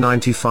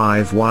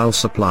 $39.95 while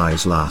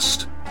supplies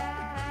last.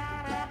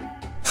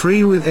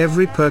 Free with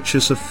every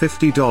purchase of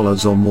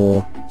 $50 or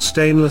more,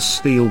 stainless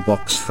steel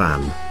box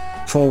fan.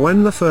 For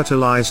when the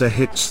fertilizer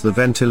hits the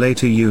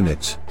ventilator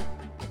unit.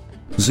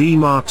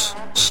 Z-Mart,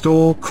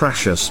 store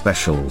crasher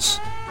specials.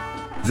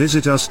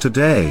 Visit us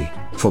today,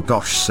 for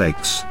gosh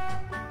sakes.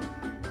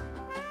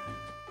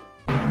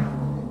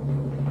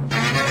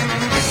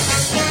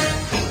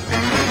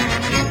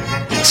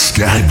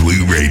 Sky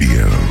Blue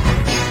Radio.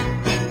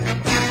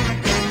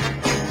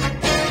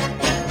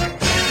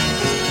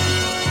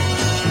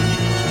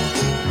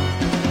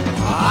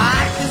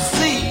 I can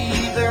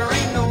see there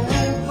ain't no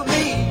room for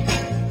me.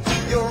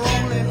 You're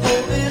only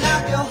holding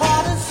out your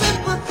heart and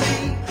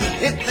sympathy.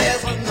 If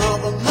there's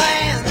another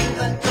man,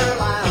 then girl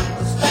I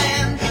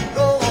understand.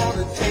 Go on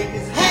and take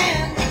his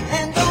hand,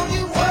 and don't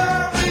you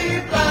worry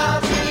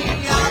about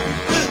me. I'm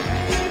blue,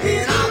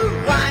 and I'm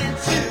crying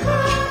too.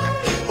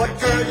 But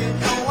girl, you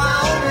know I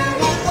only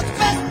want what's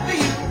best for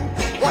you.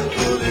 What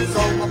good is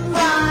on my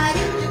pride?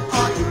 If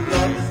all your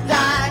love is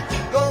died,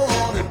 go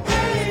on and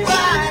put it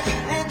right.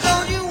 And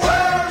don't you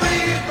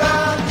worry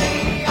about me.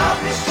 I'll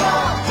be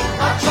strong,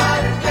 I'll try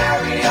to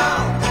carry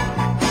on.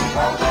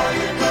 Although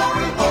you know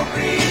it won't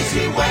be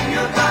easy when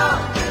you're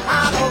gone.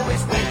 I'll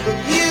always think of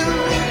you,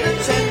 the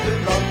tender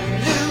love you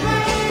knew.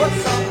 But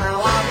somehow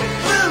I'll be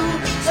through,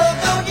 so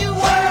don't you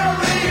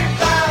worry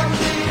about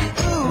me.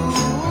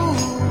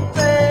 Ooh,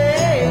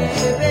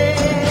 baby.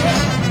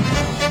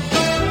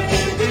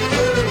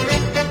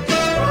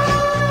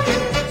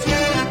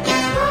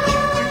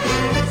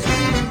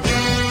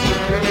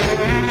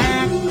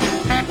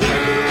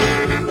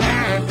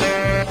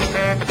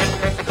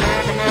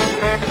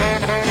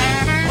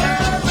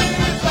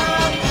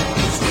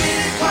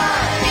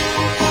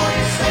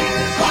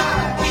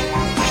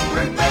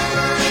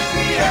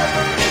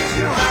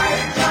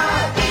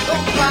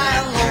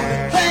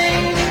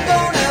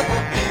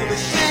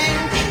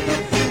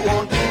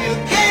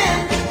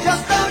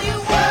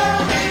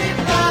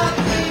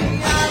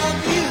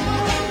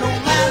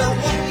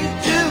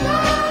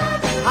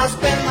 I'll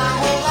spend my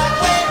whole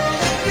life waiting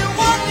if you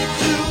want me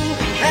to.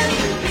 And if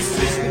you kiss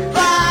me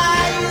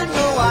goodbye, you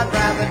know I'd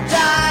rather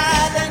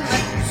die than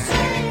let you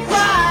see me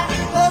cry.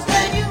 'Cause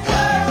then you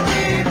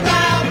worry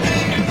about me.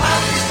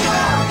 I'll be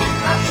strong,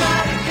 I'll try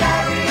to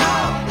carry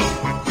on.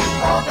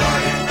 Although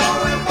you know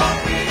it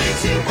won't be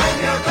easy when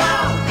you're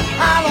gone.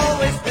 I'll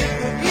always think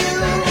of you,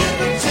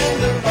 the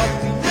tender love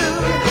we knew.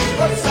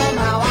 But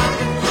somehow I'll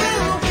get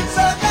through,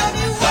 so don't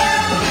you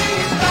worry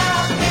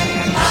about me.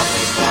 I'll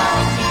be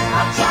strong,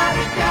 I'll try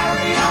to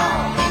carry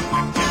on.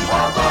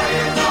 Although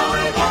you know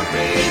it won't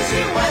be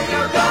easy when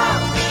you're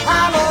gone.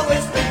 I'll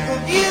always think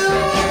of you,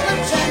 the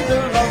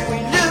tender love we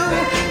knew.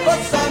 But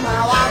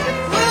somehow I'll get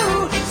through,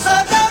 so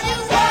don't you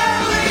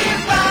worry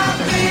about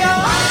me.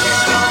 Oh, I'll be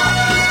strong,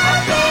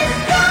 I'll try to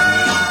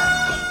carry on.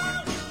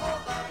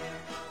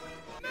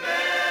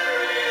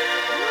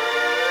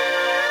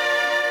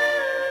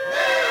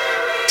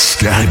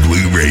 Sky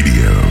Blue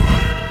Radio.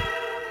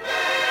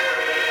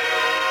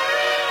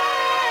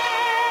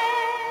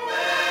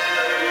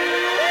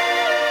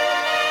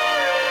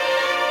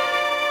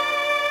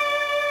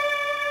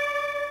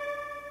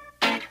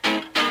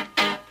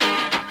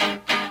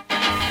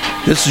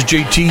 This is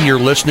JT. You're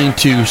listening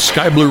to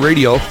Sky Blue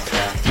Radio.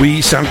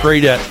 We sound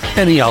great at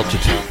any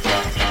altitude.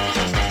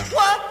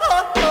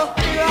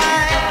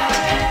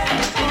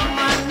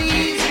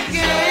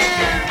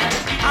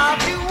 I'll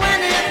do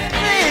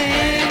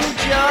anything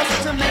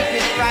just to make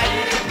it right.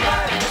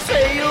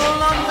 Say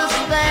you'll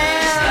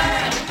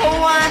understand.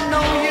 Oh, I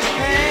know you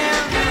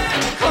can.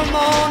 Come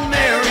on,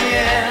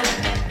 Marianne.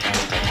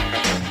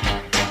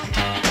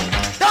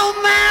 Don't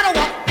matter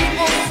what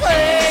people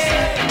say,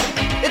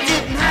 it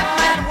didn't happen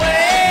that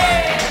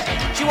way.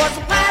 She was a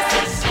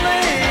plastic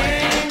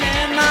sling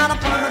and not a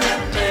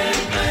permanent thing.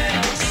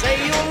 Say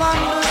you'll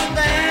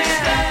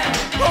understand.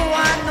 Oh,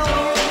 I know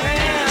you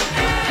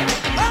can.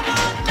 Come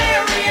on,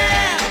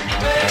 Marianne.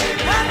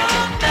 Come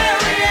on,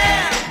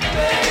 Marianne.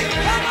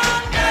 Come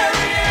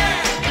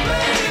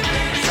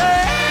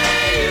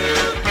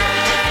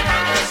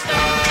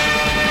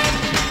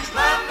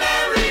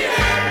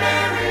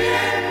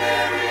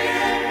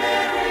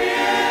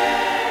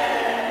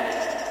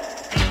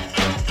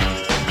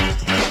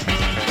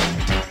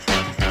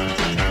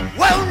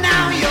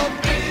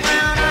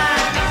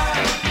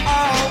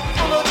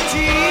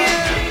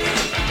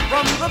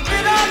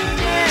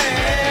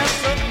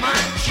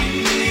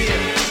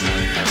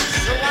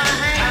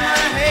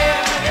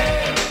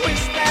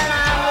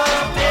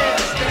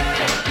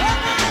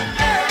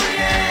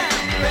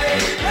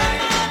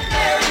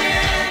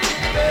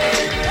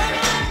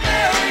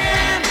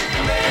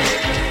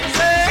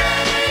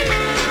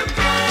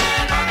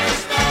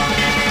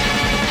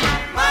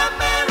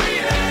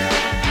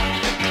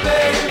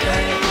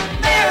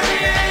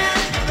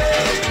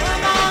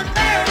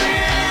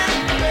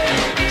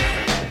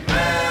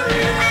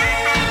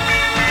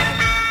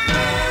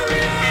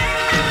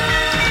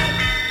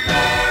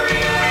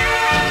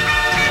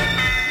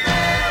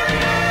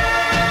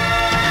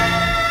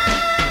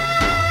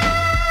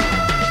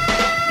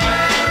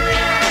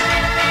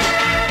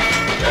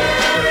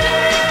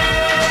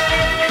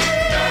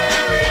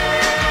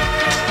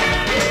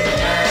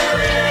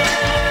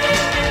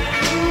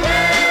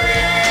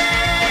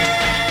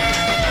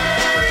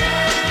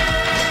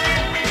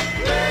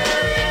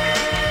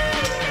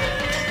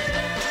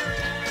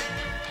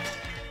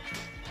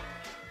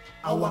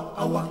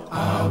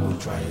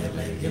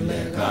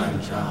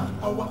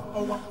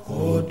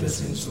kodwa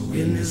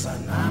ezinsukwini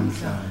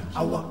zanamhlanje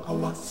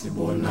awa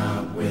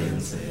sibona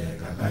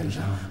kwenzeka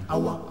kanjani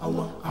awa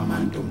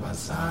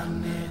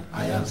amantombazane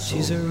ayazo.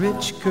 She's a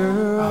rich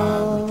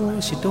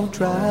girl, she don't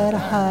try to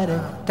hide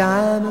it.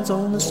 Diamonds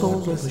on the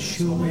soles of her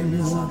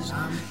shoes.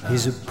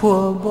 He's a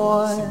poor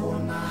boy,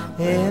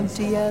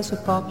 empty as a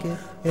pocket,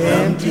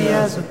 empty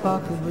as a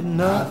pocket with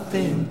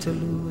nothing to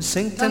lose.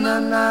 Sing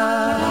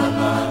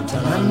ta-na-na,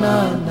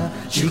 ta-na-na-na.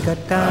 She got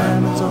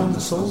diamonds on the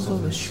soles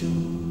of her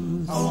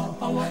shoes.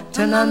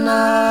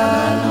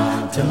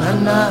 Ta-na-na,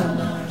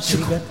 ta-na-na-na. She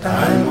got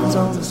diamonds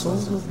on the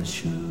soles of her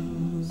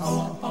shoes.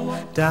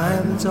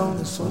 Diamonds on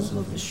the soles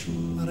of her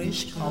shoes.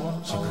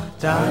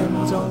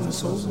 Diamonds on the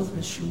soles of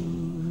her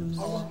shoes.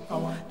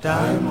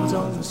 Diamonds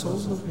on the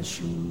soles of her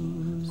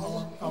shoes.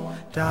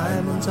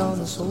 Diamonds on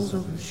the soles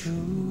of her shoes.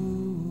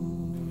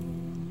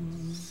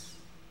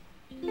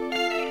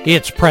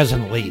 It's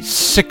presently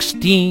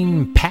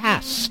 16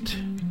 past.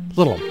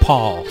 Little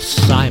Paul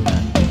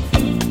Simon.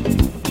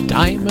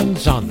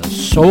 Diamonds on the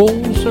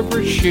soles of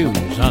her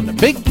shoes on the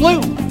Big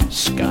Blue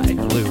Sky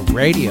Blue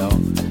Radio.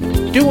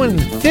 Doing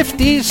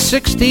 50s,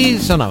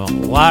 60s, and a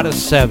lot of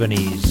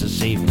 70s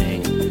this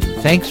evening.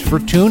 Thanks for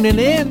tuning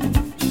in.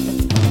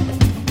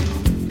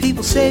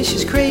 People say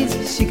she's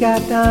crazy, she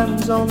got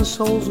diamonds on the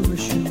soles of her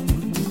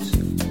shoes.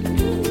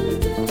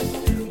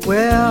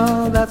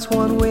 Well, that's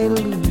one way to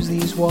lose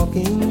these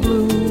walking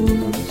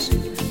blues.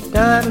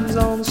 Diamonds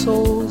on the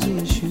soles of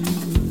your shoes.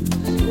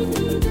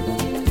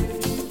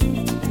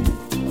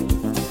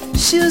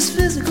 She was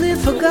physically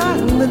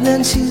forgotten, but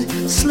then she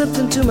slipped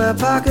into my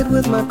pocket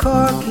with my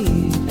car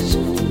keys.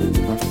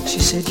 She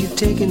said, you've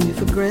taken me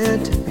for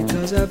granted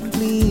because I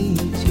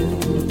please you,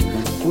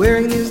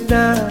 wearing these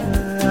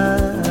diamonds.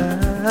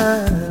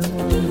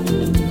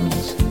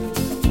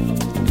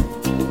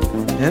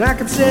 And I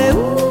could say,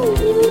 ooh,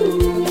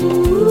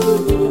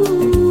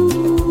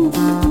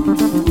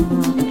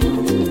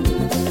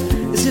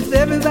 as if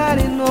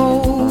everybody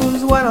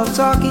knows what I'm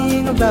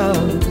talking about.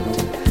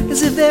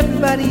 As if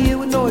everybody here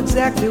would know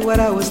exactly what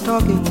I was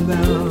talking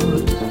about.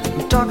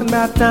 I'm talking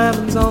about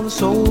diamonds on the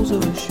soles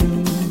of her shoes.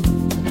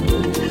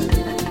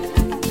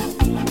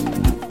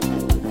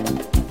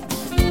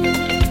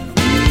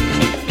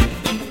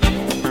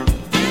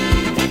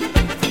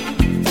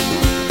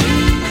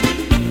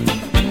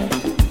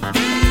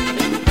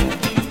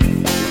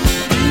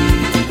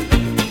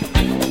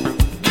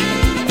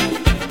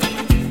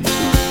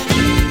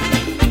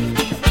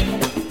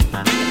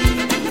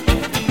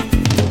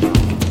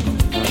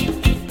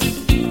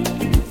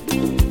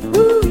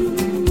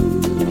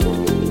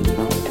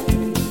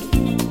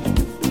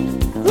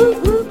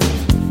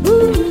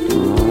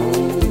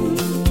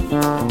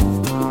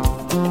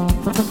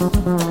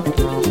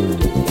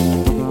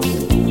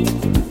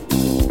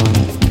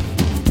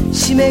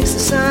 She makes the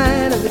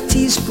sign of a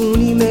teaspoon,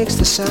 he makes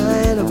the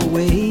sign of a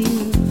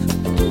wave.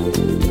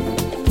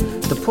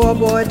 The poor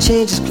boy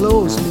changes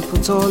clothes and he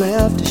puts on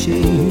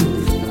aftershave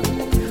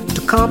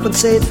to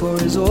compensate for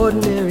his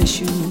ordinary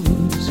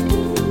shoes.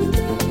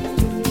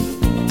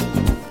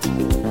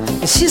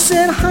 And she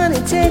said, honey,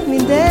 take me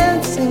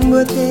dancing,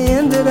 but they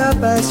ended up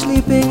by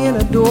sleeping in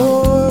a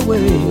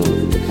doorway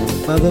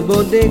by the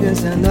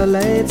bodegas and the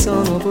lights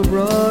on over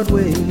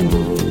Broadway,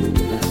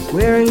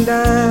 wearing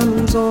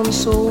diamonds on the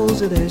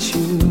soles of their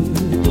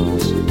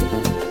shoes.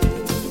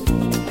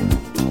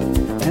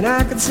 And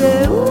I could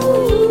say,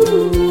 ooh,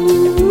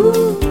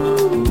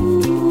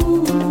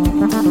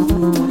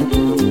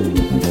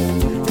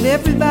 and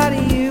everybody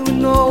here would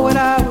know what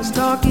I was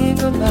talking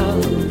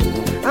about.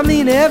 I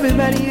mean,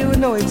 everybody here would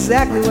know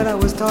exactly what I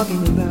was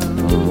talking about.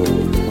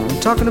 I'm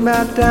talking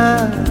about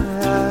diamonds.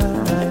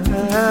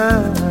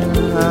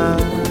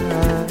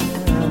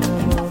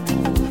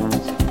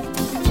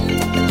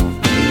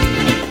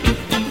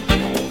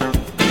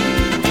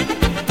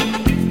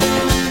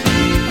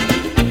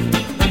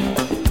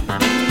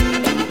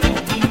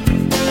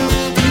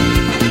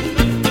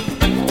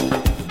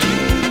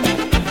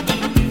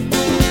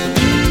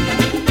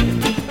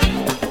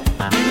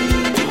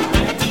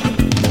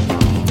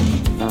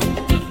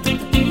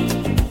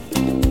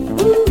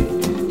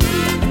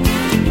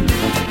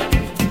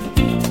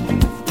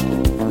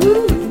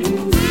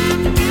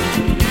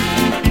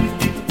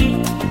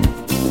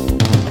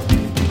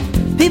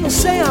 People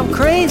say I'm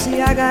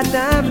crazy, I got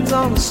diamonds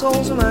on the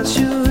soles of my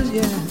shoes,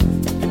 yeah.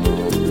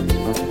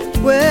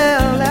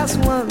 Well, that's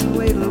one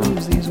way to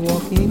lose these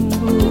walking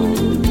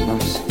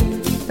blues.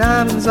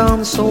 Diamonds on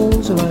the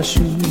soles of my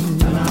shoes.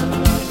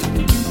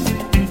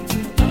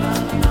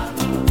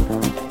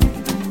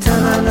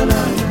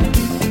 Ta-na-na-na,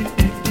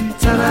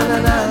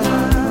 ta-na-na-na,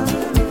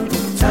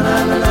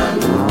 ta-na-na-na,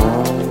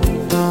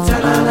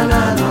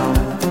 ta-na-na-na,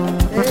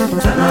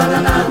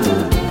 ta-na-na-na.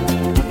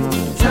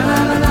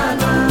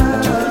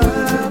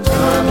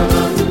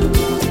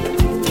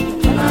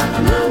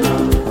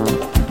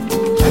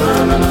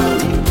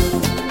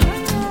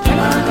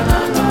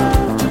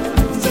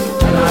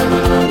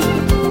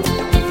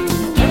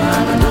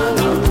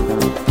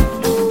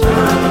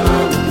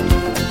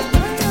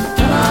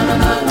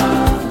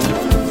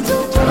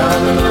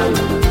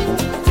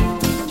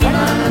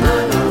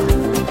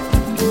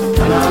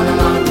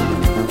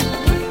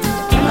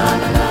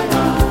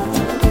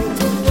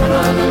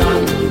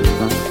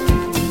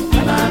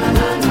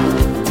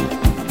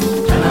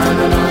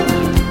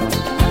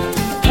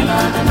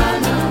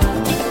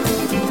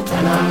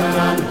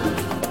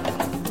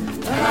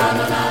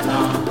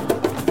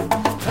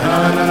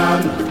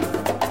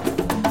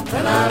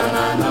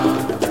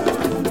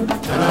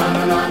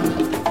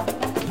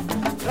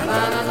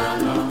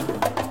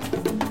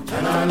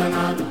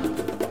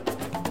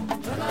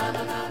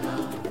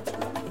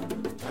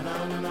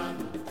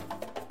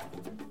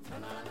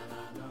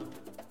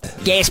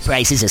 Gas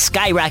prices are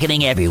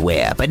skyrocketing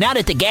everywhere, but not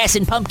at the gas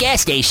and pump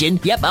gas station.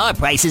 Yep, our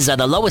prices are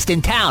the lowest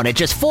in town at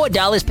just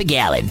 $4 per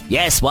gallon.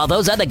 Yes, while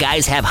those other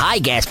guys have high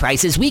gas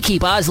prices, we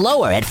keep ours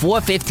lower at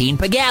 $4.15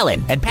 per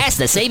gallon and pass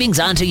the savings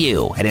on to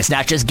you. And it's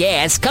not just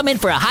gas. Come in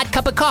for a hot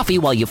cup of coffee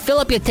while you fill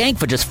up your tank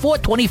for just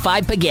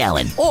 $4.25 per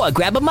gallon. Or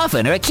grab a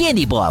muffin or a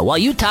candy bar while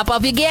you top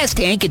off your gas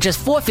tank at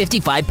just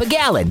 $4.55 per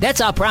gallon.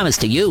 That's our promise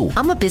to you.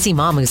 I'm a busy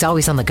mom who's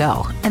always on the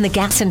go, and the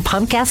gas and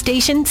pump gas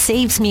station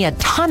saves me a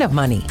ton of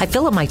money. I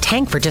fill up my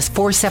tank for just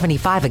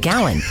 $4.75 a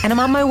gallon, and I'm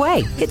on my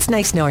way. It's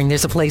nice knowing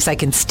there's a place I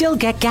can still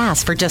get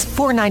gas for just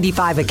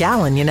 $4.95 a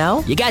gallon, you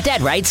know? You got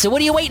that right, so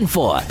what are you waiting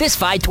for? This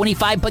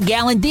 $5.25 per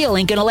gallon deal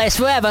ain't gonna last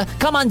forever.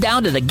 Come on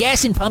down to the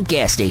gas and pump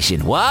gas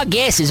station, where our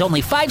gas is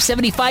only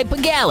 $5.75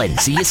 per gallon.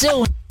 See you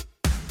soon.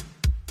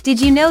 Did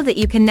you know that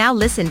you can now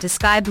listen to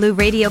Sky Blue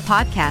Radio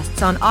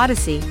podcasts on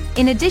Odyssey,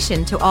 in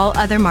addition to all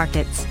other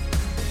markets?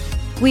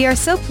 We are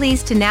so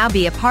pleased to now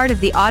be a part of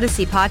the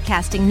Odyssey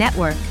podcasting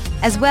network,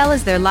 as well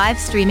as their live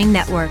streaming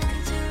network.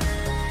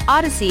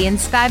 Odyssey and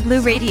Sky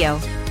Blue Radio.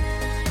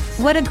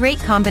 What a great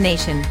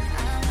combination.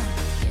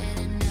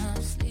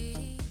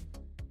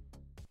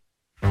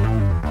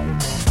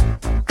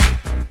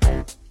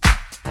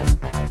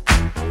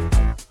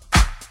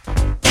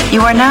 You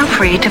are now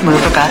free to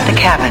move about the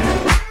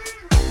cabin.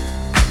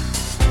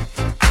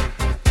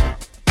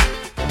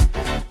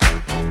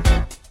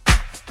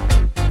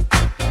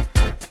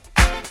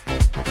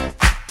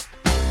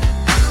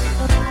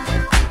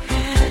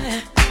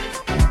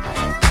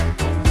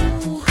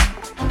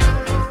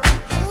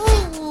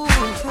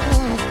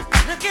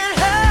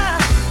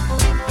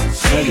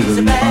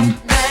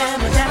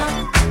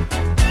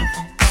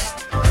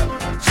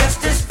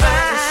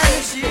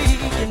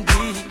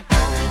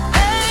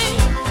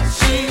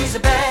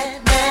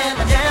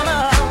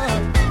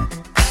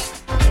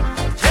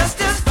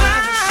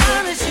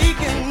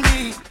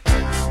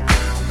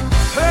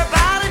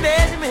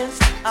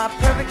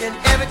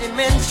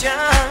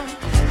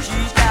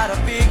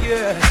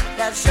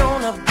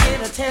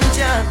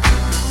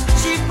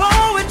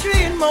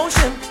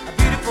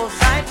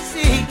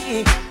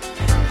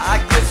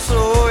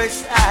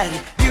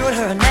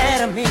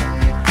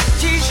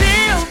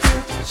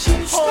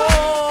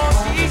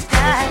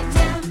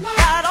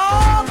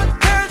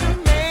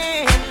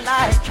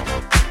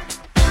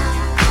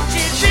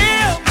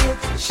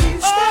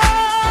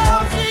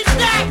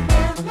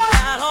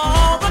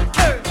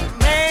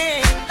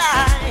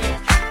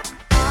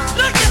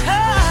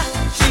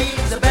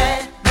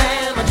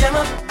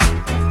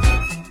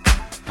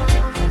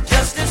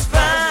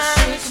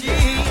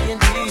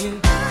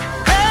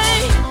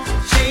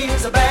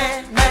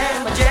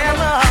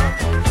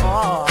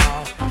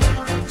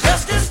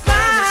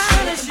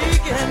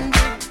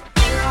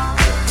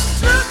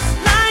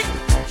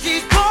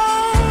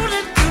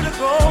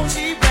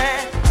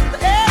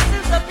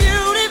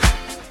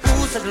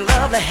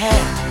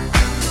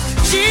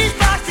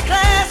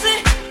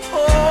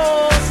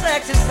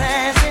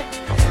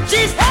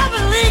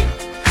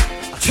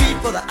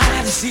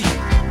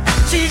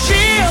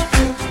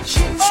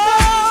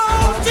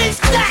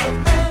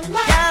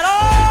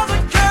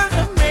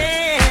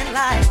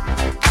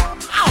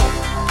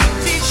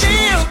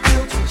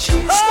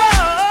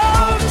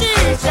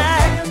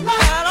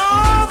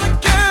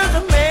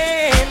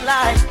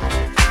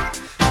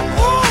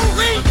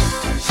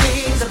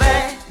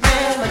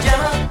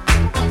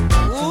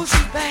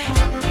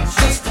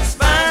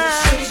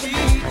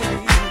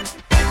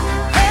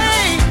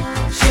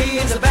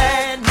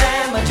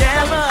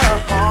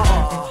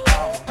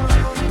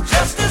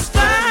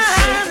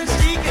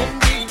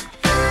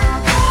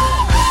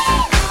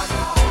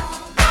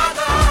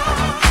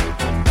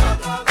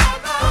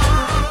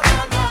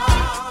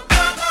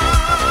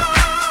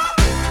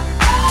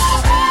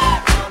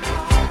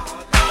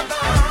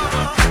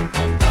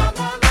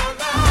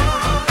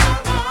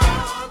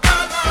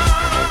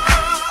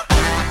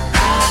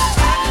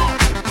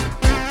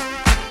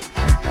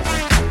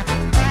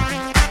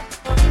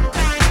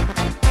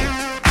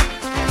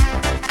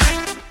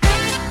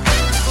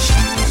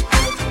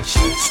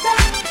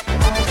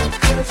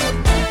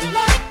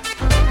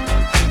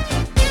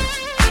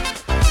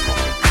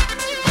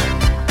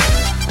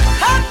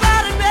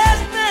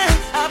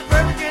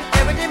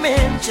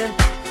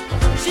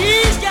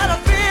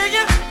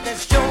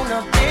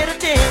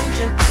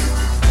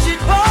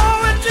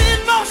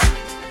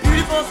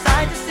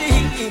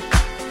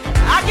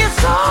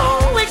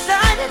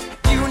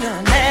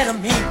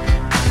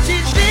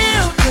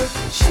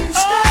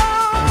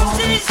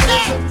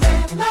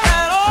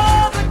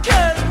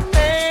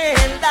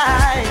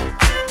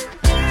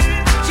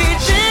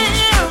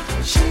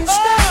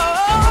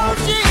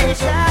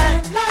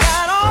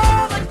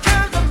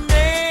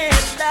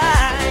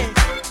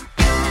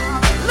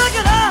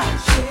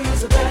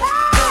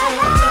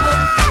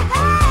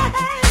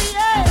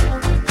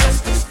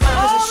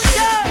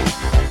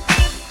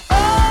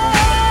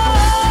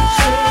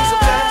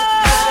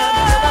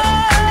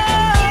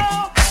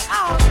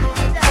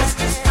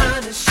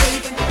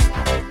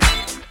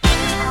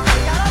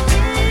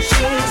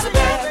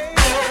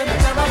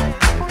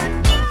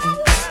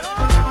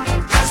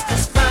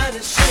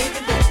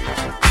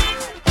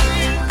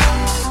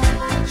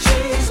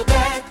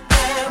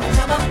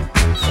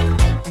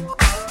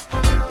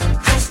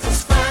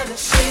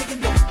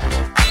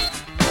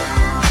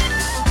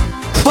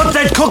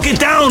 said cook it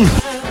down.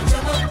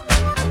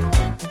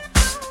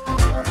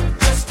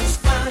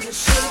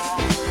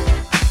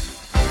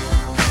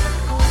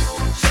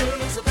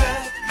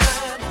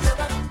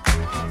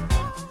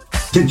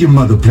 Get your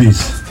mother, please.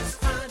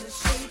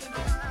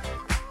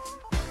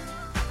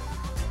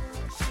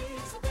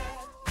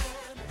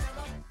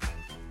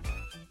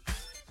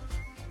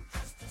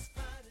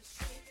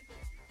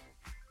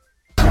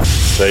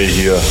 Stay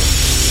here.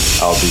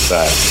 I'll be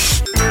back.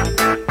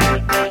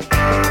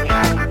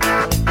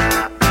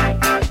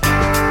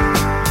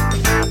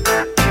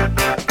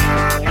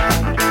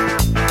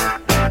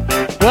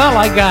 Well,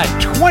 I got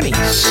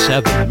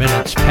 27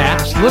 minutes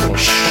past Little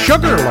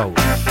Sugarloaf.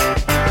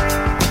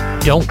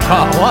 Don't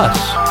call us.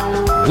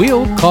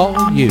 We'll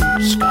call you.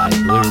 Sky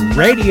Blue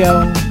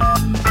Radio.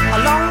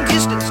 A long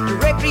distance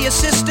directory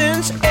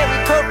assistance,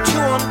 area code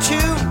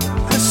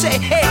 212. Say,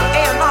 hey,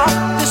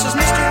 A&R, this is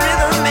Mr.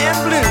 Rhythm and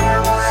Blues.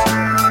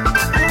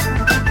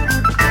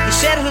 He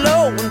said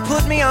hello and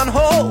put me on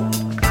hold.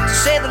 To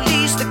say the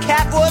least, the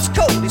cat was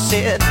cold. He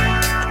said,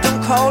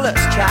 don't call us,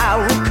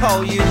 child, we'll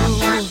call you.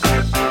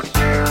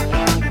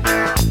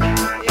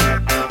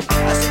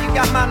 I said, you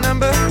got my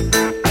number?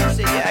 He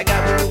said, yeah, I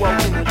got when you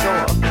walked in the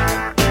door.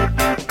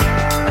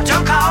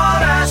 Don't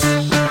call us.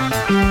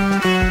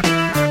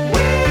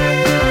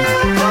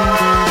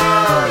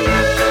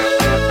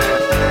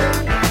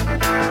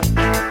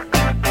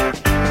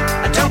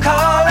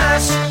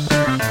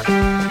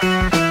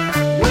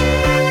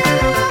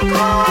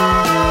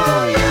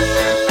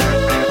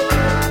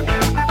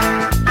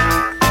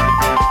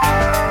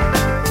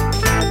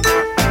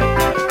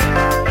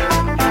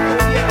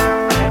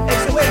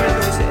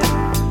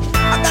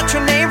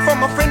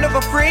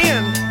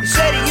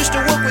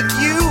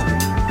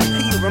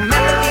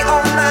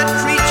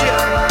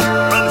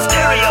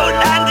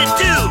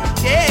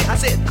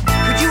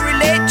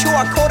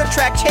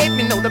 Track tape,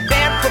 you know the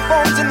band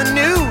performs in the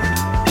nude.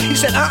 He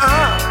said,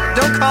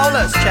 don't call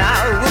us,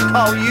 child, we'll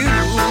call you.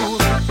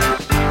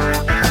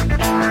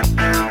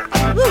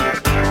 Woo.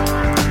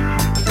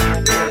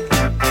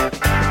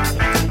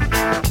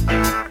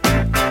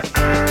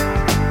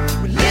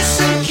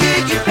 Listen,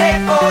 kid, you pay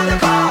for the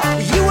call.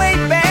 You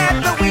ain't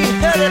bad, but we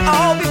heard it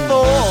all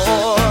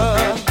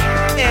before.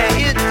 Yeah,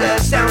 it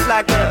sounds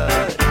like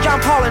John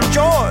Paul and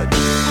George.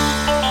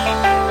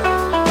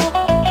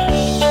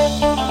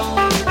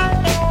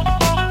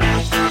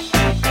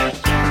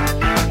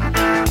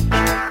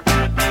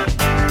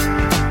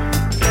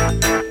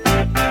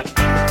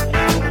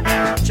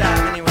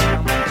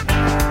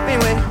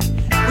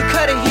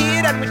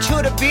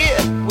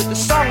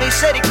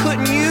 Said he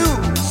couldn't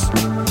use,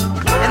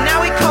 and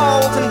now he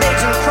calls and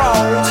begs and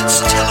crawls. It's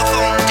a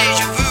telephone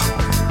deja vu.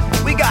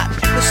 We got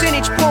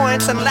percentage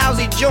points and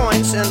lousy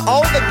joints and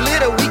all the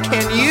glitter we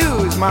can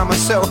use, mama.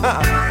 So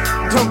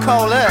don't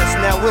call us,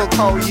 now we'll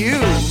call you.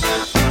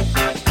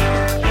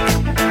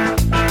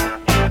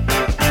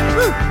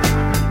 Woo.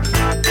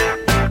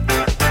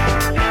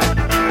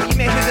 You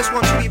may hear this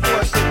one too before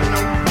I said, you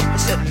know. He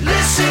said,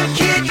 listen,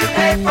 kid, you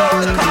pay for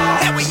the call.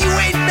 Yeah, well, you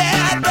ain't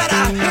bad, but I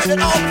heard it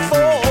all before.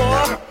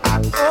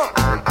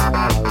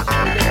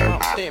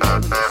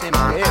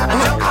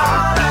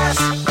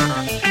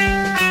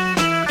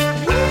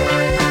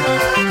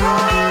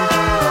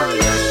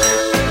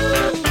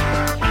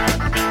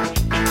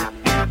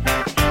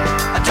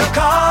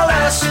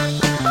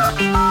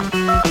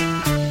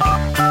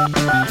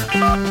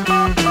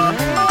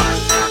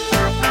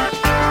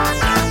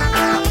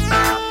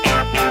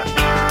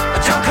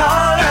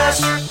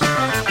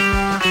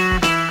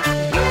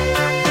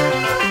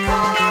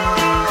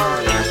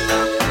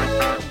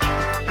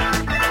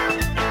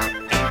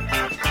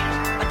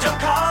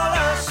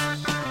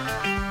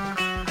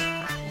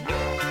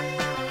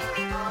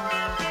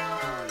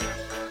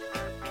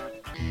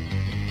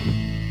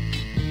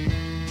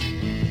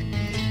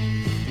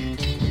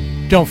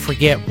 Don't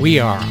forget, we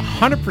are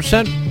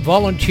 100%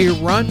 volunteer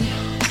run,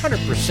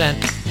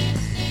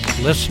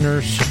 100%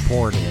 listener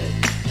supported.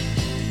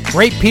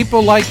 Great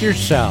people like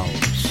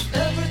yourselves.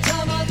 Every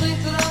time I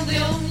think that I'm the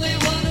only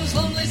one who's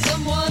lonely,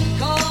 someone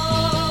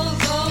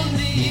calls on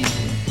me.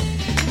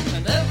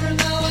 And every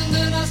now and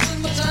then I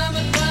spend my time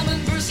at climbing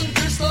verse and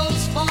curse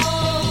those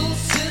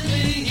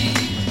falsely.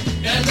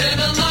 And then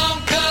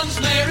along comes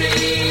Mary,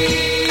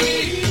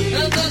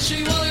 and does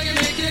she wanna give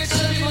me kicks?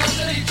 And she wants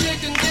to eat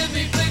chicken, give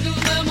me pickles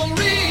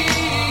memory.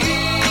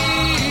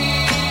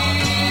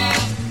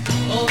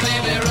 Oh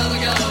baby, rather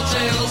got the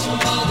tales from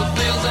all the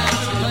fails and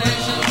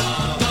tribulations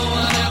no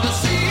one ever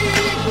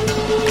sees.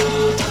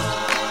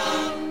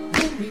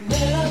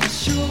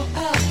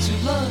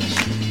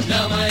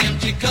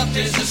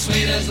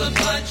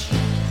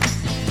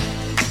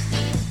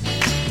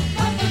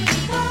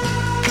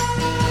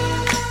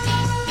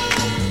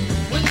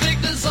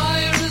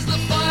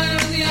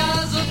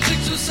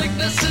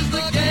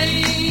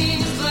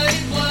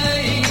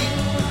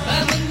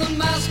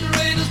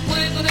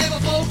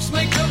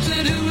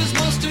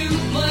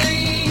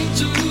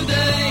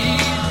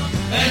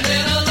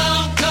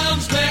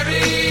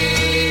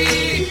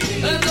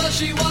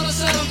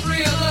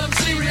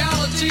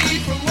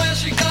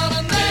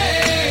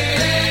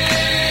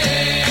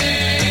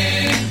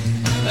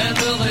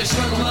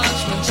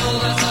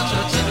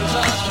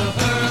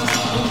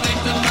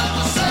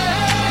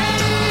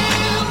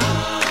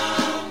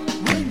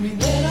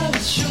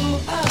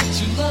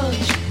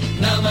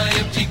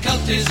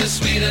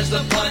 as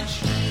the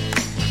punch.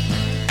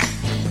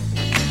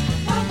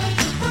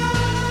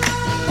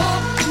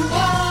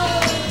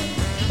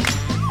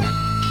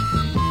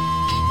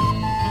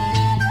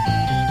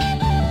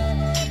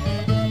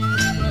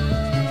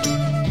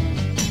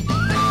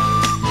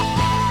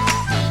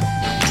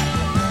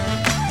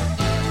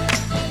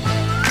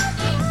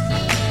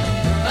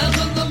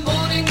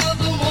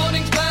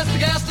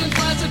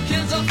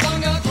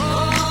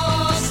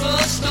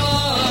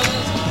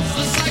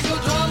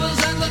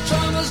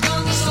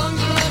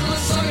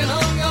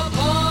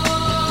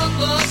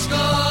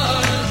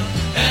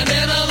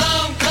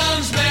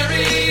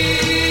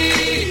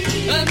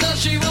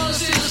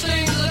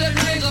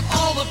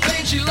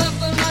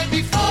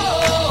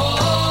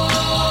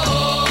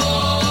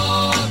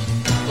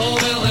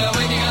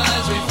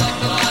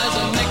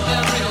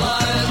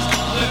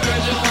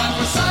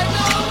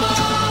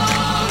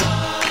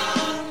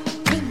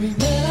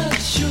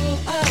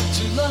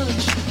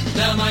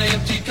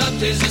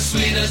 Is as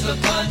sweet as the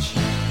punch.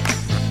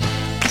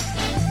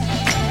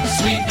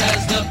 Sweet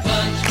as the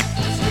punch.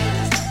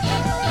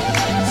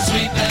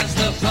 Sweet as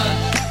the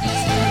punch.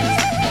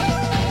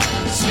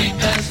 Sweet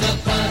as the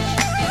punch.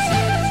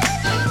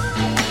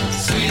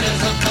 Sweet as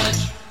the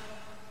punch.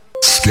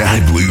 Sky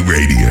Blue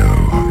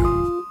Radio.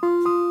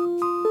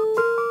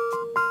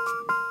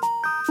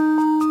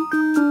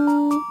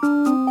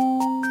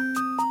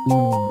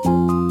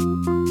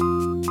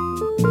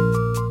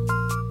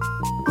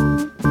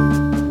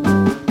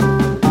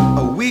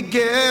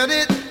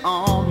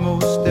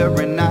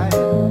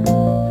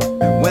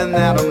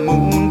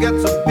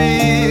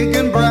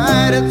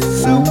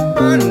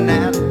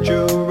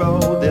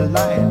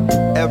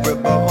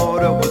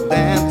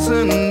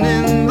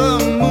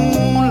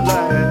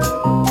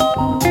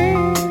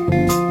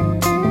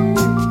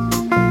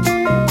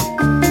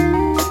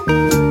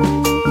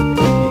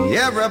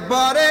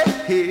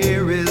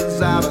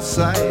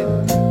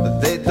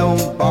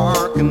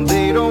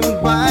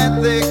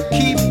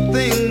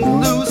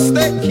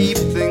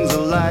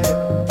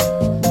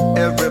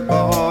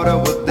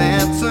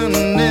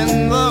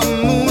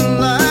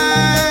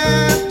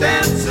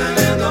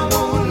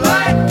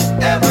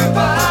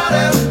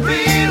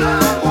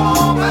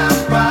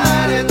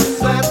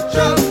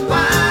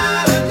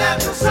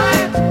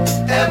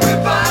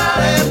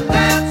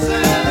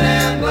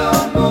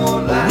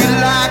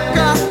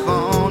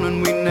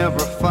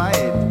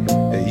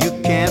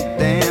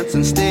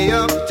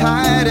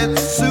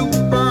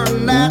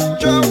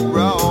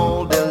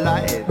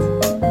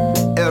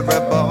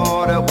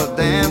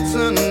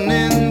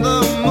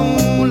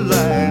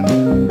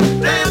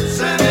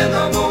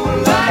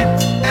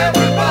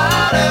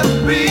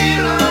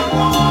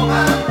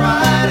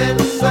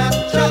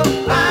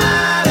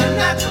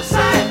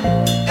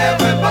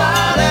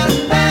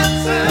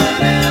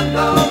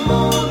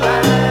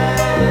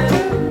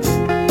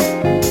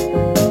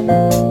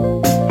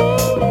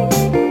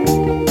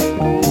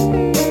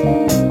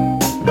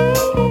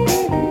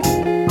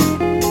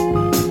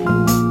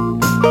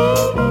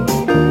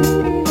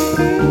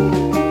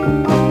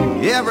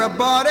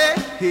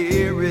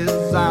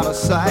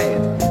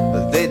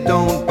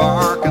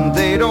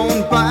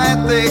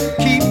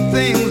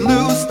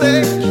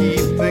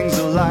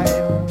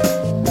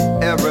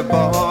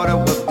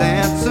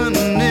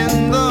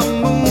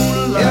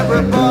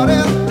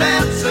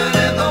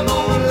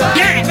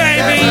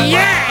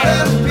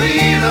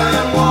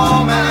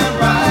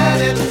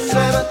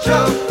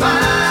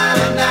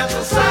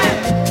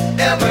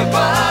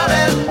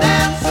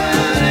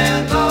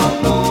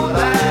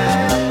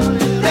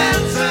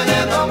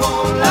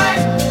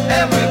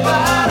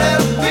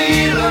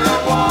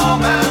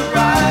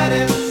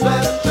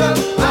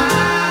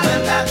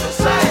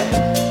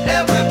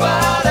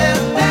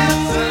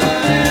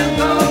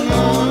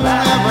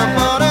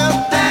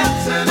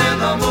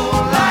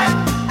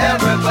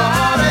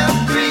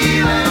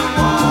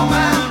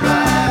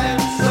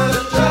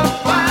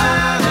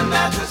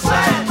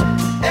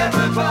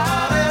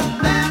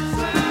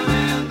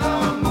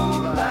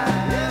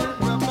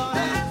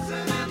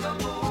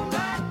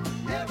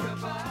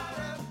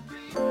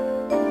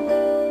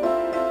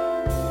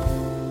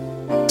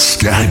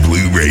 Sky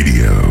Blue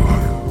Radio.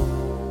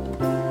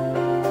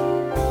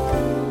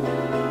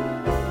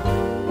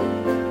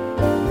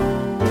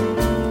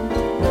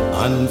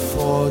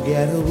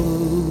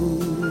 Unforgettable,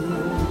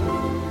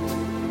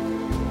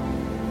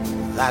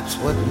 that's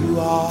what you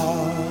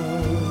are.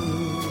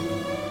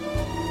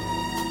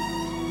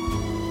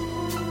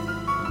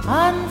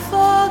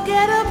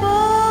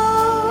 Unforgettable,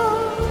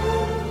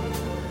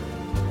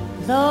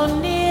 though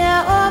near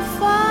or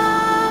far.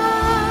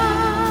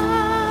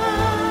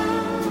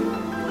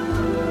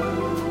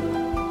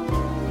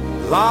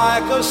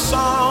 Like a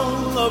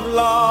song of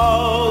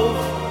love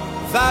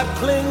that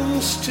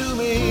clings to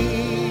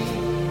me,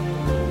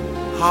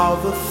 how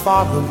the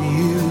thought of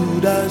you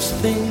does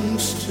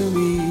things to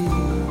me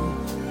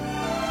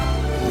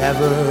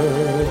never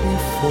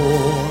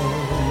before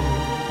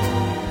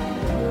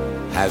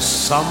has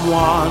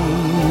someone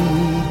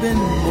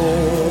been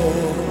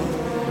more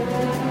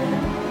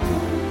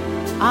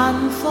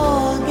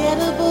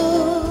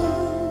unforgettable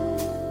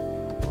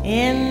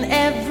in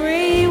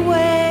every way.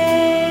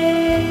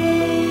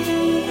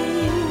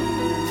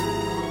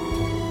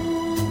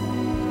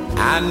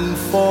 And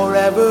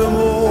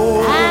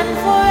forevermore. And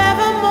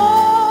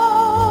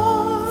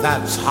forevermore.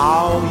 That's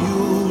how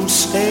you'll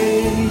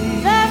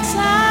stay. That's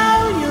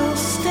how you'll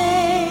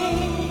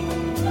stay.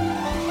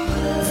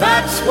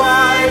 That's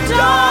why,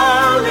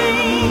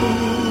 darling,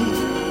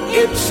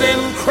 it's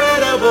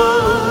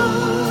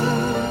incredible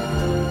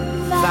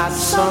that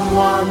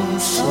someone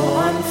so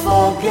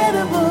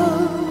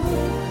unforgettable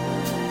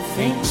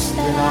thinks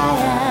that I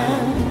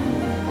am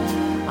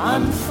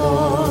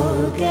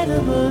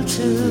unforgettable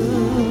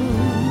too.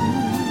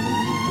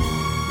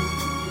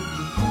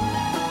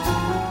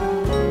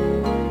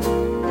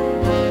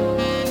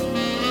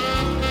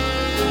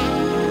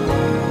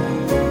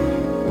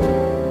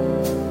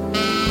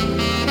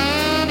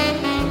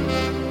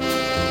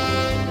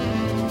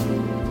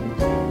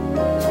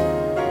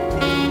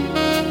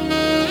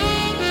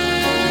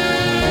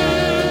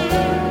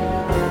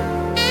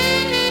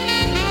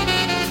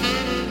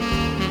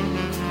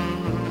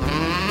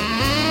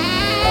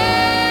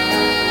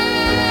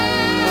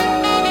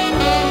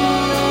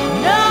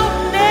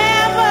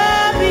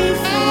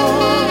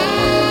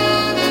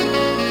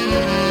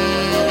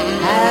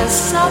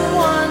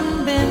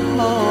 Someone been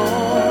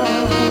more.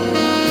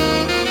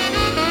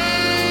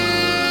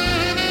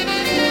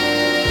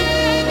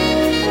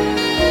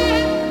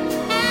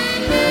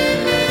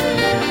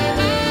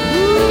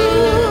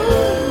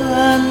 Ooh,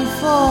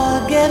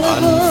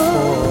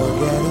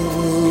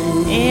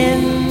 unforgettable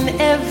in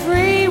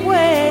every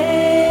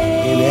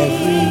way. In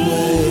every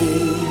way.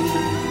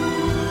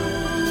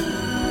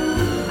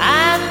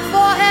 And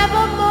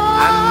forevermore.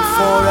 And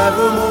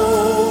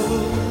forevermore.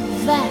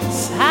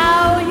 That's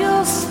how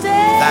you'll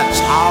stay. That's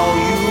how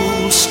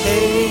you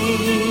stay.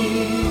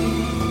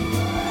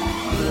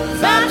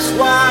 That's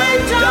why,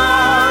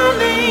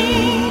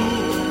 darling,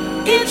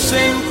 it's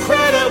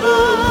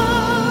incredible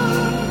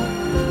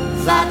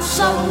that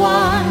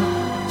someone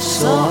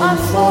so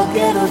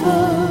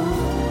unforgettable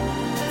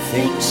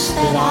thinks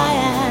that I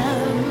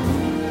am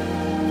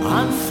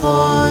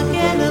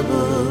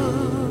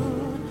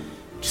unforgettable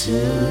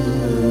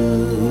too.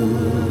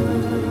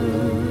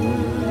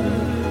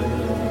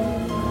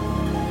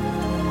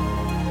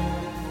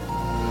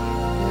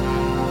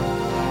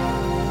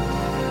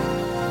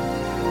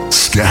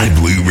 Sky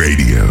Blue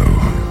Radio.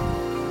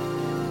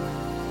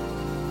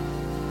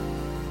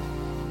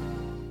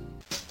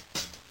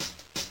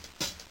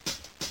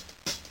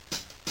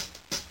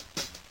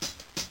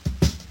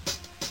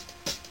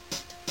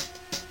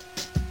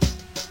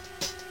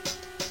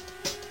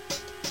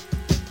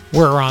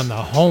 We're on the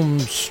home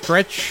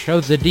stretch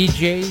of the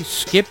DJ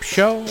Skip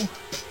Show.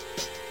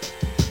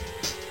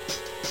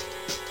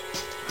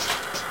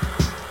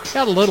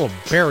 Got a little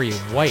Barry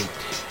White.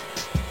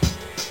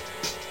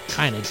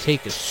 Kind of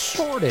take us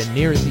sort of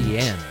near the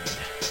end.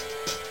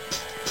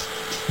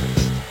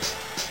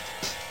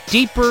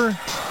 Deeper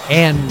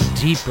and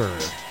deeper.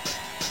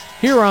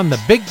 Here on the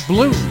Big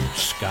Blue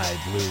Sky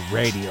Blue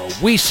Radio,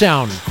 we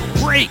sound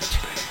great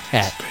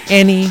at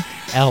any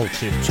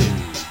altitude.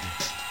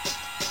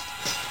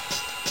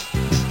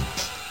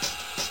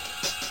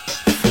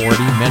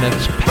 40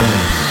 minutes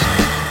past.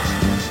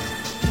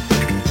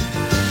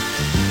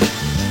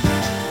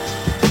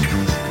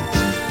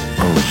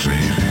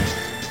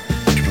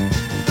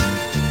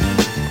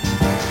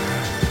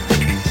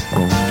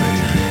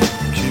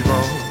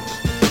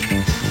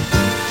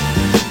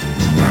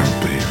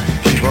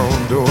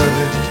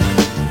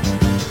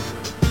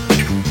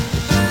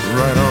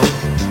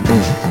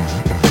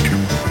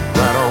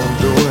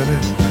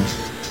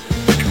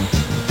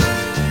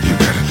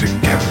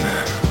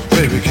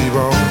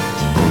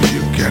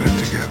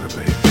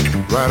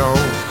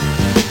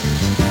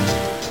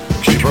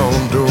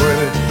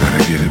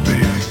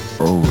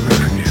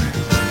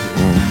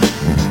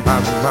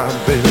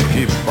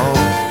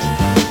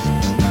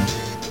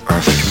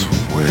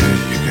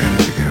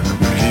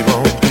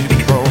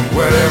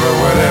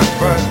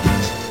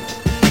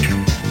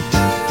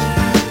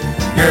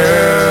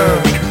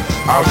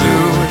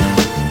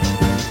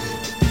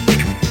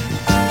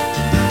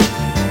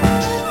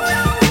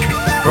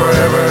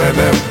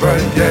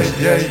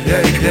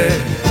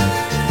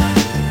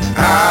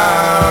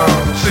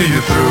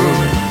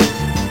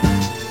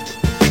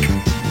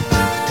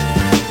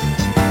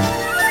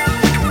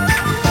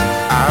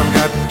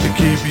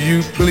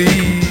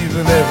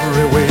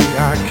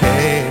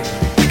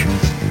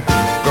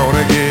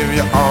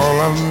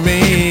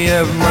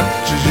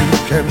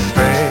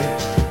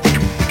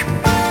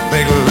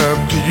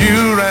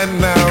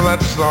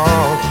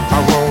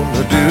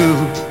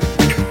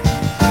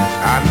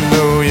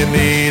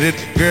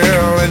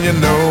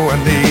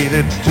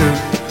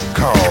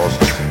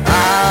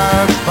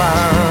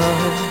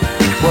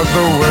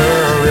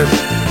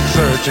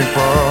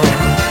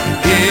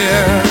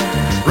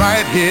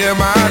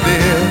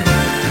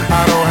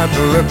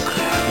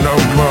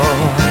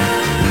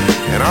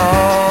 In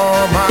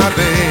all my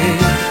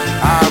days,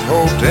 I've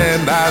hoped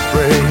and I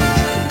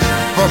prayed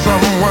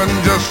someone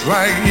just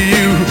like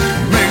you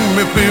make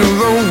me feel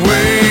the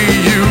way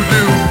you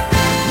do.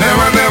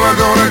 Never, never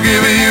gonna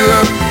give you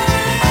up.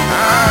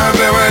 I'm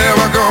never,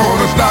 ever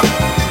gonna stop.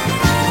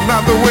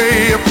 Not the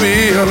way I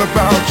feel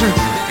about you.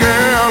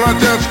 Girl, I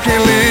just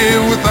can't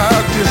live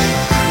without you.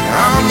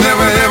 I'm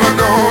never, ever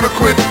gonna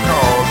quit,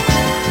 'cause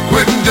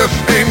quitting just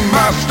ain't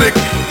my stick.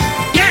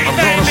 I'm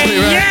gonna stay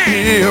right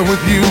here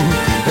with you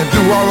and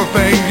do all the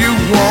things you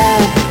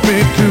want me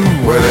to.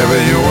 Whatever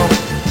you want,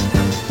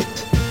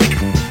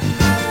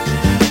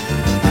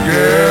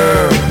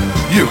 girl,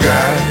 you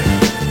got it.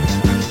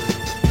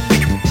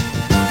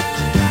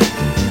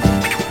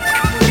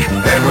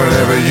 And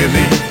whatever you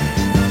need,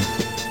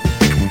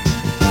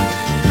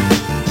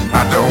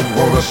 I don't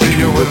wanna see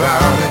you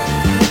without it.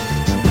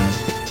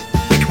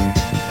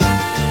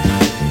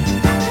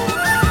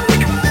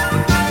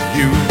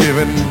 You've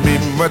given me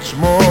much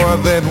more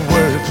than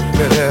words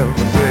could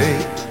ever say.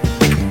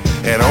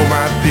 And oh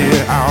my dear,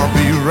 I'll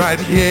be right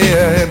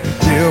here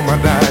until my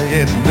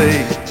dying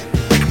day.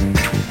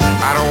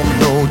 I don't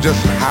know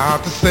just how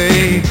to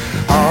say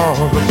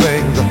all the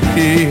things I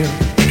feel.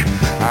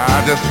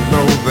 I just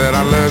know that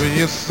I love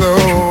you so,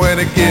 and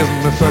it gives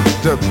me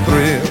such a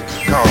thrill.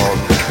 'Cause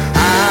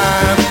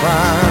I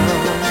found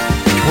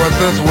what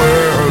this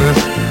world is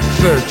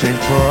searching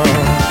for.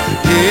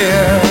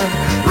 Yeah,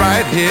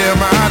 right here,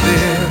 my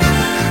dear,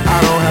 I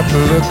don't have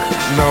to look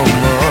no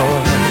more.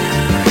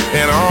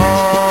 In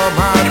all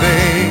my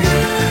days,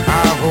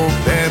 I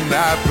hope and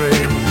I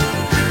pray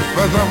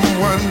for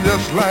someone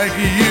just like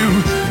you,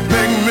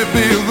 make me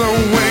feel the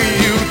way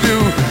you do.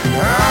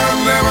 I'm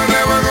never,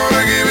 never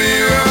gonna give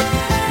you up.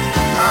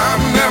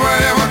 I'm never,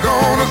 ever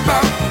gonna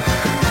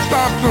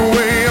stop the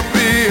way I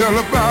feel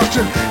about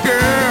you.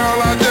 Girl,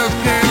 I just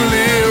can't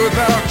live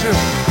without you.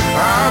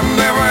 I'm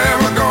never,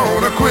 ever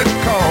gonna quit,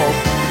 'cause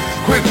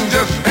quitting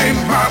just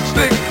ain't my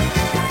stick.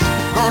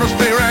 Gonna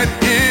stay right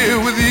here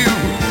with you,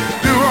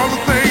 do all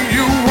the things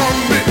you want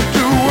me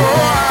to.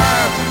 Oh,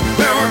 I'm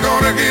never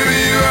gonna give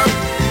you up.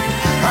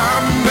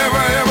 I'm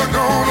never, ever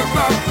gonna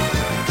stop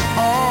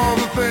all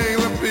the things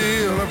I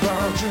feel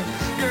about you.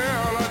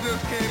 Girl, I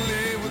just can't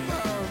live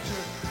without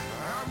you.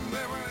 I'm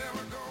never,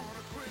 ever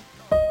gonna quit.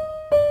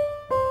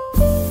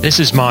 This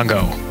is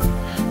Mongo.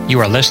 You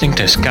are listening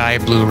to Sky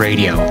Blue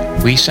Radio.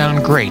 We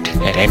sound great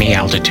at any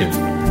altitude.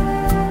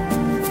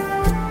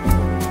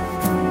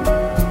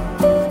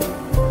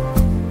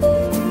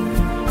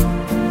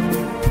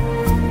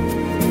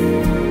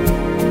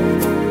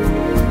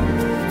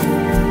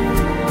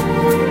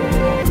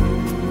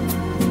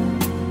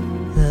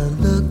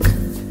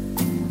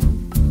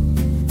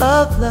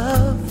 Of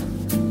love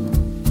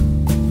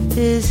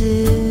is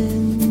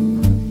in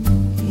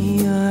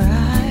your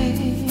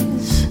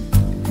eyes.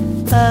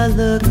 I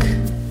look,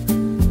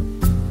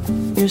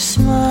 your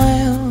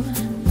smile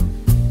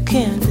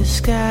can't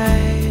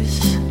disguise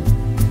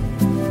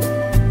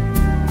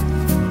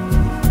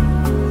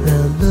the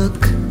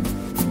look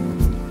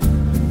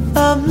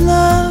of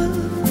love.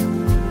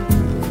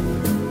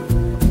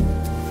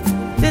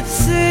 It's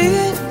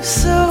saying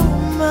so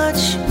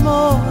much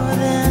more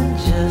than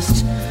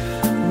just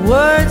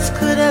words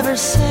could ever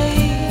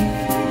say.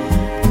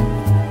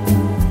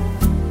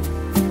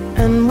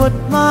 And what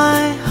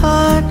my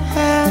heart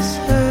has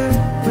heard,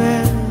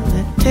 well,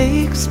 it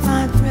takes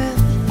my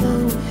breath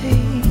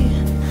away.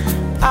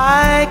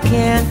 I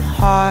can't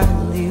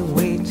hardly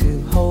wait to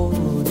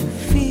hold you,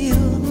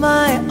 feel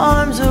my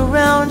arms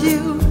around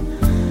you.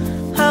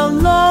 How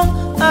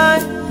long I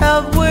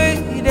have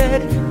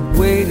waited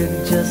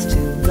just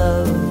to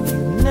love you.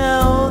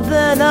 Now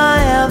that I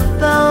have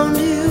found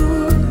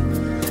you,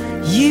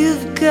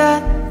 you've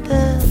got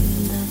the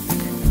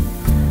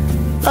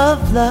look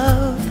of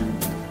love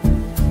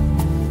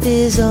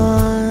is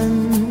on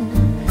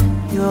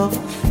your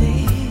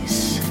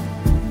face.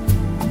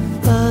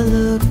 A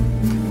look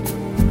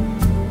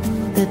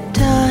that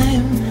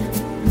time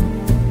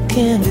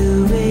can't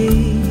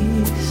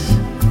erase.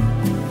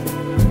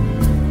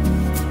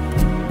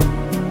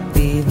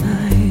 Be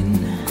mine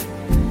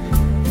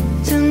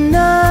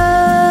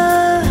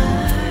tonight.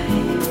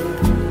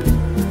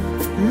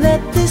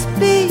 Let this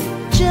be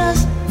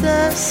just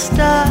the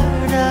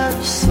start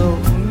of so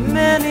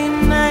many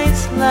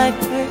nights like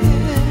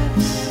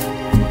this.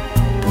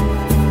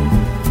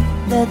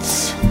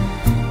 Let's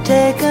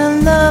take a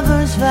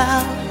lover's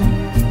vow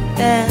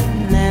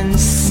and then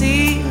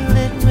seal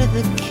it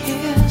with a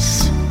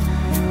kiss.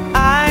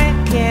 I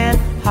can't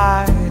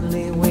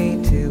hardly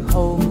wait to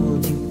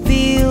hold you,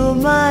 feel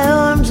my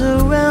arms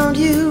around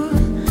you.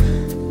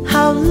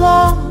 How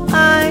long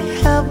I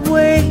have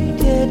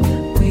waited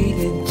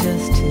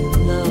just to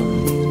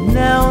love you.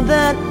 Now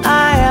that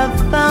I have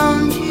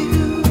found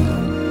you,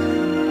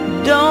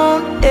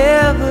 don't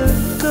ever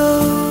go.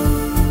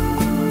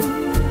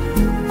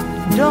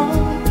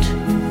 Don't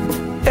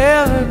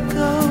ever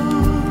go.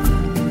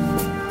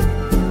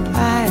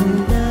 I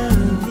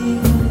love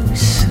you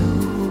so.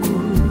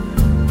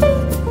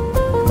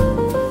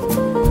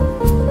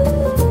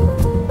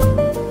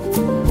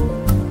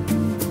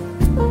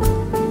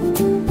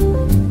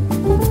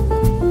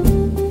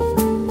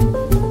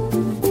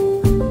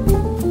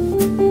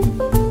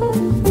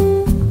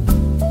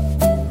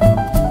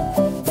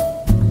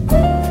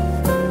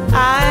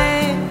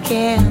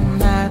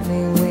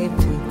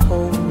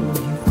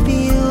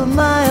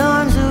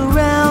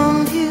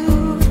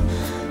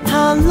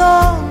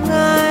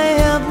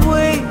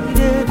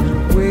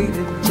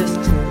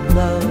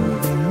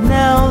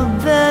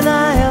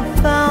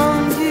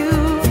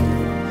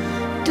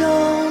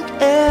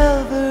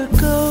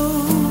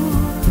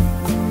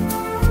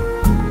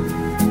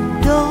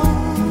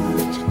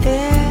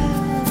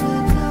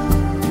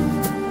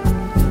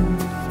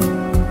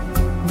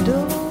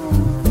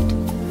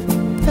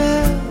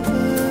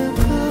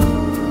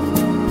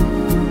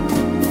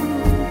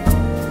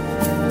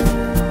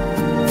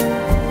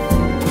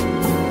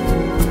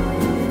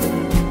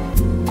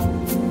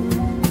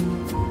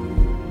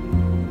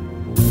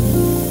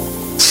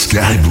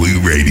 Blue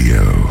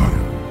Radio.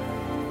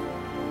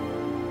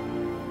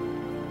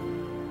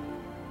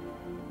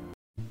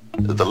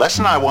 The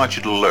lesson I want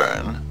you to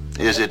learn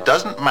is it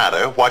doesn't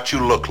matter what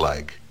you look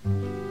like.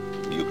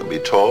 You can be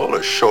tall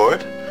or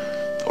short,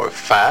 or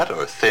fat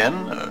or thin,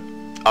 or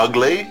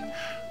ugly,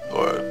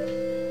 or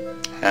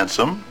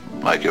handsome,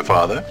 like your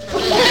father.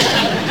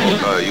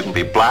 You can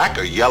be black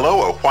or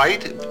yellow or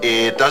white.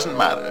 It doesn't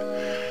matter.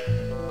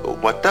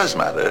 What does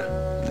matter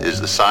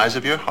is the size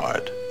of your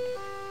heart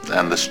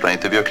and the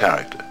strength of your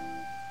character.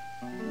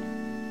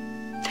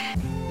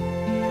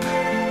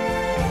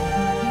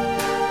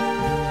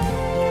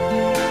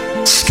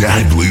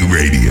 Sky Blue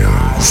Radio.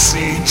 I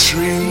see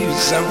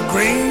trees of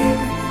green,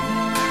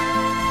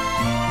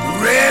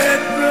 red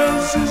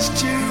roses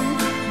too.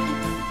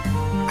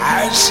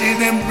 I see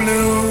them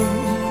bloom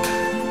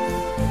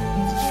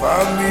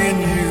for me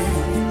and you.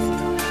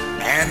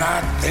 And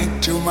I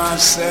think to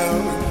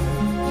myself,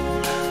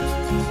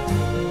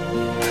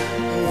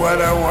 what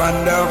a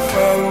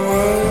wonderful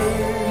world.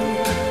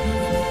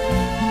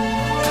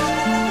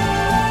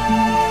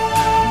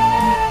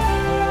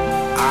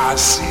 I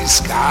see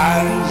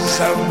skies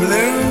of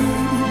blue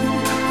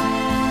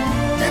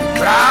and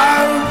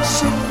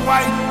clouds of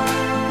white,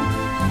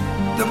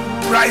 the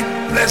bright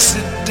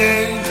blessed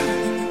day,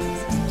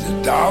 the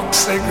dark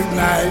sacred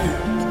night.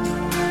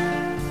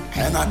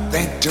 And I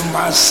think to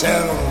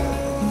myself,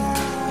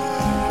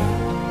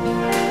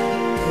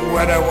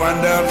 what a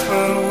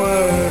wonderful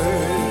world.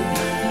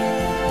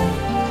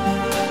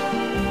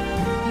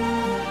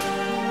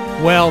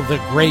 Well, the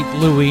great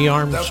Louis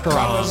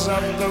Armstrong,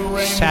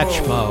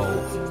 Satchmo,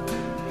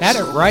 had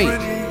it right.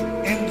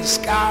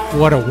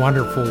 What a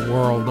wonderful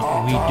world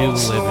we do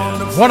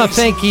live in. Want to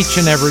thank each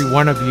and every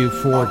one of you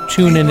for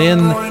tuning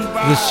in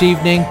this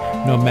evening,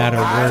 no matter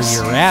where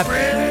you're at.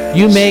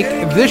 You make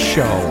this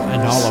show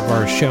and all of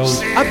our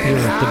shows up here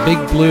at the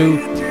Big Blue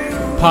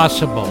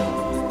possible.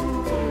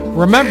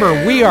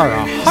 Remember, we are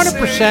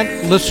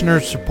 100% listener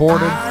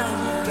supported,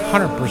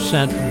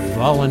 100%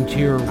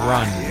 volunteer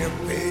run.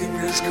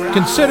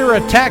 Consider a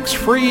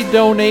tax-free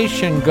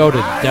donation. Go to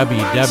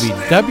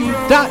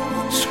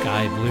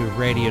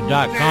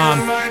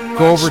www.skyblueradio.com.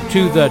 Go over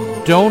to the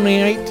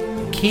donate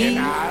key.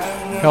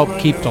 Help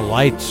keep the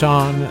lights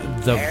on,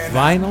 the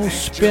vinyl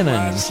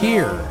spinning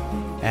here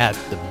at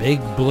the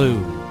Big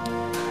Blue.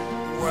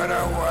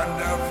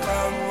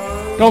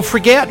 Don't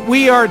forget,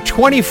 we are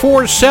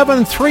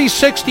 24/7,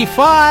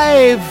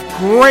 365.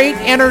 Great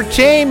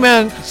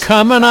entertainment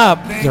coming up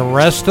the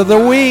rest of the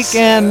week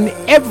and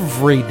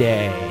every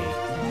day.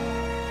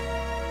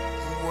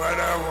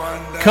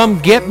 Come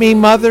get me,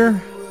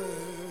 mother.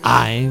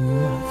 I'm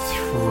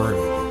through.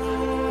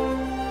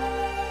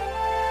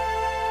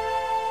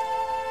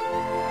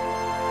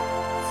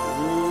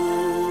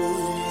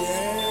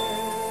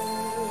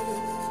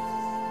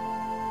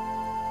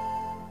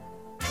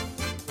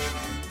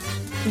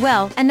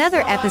 Well,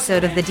 another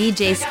episode of the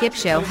DJ Skip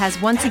Show has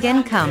once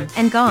again come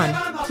and gone.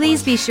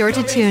 Please be sure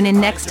to tune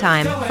in next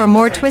time for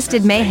more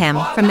twisted mayhem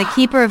from the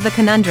keeper of the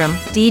conundrum,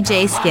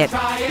 DJ Skip.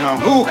 Now,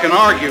 who can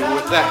argue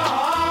with that?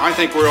 I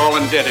think we're all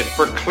indebted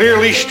for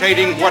clearly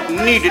stating what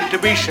needed to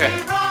be said.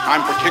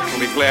 I'm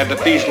particularly glad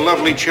that these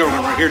lovely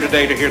children are here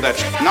today to hear that.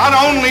 Not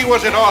only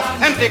was it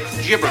authentic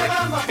gibberish,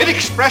 it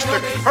expressed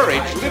a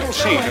courage little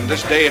seen in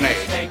this day and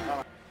age.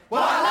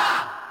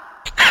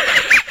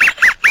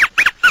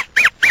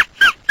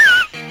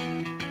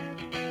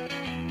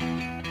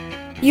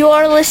 You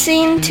are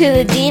listening to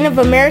the Dean of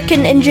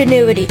American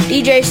Ingenuity,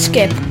 DJ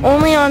Skip,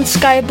 only on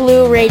Sky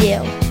Blue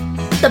Radio.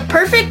 The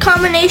perfect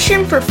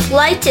combination for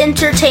flight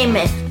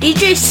entertainment,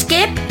 DJ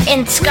Skip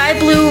and Sky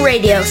Blue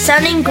Radio,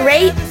 sounding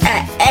great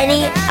at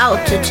any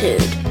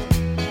altitude.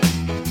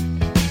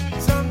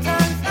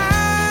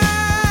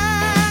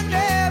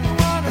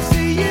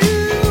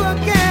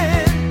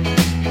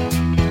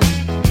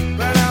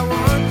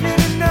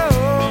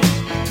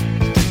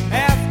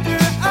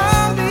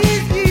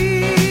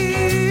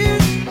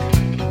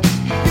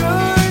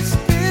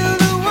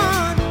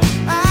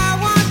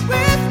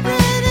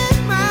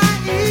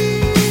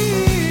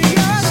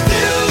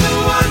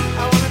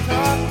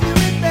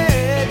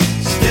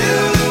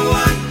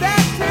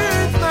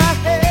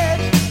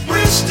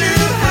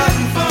 Still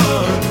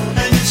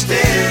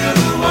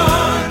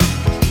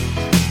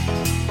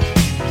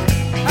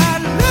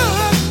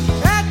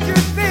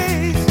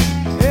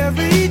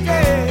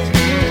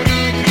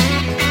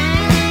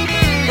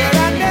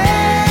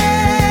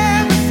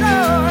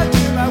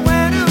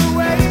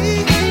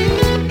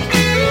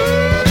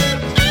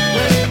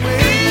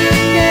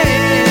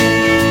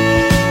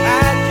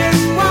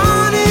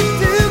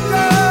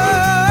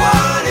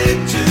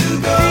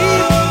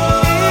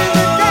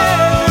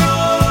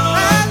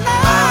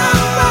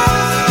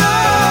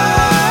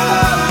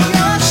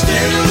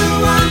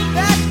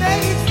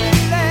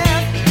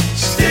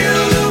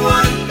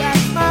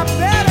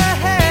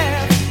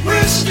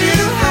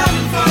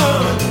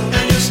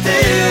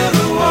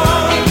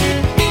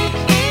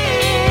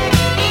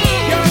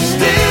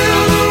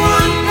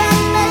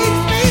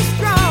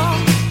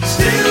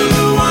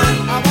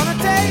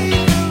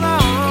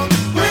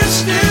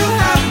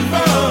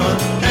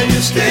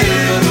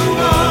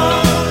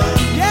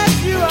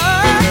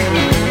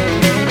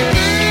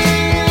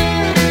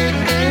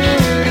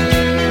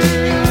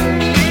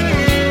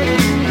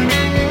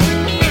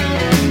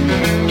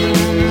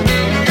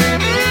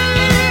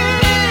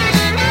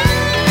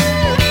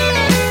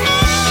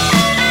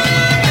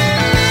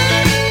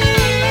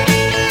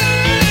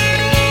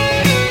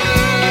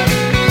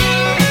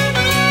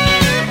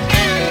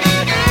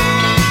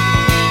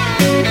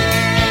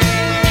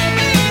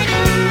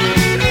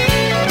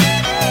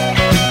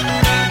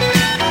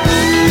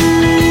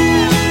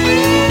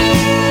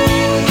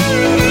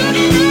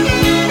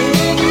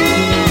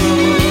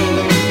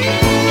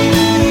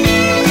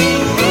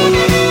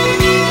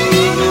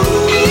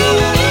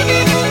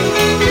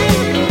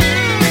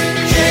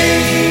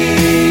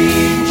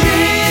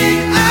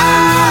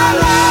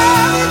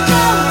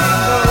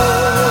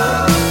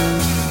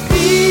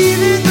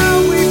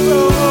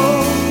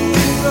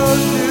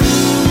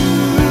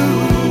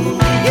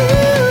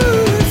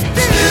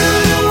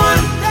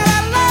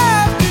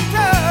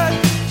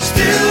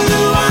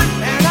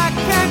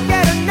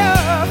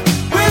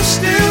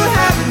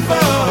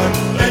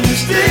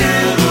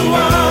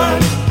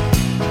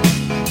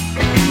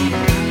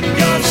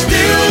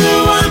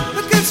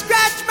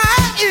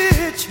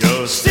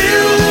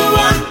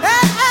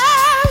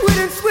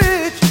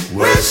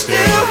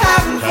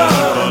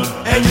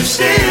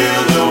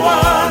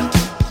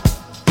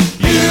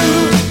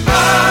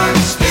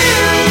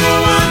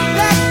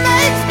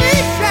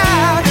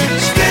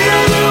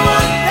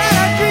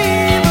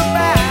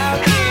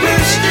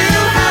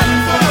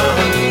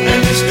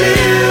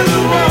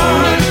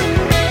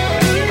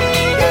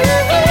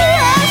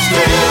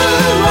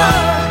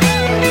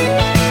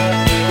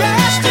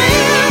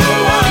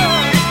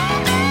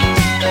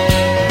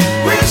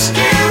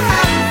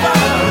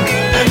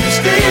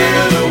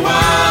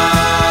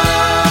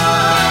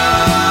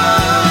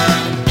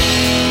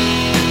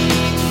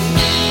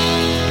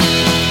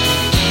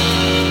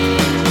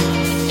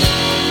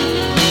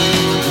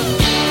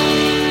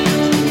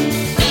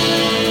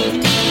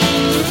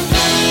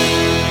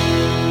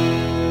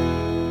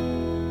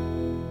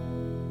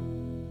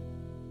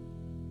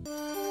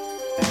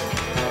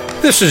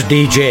This is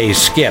DJ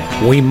Skip.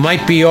 We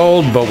might be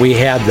old, but we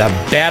had the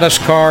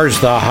baddest cars,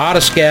 the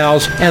hottest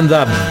gals, and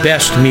the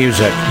best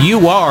music.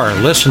 You are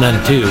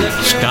listening to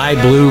Sky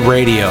Blue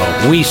Radio.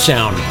 We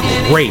sound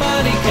great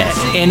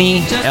at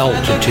any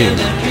altitude.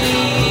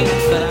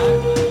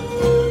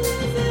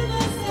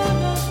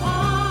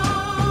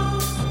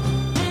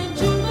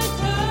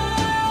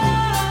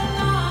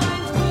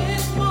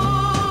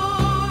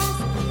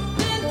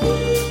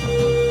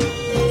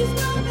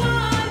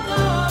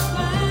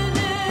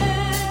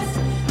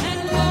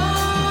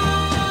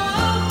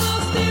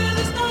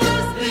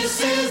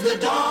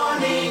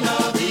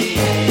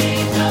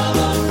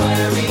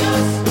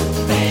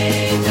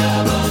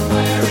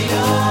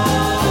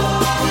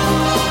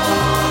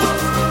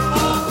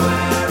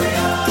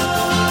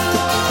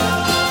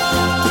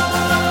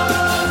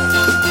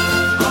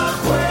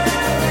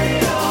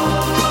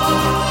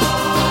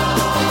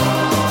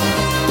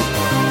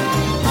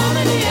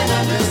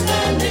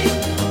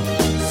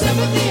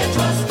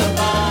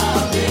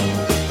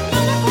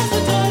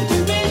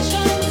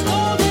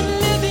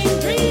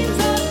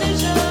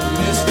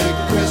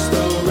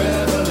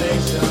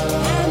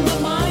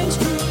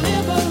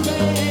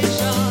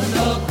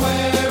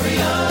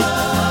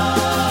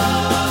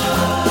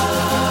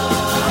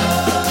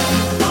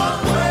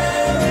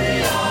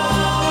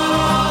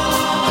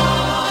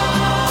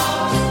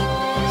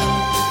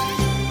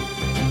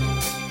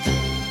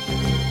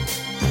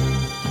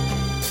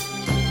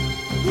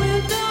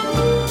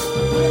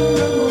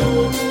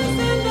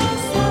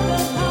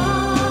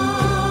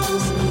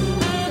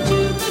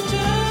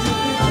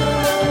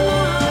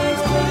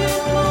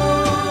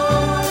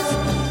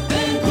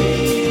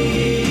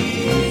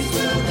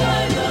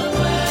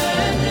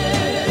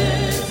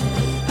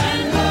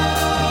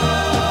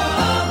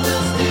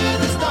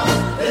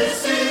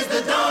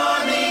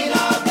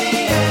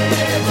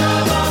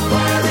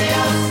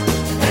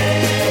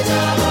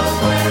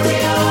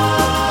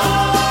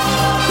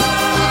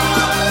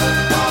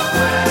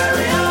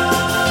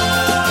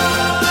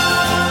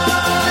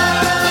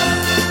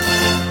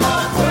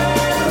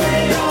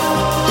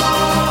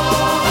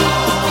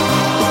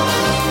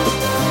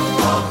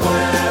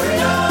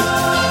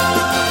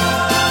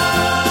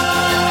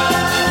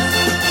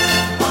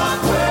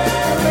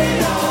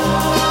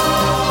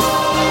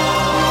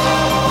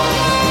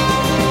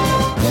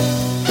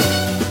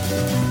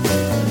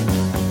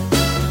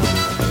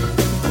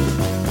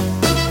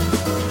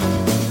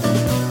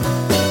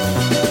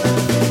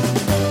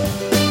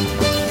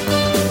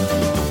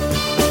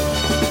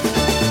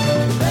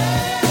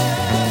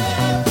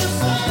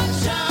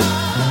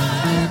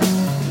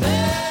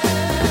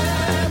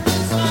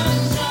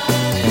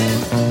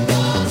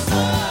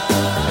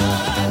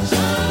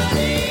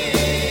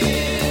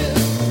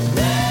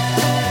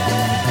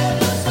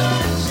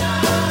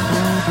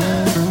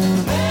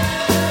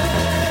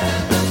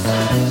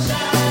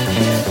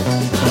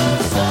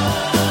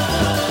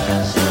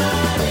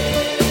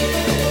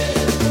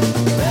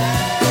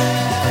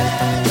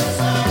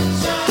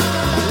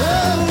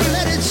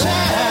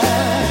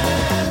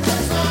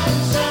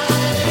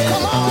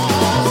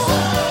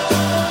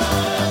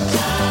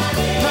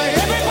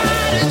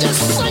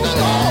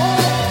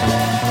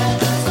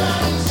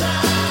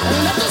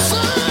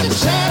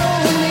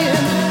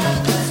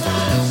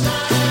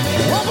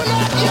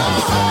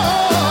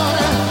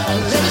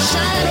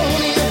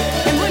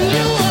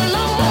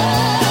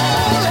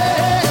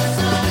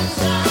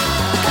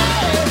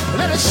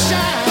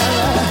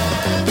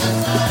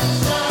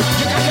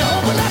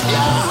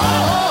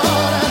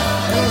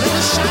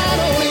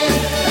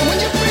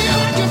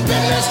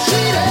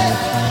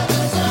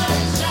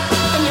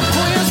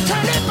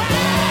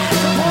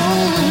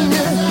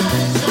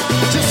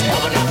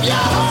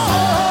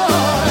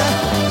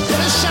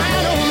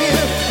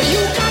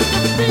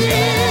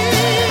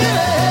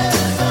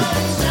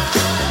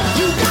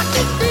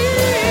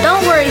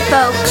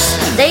 folks.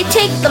 They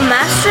take the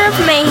master of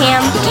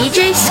mayhem,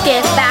 DJ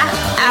Skip, back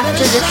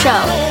after the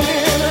show.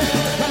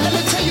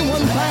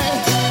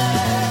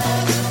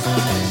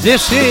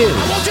 This is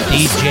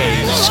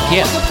DJ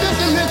Skip.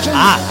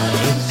 I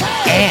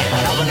am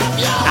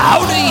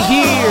out of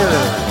here.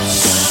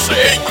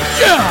 Sing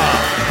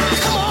ya!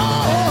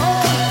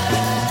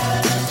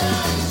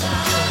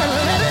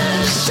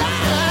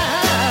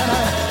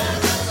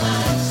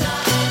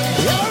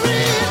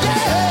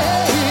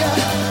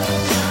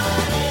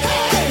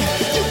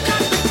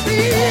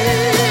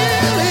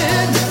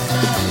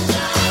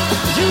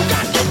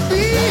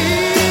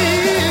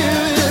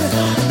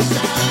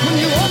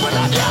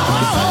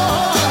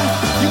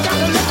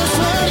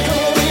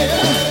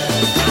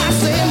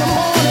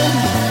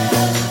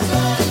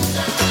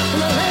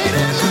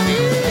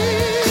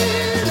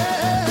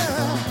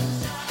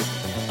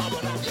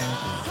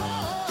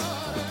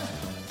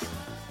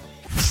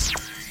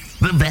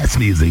 The best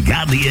music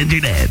on the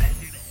internet.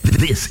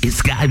 This is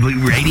Sky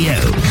Blue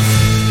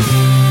Radio.